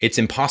it's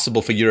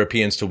impossible for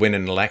Europeans to win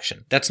an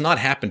election. That's not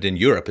happened in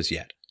Europe as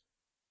yet,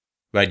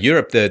 right?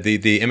 Europe,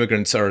 the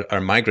immigrants or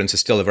migrants are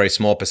still a very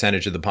small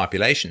percentage of the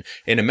population.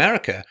 In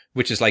America,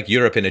 which is like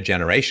Europe in a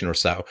generation or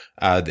so,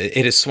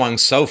 it has swung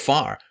so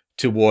far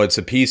towards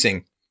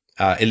appeasing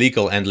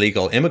illegal and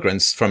legal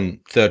immigrants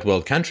from third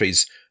world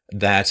countries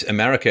that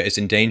America is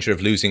in danger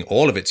of losing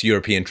all of its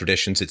European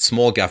traditions, its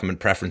small government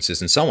preferences,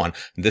 and so on.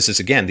 And this is,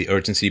 again, the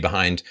urgency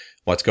behind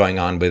what's going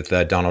on with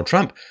Donald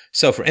Trump.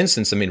 So, for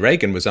instance, I mean,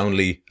 Reagan was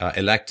only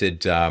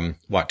elected,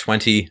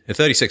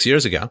 36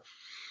 years ago,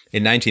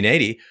 in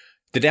 1980.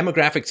 The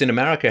demographics in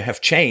America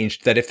have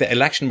changed that if the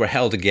election were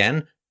held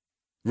again,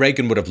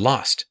 Reagan would have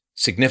lost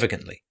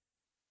significantly.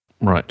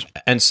 Right.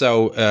 And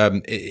so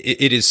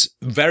it is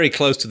very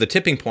close to the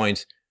tipping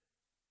point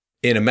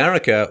in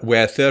America,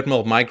 where third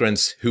world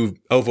migrants who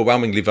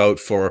overwhelmingly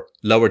vote for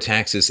lower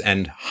taxes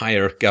and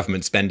higher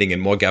government spending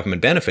and more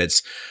government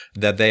benefits,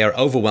 that they are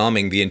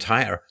overwhelming the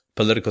entire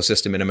political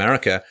system in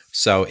America.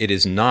 So it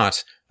is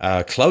not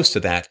close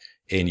to that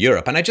in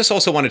Europe. And I just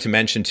also wanted to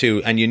mention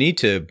too, and you need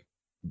to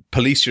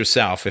police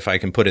yourself, if I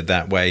can put it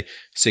that way,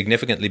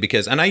 significantly,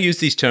 because, and I use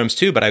these terms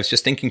too, but I was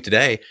just thinking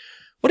today,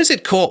 what is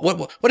it called?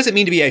 What does it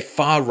mean to be a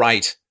far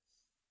right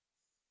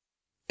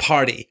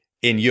party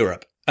in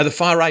Europe? Are the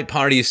far right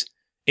parties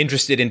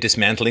interested in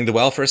dismantling the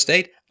welfare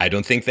state? I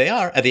don't think they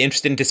are. Are they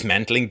interested in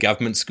dismantling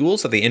government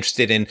schools? Are they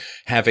interested in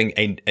having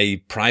a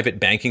private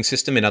banking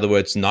system? In other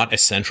words, not a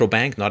central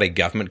bank, not a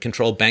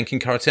government-controlled banking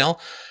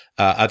cartel?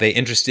 Are they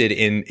interested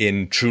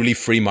in truly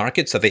free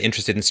markets? Are they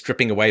interested in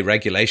stripping away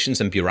regulations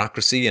and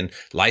bureaucracy and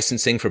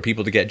licensing for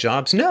people to get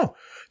jobs? No.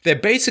 They're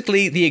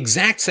basically the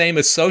exact same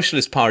as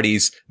socialist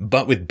parties,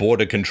 but with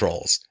border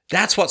controls.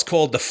 That's what's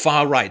called the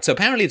far right. So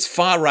apparently it's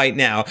far right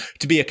now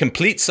to be a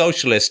complete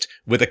socialist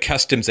with a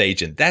customs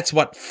agent. That's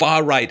what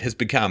far right has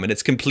become, and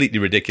it's completely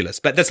ridiculous.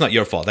 But that's not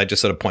your fault. I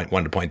just sort of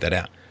wanted to point that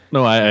out.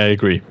 No, I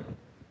agree.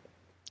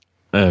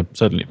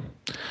 Certainly.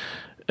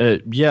 I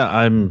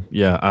don't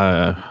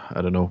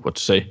know what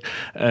to say.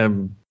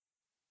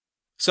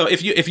 So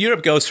if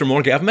Europe goes for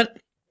more government,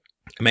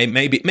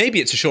 maybe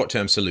it's a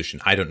short-term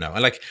solution. I don't know.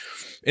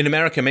 In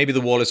America, maybe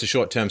the wall is a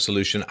short-term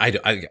solution. I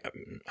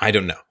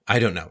don't know.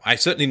 I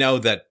certainly know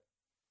that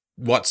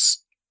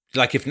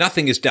if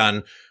nothing is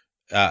done,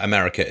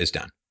 America is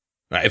done.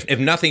 Right? If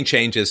nothing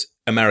changes,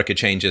 America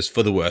changes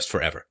for the worst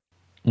forever.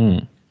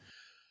 Mm.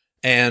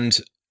 And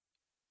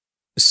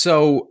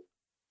so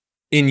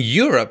in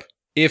Europe,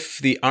 if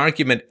the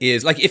argument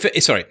is let me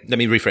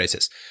rephrase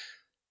this.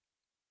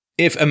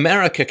 If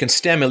America can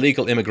stem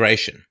illegal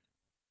immigration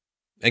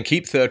and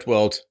keep third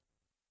world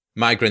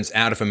migrants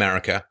out of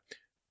America,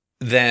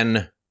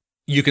 then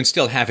you can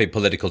still have a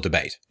political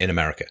debate in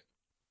America,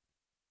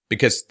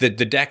 because the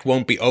deck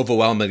won't be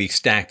overwhelmingly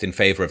stacked in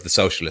favor of the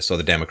socialists or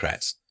the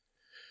Democrats.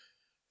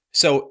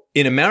 So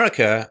in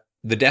America,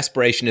 the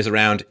desperation is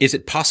around, is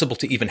it possible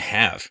to even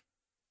have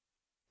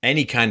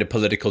any kind of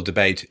political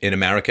debate in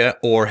America,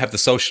 or have the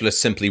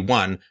socialists simply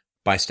won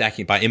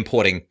by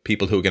importing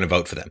people who are going to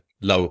vote for them.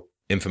 Low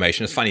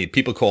information. It's funny.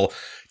 People call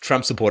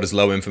Trump supporters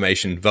low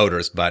information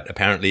voters, but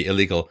apparently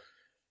illegal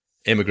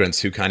immigrants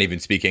who can't even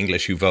speak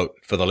English who vote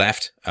for the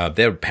left,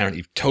 they're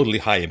apparently totally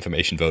high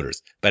information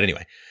voters. But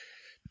anyway,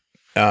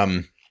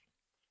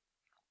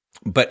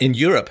 but in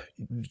Europe,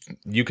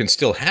 you can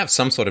still have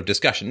some sort of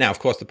discussion. Now, of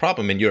course, the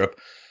problem in Europe,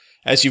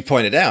 as you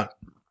pointed out,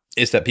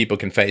 is that people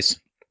can face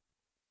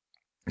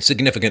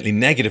significantly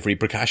negative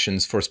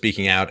repercussions for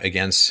speaking out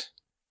against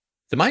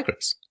the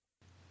migrants.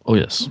 Oh,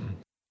 yes.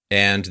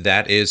 And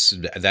that is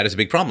a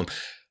big problem.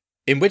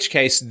 In which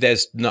case,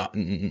 there's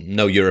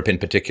no Europe in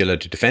particular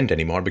to defend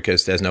anymore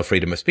because there's no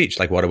freedom of speech.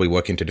 Like, what are we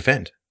working to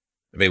defend?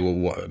 I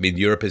mean,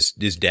 Europe is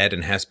dead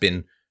and has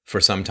been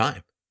for some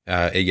time.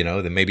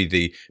 Maybe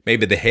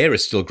the hair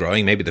is still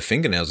growing, maybe the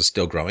fingernails are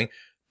still growing,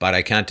 but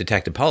I can't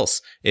detect a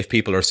pulse if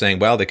people are saying,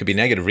 well, there could be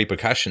negative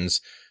repercussions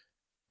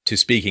to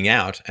speaking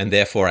out, and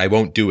therefore I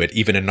won't do it,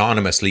 even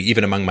anonymously,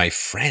 even among my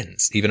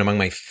friends, even among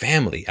my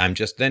family. I'm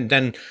just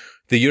then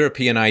the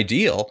European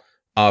ideal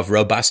of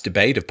robust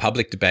debate, of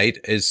public debate,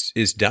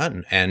 is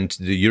done, and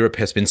Europe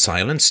has been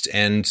silenced,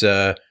 and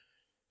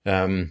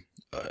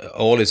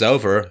all is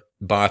over,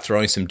 bar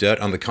throwing some dirt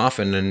on the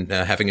coffin and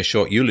having a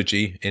short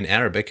eulogy in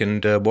Arabic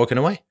and walking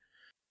away.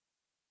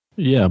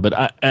 Yeah, but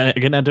I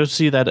don't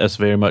see that as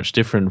very much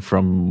different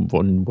from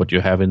what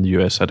you have in the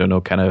US. I don't know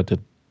Canada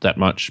that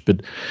much,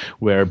 but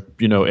where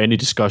any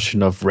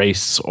discussion of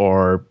race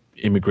or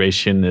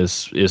immigration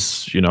is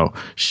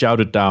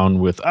shouted down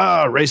with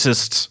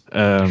racists.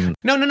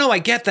 No, I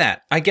get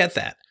that,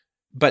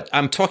 but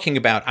I'm talking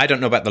about, I don't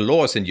know about the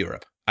laws in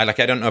Europe. I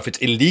don't know if it's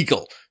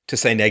illegal to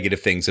say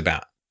negative things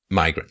about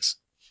migrants.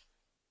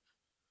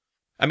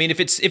 I mean, if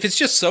it's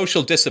just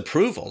social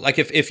disapproval, like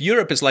if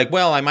Europe is like,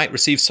 well, I might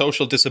receive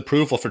social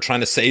disapproval for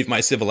trying to save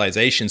my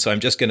civilization, so I'm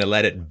just going to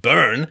let it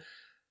burn.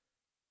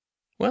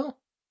 Well,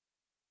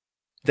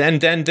 then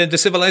the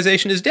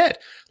civilization is dead.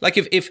 Like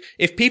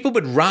if people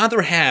would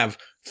rather have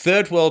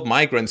third world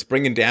migrants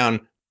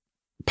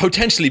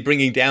potentially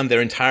bringing down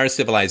their entire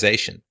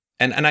civilization,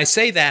 and I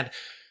say that's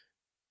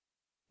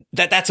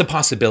a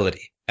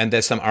possibility. And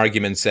there's some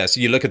arguments as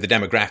you look at the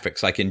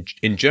demographics, like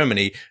in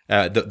Germany,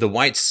 the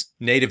whites,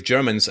 native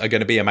Germans are going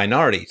to be a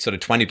minority, sort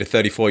of 20 to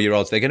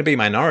 34-year-olds. They're going to be a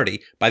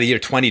minority by the year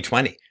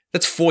 2020.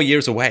 That's 4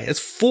 years away. That's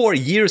 4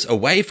 years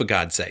away, for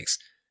God's sakes.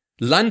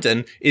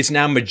 London is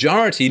now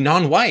majority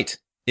non-white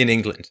in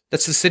England.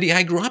 That's the city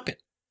I grew up in.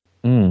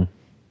 Mm.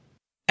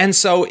 And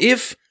so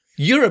if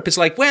Europe is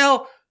like,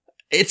 well,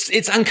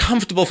 it's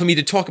uncomfortable for me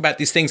to talk about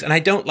these things, and I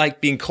don't like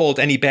being called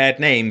any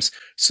bad names,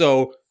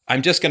 so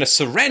I'm just going to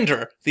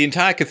surrender the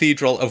entire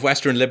cathedral of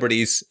Western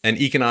liberties and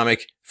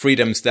economic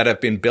freedoms that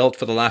have been built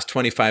for the last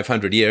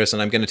 2,500 years,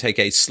 and I'm going to take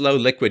a slow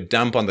liquid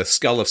dump on the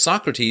skull of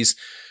Socrates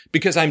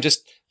because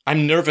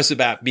I'm nervous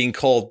about being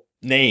called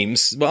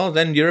names. Well,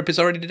 then Europe is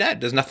already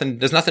dead. There's nothing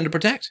to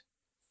protect.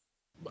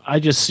 I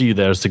just see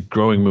there's a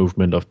growing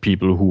movement of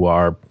people who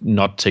are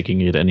not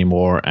taking it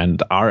anymore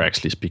and are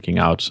actually speaking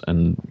out.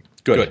 And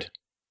Good.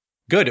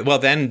 Well,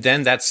 then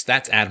that's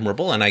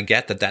admirable, and I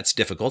get that that's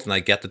difficult, and I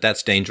get that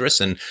that's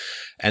dangerous, and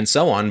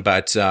so on.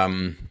 But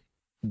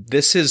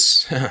this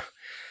is,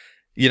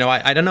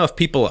 I don't know if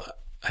people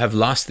have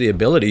lost the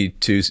ability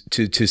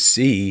to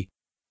see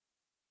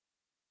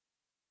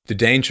the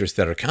dangers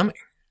that are coming.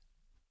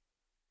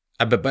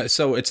 But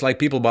so it's like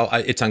people, well,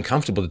 it's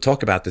uncomfortable to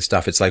talk about this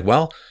stuff. It's like,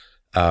 well,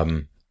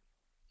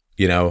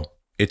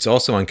 it's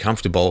also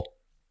uncomfortable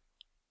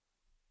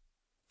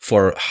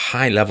for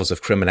high levels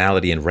of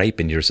criminality and rape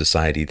in your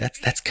society.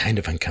 That's kind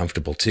of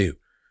uncomfortable too.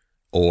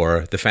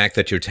 Or the fact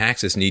that your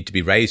taxes need to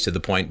be raised to the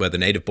point where the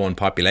native-born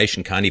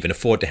population can't even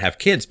afford to have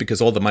kids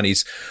because all the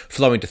money's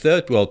flowing to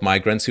third world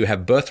migrants who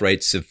have birth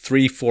rates of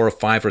 3, 4,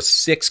 5, or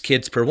 6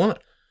 kids per woman.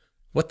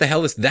 What the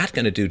hell is that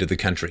going to do to the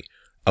country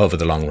over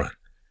the long run?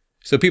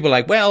 So people are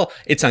like, well,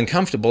 it's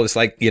uncomfortable. It's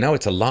like,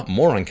 it's a lot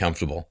more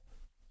uncomfortable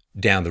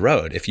down the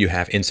road if you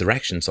have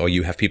insurrections or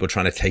you have people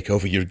trying to take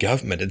over your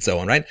government and so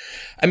on, right?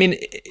 I mean,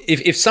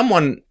 if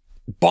someone,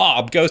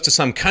 Bob, goes to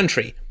some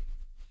country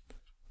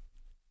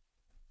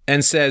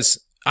and says,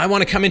 I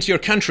want to come into your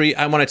country,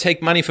 I want to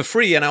take money for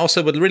free, and I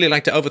also would really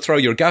like to overthrow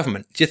your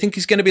government, do you think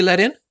he's going to be let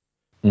in?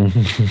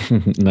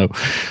 No.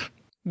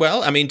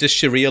 Well, I mean, does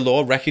Sharia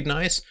law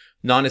recognize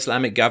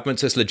non-Islamic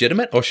governments as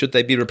legitimate, or should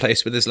they be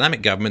replaced with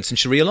Islamic governments and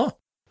Sharia law?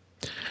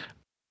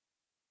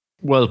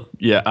 Well,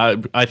 yeah,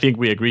 I think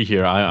we agree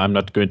here. I'm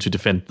not going to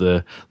defend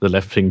the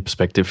left-wing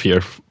perspective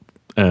here.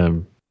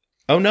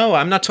 Oh, no,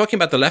 I'm not talking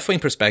about the left-wing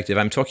perspective.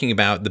 I'm talking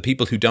about the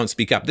people who don't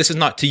speak up. This is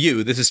not to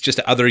you. This is just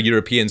to other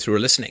Europeans who are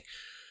listening.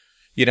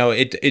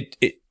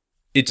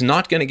 It's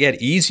not going to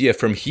get easier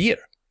from here.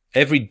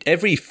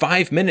 Every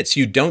 5 minutes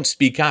you don't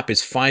speak up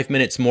is 5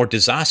 minutes more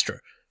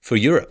disaster for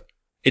Europe.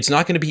 It's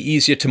not going to be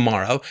easier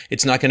tomorrow.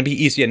 It's not going to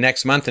be easier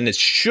next month. And it's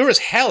sure as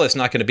hell is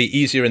not going to be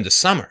easier in the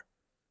summer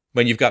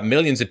when you've got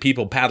millions of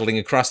people paddling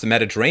across the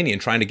Mediterranean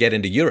trying to get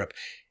into Europe.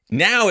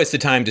 Now is the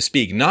time to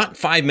speak, not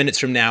 5 minutes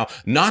from now,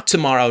 not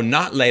tomorrow,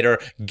 not later.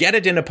 Get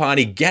a dinner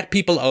party, get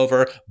people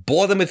over,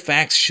 bore them with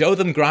facts, show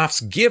them graphs,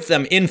 give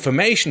them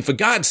information. For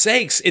God's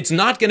sakes, it's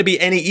not going to be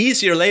any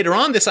easier later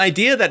on. This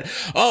idea that,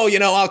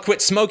 I'll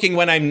quit smoking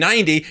when I'm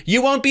 90.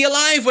 You won't be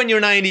alive when you're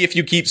 90 if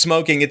you keep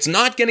smoking. It's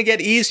not going to get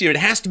easier. It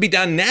has to be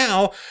done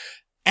now.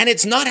 And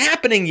it's not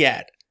happening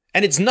yet.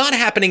 And it's not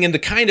happening in the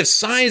kind of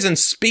size and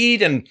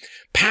speed and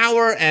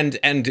power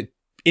and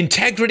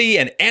integrity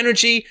and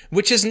energy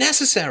which is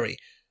necessary.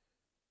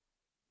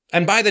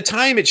 And by the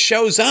time it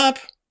shows up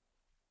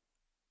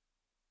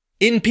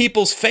in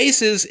people's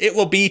faces, it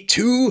will be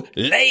too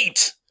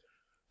late.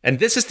 And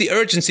this is the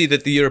urgency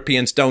that the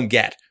Europeans don't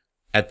get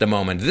at the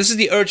moment. This is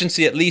the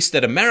urgency, at least,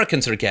 that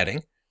Americans are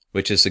getting,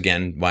 which is,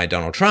 again, why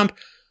Donald Trump.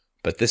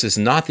 But this is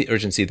not the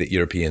urgency that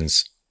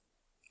Europeans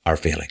are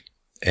feeling,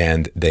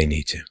 and they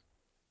need to.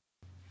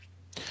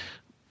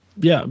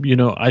 Yeah,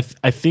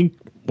 I think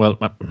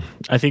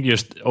you're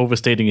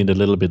overstating it a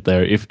little bit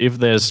there. If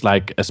there's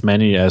like as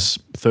many as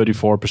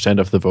 34%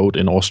 of the vote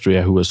in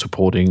Austria who are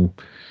supporting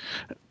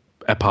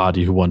a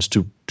party who wants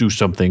to do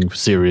something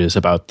serious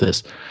about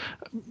this,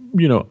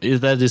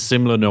 that is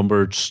similar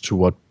numbers to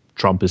what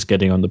Trump is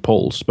getting on the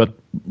polls. But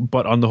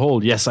on the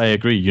whole, yes, I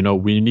agree.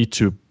 We need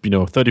to,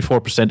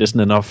 34% isn't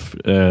enough.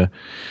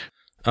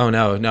 Oh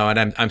no,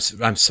 and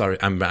I'm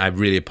sorry. I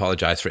really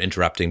apologize for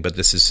interrupting, but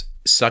this is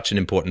such an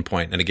important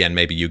point. And again,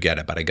 maybe you get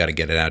it, but I got to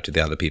get it out to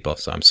the other people.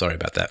 So I'm sorry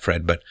about that,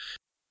 Fred. But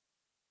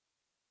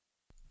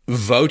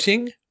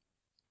voting,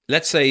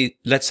 let's say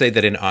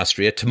that in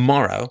Austria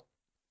tomorrow,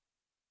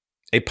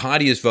 a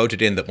party is voted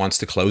in that wants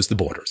to close the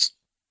borders.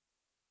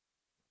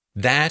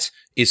 That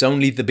is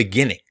only the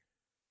beginning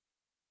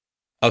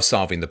of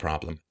solving the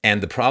problem,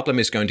 and the problem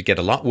is going to get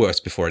a lot worse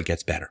before it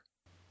gets better.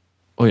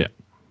 Oh yeah.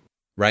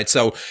 Right.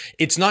 So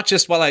it's not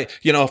just,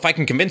 if I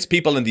can convince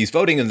people in these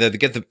voting and they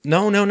get the,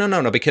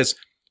 no, because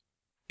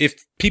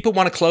if people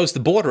want to close the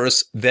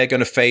borders, they're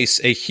going to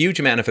face a huge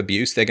amount of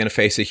abuse. They're going to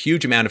face a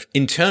huge amount of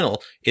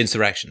internal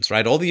insurrections,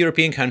 right? All the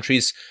European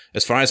countries,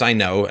 as far as I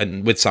know,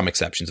 and with some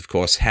exceptions, of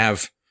course,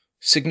 have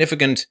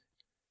significant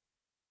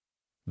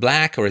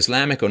Black or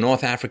Islamic or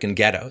North African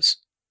ghettos.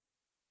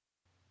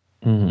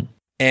 Mm-hmm.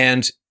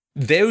 And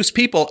those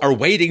people are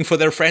waiting for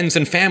their friends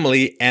and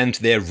family and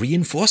their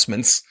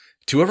reinforcements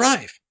to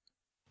arrive.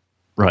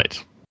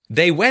 Right.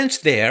 They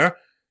went there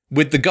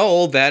with the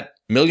goal that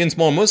millions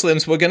more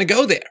Muslims were going to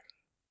go there.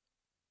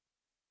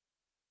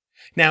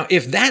 Now,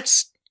 if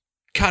that's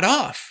cut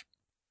off,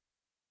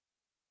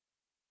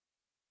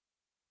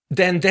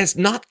 then there's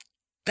not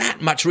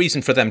that much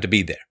reason for them to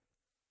be there.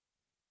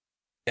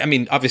 I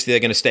mean, obviously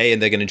they're going to stay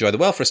and they're going to enjoy the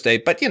welfare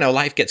state, but,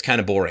 life gets kind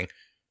of boring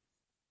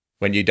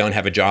when you don't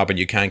have a job and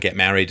you can't get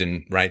married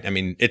and, right? I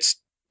mean, it's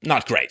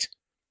not great.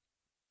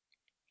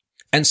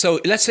 And so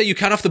let's say you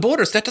cut off the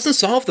borders. That doesn't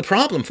solve the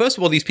problem. First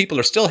of all, these people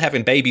are still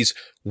having babies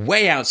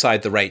way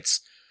outside the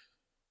rates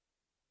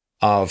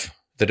of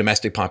the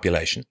domestic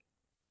population.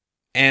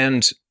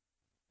 And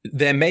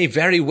there may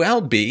very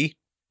well be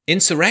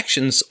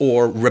insurrections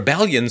or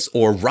rebellions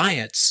or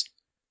riots.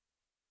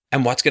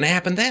 And what's going to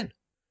happen then?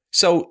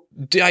 So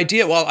the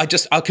idea,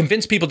 I'll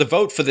convince people to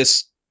vote for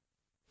this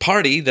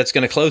party that's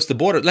going to close the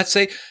border. Let's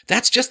say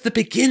that's just the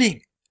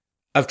beginning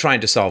of trying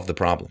to solve the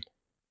problem.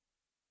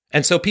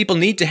 And so people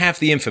need to have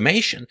the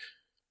information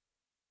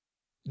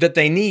that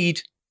they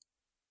need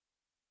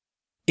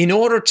in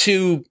order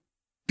to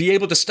be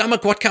able to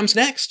stomach what comes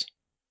next.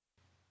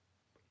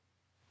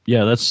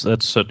 Yeah, that's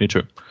certainly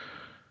true.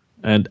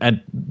 And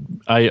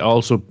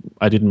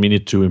I didn't mean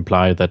it to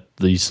imply that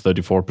these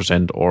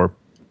 34% or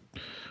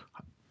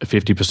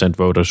 50%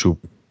 voters who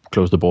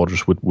close the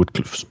borders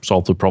would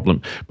solve the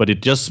problem. But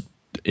it's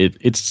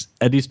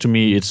at least to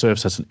me, it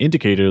serves as an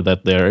indicator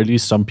that there are at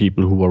least some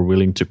people who are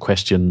willing to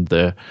question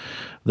the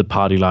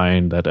party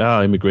line that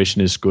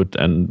immigration is good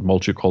and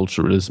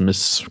multiculturalism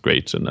is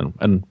great,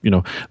 and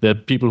there are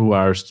people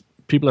are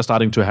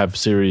starting to have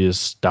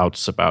serious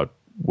doubts about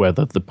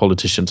whether the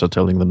politicians are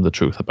telling them the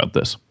truth about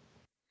this.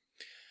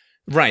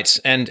 Right,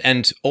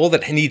 and all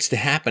that needs to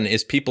happen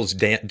is people's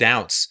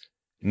doubts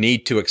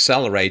need to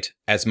accelerate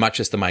as much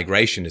as the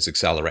migration is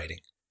accelerating.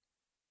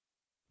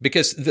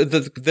 Because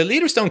the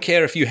leaders don't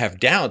care if you have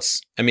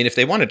doubts. I mean, if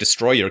they want to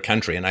destroy your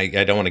country, and I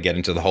don't want to get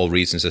into the whole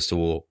reasons as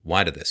to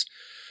why to this.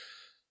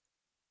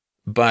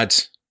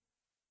 But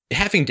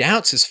having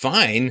doubts is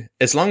fine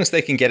as long as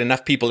they can get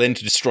enough people in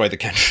to destroy the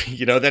country.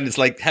 Then it's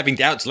like having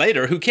doubts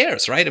later. Who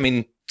cares, right? I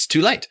mean, it's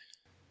too late.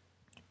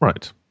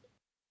 Right.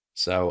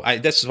 So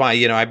this is why,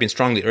 I've been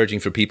strongly urging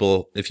for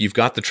people, if you've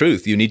got the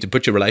truth, you need to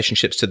put your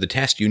relationships to the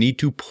test. You need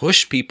to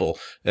push people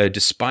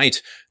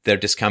despite their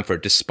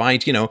discomfort,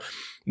 despite,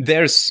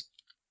 there's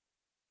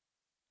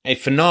a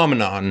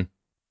phenomenon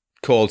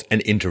called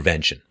an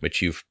intervention,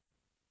 which you've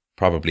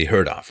probably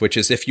heard of, which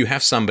is if you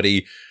have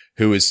somebody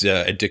who is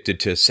addicted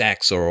to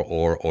sex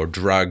or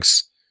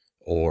drugs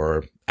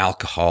or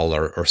alcohol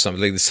or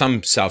something,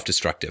 some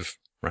self-destructive,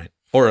 right?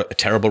 Or a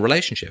terrible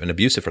relationship, an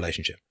abusive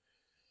relationship.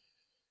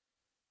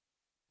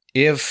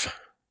 If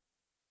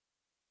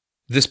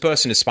this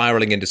person is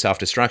spiraling into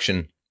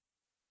self-destruction,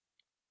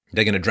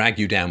 they're going to drag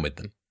you down with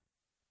them.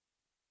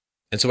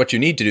 And so what you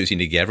need to do is you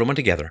need to get everyone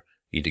together.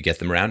 You need to get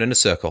them around in a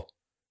circle.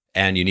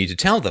 And you need to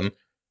tell them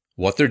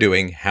what they're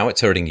doing, how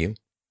it's hurting you,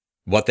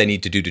 what they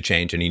need to do to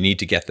change, and you need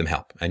to get them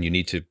help. And you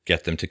need to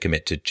get them to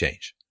commit to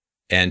change.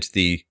 And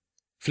the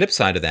flip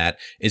side of that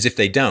is if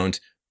they don't,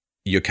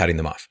 you're cutting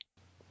them off.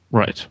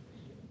 Right.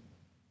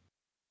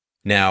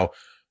 Now,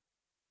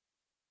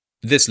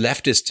 this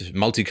leftist,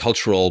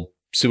 multicultural,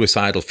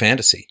 suicidal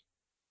fantasy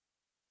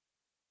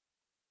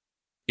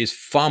is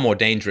far more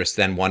dangerous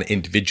than one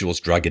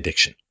individual's drug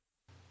addiction.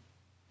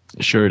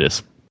 Sure it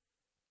is.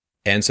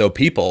 And so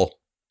people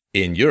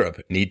in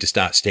Europe need to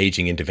start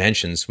staging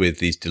interventions with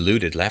these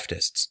deluded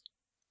leftists.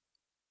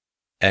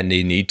 And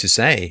they need to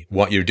say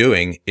what you're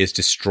doing is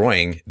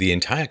destroying the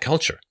entire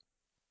culture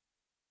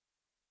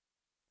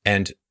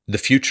and the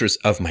futures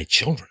of my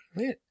children.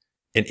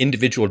 An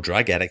individual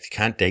drug addict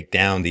can't take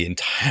down the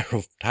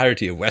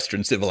entirety of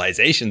Western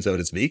civilization, so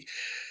to speak.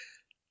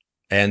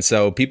 And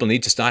so people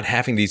need to start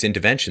having these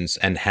interventions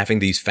and having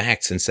these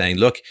facts and saying,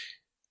 look,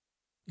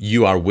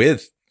 you are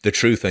with the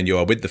truth and you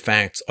are with the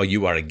facts, or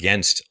you are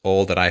against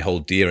all that I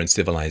hold dear in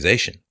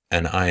civilization.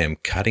 And I am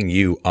cutting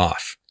you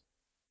off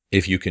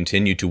if you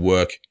continue to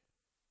work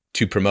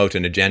to promote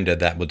an agenda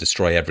that will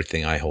destroy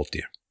everything I hold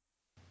dear.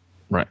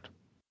 Right.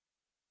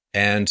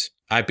 And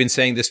I've been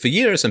saying this for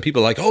years, and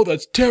people are like, oh,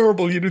 that's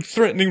terrible. You're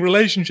threatening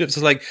relationships.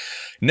 It's like,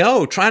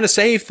 no, trying to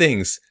save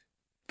things,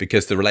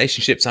 because the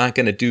relationships aren't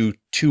going to do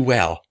too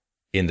well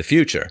in the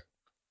future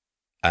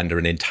under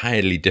an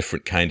entirely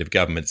different kind of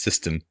government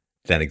system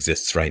than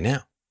exists right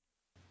now.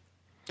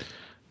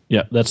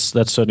 Yeah, that's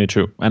certainly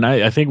true, and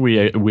I think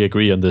we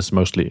agree on this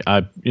mostly.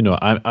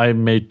 I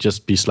may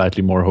just be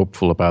slightly more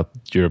hopeful about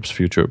Europe's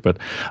future, but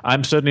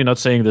I'm certainly not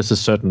saying this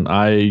is certain.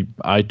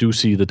 I do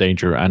see the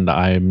danger, and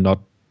I'm not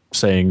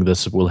saying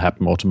this will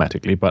happen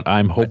automatically, but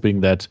I'm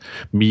hoping that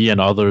me and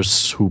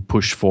others who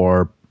push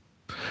for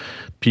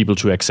people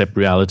to accept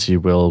reality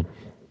will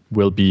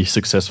be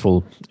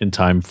successful in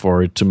time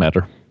for it to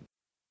matter.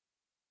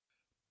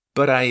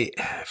 But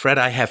Fred,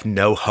 I have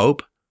no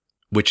hope,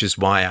 which is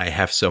why I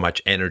have so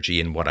much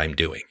energy in what I'm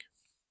doing.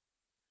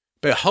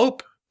 But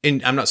hope,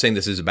 I'm not saying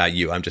this is about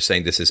you, I'm just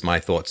saying this is my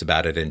thoughts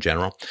about it in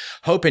general.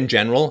 Hope in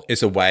general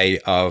is a way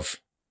of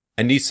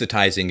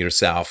anesthetizing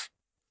yourself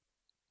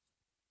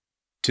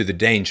to the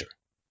danger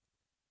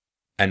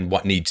and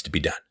what needs to be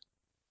done.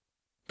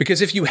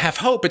 Because if you have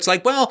hope, it's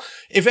like, well,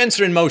 events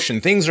are in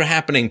motion, things are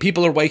happening,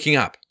 people are waking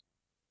up.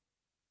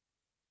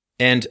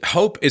 And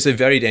hope is a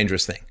very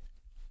dangerous thing.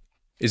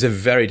 Is a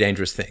very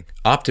dangerous thing.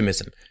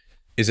 Optimism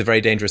is a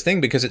very dangerous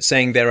thing because it's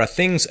saying there are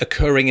things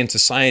occurring in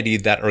society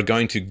that are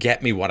going to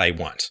get me what I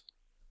want.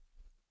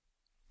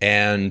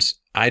 And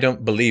I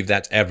don't believe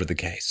that's ever the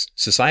case.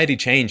 Society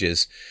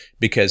changes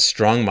because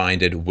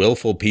strong-minded,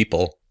 willful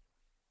people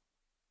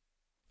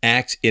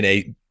act in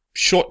a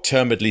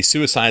short-termedly,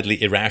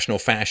 suicidally irrational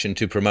fashion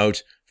to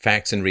promote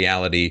facts and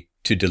reality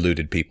to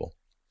deluded people.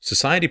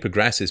 Society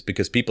progresses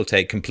because people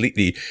take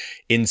completely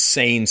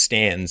insane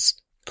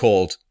stands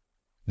called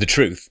the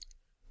truth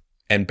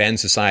and bend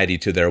society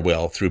to their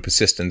will through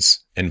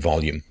persistence and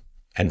volume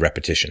and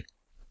repetition.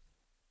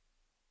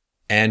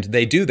 And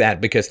they do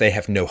that because they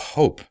have no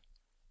hope.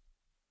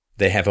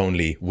 They have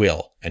only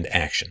will and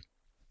action.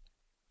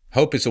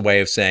 Hope is a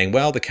way of saying,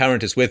 well, the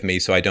current is with me,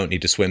 so I don't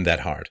need to swim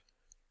that hard.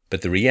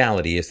 But the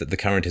reality is that the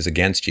current is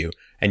against you,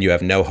 and you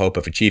have no hope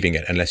of achieving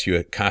it unless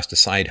you cast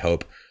aside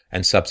hope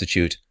and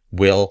substitute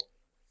will,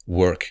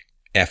 work,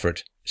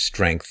 effort,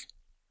 strength,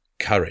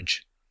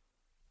 courage.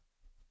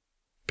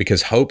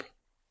 Because hope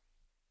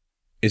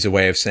is a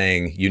way of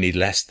saying you need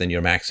less than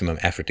your maximum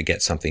effort to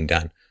get something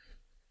done.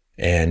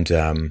 And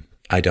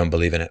I don't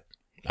believe in it.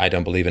 I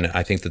don't believe in it.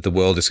 I think that the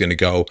world is going to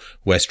go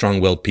where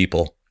strong-willed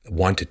people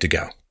want it to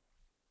go.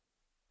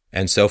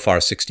 And so far,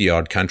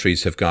 60-odd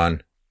countries have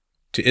gone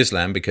to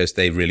Islam because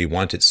they really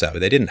want it so.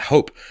 They didn't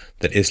hope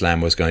that Islam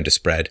was going to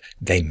spread.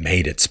 They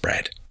made it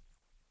spread.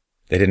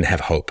 They didn't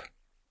have hope.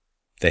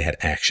 They had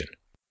action.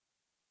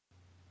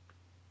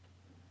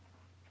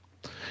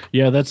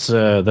 Yeah, that's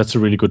a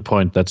really good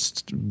point.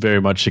 That's very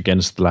much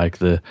against like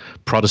the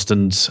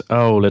Protestants.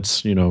 Oh,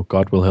 let's,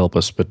 God will help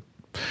us. But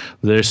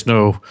there's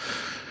no,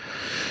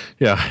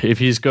 if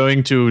he's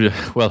going to,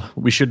 well,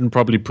 we shouldn't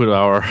probably put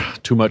our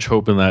too much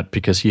hope in that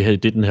because he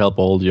didn't help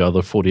all the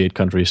other 48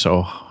 countries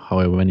or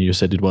however many you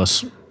said it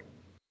was.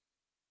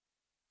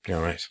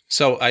 All right.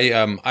 So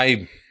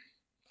I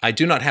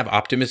do not have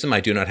optimism. I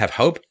do not have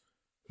hope,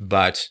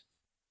 but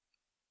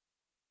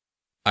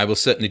I will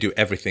certainly do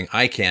everything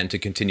I can to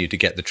continue to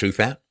get the truth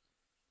out.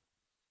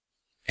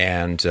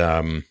 And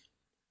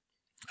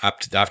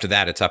after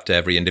that, it's up to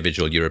every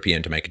individual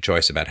European to make a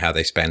choice about how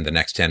they spend the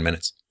next 10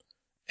 minutes.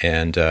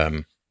 And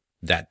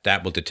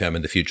that will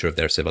determine the future of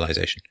their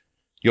civilization.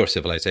 Your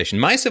civilization.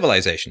 My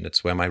civilization.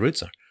 That's where my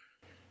roots are.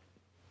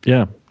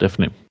 Yeah,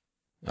 definitely.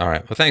 All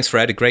right. Well, thanks,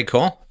 Fred. A great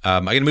call.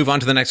 I'm going to move on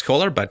to the next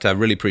caller, but I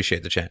really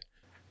appreciate the chat.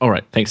 All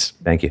right. Thanks.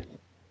 Thank you.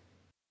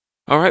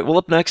 All right, well,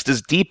 up next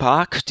is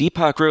Deepak.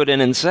 Deepak wrote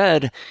in and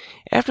said,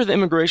 after the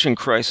immigration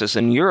crisis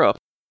in Europe,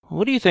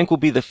 what do you think will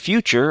be the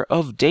future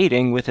of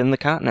dating within the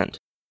continent?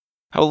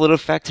 How will it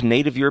affect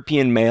native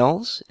European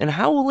males, and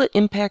how will it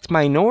impact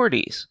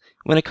minorities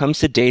when it comes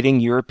to dating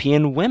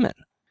European women?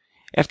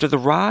 After the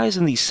rise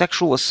in the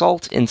sexual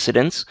assault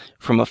incidents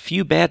from a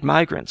few bad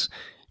migrants,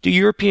 do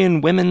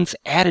European women's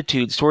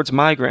attitudes towards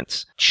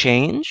migrants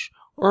change,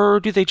 or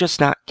do they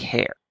just not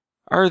care?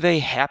 Are they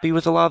happy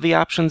with a lot of the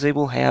options they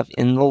will have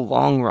in the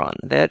long run?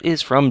 That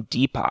is from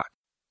Deepak.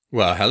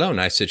 Well, hello.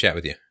 Nice to chat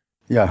with you.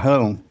 Yeah,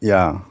 hello.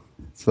 Yeah.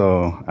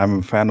 So I'm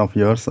a fan of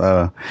yours.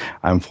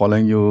 I'm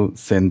following you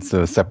since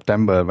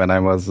September when I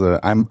was.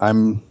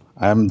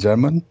 I'm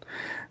German,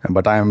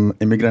 but I'm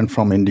immigrant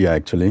from India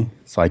actually.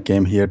 So I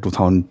came here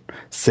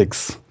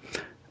 2006,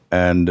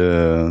 and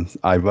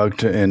I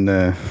worked in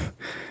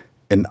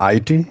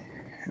IT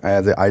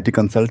as an IT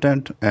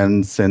consultant,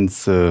 and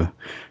since 2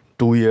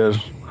 years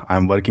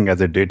I'm working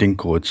as a dating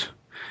coach.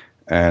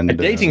 And a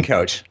dating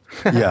coach.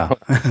 Yeah,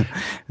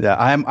 yeah.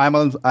 I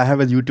have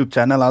a YouTube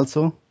channel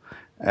also.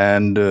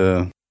 And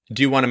do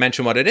you want to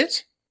mention what it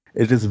is?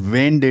 It is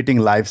Vain Dating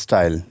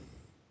Lifestyle.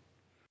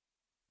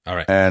 All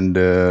right. And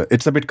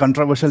it's a bit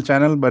controversial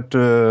channel, but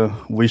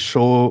we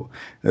show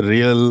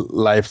real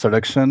life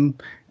seduction,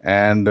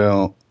 and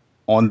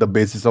on the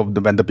basis of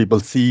when the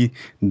people see,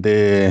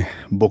 they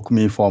book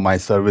me for my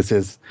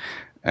services,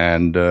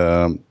 and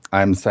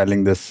I'm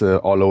selling this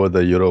all over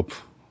the Europe,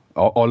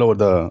 all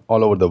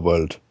over the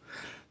world.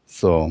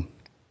 So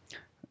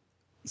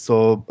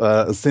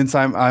since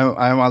I'm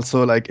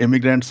also like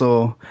immigrant,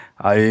 so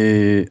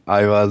I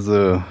was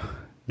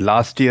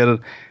last year.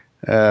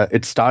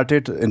 It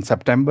started in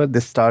September.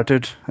 This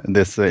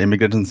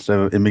immigration.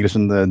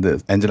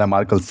 Angela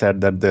Merkel said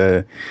that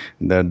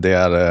they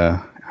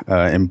are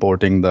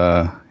importing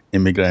the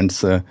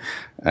immigrants,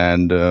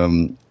 and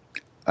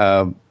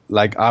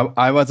like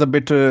I was a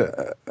bit.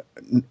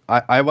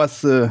 I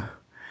was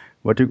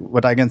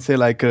what I can say,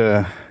 like.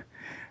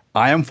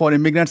 I am for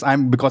immigrants.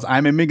 Because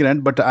I'm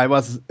immigrant, but I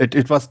was.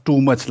 It was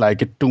too much.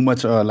 Like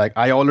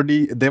I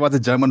already. There was a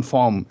German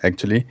form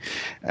actually,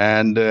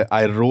 and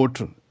I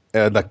wrote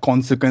the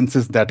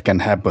consequences that can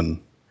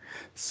happen.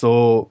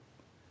 So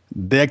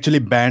they actually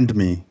banned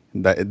me.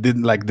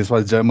 This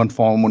was German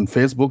form on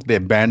Facebook. They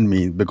banned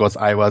me because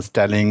I was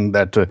telling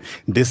that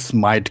this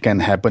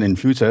can happen in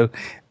future,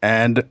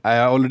 and I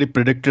already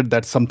predicted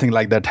that something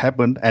like that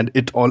happened, and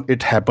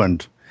it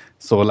happened.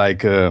 So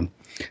like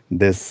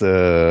this.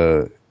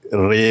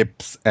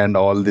 Rapes and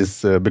all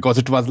this because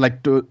it was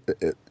like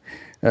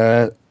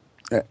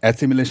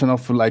assimilation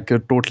of like a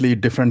totally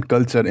different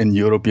culture in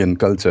European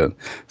culture.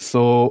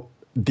 So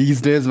these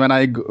days when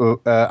I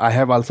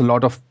have also a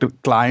lot of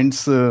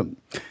clients who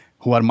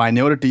are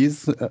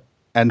minorities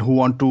and who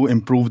want to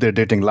improve their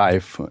dating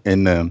life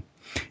in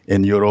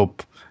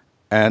Europe,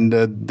 and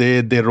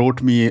they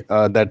wrote me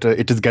that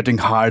it is getting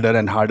harder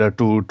and harder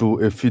to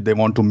if they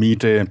want to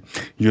meet a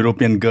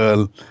European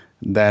girl,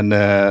 then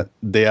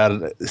they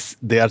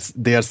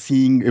are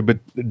seeing a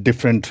bit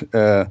different.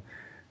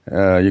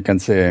 You can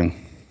say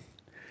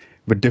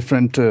with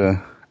different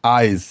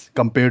eyes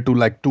compared to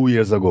like 2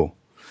 years ago,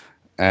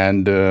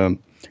 and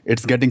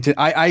it's getting.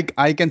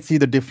 I can see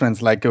the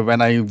difference. Like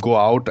when I go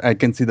out, I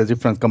can see the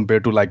difference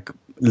compared to like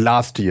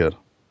last year.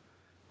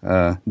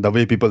 The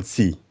way people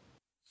see.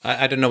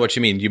 I don't know what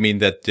you mean. You mean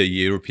that the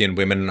European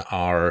women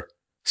are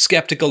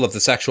skeptical of the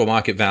sexual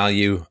market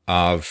value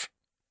of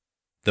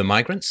the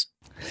migrants?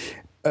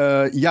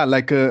 Yeah,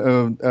 like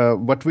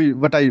what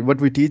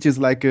we teach is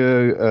like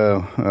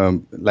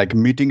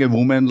meeting a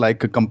woman,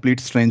 like a complete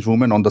strange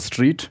woman on the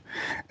street,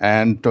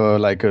 and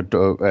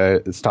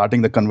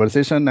starting the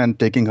conversation and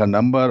taking her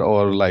number,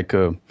 or like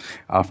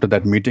after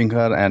that meeting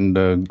her and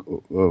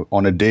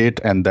on a date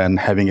and then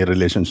having a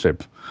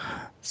relationship.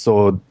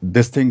 So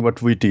this thing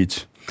what we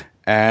teach.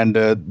 And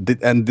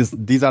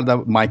these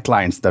are my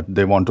clients that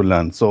they want to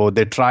learn. So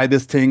they try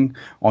this thing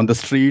on the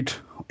street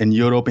in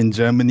Europe, in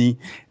Germany,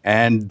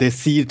 and they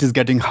see it is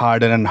getting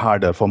harder and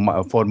harder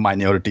for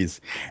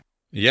minorities.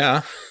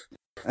 Yeah.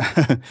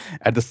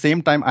 At the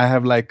same time, I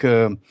have like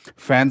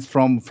fans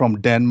from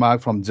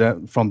Denmark, from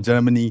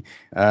Germany,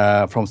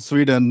 from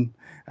Sweden.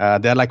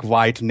 They're like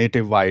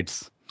native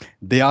whites.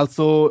 They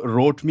also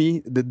wrote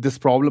me this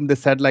problem. They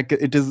said like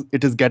it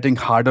is getting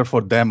harder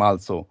for them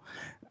also,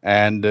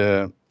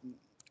 and.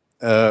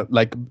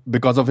 Like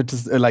because of it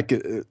is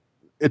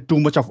too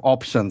much of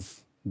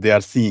options they are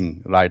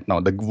seeing right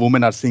now. The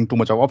women are seeing too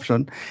much of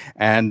option,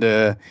 and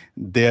their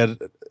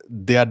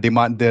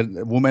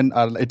women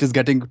are. It is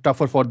getting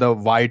tougher for the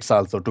whites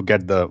also to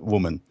get the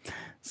woman.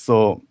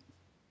 So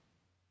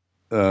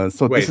Wait,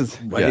 this is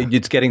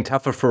it's getting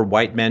tougher for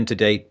white men to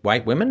date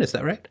white women. Is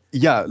that right?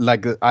 Yeah,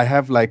 like I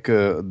have like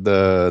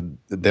there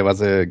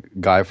was a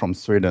guy from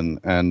Sweden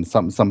and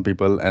some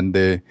people, and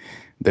they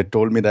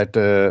told me that.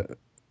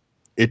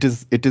 It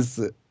is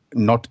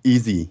not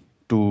easy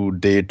to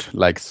date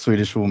like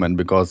Swedish women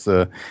because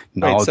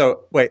now.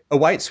 Wait, a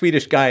white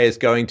Swedish guy is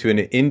going to an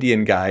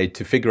Indian guy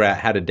to figure out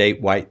how to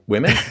date white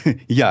women?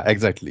 Yeah,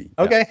 exactly.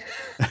 Okay.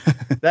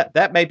 Yeah.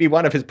 That may be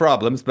one of his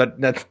problems, but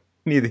that's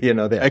neither here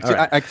nor there.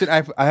 Actually,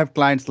 I have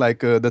clients like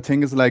the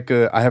thing is like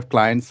I have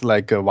clients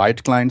like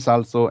white clients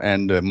also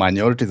and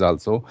minorities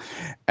also,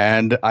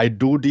 and I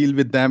do deal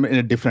with them in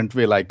a different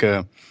way. Like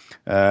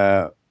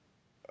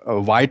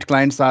white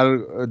clients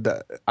are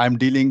I'm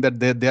dealing that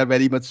they are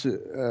very much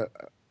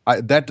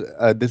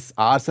this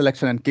R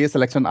selection and K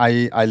selection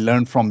I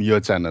learned from your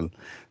channel.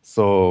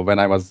 So when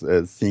I was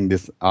seeing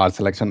this R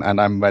selection,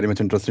 and I'm very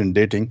much interested in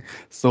dating.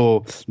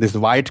 So these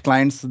white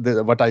clients,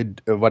 but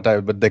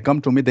they come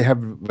to me, they have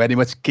very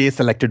much K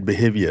selected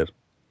behavior.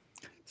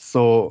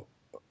 So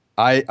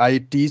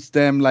I teach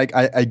them, like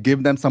I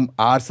give them some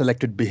R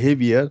selected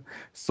behavior,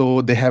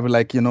 so they have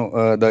like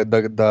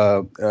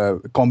the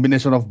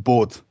combination of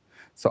both.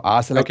 So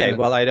R selected. Okay,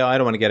 well I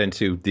don't want to get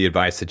into the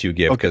advice that you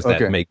give because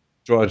that may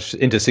draw us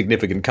into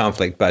significant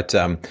conflict. But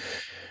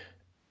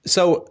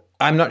so.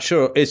 I'm not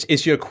sure.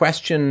 Is your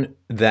question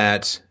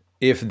that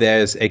if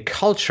there's a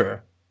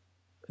culture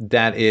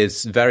that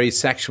is very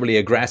sexually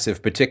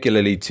aggressive,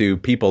 particularly to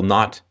people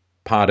not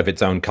part of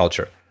its own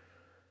culture,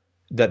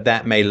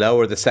 that may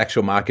lower the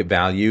sexual market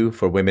value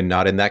for women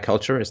not in that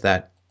culture? Is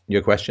that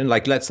your question?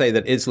 Like, let's say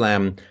that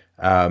Islam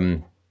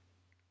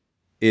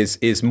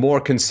is more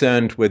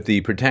concerned with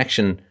the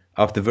protection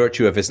of the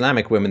virtue of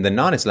Islamic women than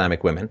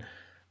non-Islamic women.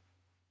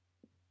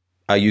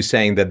 Are you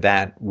saying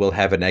that will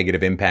have a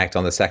negative impact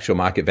on the sexual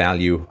market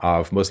value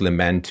of Muslim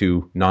men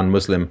to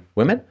non-Muslim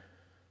women?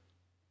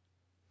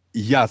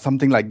 Yeah,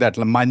 something like that.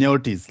 Like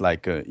minorities,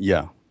 like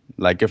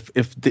like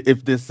if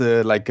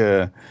there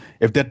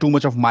are too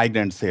much of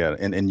migrants here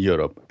in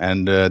Europe,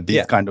 and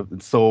these kind of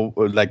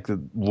like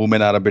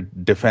women are a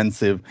bit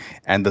defensive,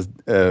 and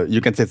you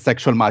can say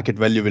sexual market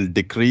value will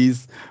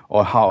decrease,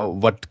 or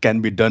what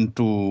can be done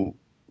to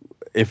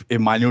if a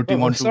minority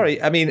wants to. Sorry,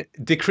 I mean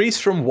decrease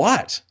from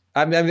what?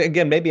 I mean,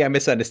 again, maybe I'm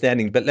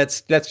misunderstanding, but let's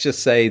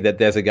just say that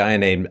there's a guy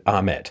named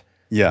Ahmed.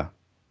 Yeah.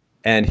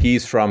 And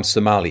he's from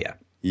Somalia.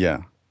 Yeah.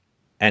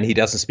 And he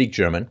doesn't speak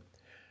German.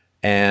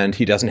 And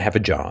he doesn't have a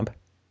job.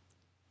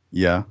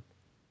 Yeah.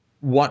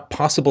 What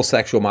possible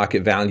sexual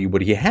market value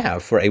would he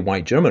have for a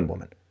white German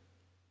woman?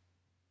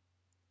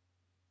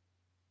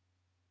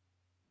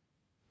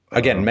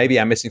 Again, maybe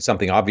I'm missing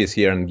something obvious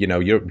here, and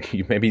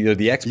maybe you're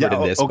the expert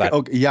in this.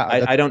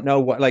 I don't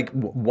know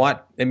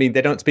what. I mean,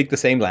 they don't speak the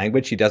same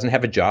language. He doesn't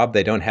have a job.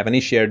 They don't have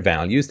any shared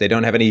values. They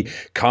don't have any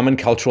common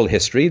cultural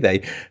history.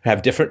 They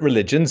have different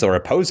religions or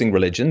opposing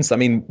religions. I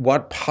mean,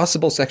 what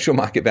possible sexual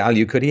market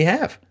value could he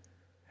have?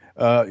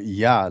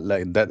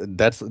 Like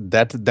that's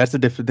a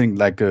different thing.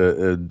 Like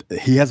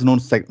he has no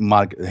sexual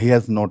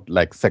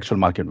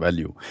market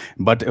value.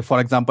 But for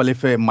example,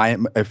 if a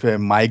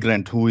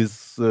migrant who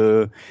is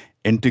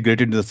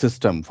integrated in the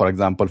system, for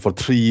example, for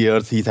 3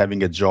 years he's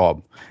having a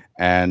job,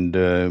 and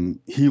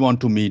he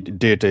want to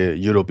date a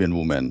European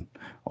woman,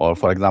 or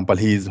for example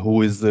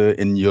who is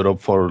in Europe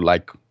for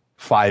like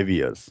 5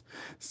 years.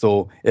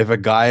 So if a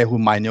guy who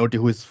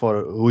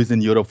is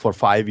in Europe for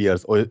 5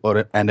 years,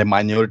 and a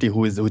minority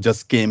who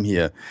just came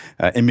here,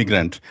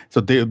 immigrant,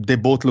 so they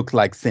both look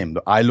like same.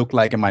 I look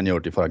like a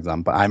minority, for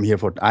example.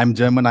 I'm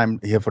German. I'm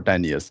here for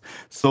 10 years.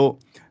 So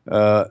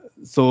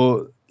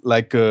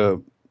like.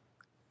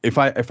 If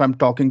I'm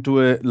talking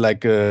to a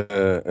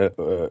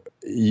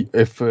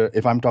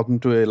if I'm talking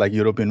to a like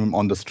European woman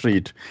on the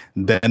street,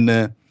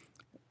 then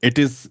it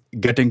is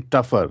getting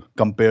tougher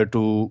compared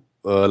to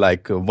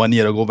like 1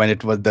 year ago when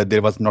it was that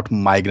there was not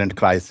migrant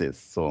crisis.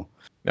 So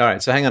all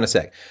right, so hang on a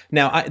sec.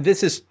 Now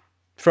this is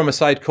from a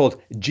site called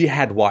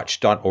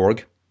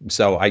jihadwatch.org.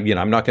 So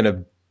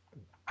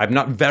I've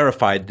not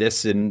verified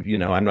this, and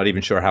I'm not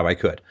even sure how I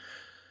could.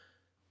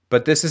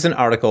 But this is an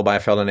article by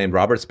a fellow named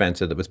Robert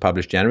Spencer that was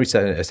published January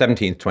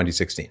 17th,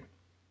 2016.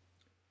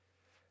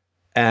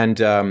 And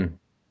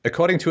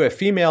according to a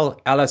female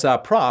Al-Azhar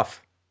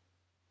prof,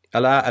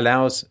 Allah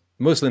allows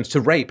Muslims to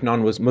rape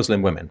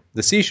non-Muslim women.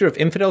 The seizure of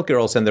infidel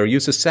girls and their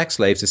use as sex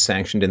slaves is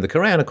sanctioned in the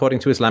Quran. According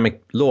to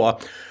Islamic law,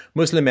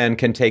 Muslim men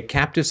can take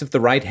captives of the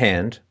right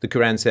hand. The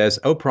Quran says,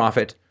 O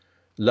Prophet,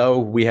 lo,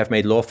 we have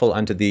made lawful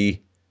unto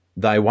thee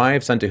thy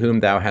wives unto whom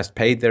thou hast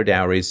paid their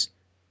dowries,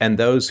 and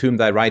those whom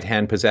thy right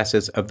hand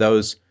possesses of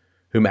those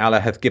whom Allah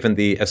hath given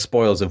thee as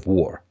spoils of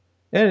war.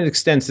 And it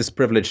extends this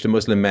privilege to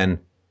Muslim men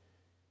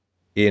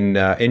in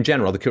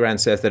general. The Quran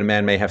says that a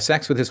man may have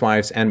sex with his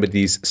wives and with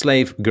these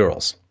slave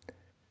girls.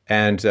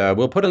 And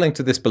we'll put a link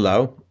to this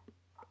below.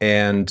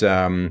 And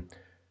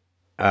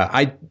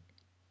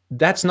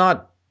that's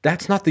not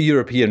the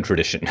European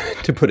tradition,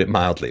 to put it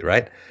mildly,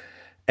 right?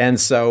 And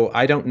so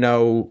I don't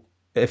know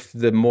if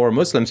the more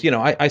Muslims,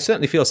 I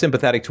certainly feel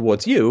sympathetic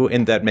towards you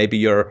in that maybe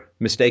you're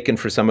mistaken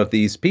for some of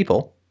these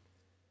people.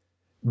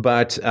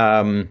 But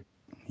the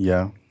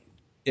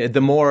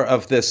more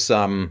of this,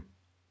 and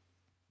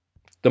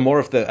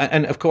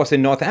of course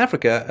in North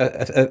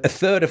Africa, a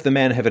third of the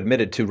men have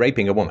admitted to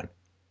raping a woman.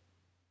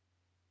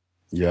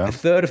 Yeah. A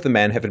third of the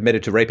men have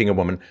admitted to raping a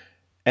woman.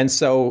 And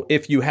so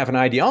if you have an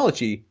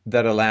ideology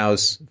that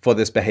allows for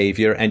this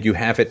behavior and you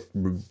have it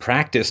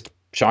practiced,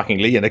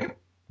 shockingly, in an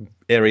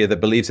area that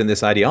believes in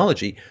this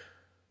ideology,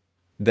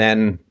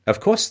 then of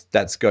course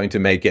that's going to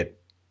make it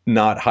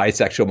not high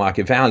sexual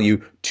market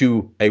value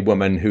to a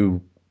woman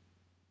who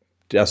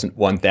doesn't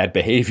want that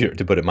behavior,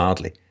 to put it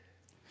mildly.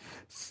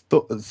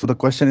 So the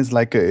question is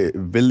like,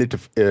 will it,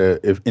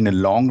 if in a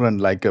long run,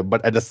 like,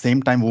 but at the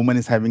same time, woman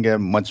is having a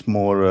much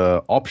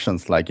more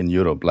options, like in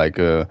Europe, like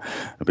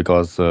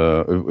because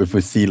if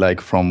we see like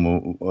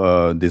from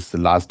this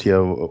last year,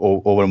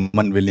 over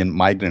 1 million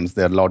migrants,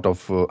 there are a lot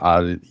of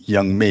are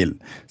young male.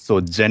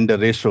 So gender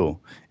ratio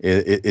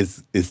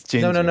is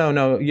changing.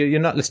 No. You're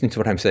not listening to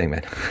what I'm saying,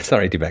 man.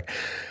 Sorry, Deepak.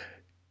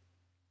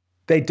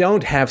 They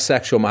don't have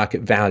sexual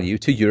market value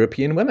to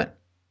European women.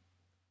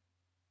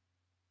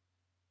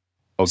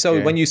 Okay.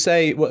 So when you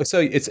say,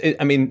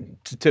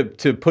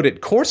 to put it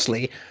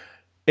coarsely,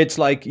 it's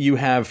like you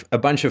have a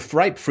bunch of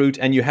ripe fruit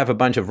and you have a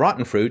bunch of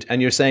rotten fruit,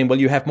 and you're saying, well,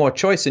 you have more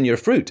choice in your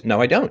fruit.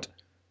 No, I don't,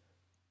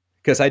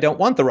 because I don't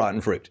want the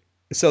rotten fruit.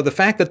 So the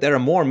fact that there are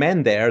more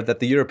men there that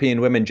the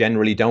European women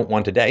generally don't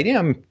want to date,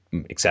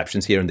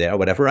 exceptions here and there,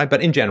 whatever, right?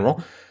 But in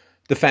general,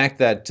 the fact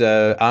that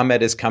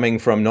Ahmed is coming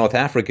from North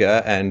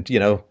Africa and,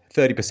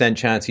 30%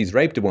 chance he's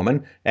raped a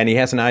woman, and he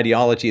has an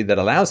ideology that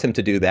allows him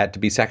to do that, to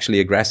be sexually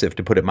aggressive,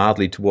 to put it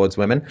mildly, towards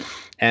women,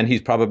 and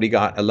he's probably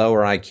got a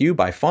lower IQ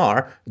by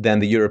far than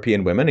the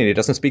European women, and he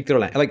doesn't speak their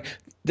language. Like,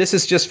 this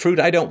is just fruit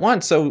I don't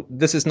want, so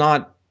this is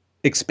not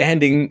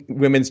expanding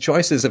women's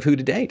choices of who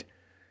to date.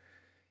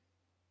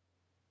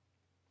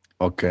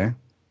 Okay.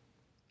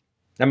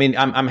 I mean,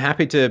 I'm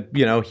happy to,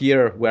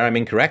 hear where I'm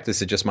incorrect.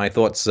 This is just my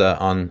thoughts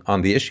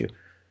on the issue.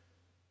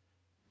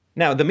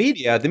 Now, the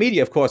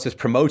media, of course, is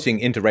promoting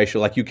interracial.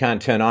 Like, you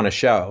can't turn on a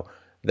show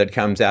that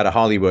comes out of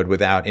Hollywood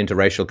without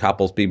interracial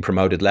couples being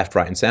promoted left,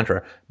 right, and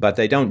center. But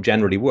they don't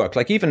generally work.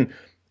 Like, even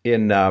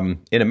in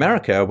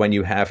America, when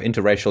you have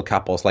interracial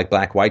couples, like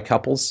black-white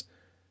couples,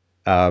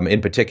 in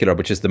particular,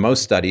 which is the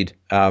most studied,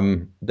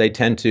 they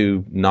tend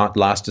to not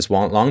last as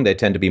long. They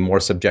tend to be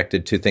more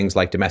subjected to things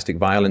like domestic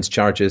violence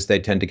charges. They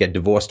tend to get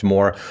divorced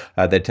more.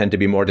 They tend to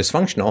be more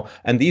dysfunctional.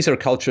 And these are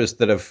cultures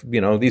that have,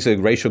 these are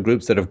racial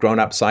groups that have grown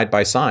up side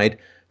by side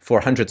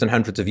for hundreds and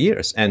hundreds of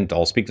years and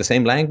all speak the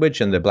same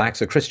language. And the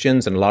blacks are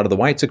Christians and a lot of the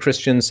whites are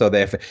Christians. So they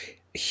have a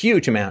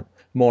huge amount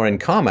more in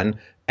common.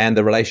 And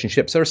the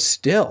relationships are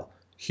still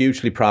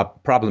hugely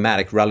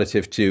problematic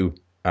relative to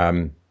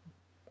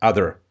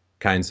other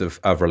kinds of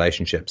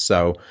relationships.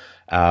 So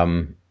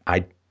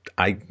I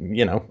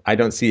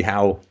don't see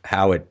how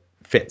it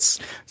fits.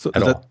 So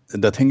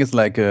the thing is,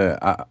 like,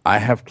 I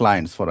have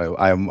clients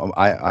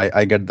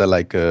I get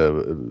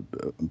the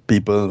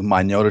people,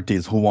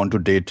 minorities who want to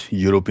date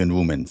European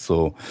women.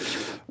 So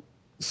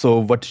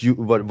what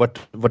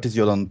is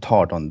your own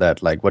thought on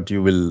that? Like, what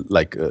you will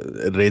like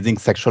raising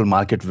sexual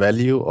market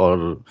value,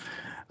 or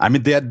I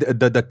mean, they are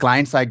the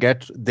clients I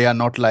get. They are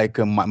not like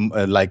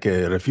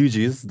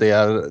refugees. They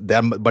are,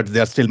 but they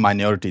are still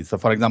minorities. So,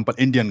 for example,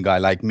 Indian guy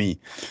like me,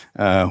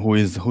 who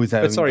is having.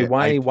 But sorry,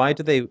 why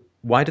do they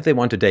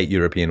want to date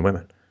European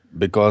women?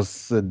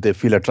 Because they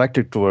feel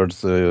attracted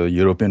towards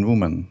European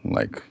women.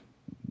 Like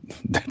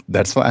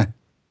that's why.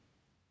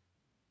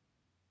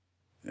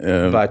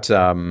 But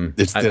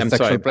it's their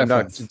sexual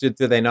preference.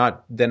 They're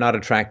not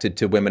attracted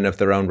to women of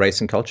their own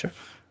race and culture?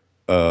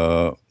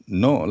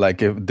 No,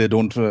 like if they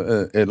don't,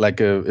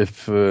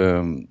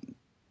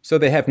 So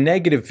they have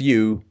negative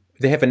view.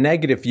 They have a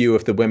negative view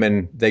of the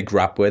women they grew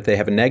up with. They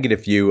have a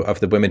negative view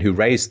of the women who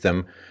raised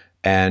them,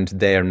 and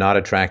they are not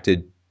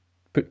attracted,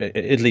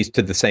 at least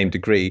to the same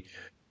degree,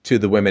 to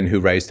the women who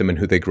raised them and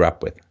who they grew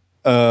up with.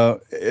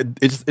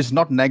 It's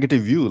not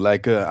negative view.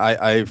 Like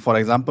I for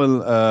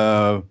example,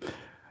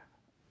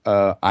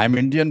 I'm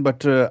Indian,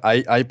 but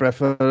I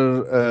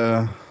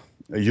prefer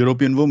a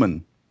European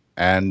woman.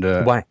 And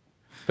why?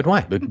 But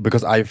why?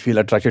 Because I feel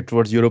attracted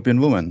towards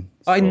European women.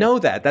 So. I know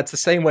that. That's the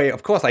same way.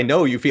 Of course, I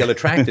know you feel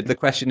attracted. The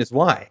question is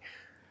why.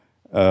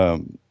 I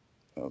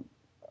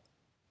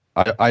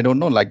don't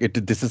know. Like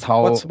this is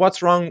how.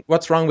 What's wrong?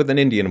 What's wrong with an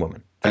Indian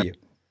woman for you?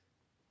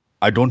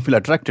 I don't feel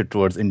attracted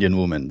towards Indian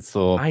women.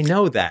 So I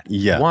know that.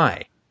 Yeah.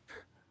 Why?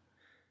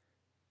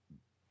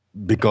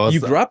 Because you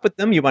grew up with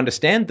them, you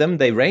understand them,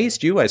 they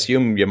raised you. I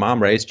assume your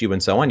mom raised you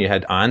and so on. You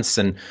had aunts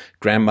and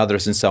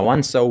grandmothers and so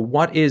on. So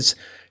what is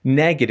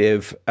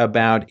negative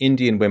about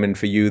Indian women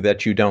for you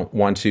that you don't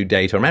want to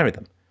date or marry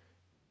them?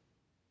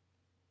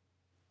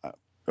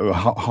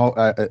 How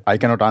I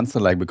cannot answer,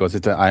 like, because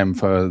I am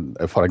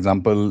for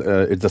example,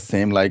 it's the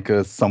same like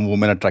some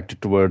women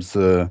attracted towards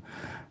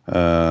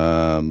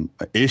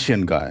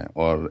Asian guy,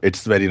 or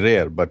it's very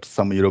rare, but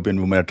some European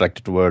women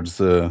attracted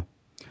towards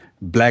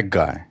black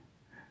guy.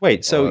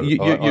 Wait, so you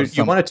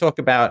want to talk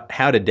about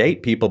how to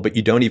date people, but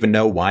you don't even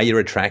know why you're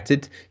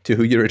attracted to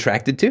who you're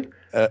attracted to?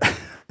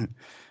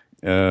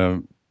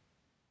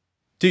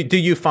 Do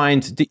you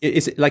find,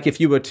 is it like if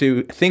you were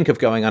to think of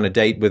going on a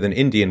date with an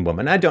Indian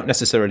woman, I don't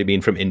necessarily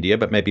mean from India,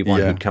 but maybe one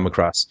who'd come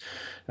across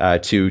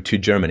to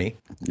Germany.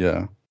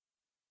 Yeah.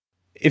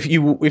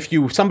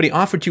 if somebody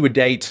offered you a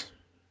date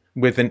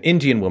with an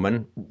Indian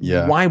woman,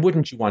 why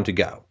wouldn't you want to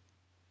go?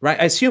 Right?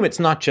 I assume it's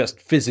not just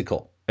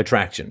physical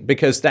attraction,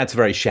 because that's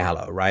very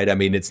shallow, right? I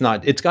mean, it's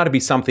got to be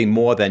something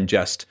more than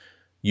just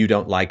you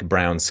don't like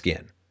brown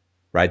skin,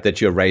 right?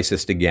 That you're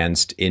racist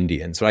against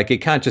Indians. Like, it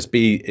can't just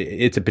be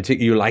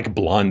you like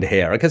blonde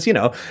hair, because,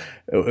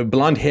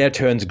 blonde hair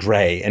turns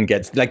gray and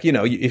gets like,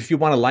 if you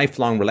want a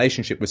lifelong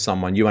relationship with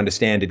someone, you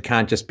understand it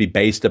can't just be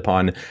based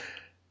upon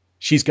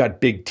she's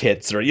got big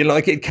tits, or,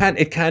 like it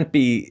can't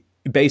be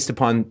based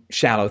upon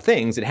shallow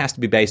things. It has to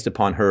be based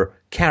upon her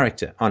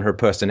character, on her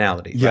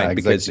personality, right?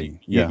 Exactly.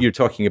 Because you're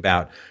talking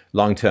about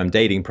long-term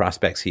dating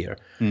prospects here.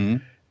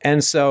 Mm-hmm.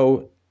 And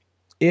so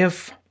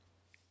if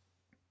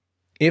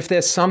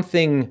there's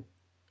something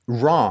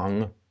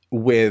wrong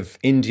with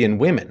Indian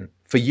women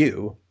for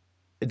you,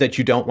 that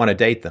you don't want to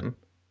date them,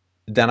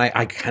 then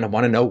I kind of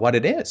want to know what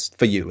it is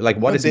for you. Like,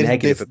 what is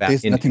negative about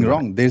Indian nothing women?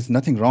 wrong. There's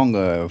nothing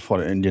wrong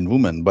for Indian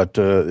women, but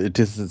it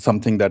is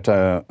something that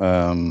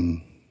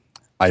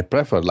I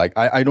prefer. Like,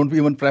 I don't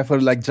even prefer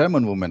like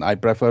German women. I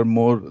prefer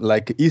more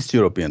like East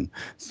European.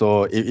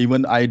 So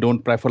even I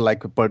don't prefer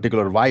like a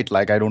particular white.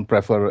 Like, I don't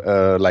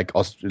prefer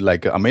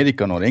like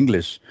American or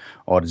English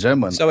or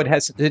German. So it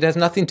has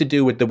nothing to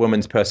do with the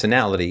woman's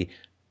personality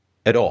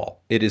at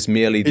all. It is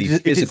merely the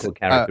physical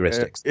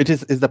characteristics. It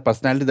is the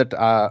personality that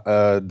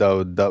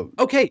the.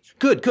 Okay,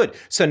 good.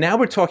 So now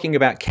we're talking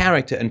about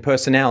character and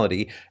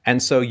personality,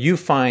 and so you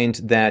find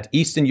that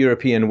Eastern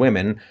European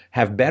women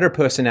have better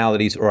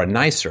personalities or are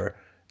nicer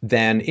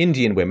than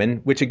Indian women,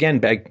 which again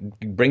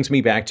brings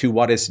me back to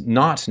what is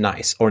not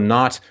nice or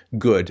not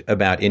good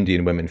about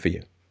Indian women for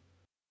you.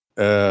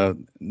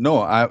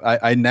 No,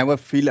 I never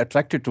feel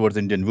attracted towards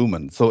Indian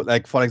women. So,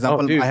 like, for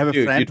example, I have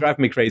a friend. You drive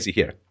me crazy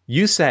here.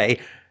 You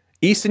say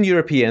Eastern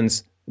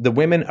Europeans, the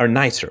women are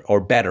nicer or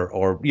better,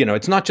 or,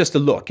 it's not just a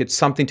look, it's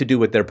something to do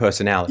with their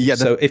personality. Yeah,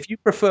 so if you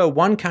prefer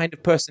one kind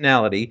of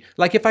personality,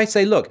 like if I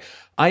say, look,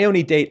 I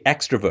only date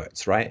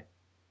extroverts, right?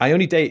 I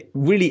only date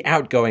really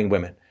outgoing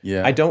women.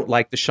 Yeah. I don't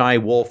like the shy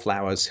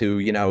wallflowers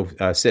who,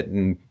 sit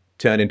and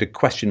turn into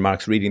question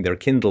marks reading their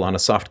Kindle on a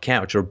soft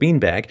couch or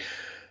beanbag.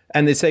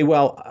 And they say,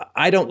 well,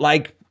 I don't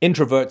like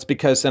introverts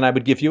because then I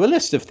would give you a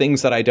list of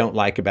things that I don't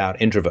like about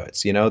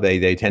introverts.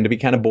 They tend to be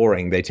kind of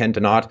boring. They tend to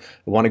not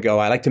want to go.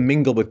 I like to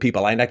mingle with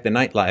people. I like the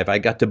nightlife. I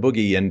got to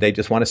boogie, and they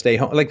just want to stay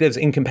home. Like, there's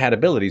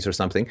incompatibilities or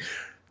something.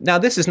 Now,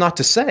 this is not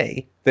to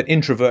say that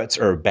introverts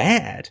are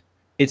bad.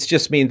 It's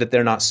just mean that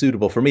they're not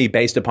suitable for me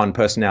based upon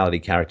personality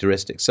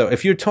characteristics. So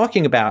if you're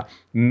talking about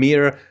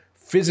mere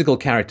physical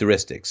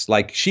characteristics,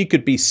 like she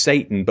could be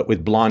Satan but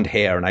with blonde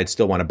hair and I'd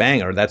still want to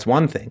bang her, that's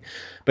one thing.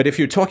 But if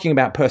you're talking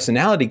about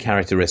personality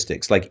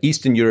characteristics, like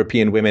Eastern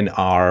European women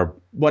are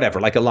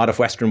whatever, like a lot of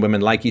Western women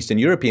like Eastern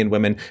European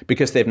women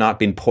because they've not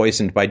been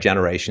poisoned by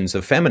generations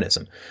of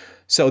feminism.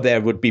 So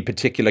there would be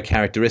particular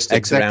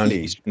characteristics around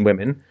Eastern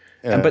women.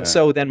 But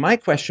so then my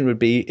question would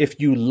be, if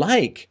you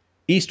like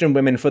Eastern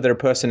women for their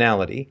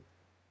personality,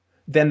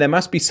 then there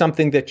must be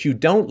something that you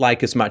don't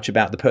like as much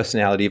about the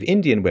personality of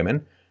Indian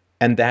women,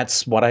 and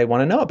that's what I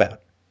want to know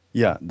about.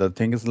 Yeah, the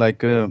thing is like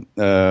they're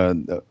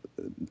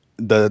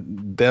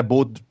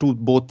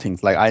both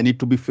things. Like, I need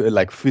to be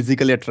like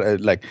physically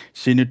like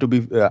she need to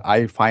be.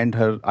 I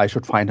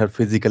should find her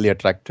physically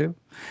attractive,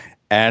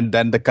 and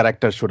then the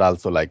character should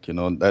also like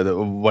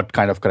what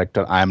kind of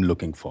character I am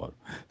looking for.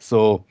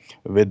 So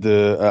with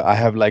I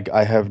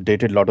have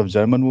dated a lot of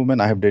German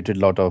women. I have dated a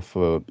lot of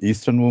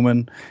Eastern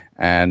women,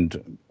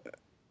 and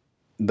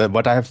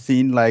what I have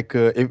seen, like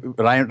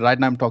right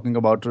now I'm talking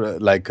about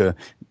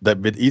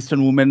with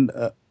Eastern women,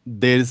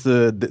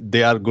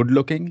 they are good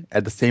looking.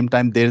 At the same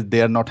time,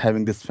 they are not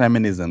having this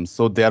feminism,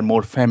 so they are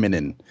more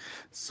feminine.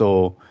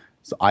 So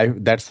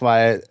that's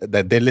why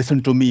that they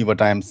listen to me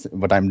what I'm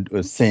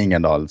saying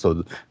and all.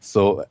 So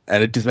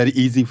and it is very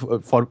easy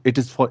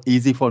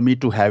easy for me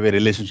to have a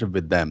relationship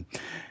with them.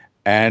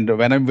 And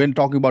when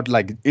talking about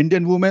like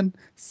Indian women,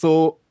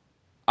 so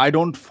I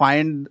don't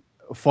find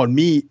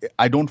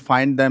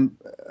them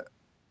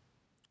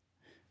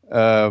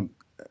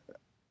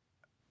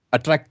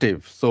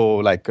attractive. So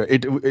like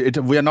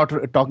we are not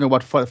talking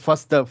about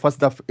first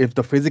if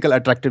the physical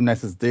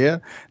attractiveness is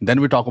there,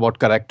 then we talk about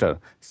character.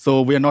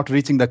 So we are not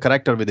reaching the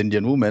character with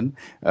Indian women.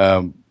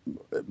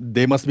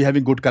 They must be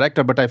having good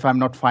character, but if I'm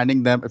not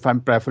finding them, if I'm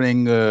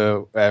preferring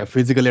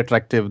physically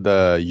attractive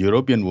the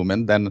European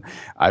woman, then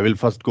I will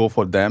first go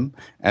for them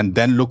and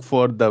then look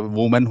for the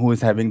woman who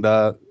is having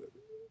the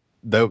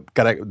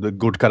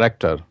good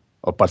character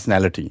or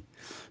personality.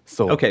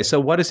 So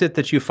what is it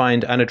that you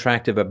find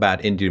unattractive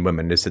about Indian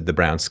women? Is it the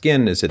brown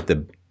skin? Is it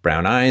the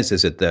brown eyes?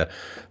 Is it the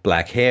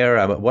black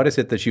hair? What is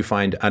it that you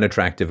find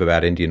unattractive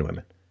about Indian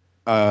women?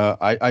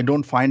 I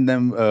don't find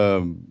them.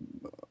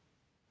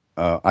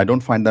 I don't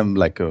find them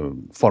like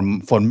for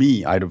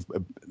me.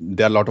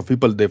 There are a lot of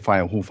people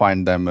who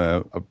find them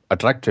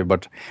attractive,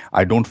 but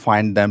I don't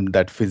find them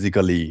that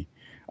physically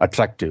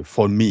attractive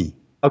for me.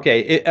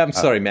 Okay, I'm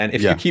sorry, man.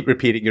 If yeah. you keep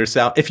repeating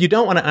yourself, if you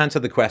don't want to answer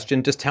the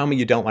question, just tell me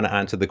you don't want to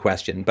answer the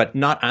question. But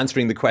not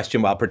answering the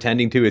question while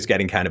pretending to is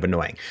getting kind of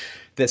annoying.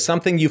 There's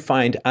something you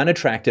find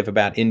unattractive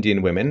about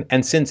Indian women,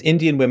 and since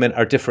Indian women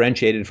are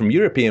differentiated from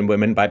European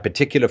women by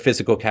particular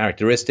physical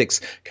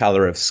characteristics,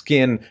 color of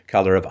skin,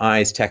 color of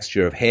eyes,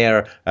 texture of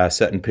hair,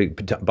 certain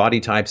body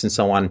types, and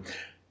so on,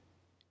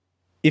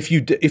 if you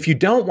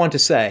don't want to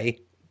say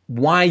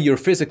why you're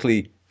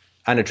physically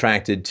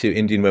unattracted to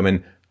Indian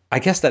women, I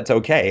guess that's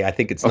okay. I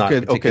think it's not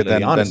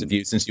particularly honest of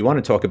you, since you want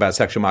to talk about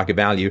sexual market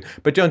value,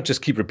 but don't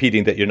just keep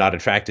repeating that you're not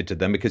attracted to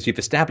them, because you've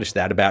established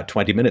that about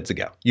 20 minutes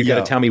ago. You've got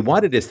to tell me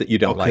what it is that you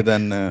don't like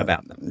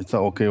about them. It's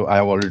okay. I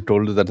have already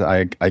told you that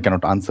I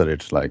cannot answer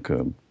it.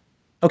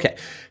 Okay.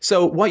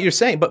 So what you're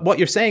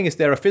saying is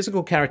there are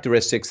physical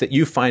characteristics that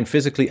you find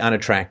physically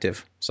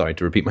unattractive. Sorry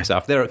to repeat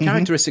myself. There are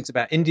characteristics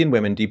about Indian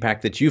women,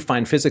 Deepak, that you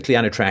find physically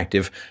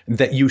unattractive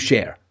that you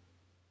share.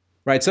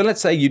 Right? So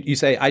let's say you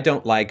say, I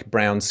don't like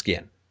brown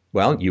skin.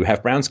 Well, you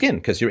have brown skin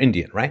because you're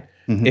Indian, right?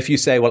 Mm-hmm. If you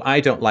say, well,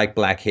 I don't like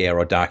black hair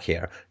or dark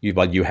hair,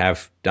 you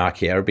have dark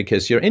hair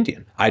because you're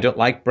Indian. I don't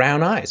like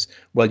brown eyes.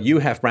 Well, you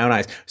have brown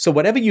eyes. So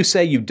whatever you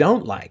say you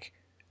don't like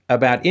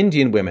about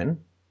Indian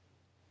women,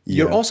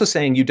 you're also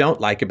saying you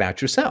don't like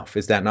about yourself.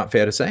 Is that not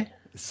fair to say?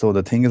 So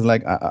the thing is,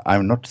 I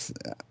will not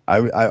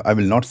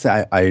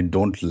say I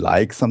don't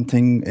like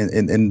something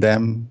in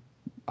them.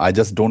 I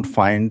just don't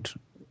find.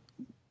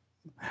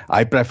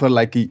 I prefer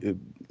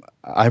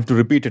I have to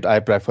repeat it. I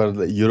prefer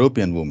the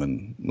European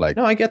woman.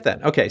 No, I get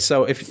that. Okay,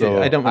 so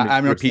I don't want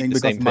to repeat the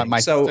same thing. My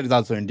sister is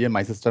also Indian.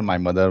 My sister, my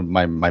mother,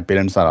 my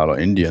parents are all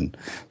Indian.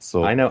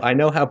 So I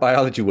know how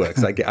biology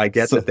works. I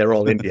get that they're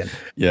all Indian.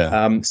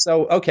 Yeah.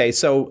 So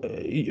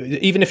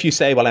even if you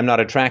say, well, I'm not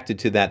attracted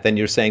to that, then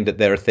you're saying that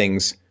there are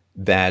things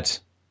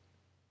that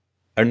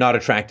are not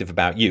attractive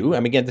about you. I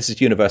mean, again, this is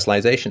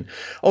universalization.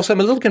 Also, I'm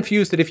a little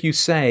confused that if you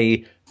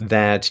say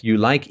that you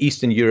like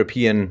Eastern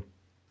European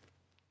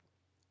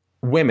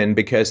women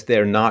because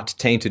they're not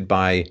tainted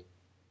by,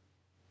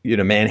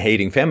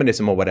 man-hating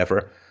feminism or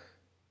whatever.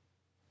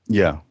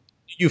 Yeah.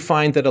 You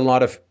find that a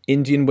lot of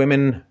Indian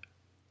women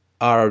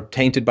are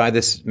tainted by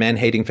this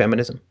man-hating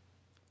feminism?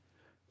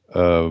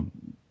 I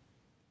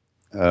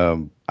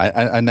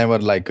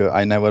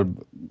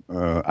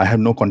have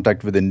no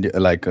contact with India,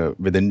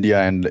 with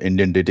India and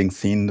Indian dating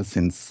scene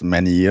since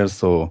many years,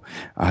 so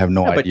I have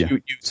no idea.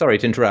 But sorry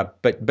to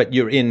interrupt, but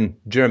you're in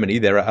Germany.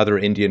 There are other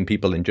Indian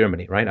people in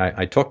Germany, right?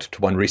 I talked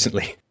to one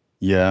recently.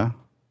 Yeah,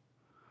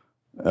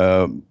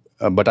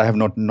 but I have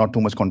not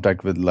too much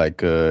contact with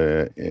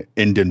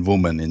Indian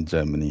women in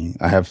Germany.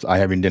 I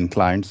have Indian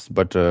clients,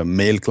 but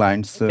male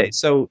clients. Okay,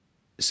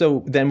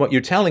 So then what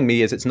you're telling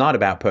me is it's not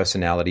about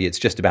personality, it's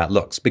just about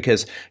looks.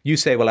 Because you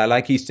say, well, I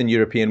like Eastern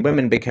European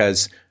women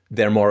because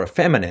they're more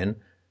feminine.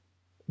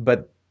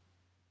 But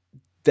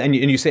then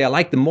you say, I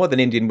like them more than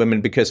Indian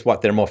women because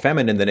they're more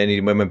feminine than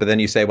Indian women. But then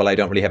you say, well, I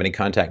don't really have any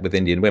contact with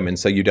Indian women.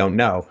 So you don't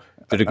know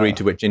the degree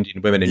to which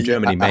Indian women in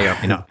Germany may or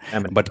may not be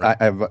feminine. But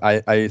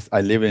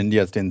I live in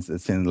India since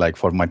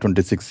for my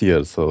 26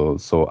 years.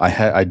 So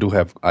I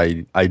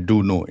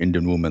do know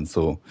Indian women.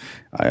 So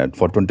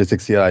for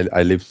 26 years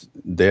I live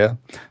there.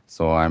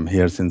 So I'm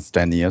here since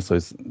 10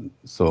 years.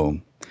 So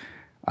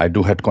I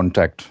do have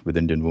contact with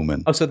Indian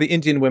women. Oh, so the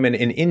Indian women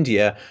in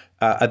India,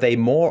 are they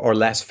more or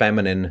less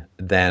feminine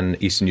than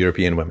Eastern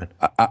European women?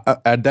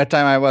 At that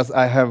time, I was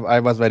very I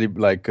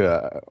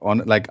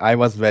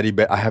was very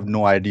bad. I have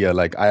no idea.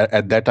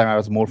 At that time, I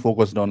was more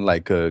focused on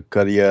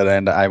career,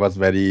 and I was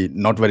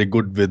not very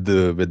good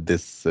with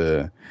this.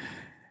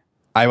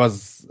 I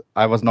was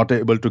not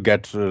able to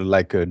get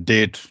a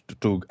date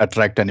to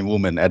attract any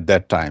woman at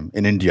that time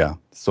in India.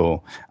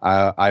 So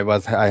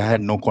I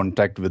had no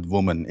contact with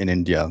women in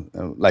India.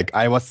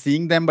 I was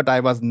seeing them, but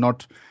I was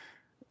not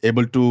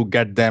able to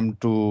get them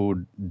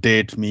to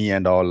date me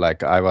and all.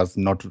 I was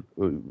not,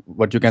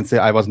 what you can say,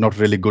 I was not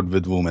really good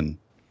with women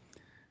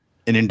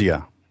in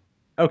India.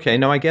 Okay,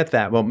 no, I get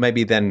that. Well,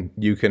 maybe then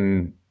you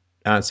can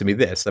answer me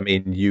this. I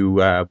mean,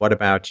 what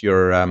about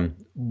your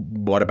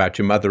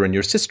mother and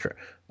your sister,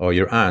 or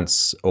your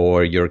aunts,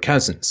 or your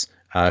cousins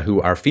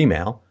who are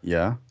female?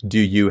 Yeah. Do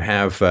you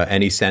have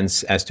any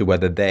sense as to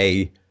whether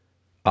they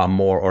are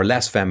more or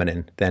less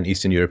feminine than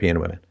Eastern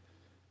European women?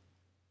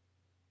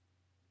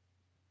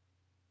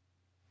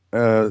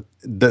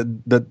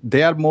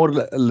 They are more.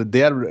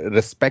 They are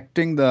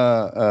respecting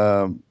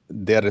the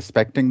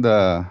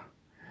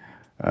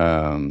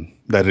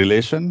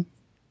relation.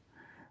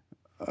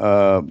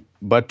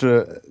 But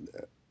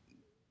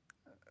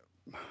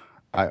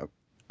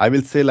I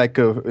will say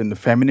in the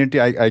femininity,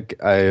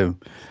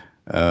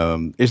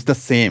 it's the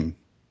same.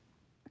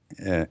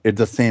 It's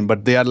the same,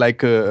 but they are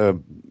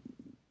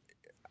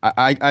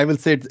I will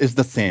say it's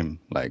the same.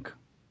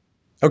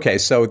 Okay,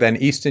 so then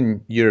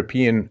Eastern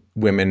European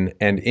women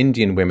and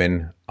Indian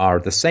women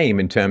are the same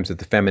in terms of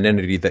the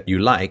femininity that you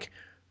like.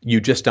 You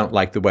just don't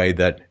like the way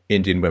that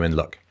Indian women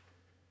look.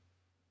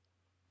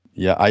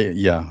 Yeah,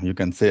 you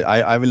can say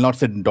I will not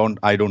say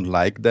I don't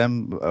like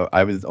them.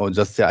 I will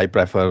just say I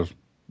prefer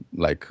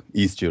like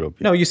East Europe.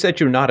 No, you said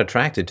you're not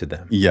attracted to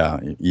them. Yeah.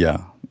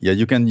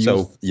 You can use.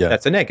 So Yeah.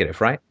 that's a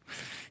negative, right?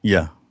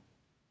 Yeah.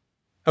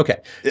 Okay.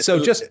 So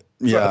just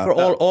yeah. for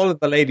all of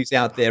the ladies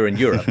out there in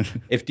Europe,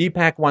 if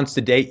Deepak wants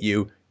to date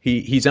you,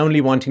 he's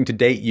only wanting to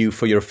date you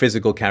for your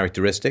physical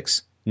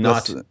characteristics,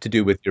 not to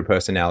do with your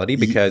personality,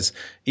 because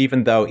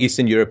even though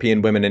Eastern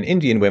European women and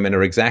Indian women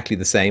are exactly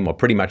the same or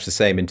pretty much the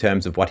same in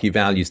terms of what he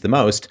values the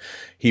most,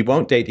 he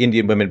won't date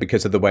Indian women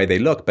because of the way they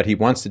look, but he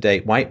wants to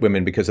date white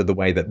women because of the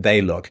way that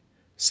they look.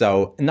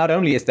 So not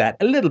only is that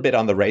a little bit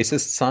on the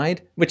racist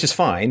side, which is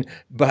fine,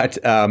 but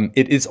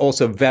it is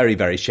also very,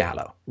 very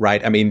shallow,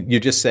 right? I mean, you're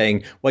just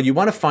saying, well, you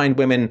want to find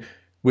women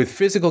with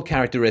physical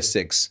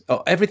characteristics,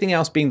 everything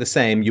else being the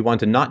same. You want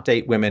to not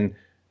date women,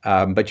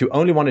 but you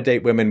only want to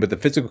date women with the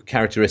physical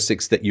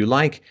characteristics that you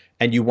like,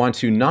 and you want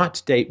to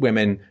not date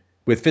women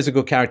with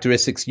physical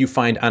characteristics you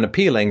find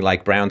unappealing,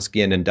 like brown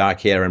skin and dark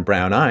hair and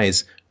brown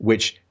eyes,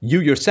 which you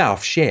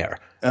yourself share.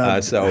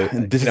 So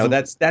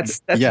that's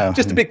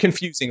just a bit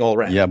confusing all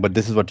around. Yeah, but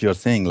this is what you're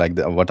saying. Like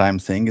what I'm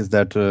saying is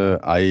that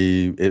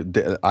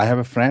I have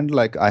a friend.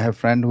 Like I have a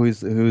friend who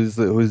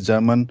is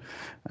German.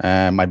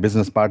 My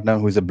business partner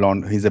who is a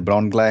blonde. He's a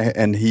blonde guy,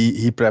 and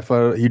he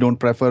don't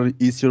prefer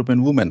East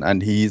European women,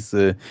 and he's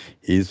born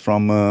in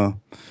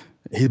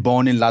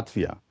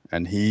Latvia,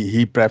 and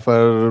he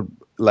prefer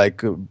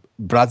like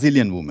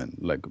Brazilian woman,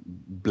 like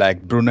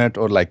black brunette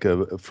or like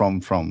from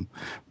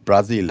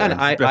Brazil. And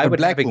I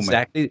would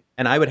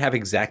have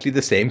exactly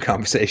the same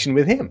conversation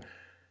with him.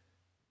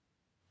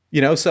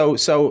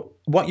 So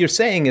what you're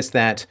saying is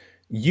that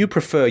you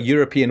prefer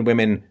European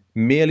women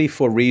merely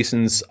for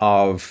reasons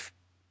of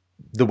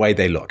the way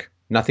they look,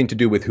 nothing to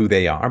do with who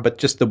they are, but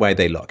just the way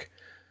they look.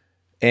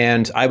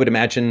 And I would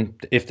imagine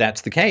if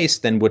that's the case,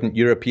 then wouldn't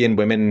European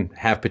women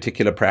have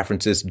particular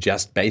preferences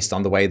just based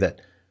on the way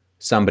that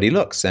somebody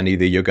looks? And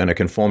either you're going to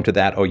conform to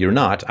that or you're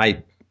not.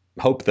 I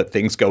hope that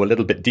things go a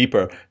little bit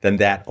deeper than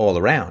that all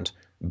around.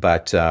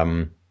 But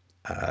the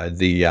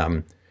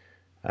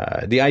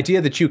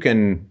idea that you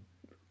can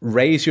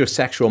raise your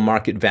sexual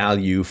market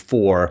value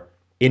for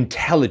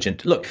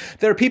intelligent. Look,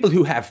 there are people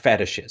who have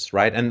fetishes,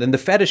 right? And then the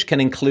fetish can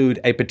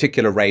include a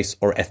particular race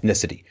or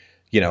ethnicity.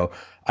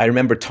 I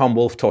remember Tom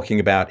Wolfe talking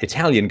about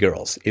Italian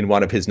girls in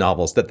one of his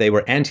novels, that they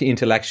were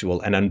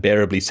anti-intellectual and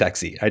unbearably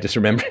sexy. I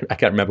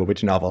can't remember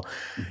which novel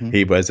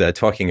he was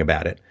talking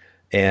about it.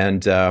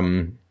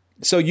 And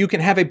so you can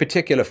have a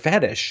particular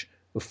fetish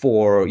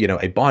for,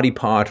 a body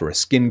part or a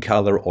skin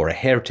color or a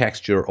hair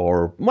texture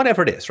or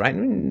whatever it is, right?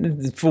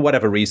 For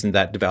whatever reason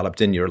that developed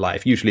in your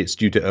life. Usually it's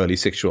due to early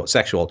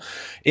sexual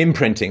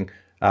imprinting,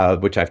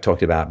 which I've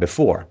talked about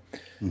before.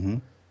 Mm-hmm.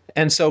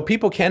 And so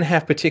people can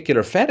have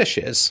particular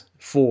fetishes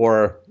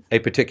for a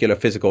particular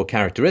physical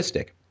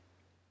characteristic.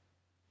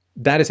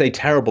 That is a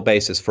terrible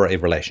basis for a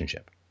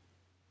relationship.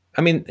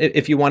 I mean,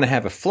 if you want to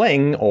have a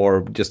fling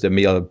or just a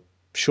mere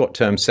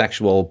short-term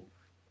sexual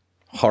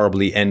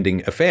horribly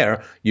ending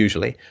affair,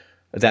 usually,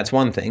 that's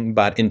one thing.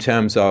 But in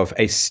terms of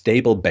a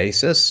stable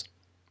basis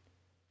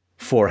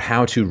for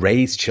how to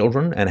raise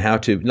children and how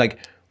to,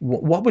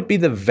 what would be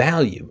the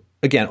value?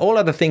 Again, all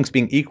other things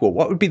being equal,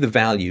 what would be the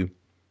value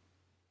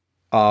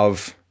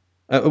of,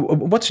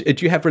 do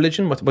you have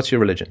religion? What's your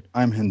religion?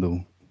 I'm Hindu.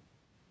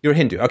 You're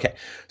Hindu. Okay.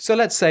 So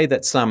let's say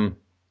that some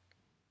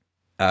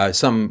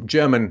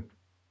German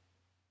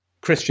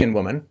Christian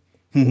woman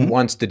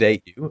wants to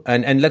date you,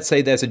 and let's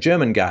say there's a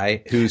German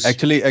guy who's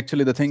actually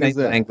the thing is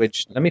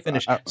language. Let me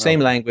finish. Same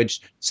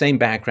language, same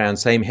background,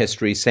 same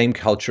history, same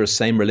culture,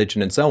 same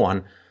religion, and so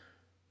on.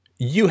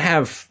 You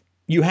have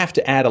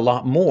to add a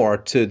lot more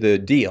to the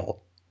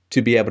deal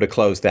to be able to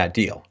close that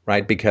deal,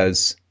 right?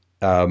 Because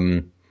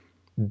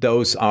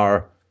those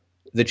are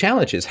the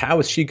challenges. How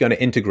is she going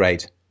to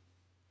integrate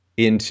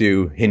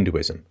into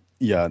Hinduism?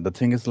 Yeah, the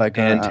thing is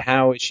and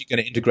how is she going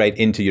to integrate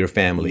into your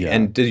family? Yeah.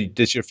 And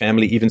does your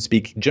family even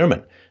speak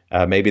German?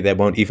 Maybe there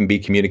won't even be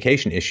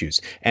communication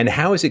issues. And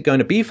how is it going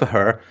to be for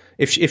her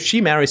if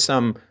she marries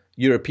some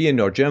European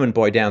or German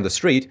boy down the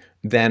street?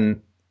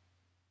 Then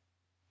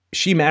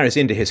she marries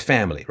into his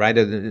family, right?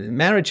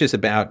 Marriage is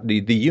about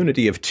the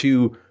unity of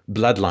two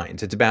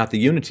bloodlines. It's about the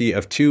unity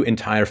of two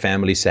entire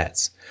family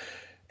sets.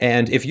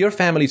 And if your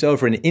family's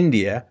over in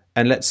India,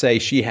 and let's say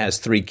she has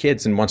 3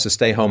 kids and wants to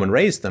stay home and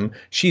raise them,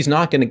 she's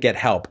not going to get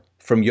help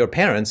from your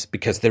parents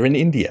because they're in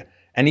India.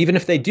 And even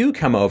if they do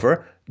come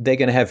over, they're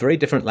going to have very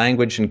different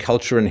language and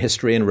culture and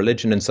history and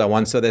religion and so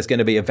on. So there's going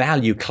to be a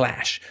value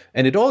clash.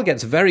 And it all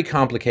gets very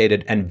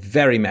complicated and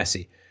very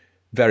messy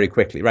very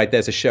quickly, right?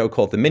 There's a show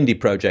called The Mindy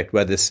Project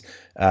where this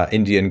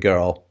Indian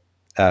girl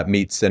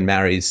meets and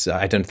marries.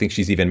 I don't think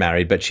she's even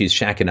married, but she's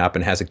shacking up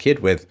and has a kid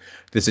with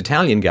this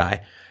Italian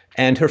guy.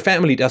 And her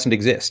family doesn't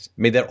exist.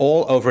 I mean, they're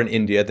all over in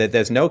India.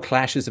 There's no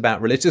clashes about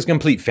religion. It's a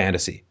complete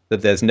fantasy.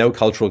 That there's no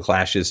cultural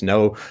clashes,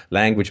 no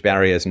language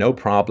barriers, no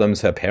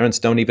problems. Her parents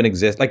don't even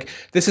exist.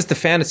 This is the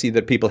fantasy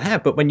that people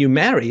have. But when you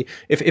marry,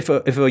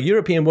 if a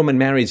European woman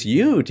marries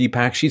you,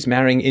 Deepak, she's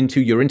marrying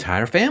into your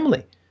entire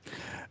family.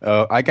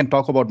 I can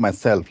talk about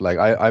myself. Like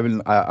I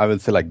will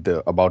say like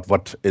about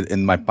what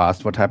in my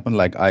past what happened.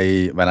 Like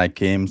when I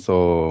came,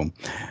 so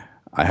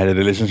I had a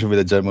relationship with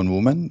a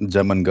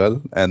German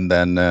girl, and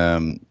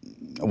then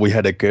we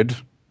had a kid.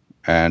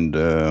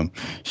 And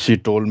she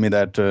told me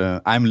that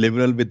I'm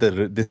liberal with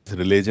this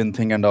religion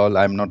thing and all.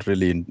 I'm not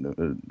really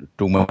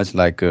too much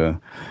like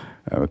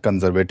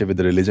conservative with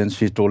the religion.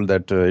 She told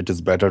that it is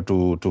better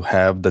to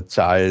have the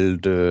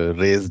child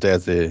raised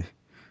as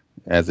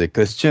a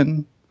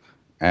Christian,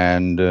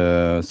 and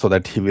so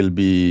that he will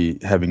be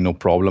having no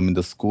problem in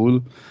the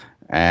school,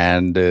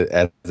 and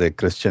as a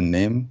Christian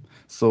name.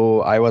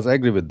 So I was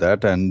agree with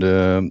that,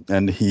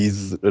 and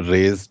he's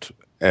raised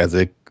as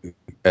a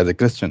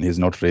Christian. He's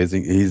not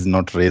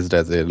raised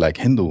as a like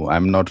Hindu.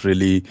 I'm not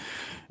really,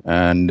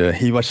 and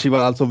she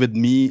was also with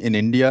me in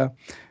India,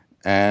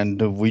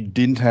 and we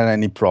didn't have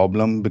any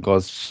problem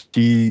because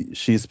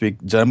she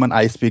speak German,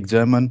 I speak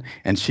German,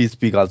 and she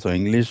speak also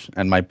English,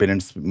 and my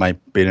parents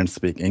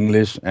speak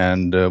English,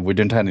 and we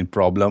didn't have any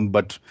problem.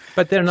 But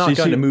they're not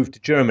going to move to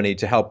Germany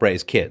to help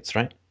raise kids,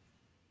 right?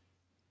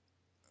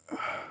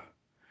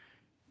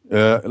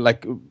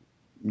 Like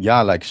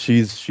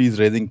she's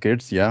raising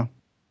kids, yeah.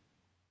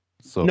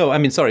 So no, I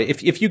mean, sorry.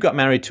 If you got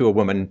married to a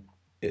woman,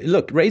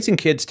 look, raising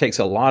kids takes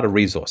a lot of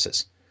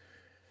resources,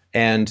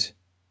 and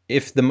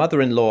if the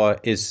mother-in-law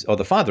or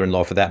the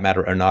father-in-law, for that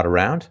matter, are not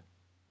around,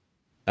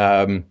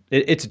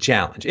 it's a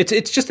challenge.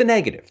 It's just a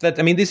negative.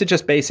 These are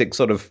just basic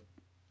sort of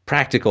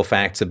practical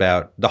facts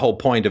about the whole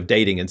point of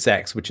dating and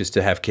sex, which is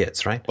to have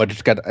kids, right? But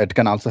it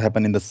can also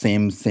happen in the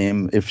same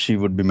if she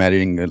would be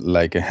marrying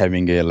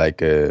having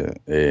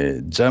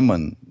a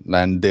German,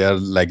 and they are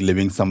like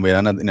living somewhere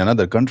in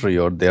another country,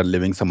 or they are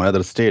living some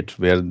other state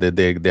where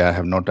they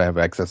have not have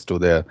access to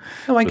their.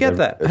 No, I get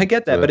that,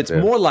 but it's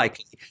more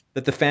likely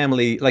that the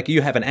family, like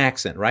you have an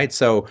accent, right?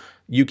 So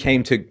you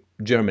came to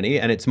Germany,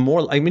 and it's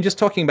more. Just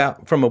talking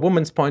about from a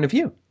woman's point of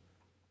view,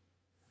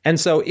 and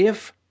so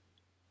if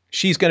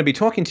she's going to be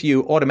talking to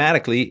you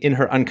automatically in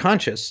her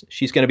unconscious,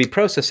 she's going to be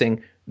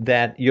processing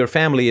that your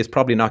family is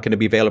probably not going to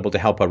be available to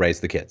help her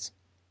raise the kids.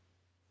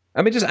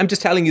 I'm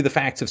just telling you the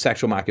facts of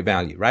sexual market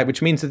value, right?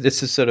 Which means that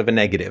this is sort of a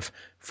negative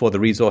for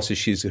the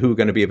resources who are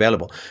going to be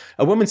available.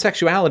 A woman's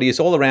sexuality is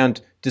all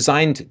designed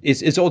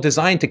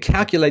to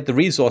calculate the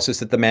resources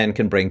that the man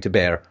can bring to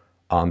bear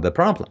on the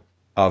problem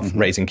of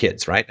raising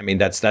kids, right?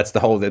 That's the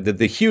whole,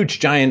 the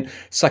huge giant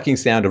sucking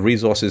sound of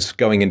resources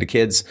going into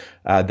kids.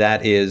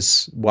 That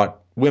is what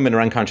women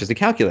are unconsciously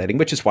calculating,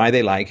 which is why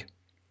they like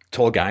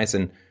tall guys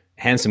and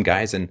handsome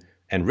guys and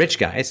rich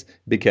guys,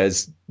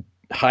 because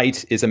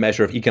height is a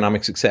measure of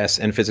economic success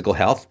and physical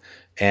health,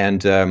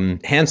 and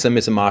handsome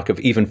is a mark of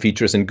even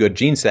features and good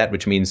gene set,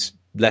 which means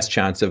less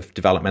chance of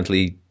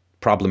developmentally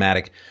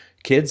problematic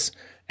kids,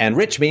 and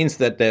rich means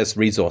that there's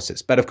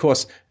resources. But of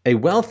course, a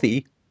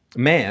wealthy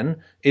man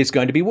is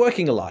going to be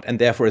working a lot, and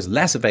therefore is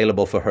less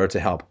available for her to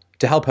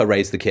help her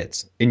raise the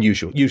kids,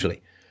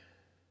 usually.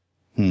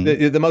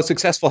 The most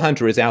successful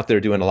hunter is out there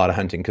doing a lot of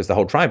hunting because the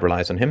whole tribe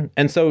relies on him.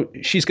 And so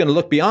she's going to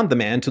look beyond the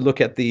man to look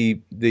at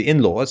the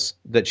in-laws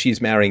that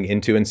she's marrying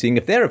into and seeing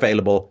if they're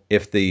available,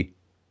 if the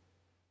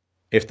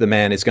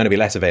man is going to be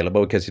less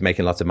available because he's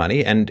making lots of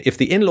money. And if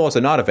the in-laws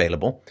are not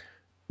available,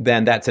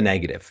 then that's a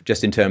negative,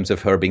 just in terms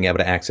of her being able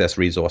to access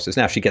resources.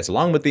 Now, if she gets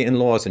along with the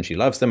in-laws and she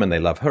loves them and they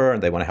love her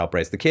and they want to help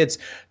raise the kids,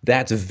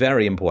 that's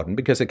very important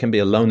because it can be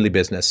a lonely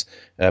business,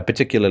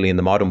 particularly in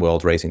the modern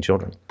world, raising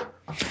children.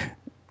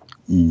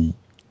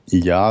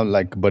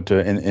 Yeah, but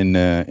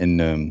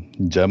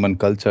in German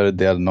culture,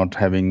 they are not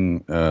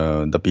having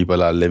the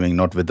people are living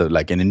not with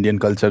like in Indian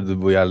culture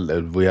we are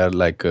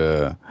like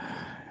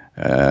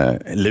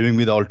living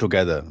with all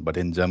together, but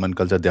in German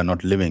culture they are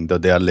not living. Though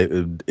they are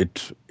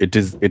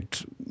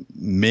it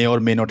may or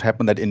may not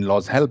happen that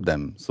in-laws help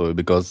them. So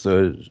because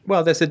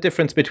well, there's a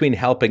difference between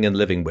helping and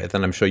living with,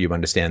 and I'm sure you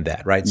understand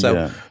that, right?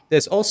 So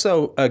There's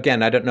also,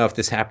 again, I don't know if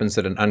this happens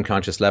at an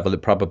unconscious level.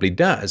 It probably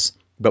does.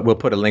 But we'll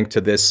put a link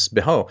to this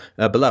below.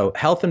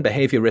 Health and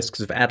behavior risks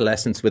of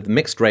adolescents with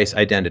mixed race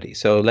identity.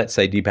 So let's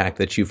say, Deepak,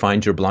 that you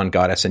find your blonde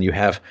goddess and you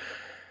have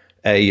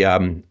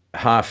a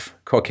half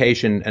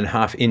Caucasian and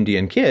half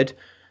Indian kid.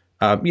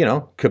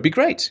 Could be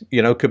great.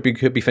 Could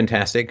be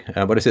fantastic.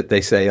 What is it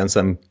they say on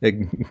some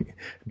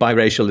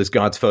biracial is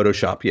God's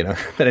Photoshop?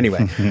 But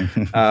anyway.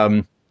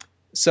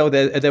 So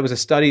there was a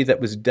study that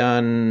was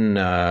done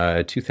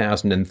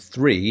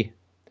 2003.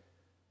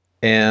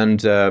 And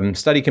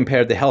study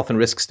compared the health and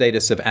risk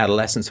status of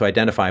adolescents who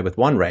identify with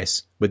one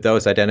race with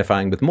those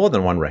identifying with more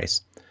than one race.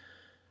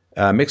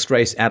 Mixed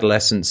race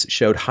adolescents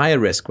showed higher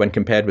risk when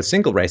compared with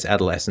single race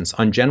adolescents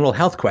on general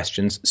health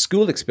questions,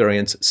 school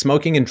experience,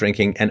 smoking and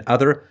drinking, and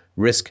other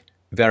risk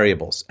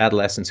variables.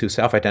 Adolescents who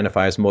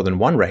self-identify as more than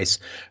one race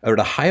are at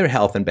a higher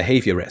health and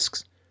behavior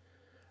risks.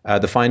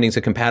 The findings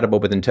are compatible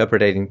with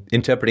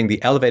interpreting the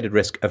elevated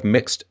risk of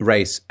mixed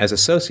race as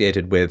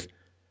associated with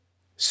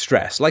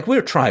stress. Like,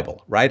 we're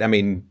tribal, right?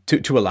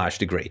 To a large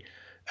degree.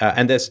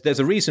 And there's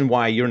a reason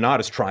why you're not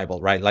as tribal,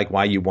 right? Like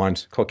why you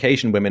want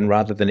Caucasian women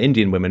rather than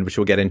Indian women, which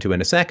we'll get into in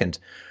a second.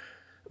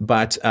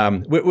 But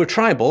we're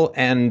tribal,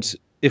 and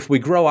if we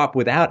grow up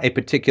without a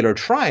particular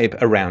tribe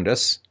around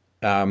us,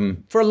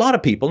 for a lot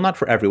of people, not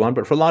for everyone,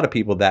 but for a lot of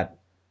people, that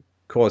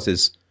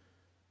causes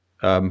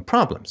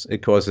problems.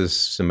 It causes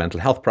some mental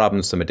health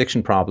problems, some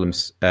addiction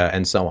problems,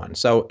 and so on.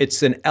 So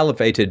it's an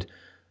elevated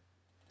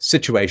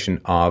situation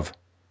of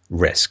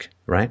risk,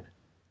 right?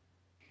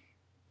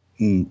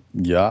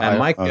 Yeah. And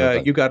Mike,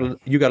 you got a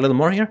little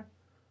more here?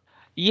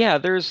 Yeah,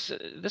 this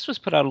was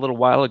put out a little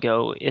while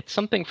ago. It's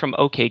something from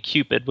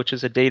OkCupid, which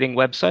is a dating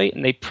website,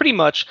 and they pretty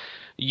much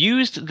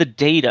used the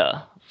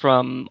data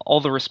from all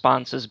the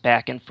responses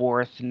back and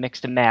forth,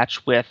 mixed and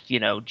match with,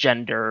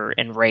 gender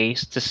and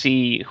race to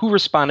see who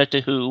responded to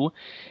who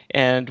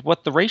and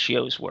what the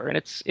ratios were. And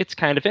it's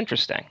kind of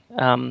interesting.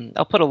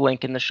 I'll put a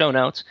link in the show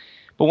notes.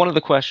 But one of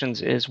the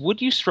questions is,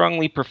 would you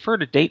strongly prefer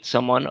to date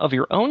someone of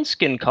your own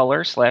skin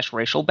color /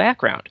 racial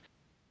background?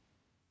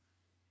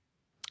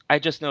 I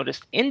just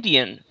noticed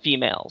Indian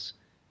females,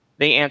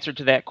 they answered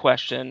to that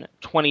question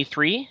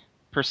 23%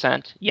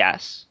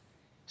 yes,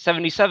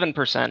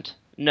 77%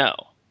 no.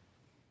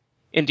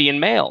 Indian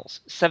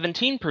males,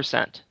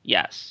 17%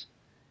 yes,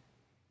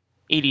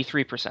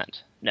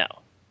 83% no.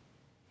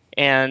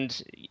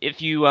 And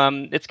if you,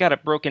 it's got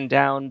it broken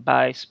down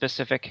by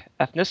specific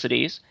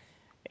ethnicities.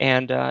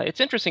 And it's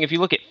interesting, if you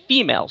look at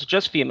females,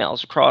 just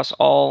females across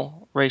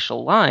all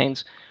racial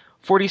lines,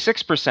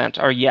 46%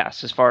 are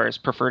yes, as far as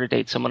prefer to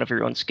date someone of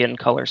your own skin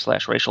color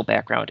 / racial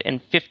background, and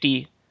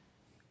 54%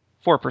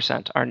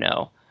 are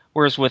no.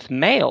 Whereas with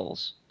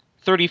males,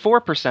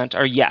 34%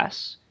 are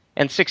yes,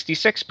 and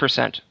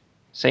 66%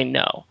 say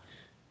no.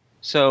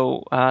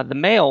 So the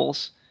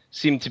males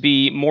seem to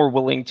be more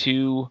willing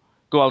to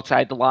go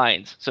outside the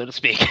lines, so to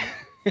speak.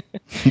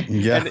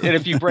 Yeah. And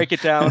if you break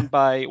it down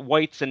by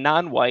whites and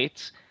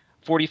non-whites,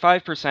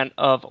 45%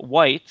 of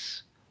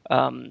whites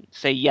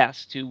say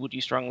yes to would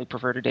you strongly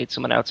prefer to date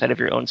someone outside of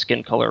your own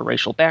skin color or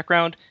racial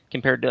background,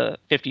 compared to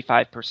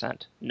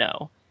 55%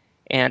 no.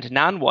 And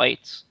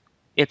non-whites,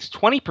 it's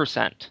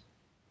 20%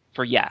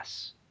 for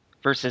yes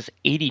versus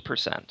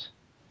 80%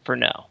 for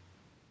no.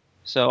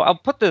 So I'll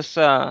put this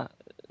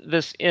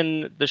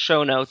in the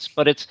show notes,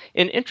 but it's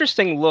an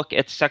interesting look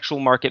at sexual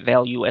market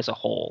value as a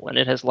whole, and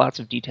it has lots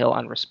of detail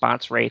on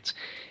response rates,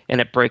 and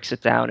it breaks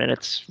it down, and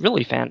it's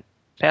really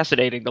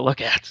fascinating to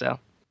look at. So,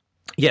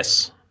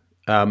 yes.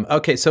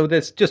 Okay, so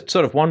there's just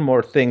sort of one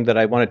more thing that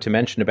I wanted to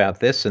mention about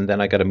this, and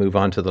then I got to move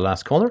on to the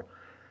last caller.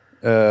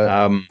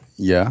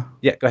 Yeah.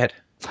 Yeah, go ahead.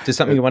 Is there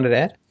something you wanted to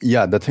add?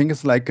 Yeah, the thing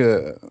is like,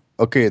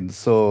 okay,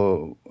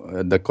 so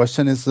the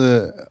question is,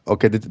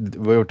 okay,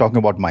 we were talking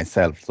about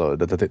myself. So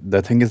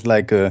the thing is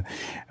like,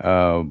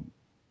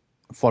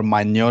 for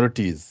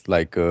minorities,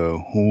 like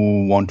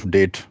who want to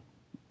date,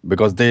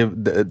 because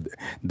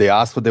they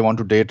ask what they want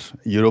to date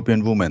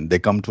European women. They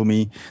come to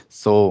me,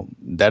 so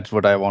that's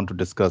what I want to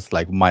discuss.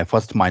 Like my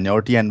first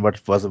minority and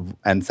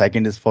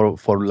second is for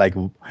like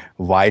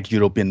white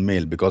European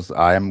male, because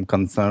I am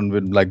concerned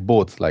with like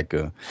both. Like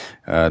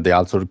they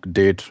also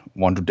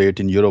want to date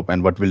in Europe,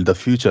 and what will the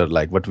future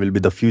like? What will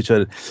be the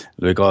future?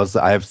 Because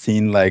I have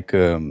seen like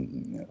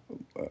in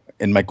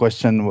my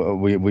question,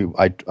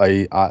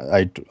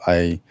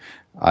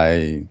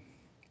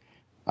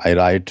 I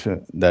write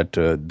that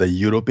the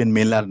European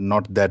male are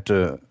not that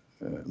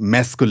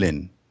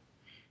masculine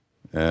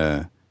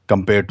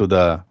compared to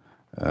the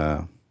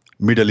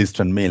Middle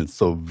Eastern male.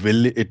 So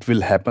it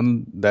will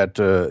happen that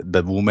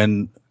the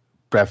women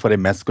prefer a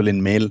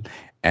masculine male,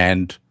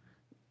 and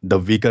the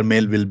weaker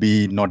male will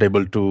be not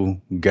able to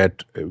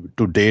get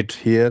to date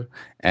here,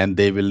 and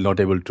they will not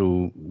able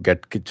to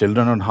get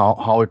children, on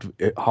how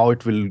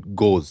it will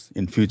goes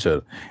in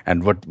future,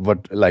 and what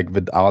like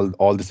with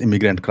all this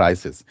immigrant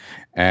crisis,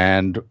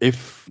 and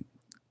if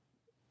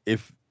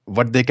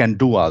what they can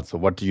do also,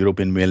 what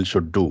European male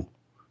should do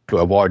to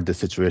avoid the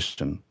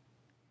situation.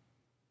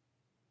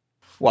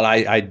 Well,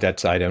 I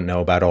don't know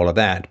about all of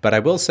that, but I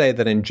will say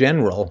that in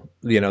general,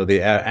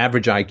 the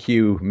average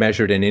IQ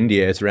measured in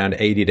India is around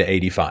 80 to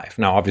 85.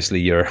 Now,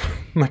 obviously, you're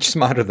much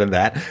smarter than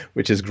that,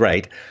 which is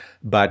great,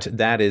 but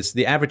that is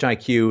the average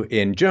IQ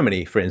in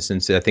Germany, for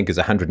instance, I think is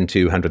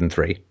 102,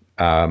 103.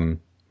 And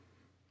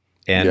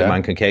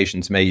among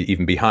Caucasians may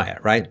even be higher,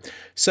 right?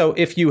 So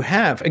if you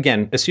have,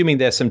 again, assuming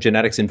there's some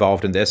genetics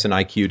involved in this, and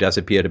IQ does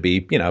appear to be,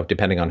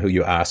 depending on who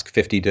you ask,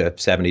 50 to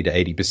 70 to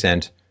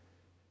 80%.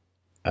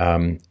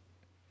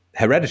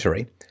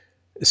 Hereditary.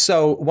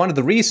 So one of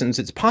the reasons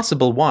it's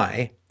possible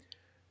why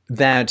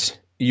that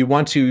you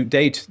want to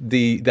date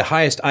the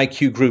highest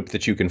IQ group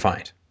that you can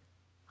find.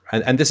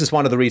 And this is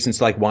one of the reasons,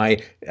 like, why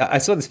I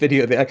saw this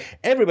video.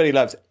 Everybody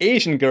loves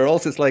Asian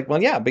girls. It's like, well,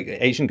 yeah,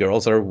 Asian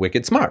girls are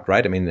wicked smart,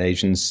 right? I mean,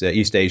 Asians,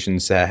 East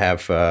Asians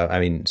have, sort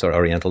of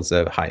Orientals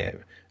have high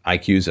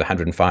IQs,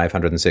 105,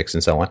 106,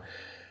 and so on.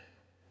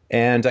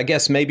 And I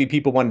guess maybe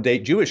people want to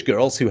date Jewish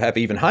girls who have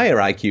even higher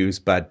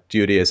IQs, but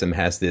Judaism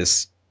has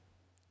this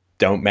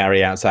don't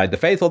marry outside the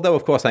faith, although,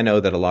 of course, I know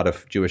that a lot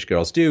of Jewish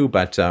girls do.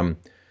 But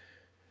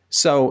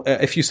so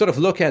if you sort of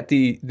look at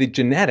the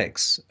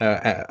genetics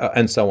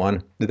and so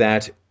on,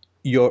 that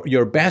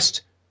your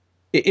best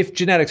if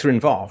genetics are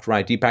involved,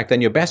 right, Deepak,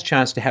 then your best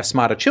chance to have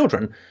smarter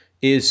children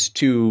is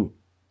to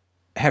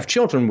have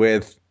children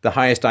with the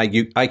highest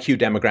IQ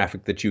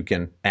demographic that you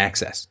can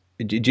access.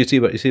 Do you see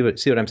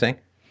what I'm saying?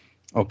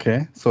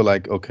 Okay. So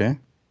okay.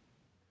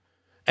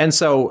 And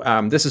so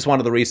this is one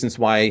of the reasons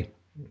why,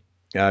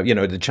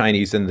 the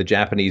Chinese and the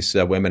Japanese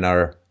women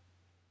are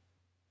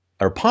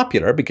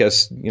popular,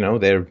 because,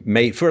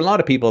 for a lot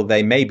of people,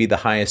 they may be the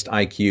highest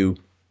IQ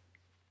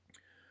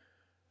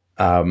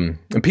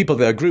people,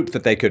 the group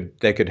that they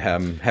could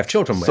have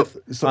children with.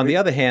 So on the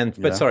other hand,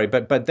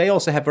 but they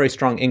also have very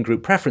strong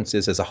in-group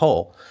preferences as a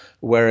whole,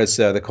 whereas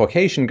the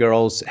Caucasian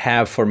girls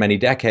have for many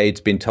decades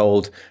been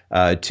told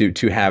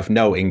to have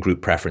no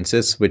in-group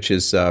preferences, which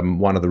is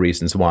one of the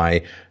reasons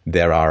why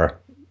there are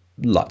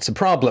lots of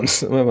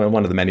problems.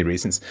 One of the many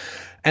reasons.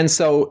 And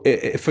so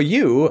for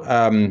you,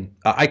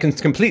 I can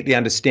completely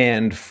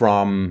understand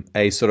from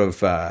a sort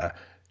of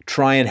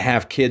try and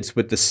have kids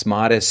with the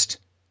smartest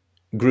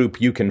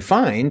group you can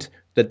find,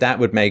 that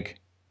would make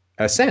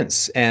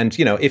sense. And,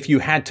 if you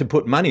had to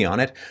put money on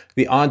it,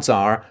 the odds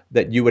are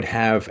that you would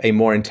have a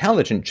more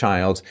intelligent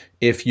child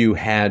if you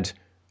had,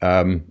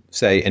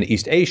 say, an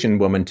East Asian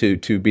woman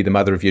to be the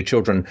mother of your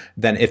children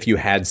than if you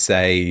had,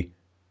 say,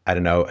 I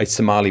don't know, a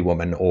Somali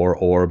woman or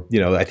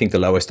I think the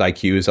lowest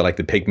IQs are like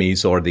the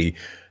Pygmies or the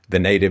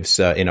natives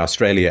in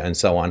Australia and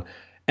so on.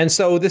 And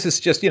so this is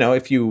just,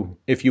 if you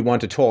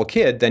want a tall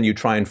kid, then you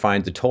try and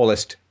find the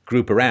tallest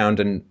group around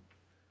and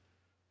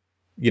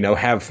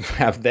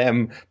have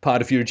them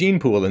part of your gene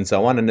pool and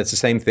so on. And it's the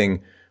same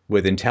thing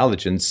with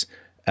intelligence.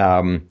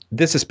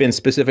 This has been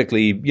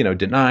specifically,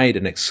 denied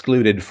and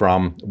excluded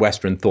from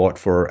Western thought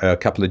for a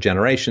couple of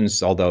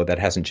generations, although that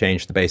hasn't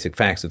changed the basic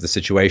facts of the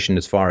situation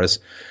as far as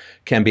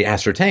can be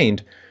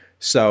ascertained.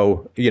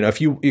 So,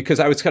 because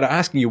I was kind of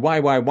asking you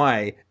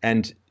why,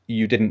 and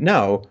you didn't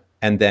know,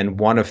 and then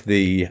one of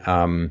the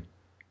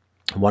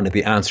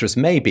answers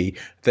may be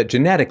that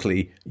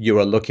genetically you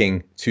are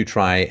looking to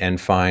try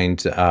and find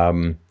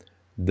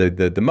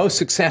the most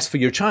success for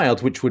your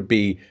child, which would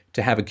be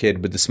to have a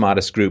kid with the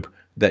smartest group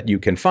that you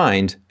can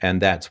find, and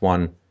that's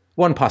one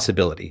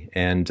possibility.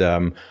 And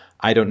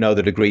I don't know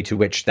the degree to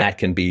which that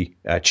can be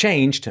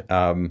changed,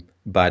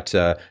 but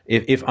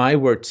if I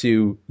were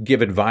to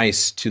give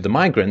advice to the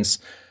migrants,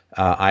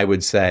 I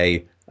would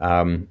say,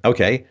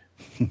 okay,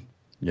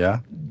 yeah.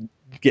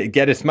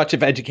 Get as much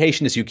of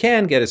education as you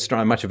can, get as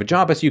much of a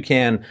job as you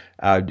can,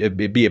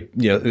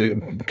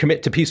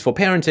 commit to peaceful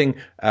parenting,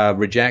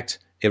 reject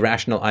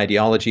irrational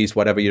ideologies,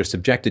 whatever you're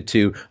subjected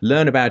to,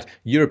 learn about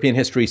European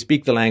history,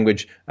 speak the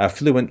language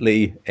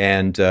fluently,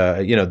 and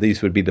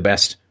these would be the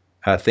best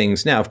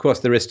things. Now, of course,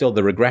 there is still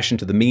the regression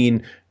to the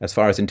mean as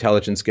far as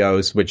intelligence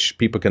goes, which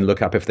people can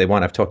look up if they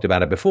want. I've talked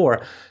about it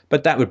before,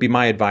 but that would be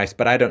my advice.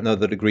 But I don't know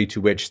the degree to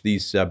which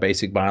these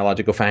basic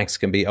biological facts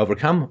can be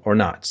overcome or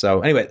not. So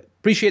anyway,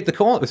 appreciate the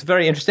call. It was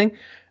very interesting.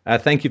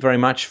 Thank you very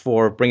much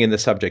for bringing the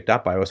subject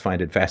up. I always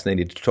find it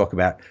fascinating to talk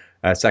about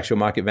sexual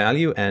market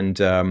value, and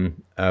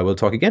we'll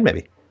talk again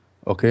maybe.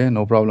 Okay,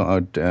 no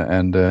problem.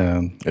 And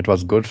it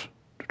was good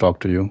to talk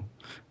to you.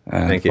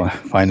 And thank you.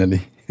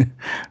 Finally.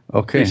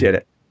 Okay. Appreciate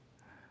it.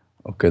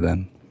 Okay,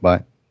 then.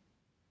 Bye.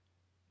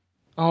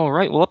 All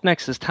right. Well, up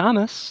next is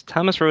Thomas.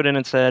 Thomas wrote in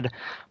and said,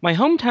 "My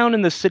hometown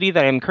in the city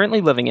that I am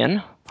currently living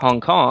in, Hong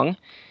Kong,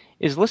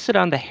 is listed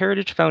on the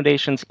Heritage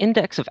Foundation's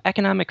Index of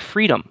Economic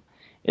Freedom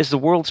as the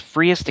world's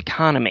freest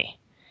economy.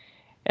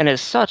 And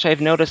as such, I've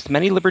noticed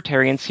many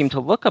libertarians seem to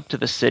look up to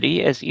the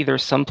city as either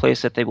some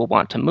place that they will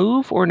want to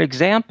move or an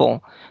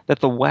example that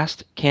the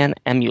West can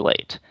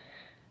emulate.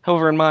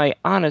 However, in my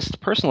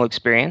honest personal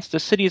experience, the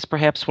city is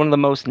perhaps one of the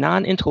most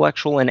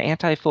non-intellectual and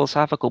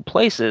anti-philosophical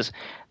places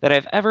that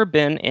I've ever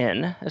been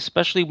in,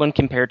 especially when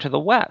compared to the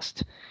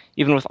West,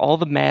 even with all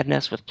the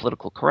madness with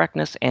political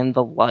correctness and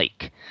the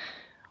like.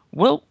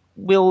 What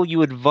will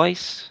your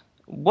advice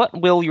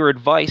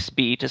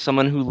be to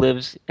someone who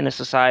lives in a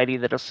society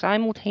that is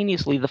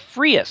simultaneously the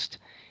freest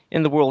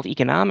in the world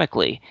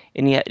economically,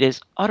 and yet is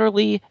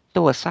utterly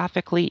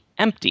philosophically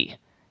empty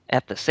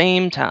at the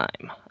same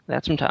time?"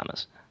 That's from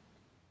Thomas.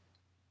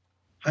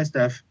 Hi,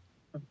 Steph.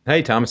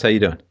 Hey, Thomas. How you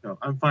doing? No,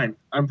 I'm fine.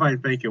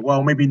 Thank you.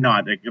 Well, maybe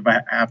not if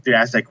I have to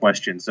ask that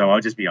question, so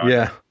I'll just be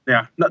honest.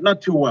 Yeah,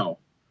 not too well.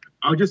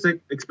 I'll just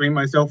explain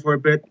myself for a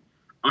bit.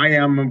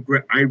 I'm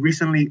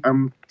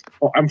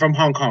from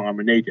Hong Kong. I'm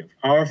a native.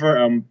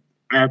 However,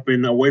 I have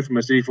been away from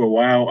the city for a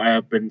while. I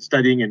have been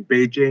studying in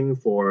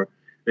Beijing for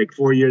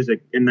 4 years,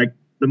 in the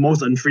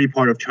most unfree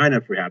part of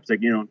China, perhaps,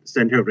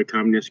 center of the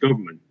communist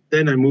government.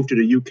 Then I moved to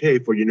the UK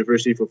for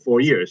university for 4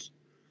 years.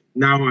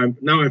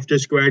 Now I've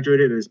just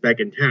graduated and is back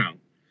in town,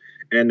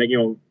 and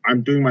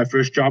I'm doing my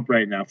first job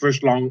right now,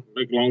 first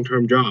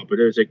long-term job, but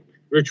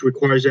which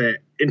requires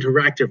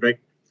interactive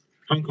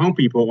Hong Kong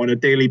people on a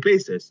daily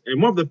basis.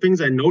 And one of the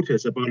things I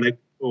notice about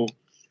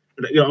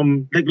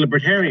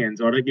libertarians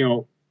or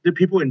the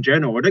people in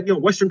general, or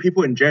Western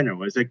people in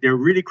general, is they're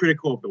really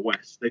critical of the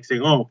West,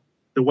 saying, "Oh,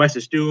 the West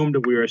is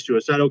doomed. We are a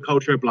suicidal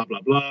culture. Blah blah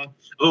blah.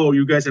 Oh,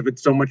 you guys have it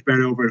so much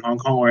better over in Hong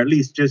Kong, or at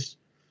least just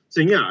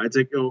saying, yeah, it's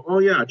like, oh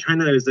yeah,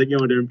 China is like,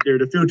 they're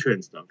the future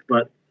and stuff.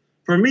 But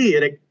for me,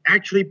 it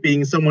actually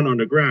being someone on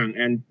the ground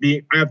and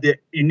I have the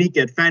unique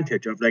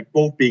advantage of like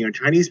both being a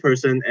Chinese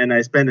person and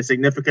I spend a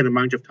significant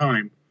amount of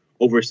time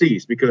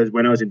overseas because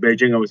when I was in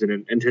Beijing, I was in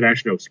an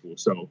international school.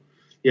 So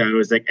yeah, it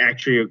was like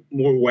actually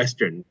more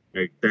Western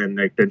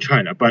than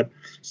China. But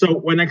so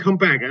when I come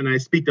back and I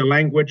speak the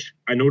language,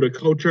 I know the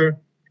culture,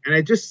 and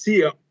I just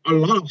see a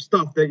lot of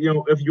stuff that,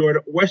 if you're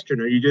a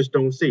Westerner, you just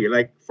don't see.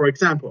 Like, for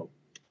example,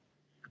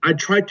 I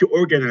tried to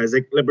organize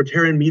like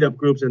libertarian meetup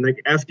groups and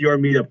like FDR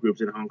meetup groups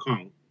in Hong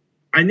Kong.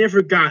 I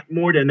never got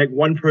more than like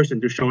one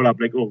person to show up,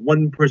 like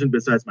one person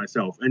besides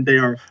myself, and they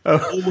are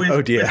always.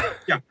 Oh dear.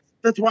 Yeah,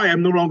 that's why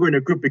I'm no longer in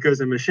a group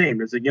because I'm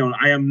ashamed. It's like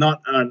I am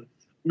not a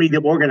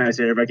meetup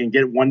organizer if I can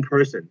get one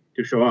person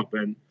to show up,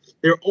 and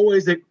they're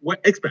always like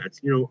expats,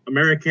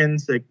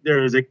 Americans. Like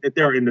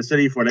they're in the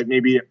city for like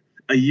maybe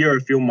a year, a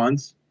few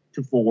months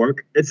for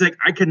work. It's like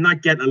I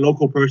cannot get a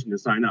local person to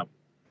sign up.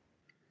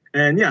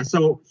 And yeah,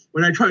 so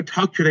when I try to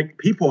talk to like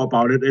people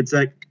about it, it's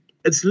like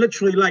it's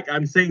literally like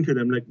I'm saying to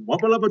them like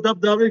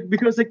wubba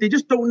because like they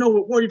just don't know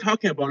what you're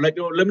talking about. Like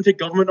limited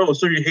government. Oh,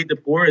 so you hate the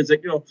poor? It's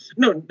like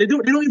no, they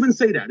don't even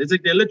say that. It's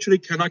like they literally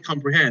cannot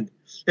comprehend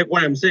like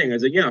what I'm saying.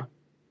 It's like yeah,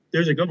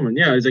 there's a government.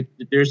 Yeah, it's like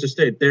there's a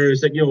state.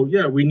 There's like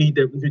yeah, we need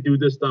to do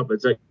this stuff.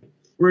 It's like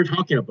we're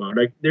talking about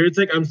like there's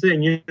like I'm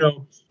saying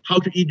how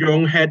to eat your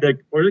own head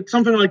like or like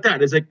something like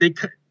that. It's like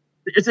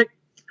it's like.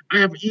 I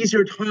have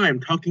easier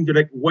time talking to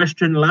like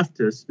Western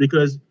leftists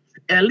because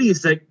at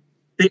least like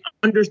they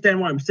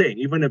understand what I'm saying,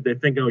 even if they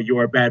think, oh,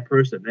 you're a bad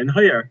person. And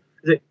here,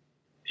 like,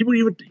 people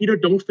either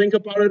don't think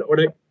about it or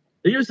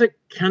they just like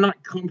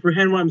cannot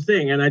comprehend what I'm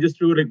saying. And I just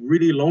feel like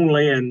really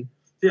lonely. And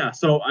yeah,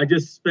 so I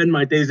just spend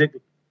my days like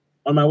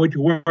on my way to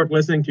work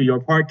listening to your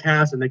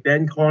podcast and like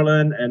Dan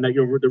Carlin and like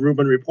the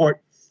Rubin Report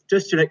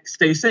just to like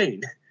stay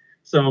sane.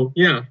 So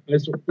yeah,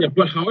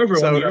 but however,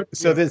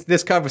 so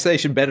this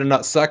conversation better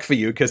not suck for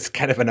you because it's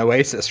kind of an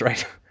oasis,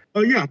 right?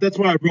 Oh yeah, that's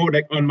why I wrote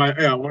like on my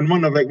on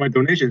one of like my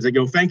donations, like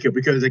thank you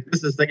because like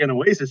this is like an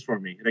oasis for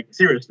me, like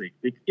seriously,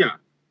 like, yeah.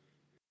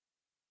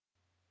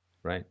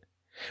 Right.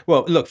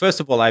 Well, look, first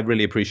of all, I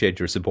really appreciate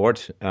your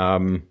support.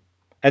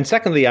 And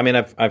secondly, I mean,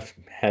 I've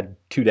had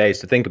 2 days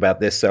to think about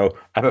this, so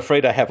I'm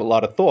afraid I have a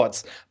lot of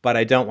thoughts, but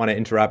I don't want to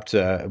interrupt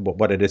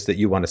what it is that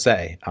you want to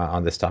say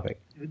on this topic.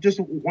 Just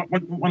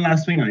one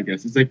last thing, I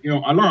guess. It's like,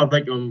 a lot of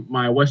like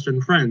my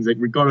Western friends, like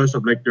regardless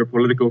of like their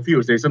political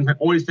views, they sometimes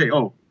always say,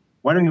 oh,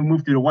 why don't you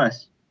move to the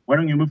West? Why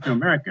don't you move to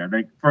America?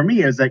 Like for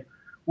me, it's like,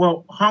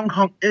 well, Hong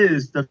Kong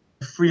is the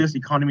freest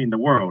economy in the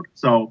world.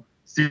 So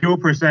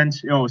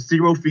 0%,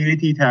 zero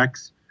VAT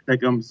tax,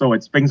 like so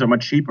it's things are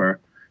much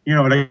cheaper.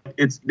 Like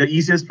it's the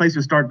easiest place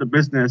to start the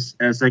business,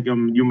 as like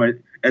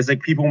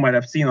people might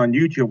have seen on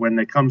YouTube when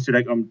it comes to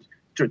like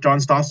John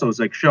Stossel's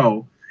like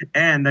show,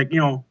 and like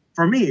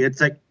for me it's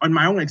like on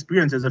my own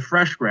experience as a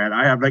fresh grad,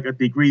 I have like a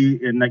degree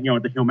in like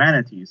the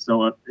humanities,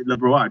 so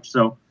liberal arts,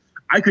 so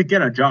I could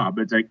get a job.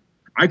 It's like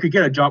I could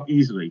get a job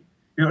easily,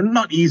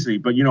 not easily,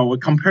 but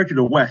compared to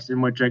the West, in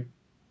which like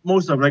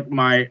most of like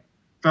my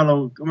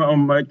fellow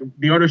like,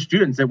 the other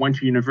students that went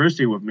to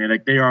university with me,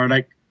 like they are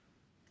like.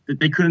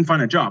 They couldn't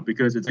find a job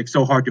because it's like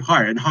so hard to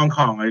hire in Hong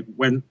Kong. Like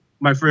when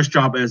my first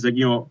job as like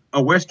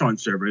a restaurant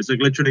server, it's like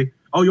literally,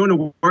 oh, you want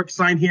to work,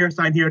 sign here,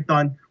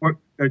 done. Work,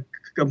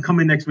 I'm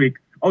coming next week.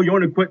 Oh, you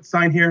want to quit,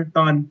 sign here,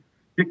 done.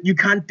 You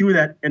can't do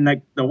that in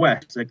like the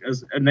West,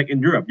 like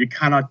in Europe, you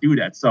cannot do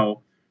that.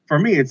 So for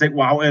me, it's like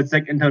wow, it's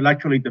like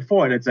intellectually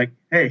devoid. It's like,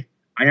 hey,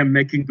 I am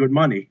making good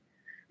money.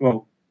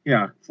 Well,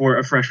 yeah, for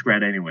a fresh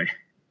grad anyway.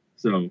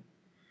 So.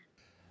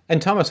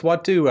 And Thomas,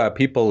 what do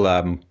people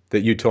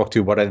that you talk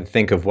to, what do they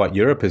think of what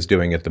Europe is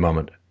doing at the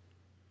moment?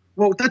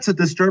 Well, that's a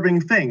disturbing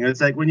thing.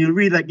 It's like when you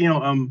read like,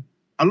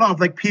 a lot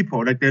of like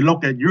people, like they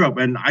look at Europe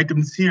and I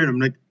can see them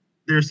like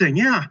they're saying,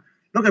 yeah,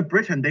 look at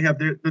Britain. They have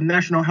the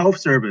National Health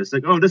Service.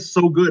 Like, oh, this is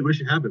so good. We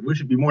should have it. We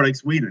should be more like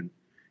Sweden.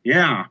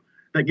 Yeah.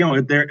 Like,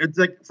 it's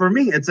like, for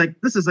me, it's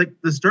like, this is like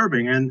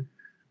disturbing. And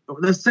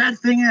the sad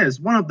thing is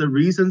one of the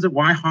reasons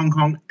why Hong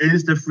Kong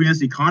is the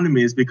freest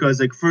economy is because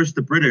like first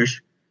the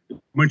British,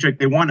 which like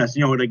they want us,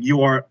 like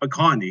you are a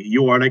colony,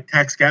 you are like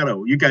tax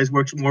ghetto. You guys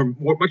work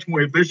much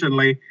more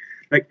efficiently.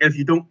 Like if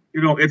you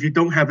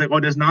don't have like all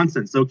this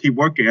nonsense, they'll keep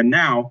working. And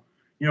now,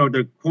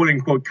 the quote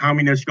unquote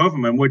communist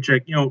government, which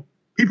like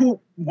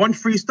people want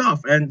free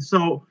stuff, and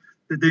so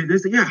they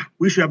say, yeah,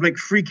 we should have like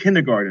free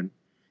kindergarten.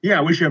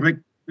 Yeah, we should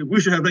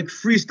have like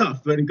free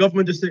stuff. But the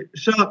government just say,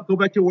 shut up, go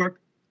back to work,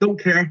 don't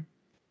care.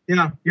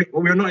 Yeah,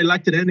 we're not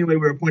elected anyway.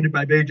 We're appointed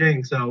by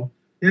Beijing, so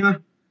yeah,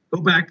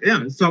 go back.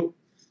 Yeah, so.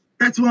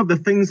 That's one of the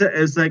things that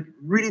is like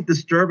really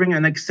disturbing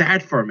and like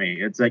sad for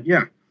me. It's like,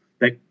 yeah,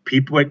 like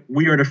people, like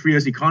we are the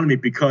freest economy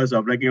because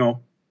of like,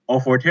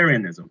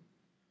 authoritarianism.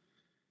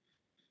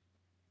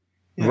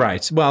 Yeah.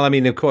 Right. Well, I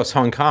mean, of course,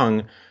 Hong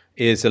Kong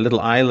is a little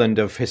island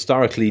of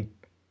historically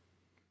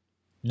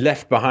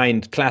left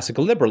behind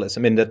classical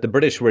liberalism in that the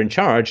British were in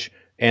charge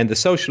and the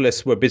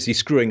socialists were busy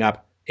screwing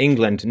up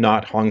England,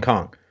 not Hong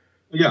Kong.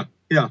 Yeah.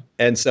 Yeah.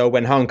 And so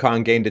when Hong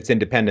Kong gained its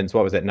independence,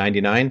 what was it,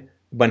 99?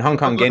 When Hong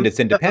Kong gained its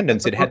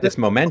independence, it had this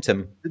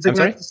momentum. It's like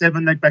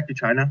 97, like back to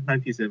China,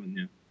 97,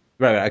 yeah.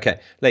 Right, okay,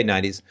 late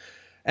 90s.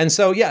 And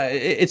so, yeah,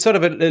 it's sort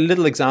of a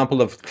little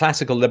example of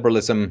classical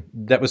liberalism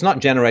that was not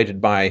generated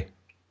by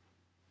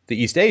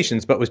the East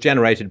Asians, but was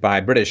generated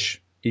by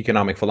British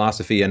economic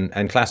philosophy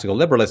and classical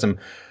liberalism.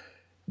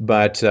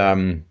 But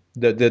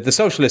the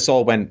socialists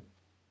all went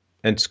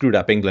and screwed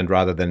up England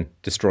rather than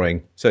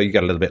destroying. So you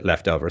got a little bit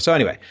left over. So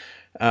anyway,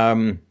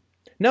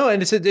 no,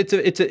 and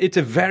it's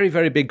a very,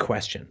 very big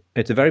question.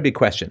 It's a very big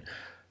question.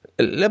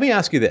 Let me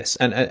ask you this,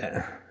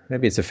 and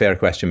maybe it's a fair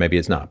question, maybe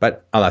it's not,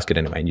 but I'll ask it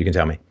anyway, and you can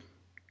tell me.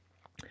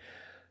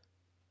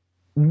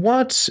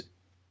 What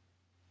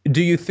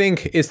do you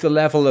think is the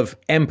level of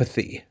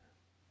empathy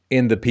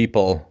in the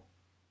people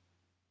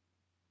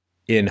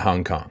in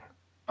Hong Kong?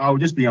 I'll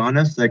just be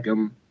honest, like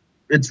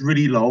it's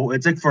really low.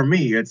 It's like for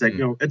me, it's like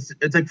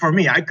it's like for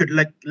me, I could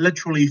like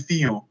literally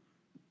feel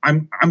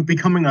I'm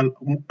becoming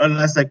a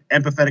less like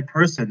empathetic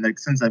person like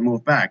since I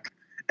moved back.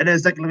 And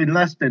it's like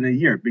less than a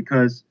year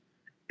because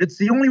it's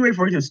the only way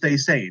for you to stay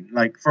sane.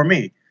 Like for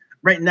me,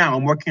 right now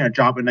I'm working a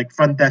job in like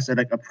front desk at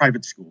like a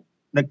private school,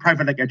 like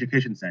private like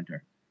education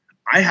center.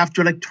 I have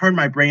to like turn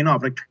my brain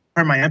off, like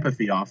turn my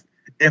empathy off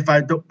if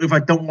I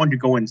don't want to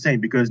go insane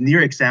because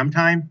near exam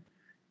time,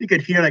 you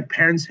could hear like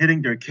parents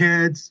hitting their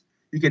kids.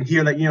 You can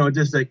hear like,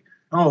 just like,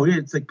 oh, yeah,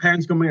 it's like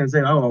parents coming and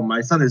saying, oh,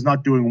 my son is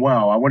not doing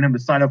well. I want him to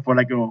sign up for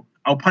like,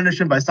 I'll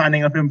punish him by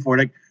signing up him for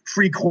like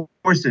free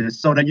courses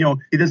so that,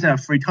 he doesn't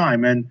have free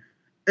time. And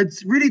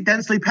it's really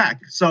densely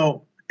packed.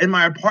 So in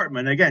my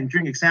apartment, again,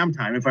 during exam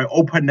time, if I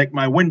open like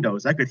my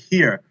windows, I could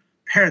hear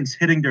parents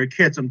hitting their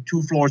kids on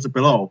 2 floors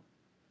below.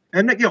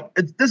 And like,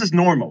 this is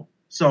normal.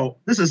 So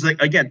this is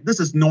like, again, this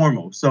is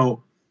normal.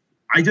 So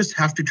I just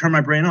have to turn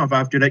my brain off. I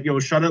have to like,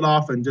 shut it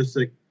off and just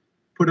like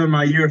put on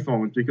my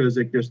earphones because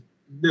like this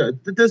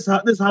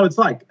is how it's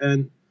like.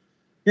 And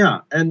yeah,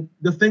 and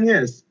the thing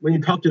is, when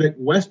you talk to like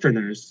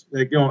Westerners,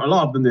 like a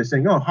lot of them they're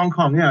saying, "Oh, Hong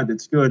Kong, yeah,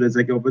 that's good." It's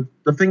like, but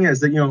the thing is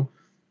that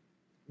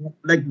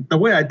like the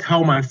way I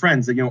tell my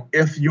friends that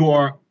if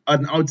you're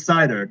an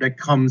outsider that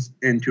comes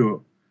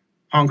into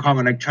Hong Kong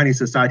and like Chinese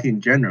society in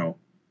general,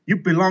 you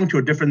belong to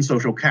a different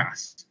social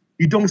caste.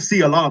 You don't see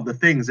a lot of the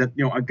things that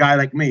a guy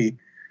like me,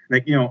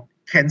 like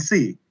can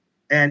see.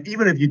 And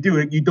even if you do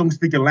it, you don't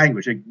speak the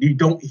language. Like, you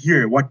don't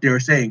hear what they're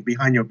saying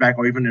behind your back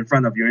or even in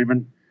front of you, or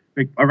even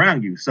like,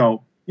 around you.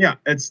 So, yeah,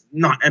 it's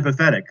not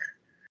empathetic.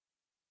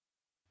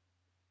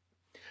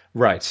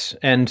 Right.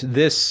 And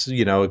this,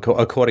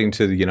 according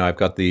to, I've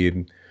got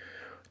the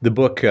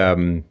book,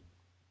 the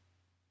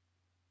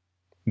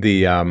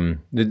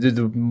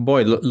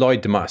boy,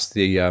 Lloyd Demus,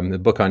 the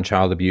book on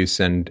child abuse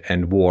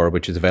and war,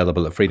 which is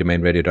available at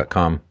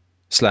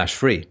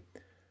freedomainradio.com/free.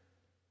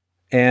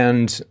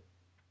 And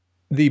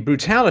the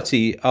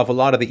brutality of a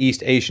lot of the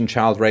East Asian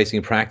child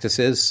raising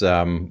practices.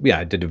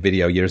 I did a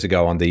video years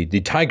ago on the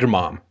Tiger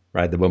Mom,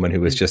 right? The woman who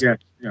was just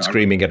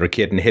screaming at her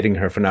kid and hitting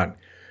her for not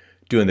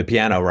doing the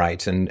piano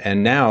right.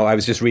 And now I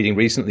was just reading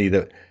recently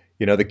that,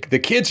 the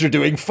kids are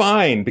doing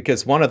fine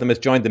because one of them has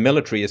joined the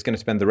military, is going to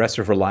spend the rest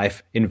of her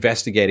life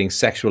investigating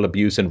sexual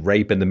abuse and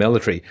rape in the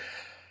military.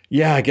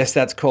 Yeah, I guess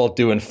that's called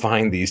doing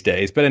fine these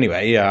days. But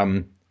anyway,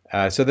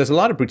 so there's a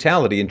lot of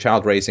brutality in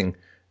child raising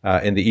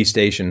in the East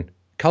Asian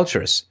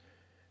cultures.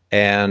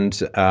 And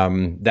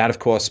that, of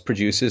course,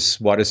 produces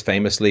what is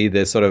famously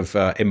the sort of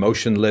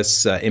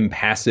emotionless,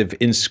 impassive,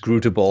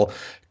 inscrutable,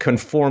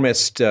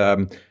 conformist,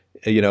 slave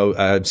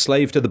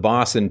to the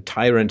boss and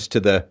tyrant to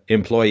the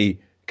employee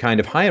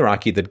kind of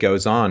hierarchy that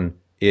goes on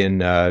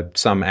in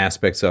some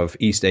aspects of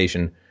East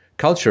Asian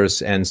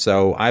cultures. And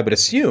so I would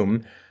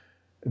assume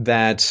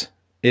that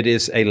it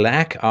is a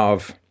lack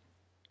of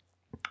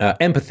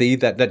empathy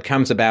that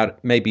comes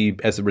about maybe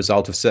as a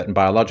result of certain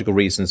biological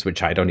reasons,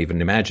 which I don't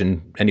even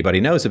imagine anybody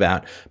knows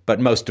about,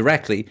 but most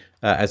directly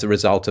as a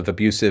result of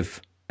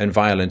abusive and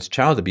violent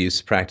child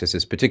abuse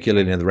practices,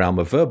 particularly in the realm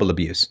of verbal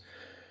abuse.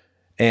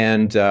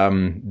 And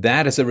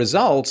that, as a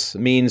result,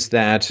 means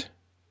that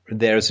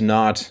there's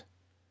not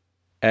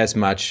as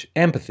much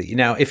empathy.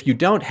 Now, if you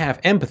don't have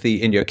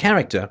empathy in your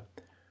character,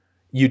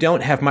 you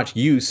don't have much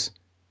use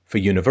for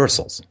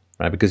universals,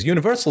 right? Because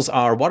universals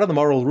are, what are the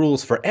moral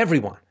rules for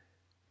everyone?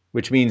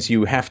 Which means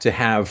you have to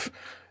have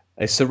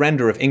a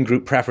surrender of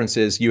in-group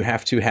preferences. You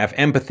have to have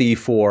empathy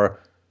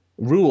for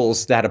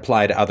rules that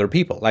apply to other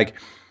people. Like,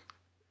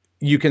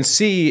 you can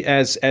see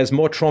as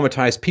more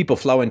traumatized people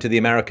flow into the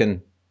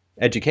American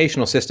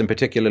educational system,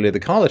 particularly the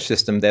college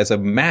system, there's a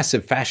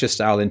massive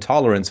fascist-style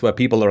intolerance where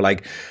people are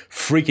like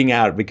freaking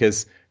out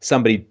because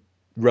somebody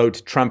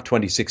wrote Trump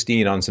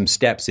 2016 on some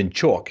steps in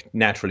chalk.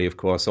 Naturally, of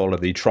course, all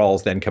of the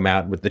trolls then come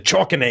out with the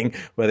chalkening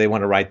where they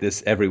want to write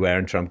this everywhere,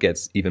 and Trump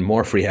gets even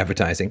more free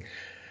advertising.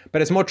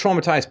 But as more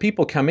traumatized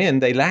people come in,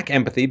 they lack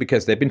empathy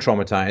because they've been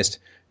traumatized,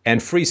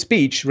 and free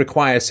speech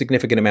requires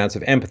significant amounts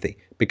of empathy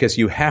because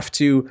you have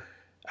to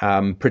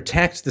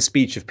protect the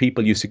speech of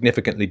people you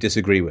significantly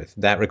disagree with.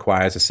 That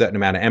requires a certain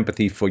amount of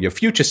empathy for your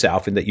future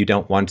self, in that you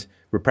don't want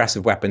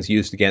repressive weapons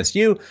used against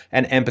you,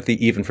 and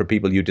empathy even for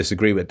people you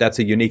disagree with. That's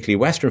a uniquely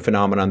Western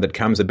phenomenon that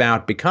comes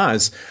about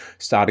because,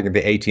 starting in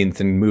the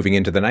 18th and moving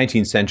into the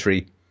 19th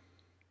century,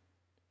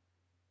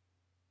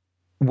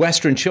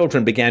 Western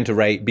children began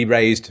to be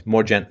raised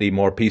more gently,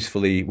 more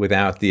peacefully,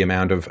 without the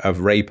amount of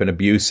rape and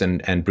abuse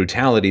and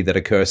brutality that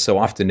occurs so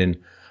often in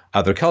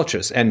other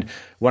cultures. And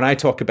when I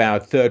talk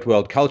about third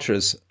world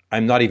cultures,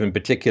 I'm not even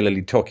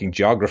particularly talking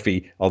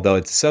geography, although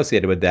it's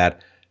associated with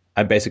that.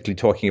 I'm basically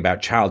talking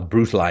about child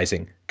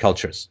brutalizing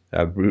cultures.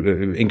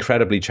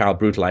 Incredibly child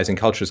brutalizing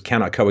cultures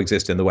cannot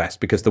coexist in the West,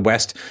 because the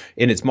West,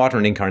 in its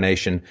modern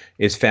incarnation,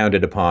 is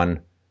founded upon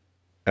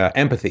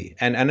empathy.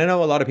 And I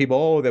know a lot of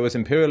people, there was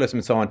imperialism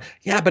and so on.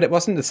 Yeah, but it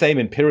wasn't the same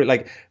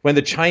like when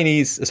the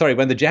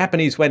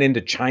Japanese went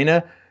into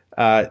China,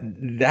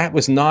 that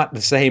was not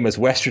the same as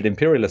Western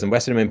imperialism.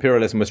 Western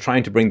imperialism was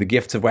trying to bring the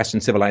gifts of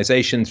Western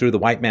civilization through the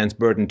white man's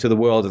burden to the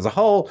world as a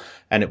whole,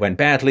 and it went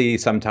badly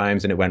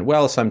sometimes and it went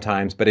well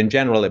sometimes, but in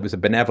general it was a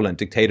benevolent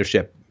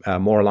dictatorship,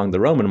 more along the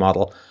Roman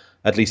model,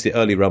 at least the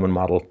early Roman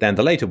model, than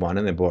the later one.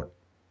 And they brought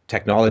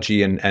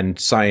technology and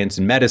science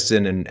and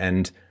medicine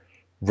and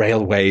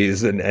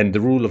railways and the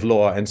rule of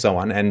law and so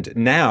on. And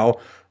now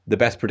the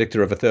best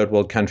predictor of a third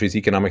world country's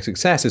economic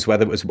success is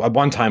whether it was at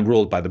one time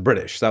ruled by the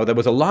British. So there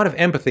was a lot of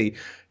empathy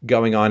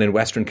going on in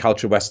Western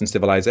culture, Western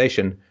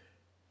civilization.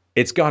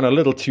 It's gone a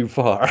little too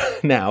far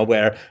now,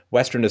 where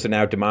Westerners are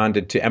now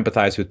demanded to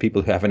empathize with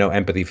people who have no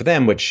empathy for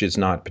them, which is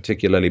not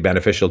particularly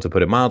beneficial, to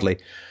put it mildly.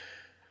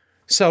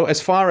 So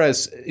as far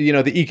as,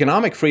 the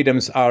economic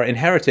freedoms are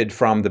inherited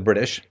from the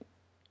British,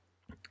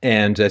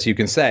 and as you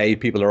can say,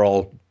 people are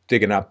all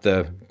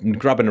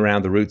grubbing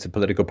around the roots of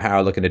political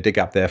power, looking to dig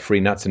up their free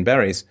nuts and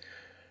berries.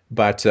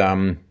 But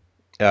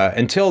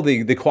until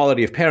the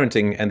quality of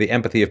parenting and the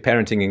empathy of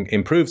parenting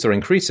improves or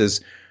increases,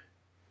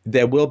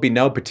 there will be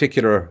no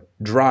particular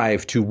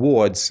drive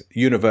towards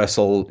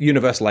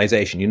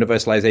universalization.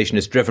 Universalization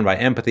is driven by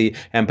empathy.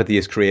 Empathy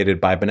is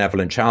created by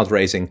benevolent child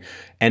raising.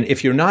 And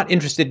if you're not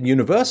interested in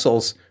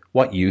universals,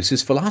 what use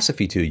is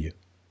philosophy to you?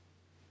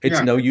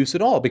 It's no use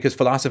at all, because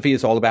philosophy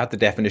is all about the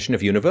definition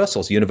of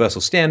universals, universal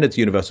standards,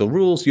 universal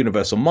rules,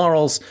 universal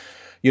morals,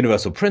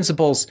 universal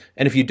principles.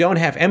 And if you don't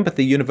have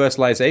empathy,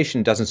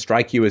 universalization doesn't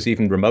strike you as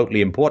even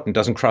remotely important,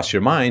 doesn't cross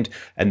your mind,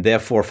 and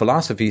therefore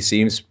philosophy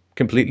seems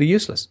completely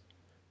useless.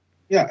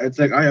 Yeah, it's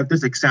like I have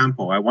this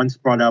example I once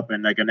brought up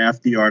in like an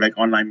FDR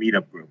online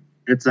meetup group.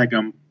 It's like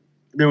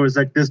there's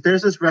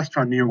this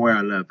restaurant near where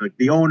I live. Like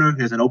the owner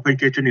has an open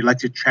kitchen, he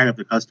likes to chat with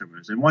the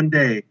customers. And one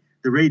day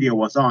the radio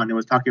was on, it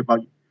was talking about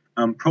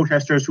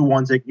protesters who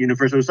want like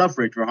universal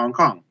suffrage for Hong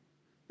Kong.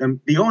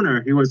 Then the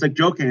owner, he was like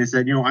joking and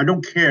said, I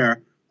don't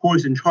care who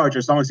is in charge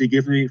as long as he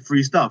gives me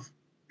free stuff.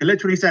 He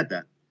literally said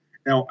that.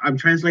 Now I'm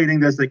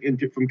translating this like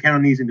from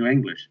Cantonese into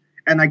English,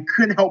 and I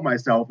couldn't help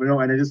myself, and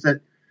I just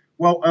said,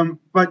 well,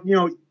 but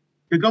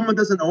the government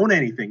doesn't own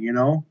anything.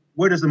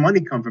 Where does the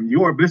money come from?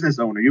 You're a business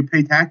owner. You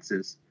pay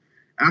taxes.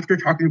 After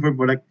talking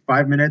for like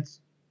 5 minutes,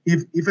 he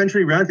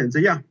eventually ranted and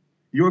said, yeah,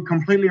 you're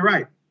completely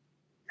right.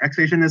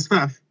 Taxation is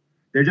theft.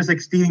 They're just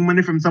like stealing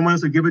money from someone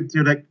else to give it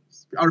to like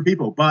other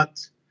people. But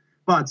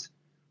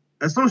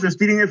as long as they're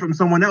stealing it from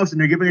someone else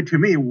and they're giving it to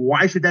me,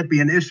 why should that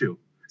be an issue?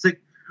 It's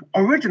like,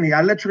 originally,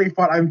 I literally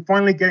thought I'm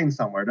finally getting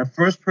somewhere. The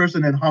first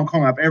person in Hong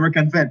Kong I've ever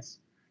convinced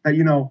that,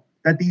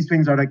 that these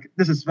things are like,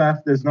 this is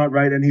theft, this is not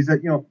right. And he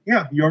said,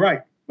 yeah, you're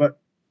right. But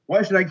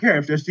why should I care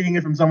if they're stealing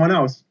it from someone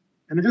else?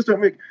 And it just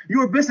don't make,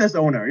 you're a business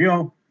owner,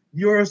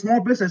 you're a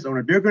small business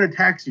owner. They're going to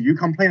tax you. You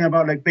complain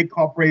about like big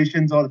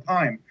corporations all the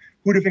time.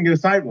 Who do you think you're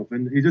side with?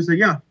 And he just said,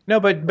 yeah. No,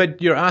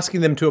 but you're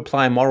asking them to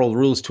apply moral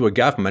rules to a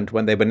government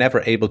when they were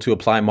never able to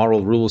apply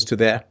moral rules to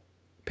their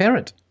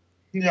parent.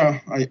 Yeah,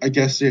 I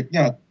guess it.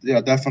 Yeah,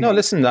 definitely. No,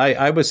 listen,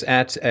 I was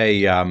at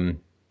a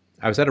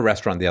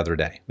restaurant the other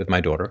day with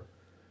my daughter,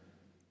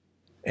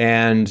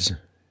 and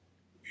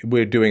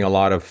we're doing a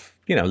lot of,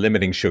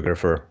 limiting sugar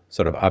for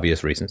sort of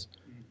obvious reasons.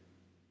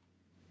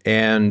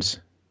 And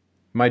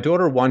my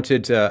daughter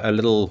wanted a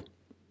bowl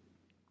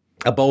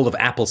of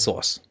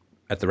applesauce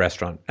at the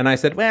restaurant. And I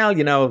said,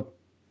 well,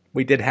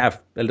 we did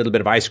have a little bit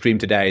of ice cream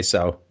today,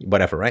 so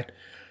whatever, right?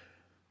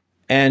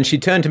 And she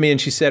turned to me and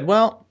she said,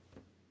 well,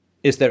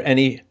 is there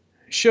any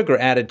sugar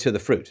added to the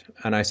fruit?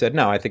 And I said,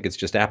 no, I think it's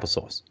just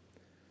applesauce.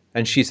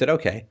 And she said,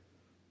 okay,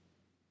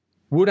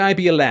 would I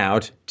be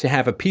allowed to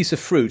have a piece of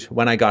fruit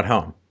when I got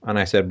home? And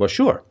I said, well,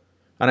 sure.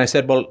 And I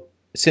said, well,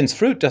 since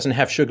fruit doesn't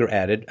have sugar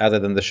added other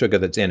than the sugar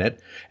that's in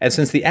it, and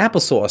since the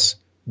applesauce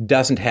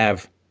doesn't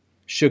have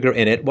sugar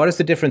in it, what is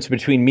the difference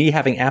between me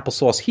having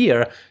applesauce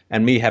here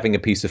and me having a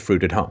piece of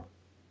fruit at home?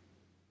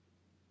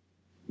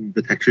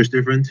 The texture is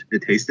different.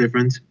 It tastes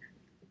different.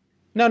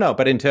 No,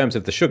 but in terms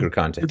of the sugar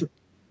content.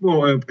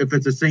 Well, if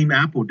it's the same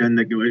apple, then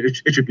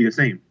it should be the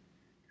same.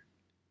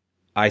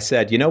 I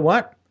said, you know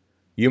what?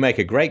 You make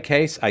a great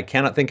case. I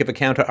cannot think of a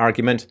counter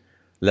argument.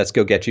 Let's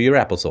go get you your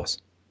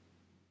applesauce.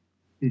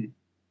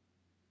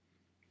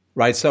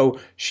 right? So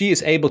she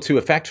is able to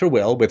affect her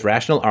will with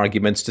rational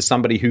arguments to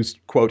somebody who's,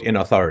 quote, in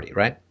authority,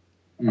 right?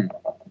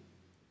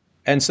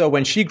 And so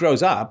when she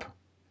grows up,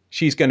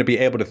 she's going to be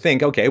able to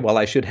think, okay, well,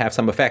 I should have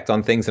some effect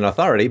on things in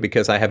authority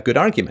because I have good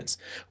arguments.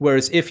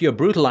 Whereas if you're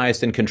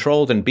brutalized and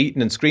controlled and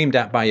beaten and screamed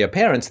at by your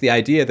parents, the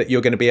idea that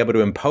you're going to be able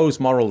to impose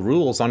moral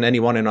rules on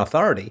anyone in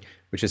authority,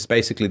 which is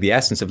basically the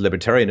essence of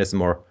libertarianism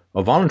or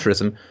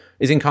voluntarism,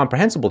 is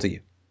incomprehensible to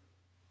you.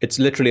 It's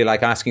literally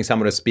like asking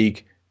someone to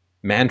speak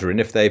Mandarin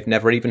if they've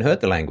never even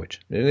heard the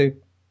language.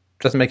 It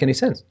doesn't make any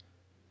sense.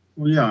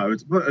 Well, yeah,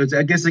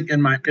 I guess like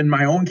in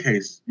my own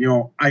case,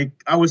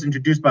 I was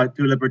introduced to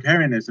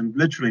libertarianism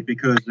literally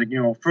because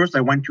first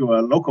I went to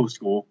a local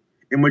school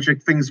in which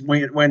things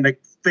went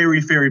like very,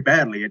 very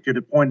badly, to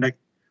the point that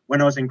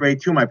when I was in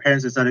grade 2, my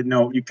parents decided,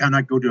 no, you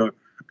cannot go to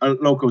a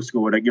local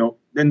school.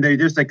 Then they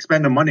just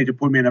spend the money to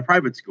put me in a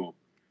private school.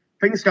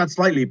 Things got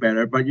slightly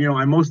better, but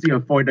I mostly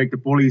avoid the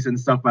bullies and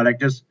stuff by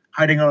just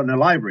hiding out in the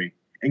library.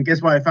 And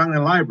guess what I found in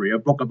the library? A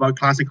book about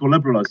classical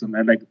liberalism,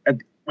 and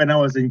when I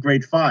was in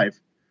grade 5.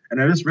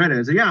 And I just read it.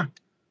 I said,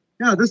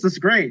 yeah, this is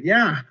great.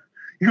 Yeah,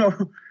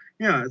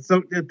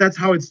 So that's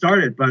how it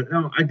started. But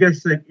I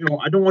guess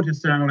I don't want to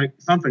sound like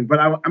something, but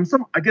I'm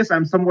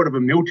somewhat of a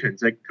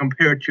militant,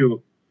 compared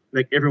to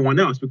everyone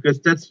else,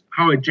 because that's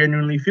how I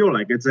genuinely feel.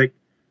 It's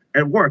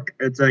at work.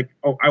 It's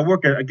I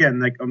work at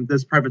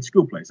this private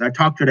school place. I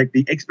talk to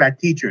the expat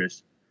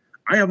teachers.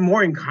 I have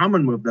more in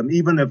common with them,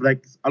 even if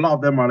a lot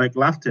of them are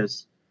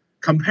leftists,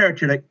 compared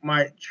to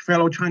my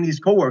fellow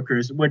Chinese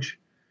coworkers, which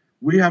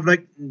we have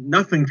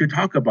nothing to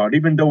talk about,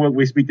 even though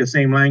we speak the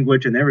same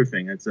language and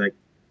everything. It's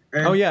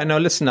oh yeah, no,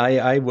 listen,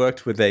 I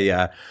worked with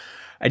a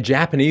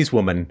Japanese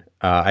woman.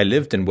 I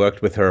lived and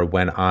worked with her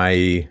when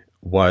I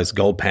was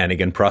gold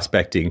panning and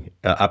prospecting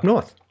up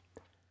north.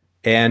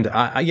 And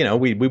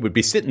we would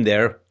be sitting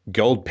there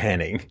gold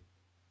panning.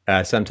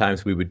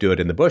 Sometimes we would do it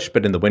in the bush,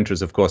 but in the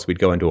winters, of course, we'd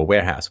go into a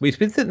warehouse. We'd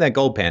be sitting there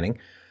gold panning.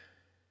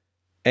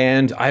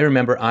 And I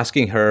remember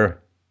asking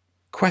her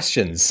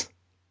questions,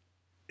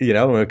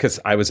 because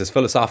I was as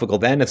philosophical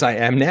then as I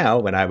am now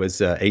when I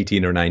was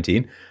 18 or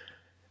 19.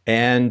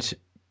 And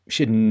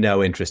she had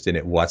no interest in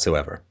it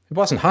whatsoever. It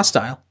wasn't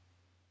hostile.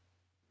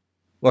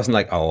 It wasn't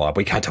like, oh,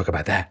 we can't talk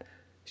about that.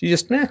 She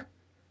just,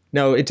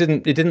 No, it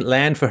didn't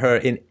land for her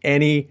in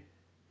any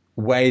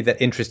way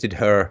that interested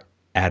her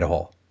at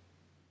all.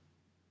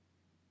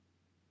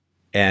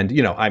 And,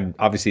 I'm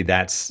obviously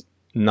that's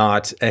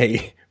not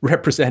a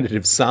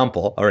representative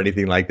sample or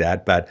anything like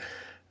that. But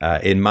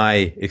in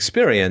my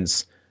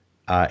experience,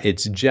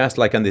 it's just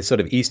like on this sort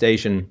of East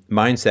Asian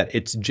mindset,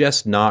 it's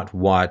just not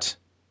what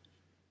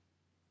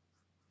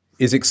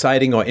is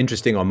exciting or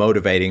interesting or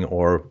motivating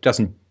or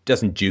doesn't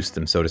juice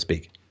them, so to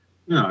speak.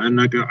 Yeah, and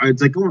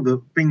it's one of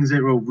the things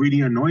that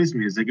really annoys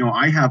me is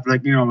I have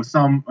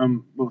some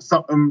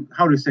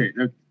how to say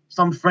it,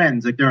 some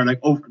friends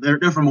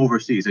they're from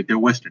overseas, they're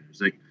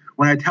Westerners.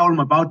 When I tell them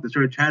about this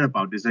or chat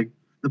about this,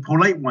 the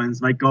polite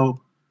ones might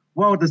go,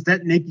 well, does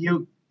that make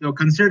you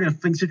considering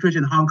the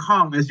situation in Hong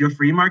Kong, is your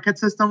free market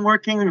system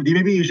working?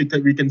 Maybe you should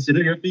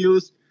reconsider your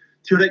views,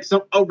 to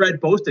some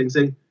outright boasting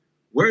saying,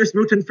 where's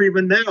Milton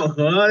Friedman now?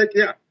 Huh?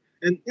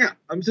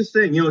 I'm just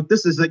saying,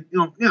 this is it's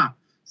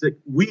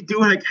we do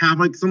have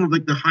some of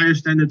the higher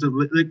standards of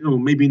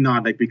maybe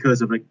not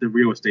because of the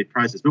real estate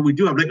prices, but we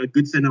do have a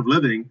good standard of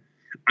living.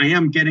 I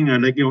am getting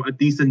a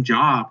decent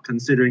job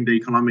considering the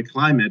economic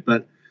climate,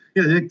 but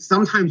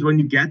sometimes when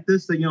you get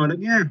this,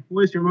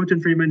 where's your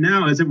Milton Friedman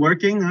now? Is it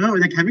working?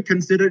 Have you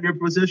considered your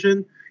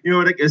position?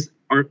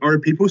 Are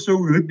people so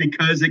rude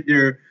because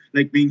they're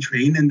being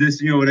trained in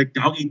this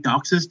dog eat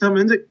dog system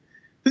and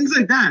things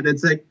like that?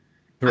 It's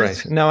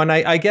right. No, and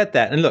I get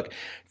that. And look,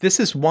 this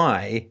is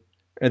why.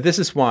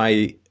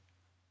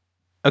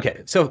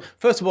 Okay, so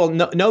first of all,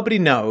 nobody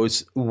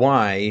knows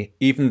why,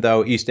 even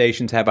though East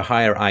Asians have a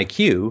higher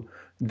IQ,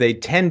 they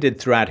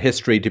tended throughout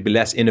history to be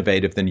less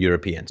innovative than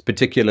Europeans,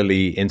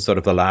 particularly in sort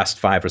of the last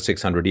 500 or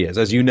 600 years.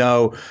 As you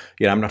know,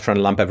 I'm not trying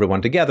to lump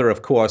everyone together,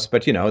 of course,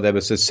 but there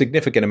was a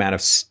significant amount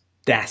of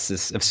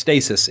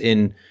stasis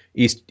in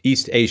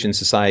East Asian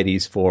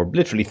societies for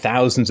literally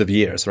thousands of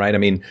years, right? I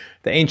mean,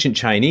 the ancient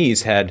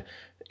Chinese had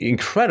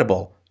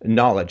incredible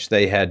knowledge.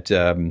 They had,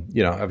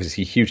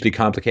 obviously hugely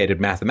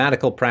complicated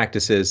mathematical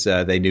practices.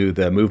 They knew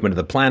the movement of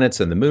the planets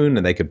and the moon,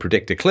 and they could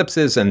predict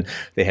eclipses, and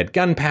they had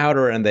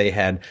gunpowder, and they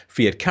had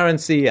fiat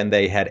currency, and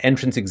they had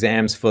entrance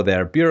exams for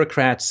their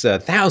bureaucrats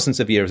thousands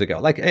of years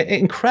ago.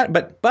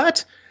 Incredible.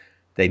 But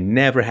they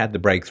never had the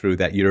breakthrough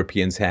that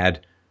Europeans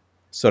had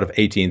sort of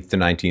 18th to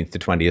 19th to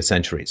 20th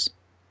centuries.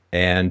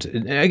 And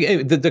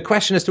the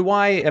question as to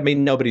why,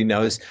 nobody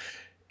knows.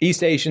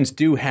 East Asians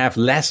do have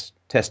less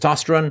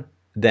testosterone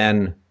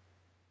than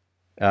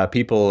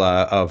people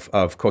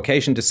of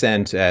Caucasian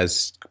descent,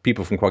 as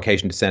people from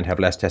Caucasian descent have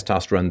less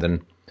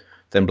testosterone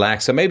than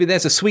blacks. So maybe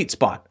there's a sweet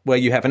spot where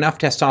you have enough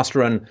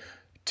testosterone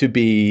to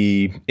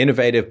be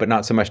innovative, but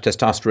not so much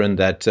testosterone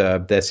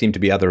that there seem to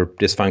be other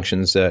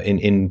dysfunctions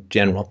in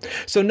general.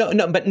 So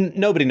but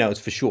nobody knows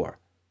for sure.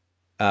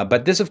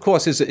 But this, of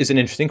course, is an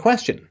interesting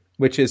question,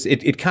 which is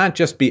it can't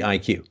just be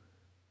IQ.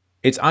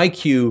 It's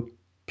IQ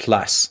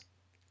plus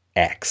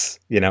X,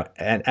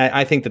 and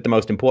I think that the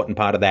most important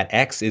part of that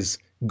X is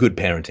good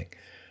parenting.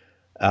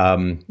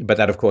 But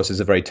that, of course, is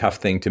a very tough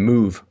thing to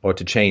move or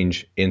to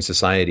change in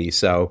society.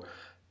 So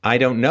I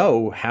don't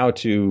know how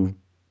to.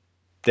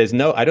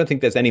 I don't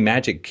think there's any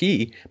magic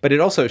key, but it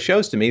also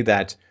shows to me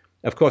that,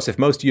 of course, if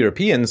most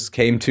Europeans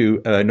came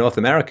to North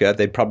America,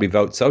 they'd probably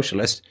vote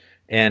socialist.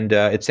 And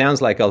it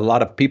sounds like a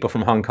lot of people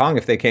from Hong Kong,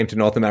 if they came to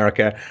North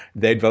America,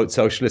 they'd vote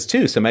socialist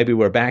too. So maybe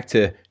we're back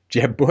to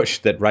Jeb Bush,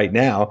 that right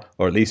now,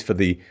 or at least for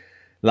the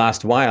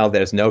last while,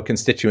 there's no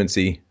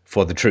constituency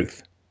for the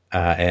truth.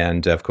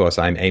 And of course,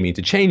 I'm aiming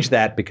to change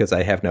that because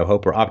I have no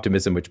hope or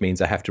optimism, which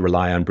means I have to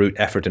rely on brute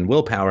effort and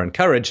willpower and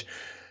courage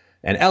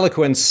and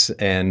eloquence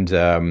and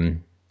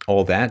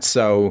all that.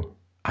 So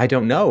I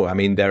don't know. I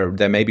mean,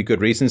 there may be good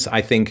reasons.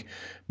 I think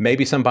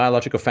maybe some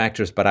biological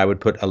factors, but I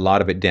would put a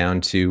lot of it down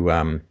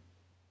to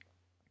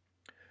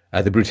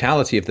the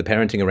brutality of the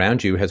parenting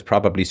around you has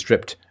probably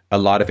stripped a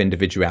lot of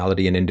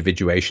individuality and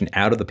individuation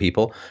out of the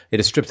people. It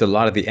has stripped a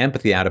lot of the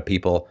empathy out of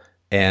people.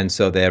 And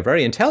so they're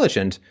very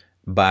intelligent,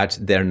 but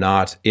they're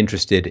not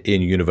interested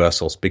in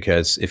universals,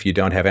 because if you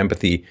don't have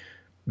empathy,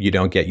 you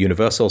don't get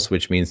universals,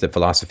 which means that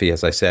philosophy,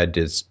 as I said,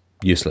 is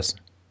useless.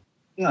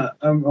 Yeah,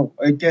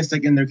 I guess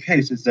like in their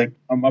case, it's like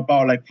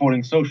about like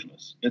voting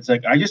socialist. It's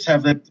like I just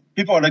have that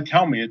people are like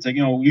tell me it's like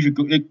you should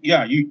go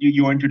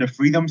you're into the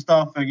freedom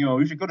stuff and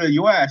you should go to the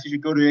U.S. you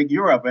should go to like,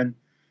 Europe and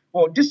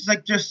well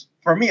just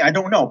for me I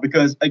don't know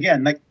because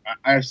again like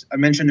I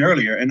mentioned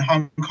earlier in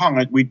Hong Kong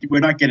like we're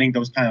not getting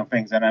those kind of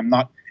things and I'm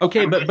not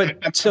okay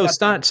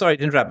sorry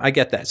to interrupt, I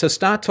get that. So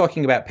start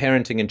talking about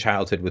parenting and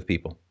childhood with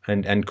people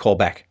and call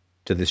back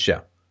to this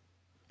show.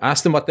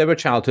 Ask them what their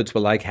childhoods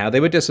were like, how they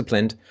were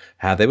disciplined,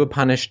 how they were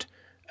punished,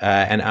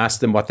 and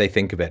ask them what they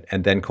think of it.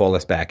 And then call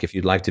us back if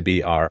you'd like to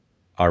be our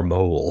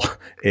mole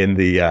in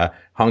the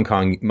Hong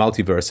Kong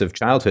multiverse of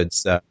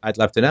childhoods. I'd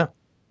love to know.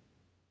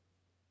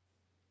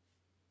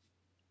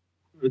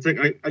 It's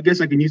like I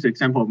guess I can use the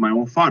example of my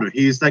own father.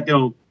 He's like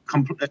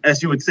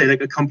as you would say,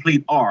 like a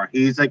complete R.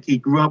 He's like he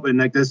grew up in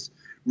like this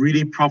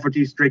really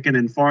poverty-stricken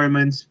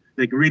environment,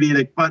 like really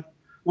like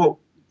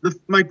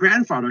my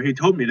grandfather, he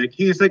told me like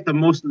he's like the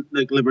most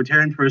like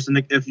libertarian person.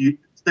 Like if you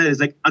that is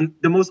like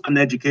the most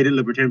uneducated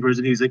libertarian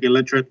person. He's like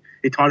illiterate.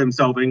 He taught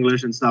himself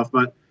English and stuff.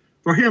 But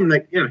for him,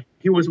 like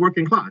he was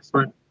working class.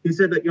 But he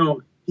said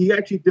that he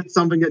actually did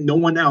something that no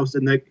one else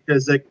in like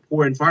his like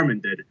poor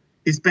environment did.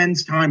 He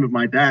spends time with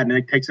my dad and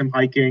like takes him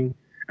hiking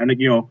and like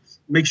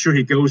make sure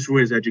he goes through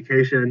his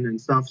education and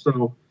stuff.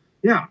 So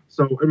yeah.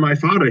 So in my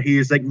father, he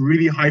is like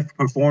really high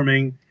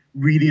performing,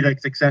 really like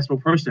successful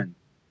person.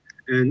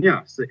 And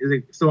yeah,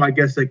 so I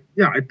guess like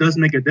it does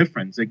make a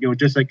difference. Like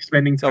just like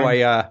spending time.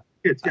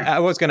 So I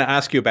was going to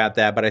ask you about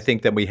that, but I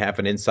think that we have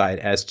an insight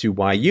as to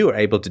why you are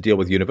able to deal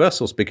with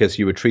universals, because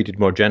you were treated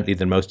more gently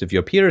than most of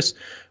your peers,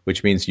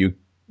 which means you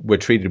were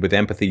treated with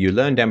empathy. You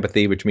learned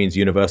empathy, which means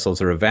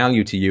universals are of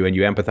value to you, and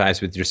you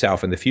empathize with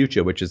yourself in the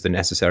future, which is the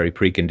necessary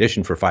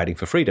precondition for fighting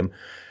for freedom.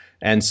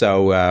 And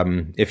so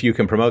if you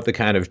can promote the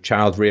kind of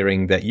child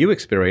rearing that you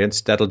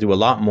experienced, that'll do a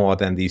lot more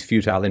than these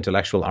futile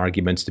intellectual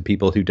arguments to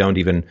people who don't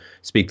even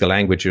speak the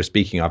language you're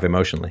speaking of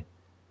emotionally.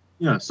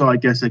 Yeah, so I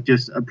guess like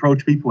just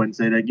approach people and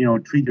say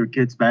that, treat your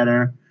kids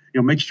better.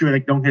 Make sure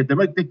like don't hit them.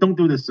 Like don't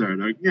do this, sir.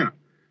 Like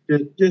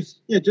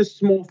just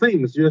small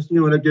things. Just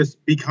like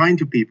just be kind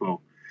to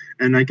people.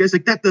 And I guess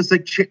like that does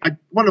like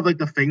one of like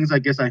the things I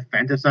guess I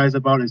fantasize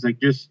about is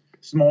like just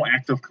small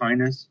acts of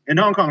kindness. In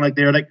Hong Kong, like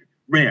they're like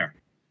rare.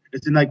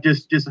 It's in like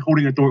just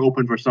holding a door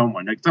open for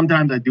someone. Like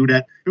sometimes I do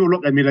that. People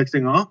look at me like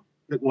saying, "Oh,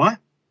 like what?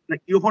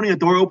 Like you're holding a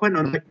door open?"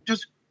 Or like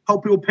just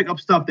help people pick up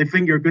stuff. They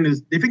think you're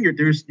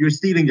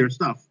stealing their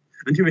stuff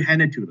until you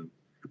hand it to them.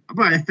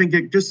 But I think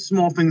like, just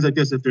small things like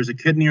this. If there's a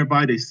kid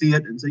nearby, they see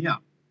it and say, "Yeah,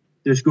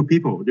 there's good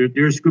people.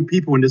 There's good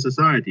people in this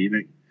society."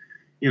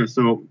 Like,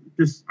 so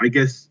just I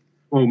guess.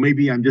 Well,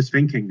 maybe I'm just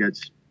thinking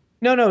that's.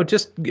 No.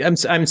 Just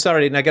I'm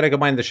sorry, and I gotta go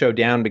wind the show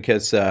down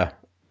because.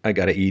 I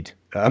got to eat.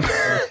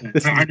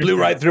 This blew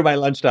right through my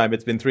lunchtime.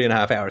 It's been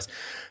 3.5 hours.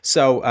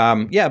 So,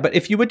 but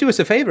if you would do us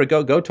a favor,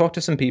 go talk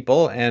to some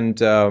people and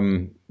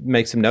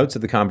make some notes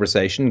of the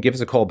conversation. Give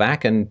us a call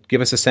back and give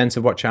us a sense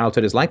of what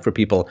childhood is like for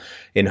people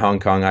in Hong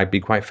Kong. I'd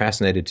be quite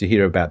fascinated to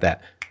hear about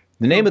that.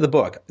 The name of the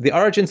book, The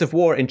Origins of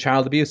War in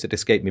Child Abuse. It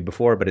escaped me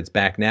before, but it's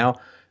back now.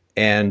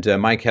 And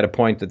Mike had a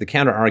point that the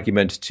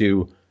counter-argument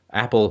to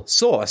Apple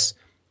Sauce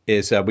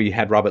is we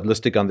had Robert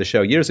Lustig on the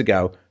show years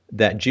ago,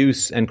 that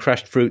juice and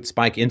crushed fruit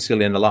spike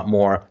insulin a lot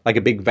more, like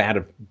a big vat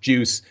of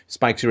juice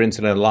spikes your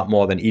insulin a lot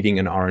more than eating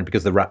an orange,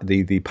 because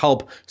the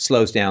pulp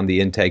slows down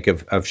the intake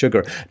of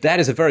sugar. That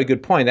is a very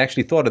good point. I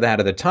actually thought of that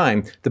at the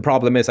time. The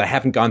problem is I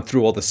haven't gone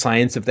through all the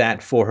science of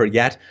that for her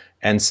yet.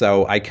 And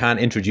so I can't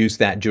introduce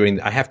that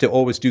I have to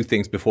always do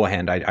things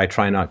beforehand. I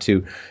try not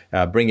to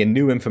bring in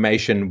new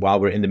information while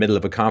we're in the middle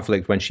of a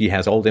conflict when she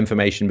has old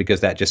information,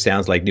 because that just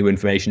sounds like new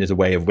information is a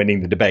way of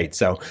winning the debate.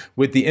 So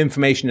with the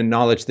information and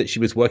knowledge that she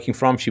was working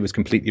from, she was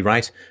completely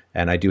right.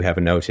 And I do have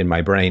a note in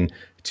my brain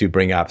to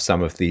bring up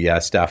some of the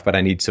stuff, but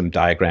I need some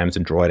diagrams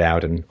and draw it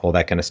out and all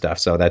that kind of stuff.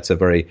 So that's a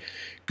very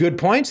good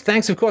point.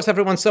 Thanks, of course,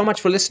 everyone, so much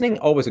for listening.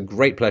 Always a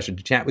great pleasure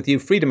to chat with you.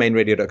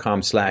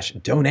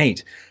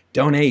 freedomainradio.com/donate.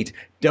 Donate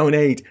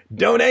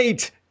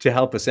to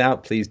help us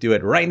out. Please do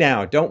it right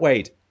now. Don't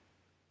wait.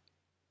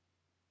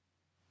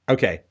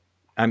 Okay.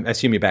 I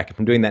assume you're back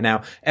from doing that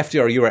now.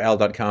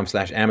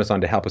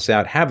 FDRURL.com/Amazon to help us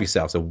out. Have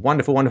yourselves a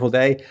wonderful, wonderful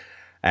day.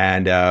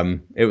 And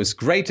it was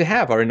great to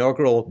have our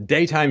inaugural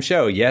daytime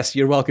show. Yes,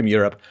 you're welcome,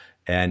 Europe.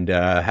 And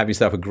have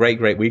yourself a great,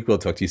 great week. We'll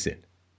talk to you soon.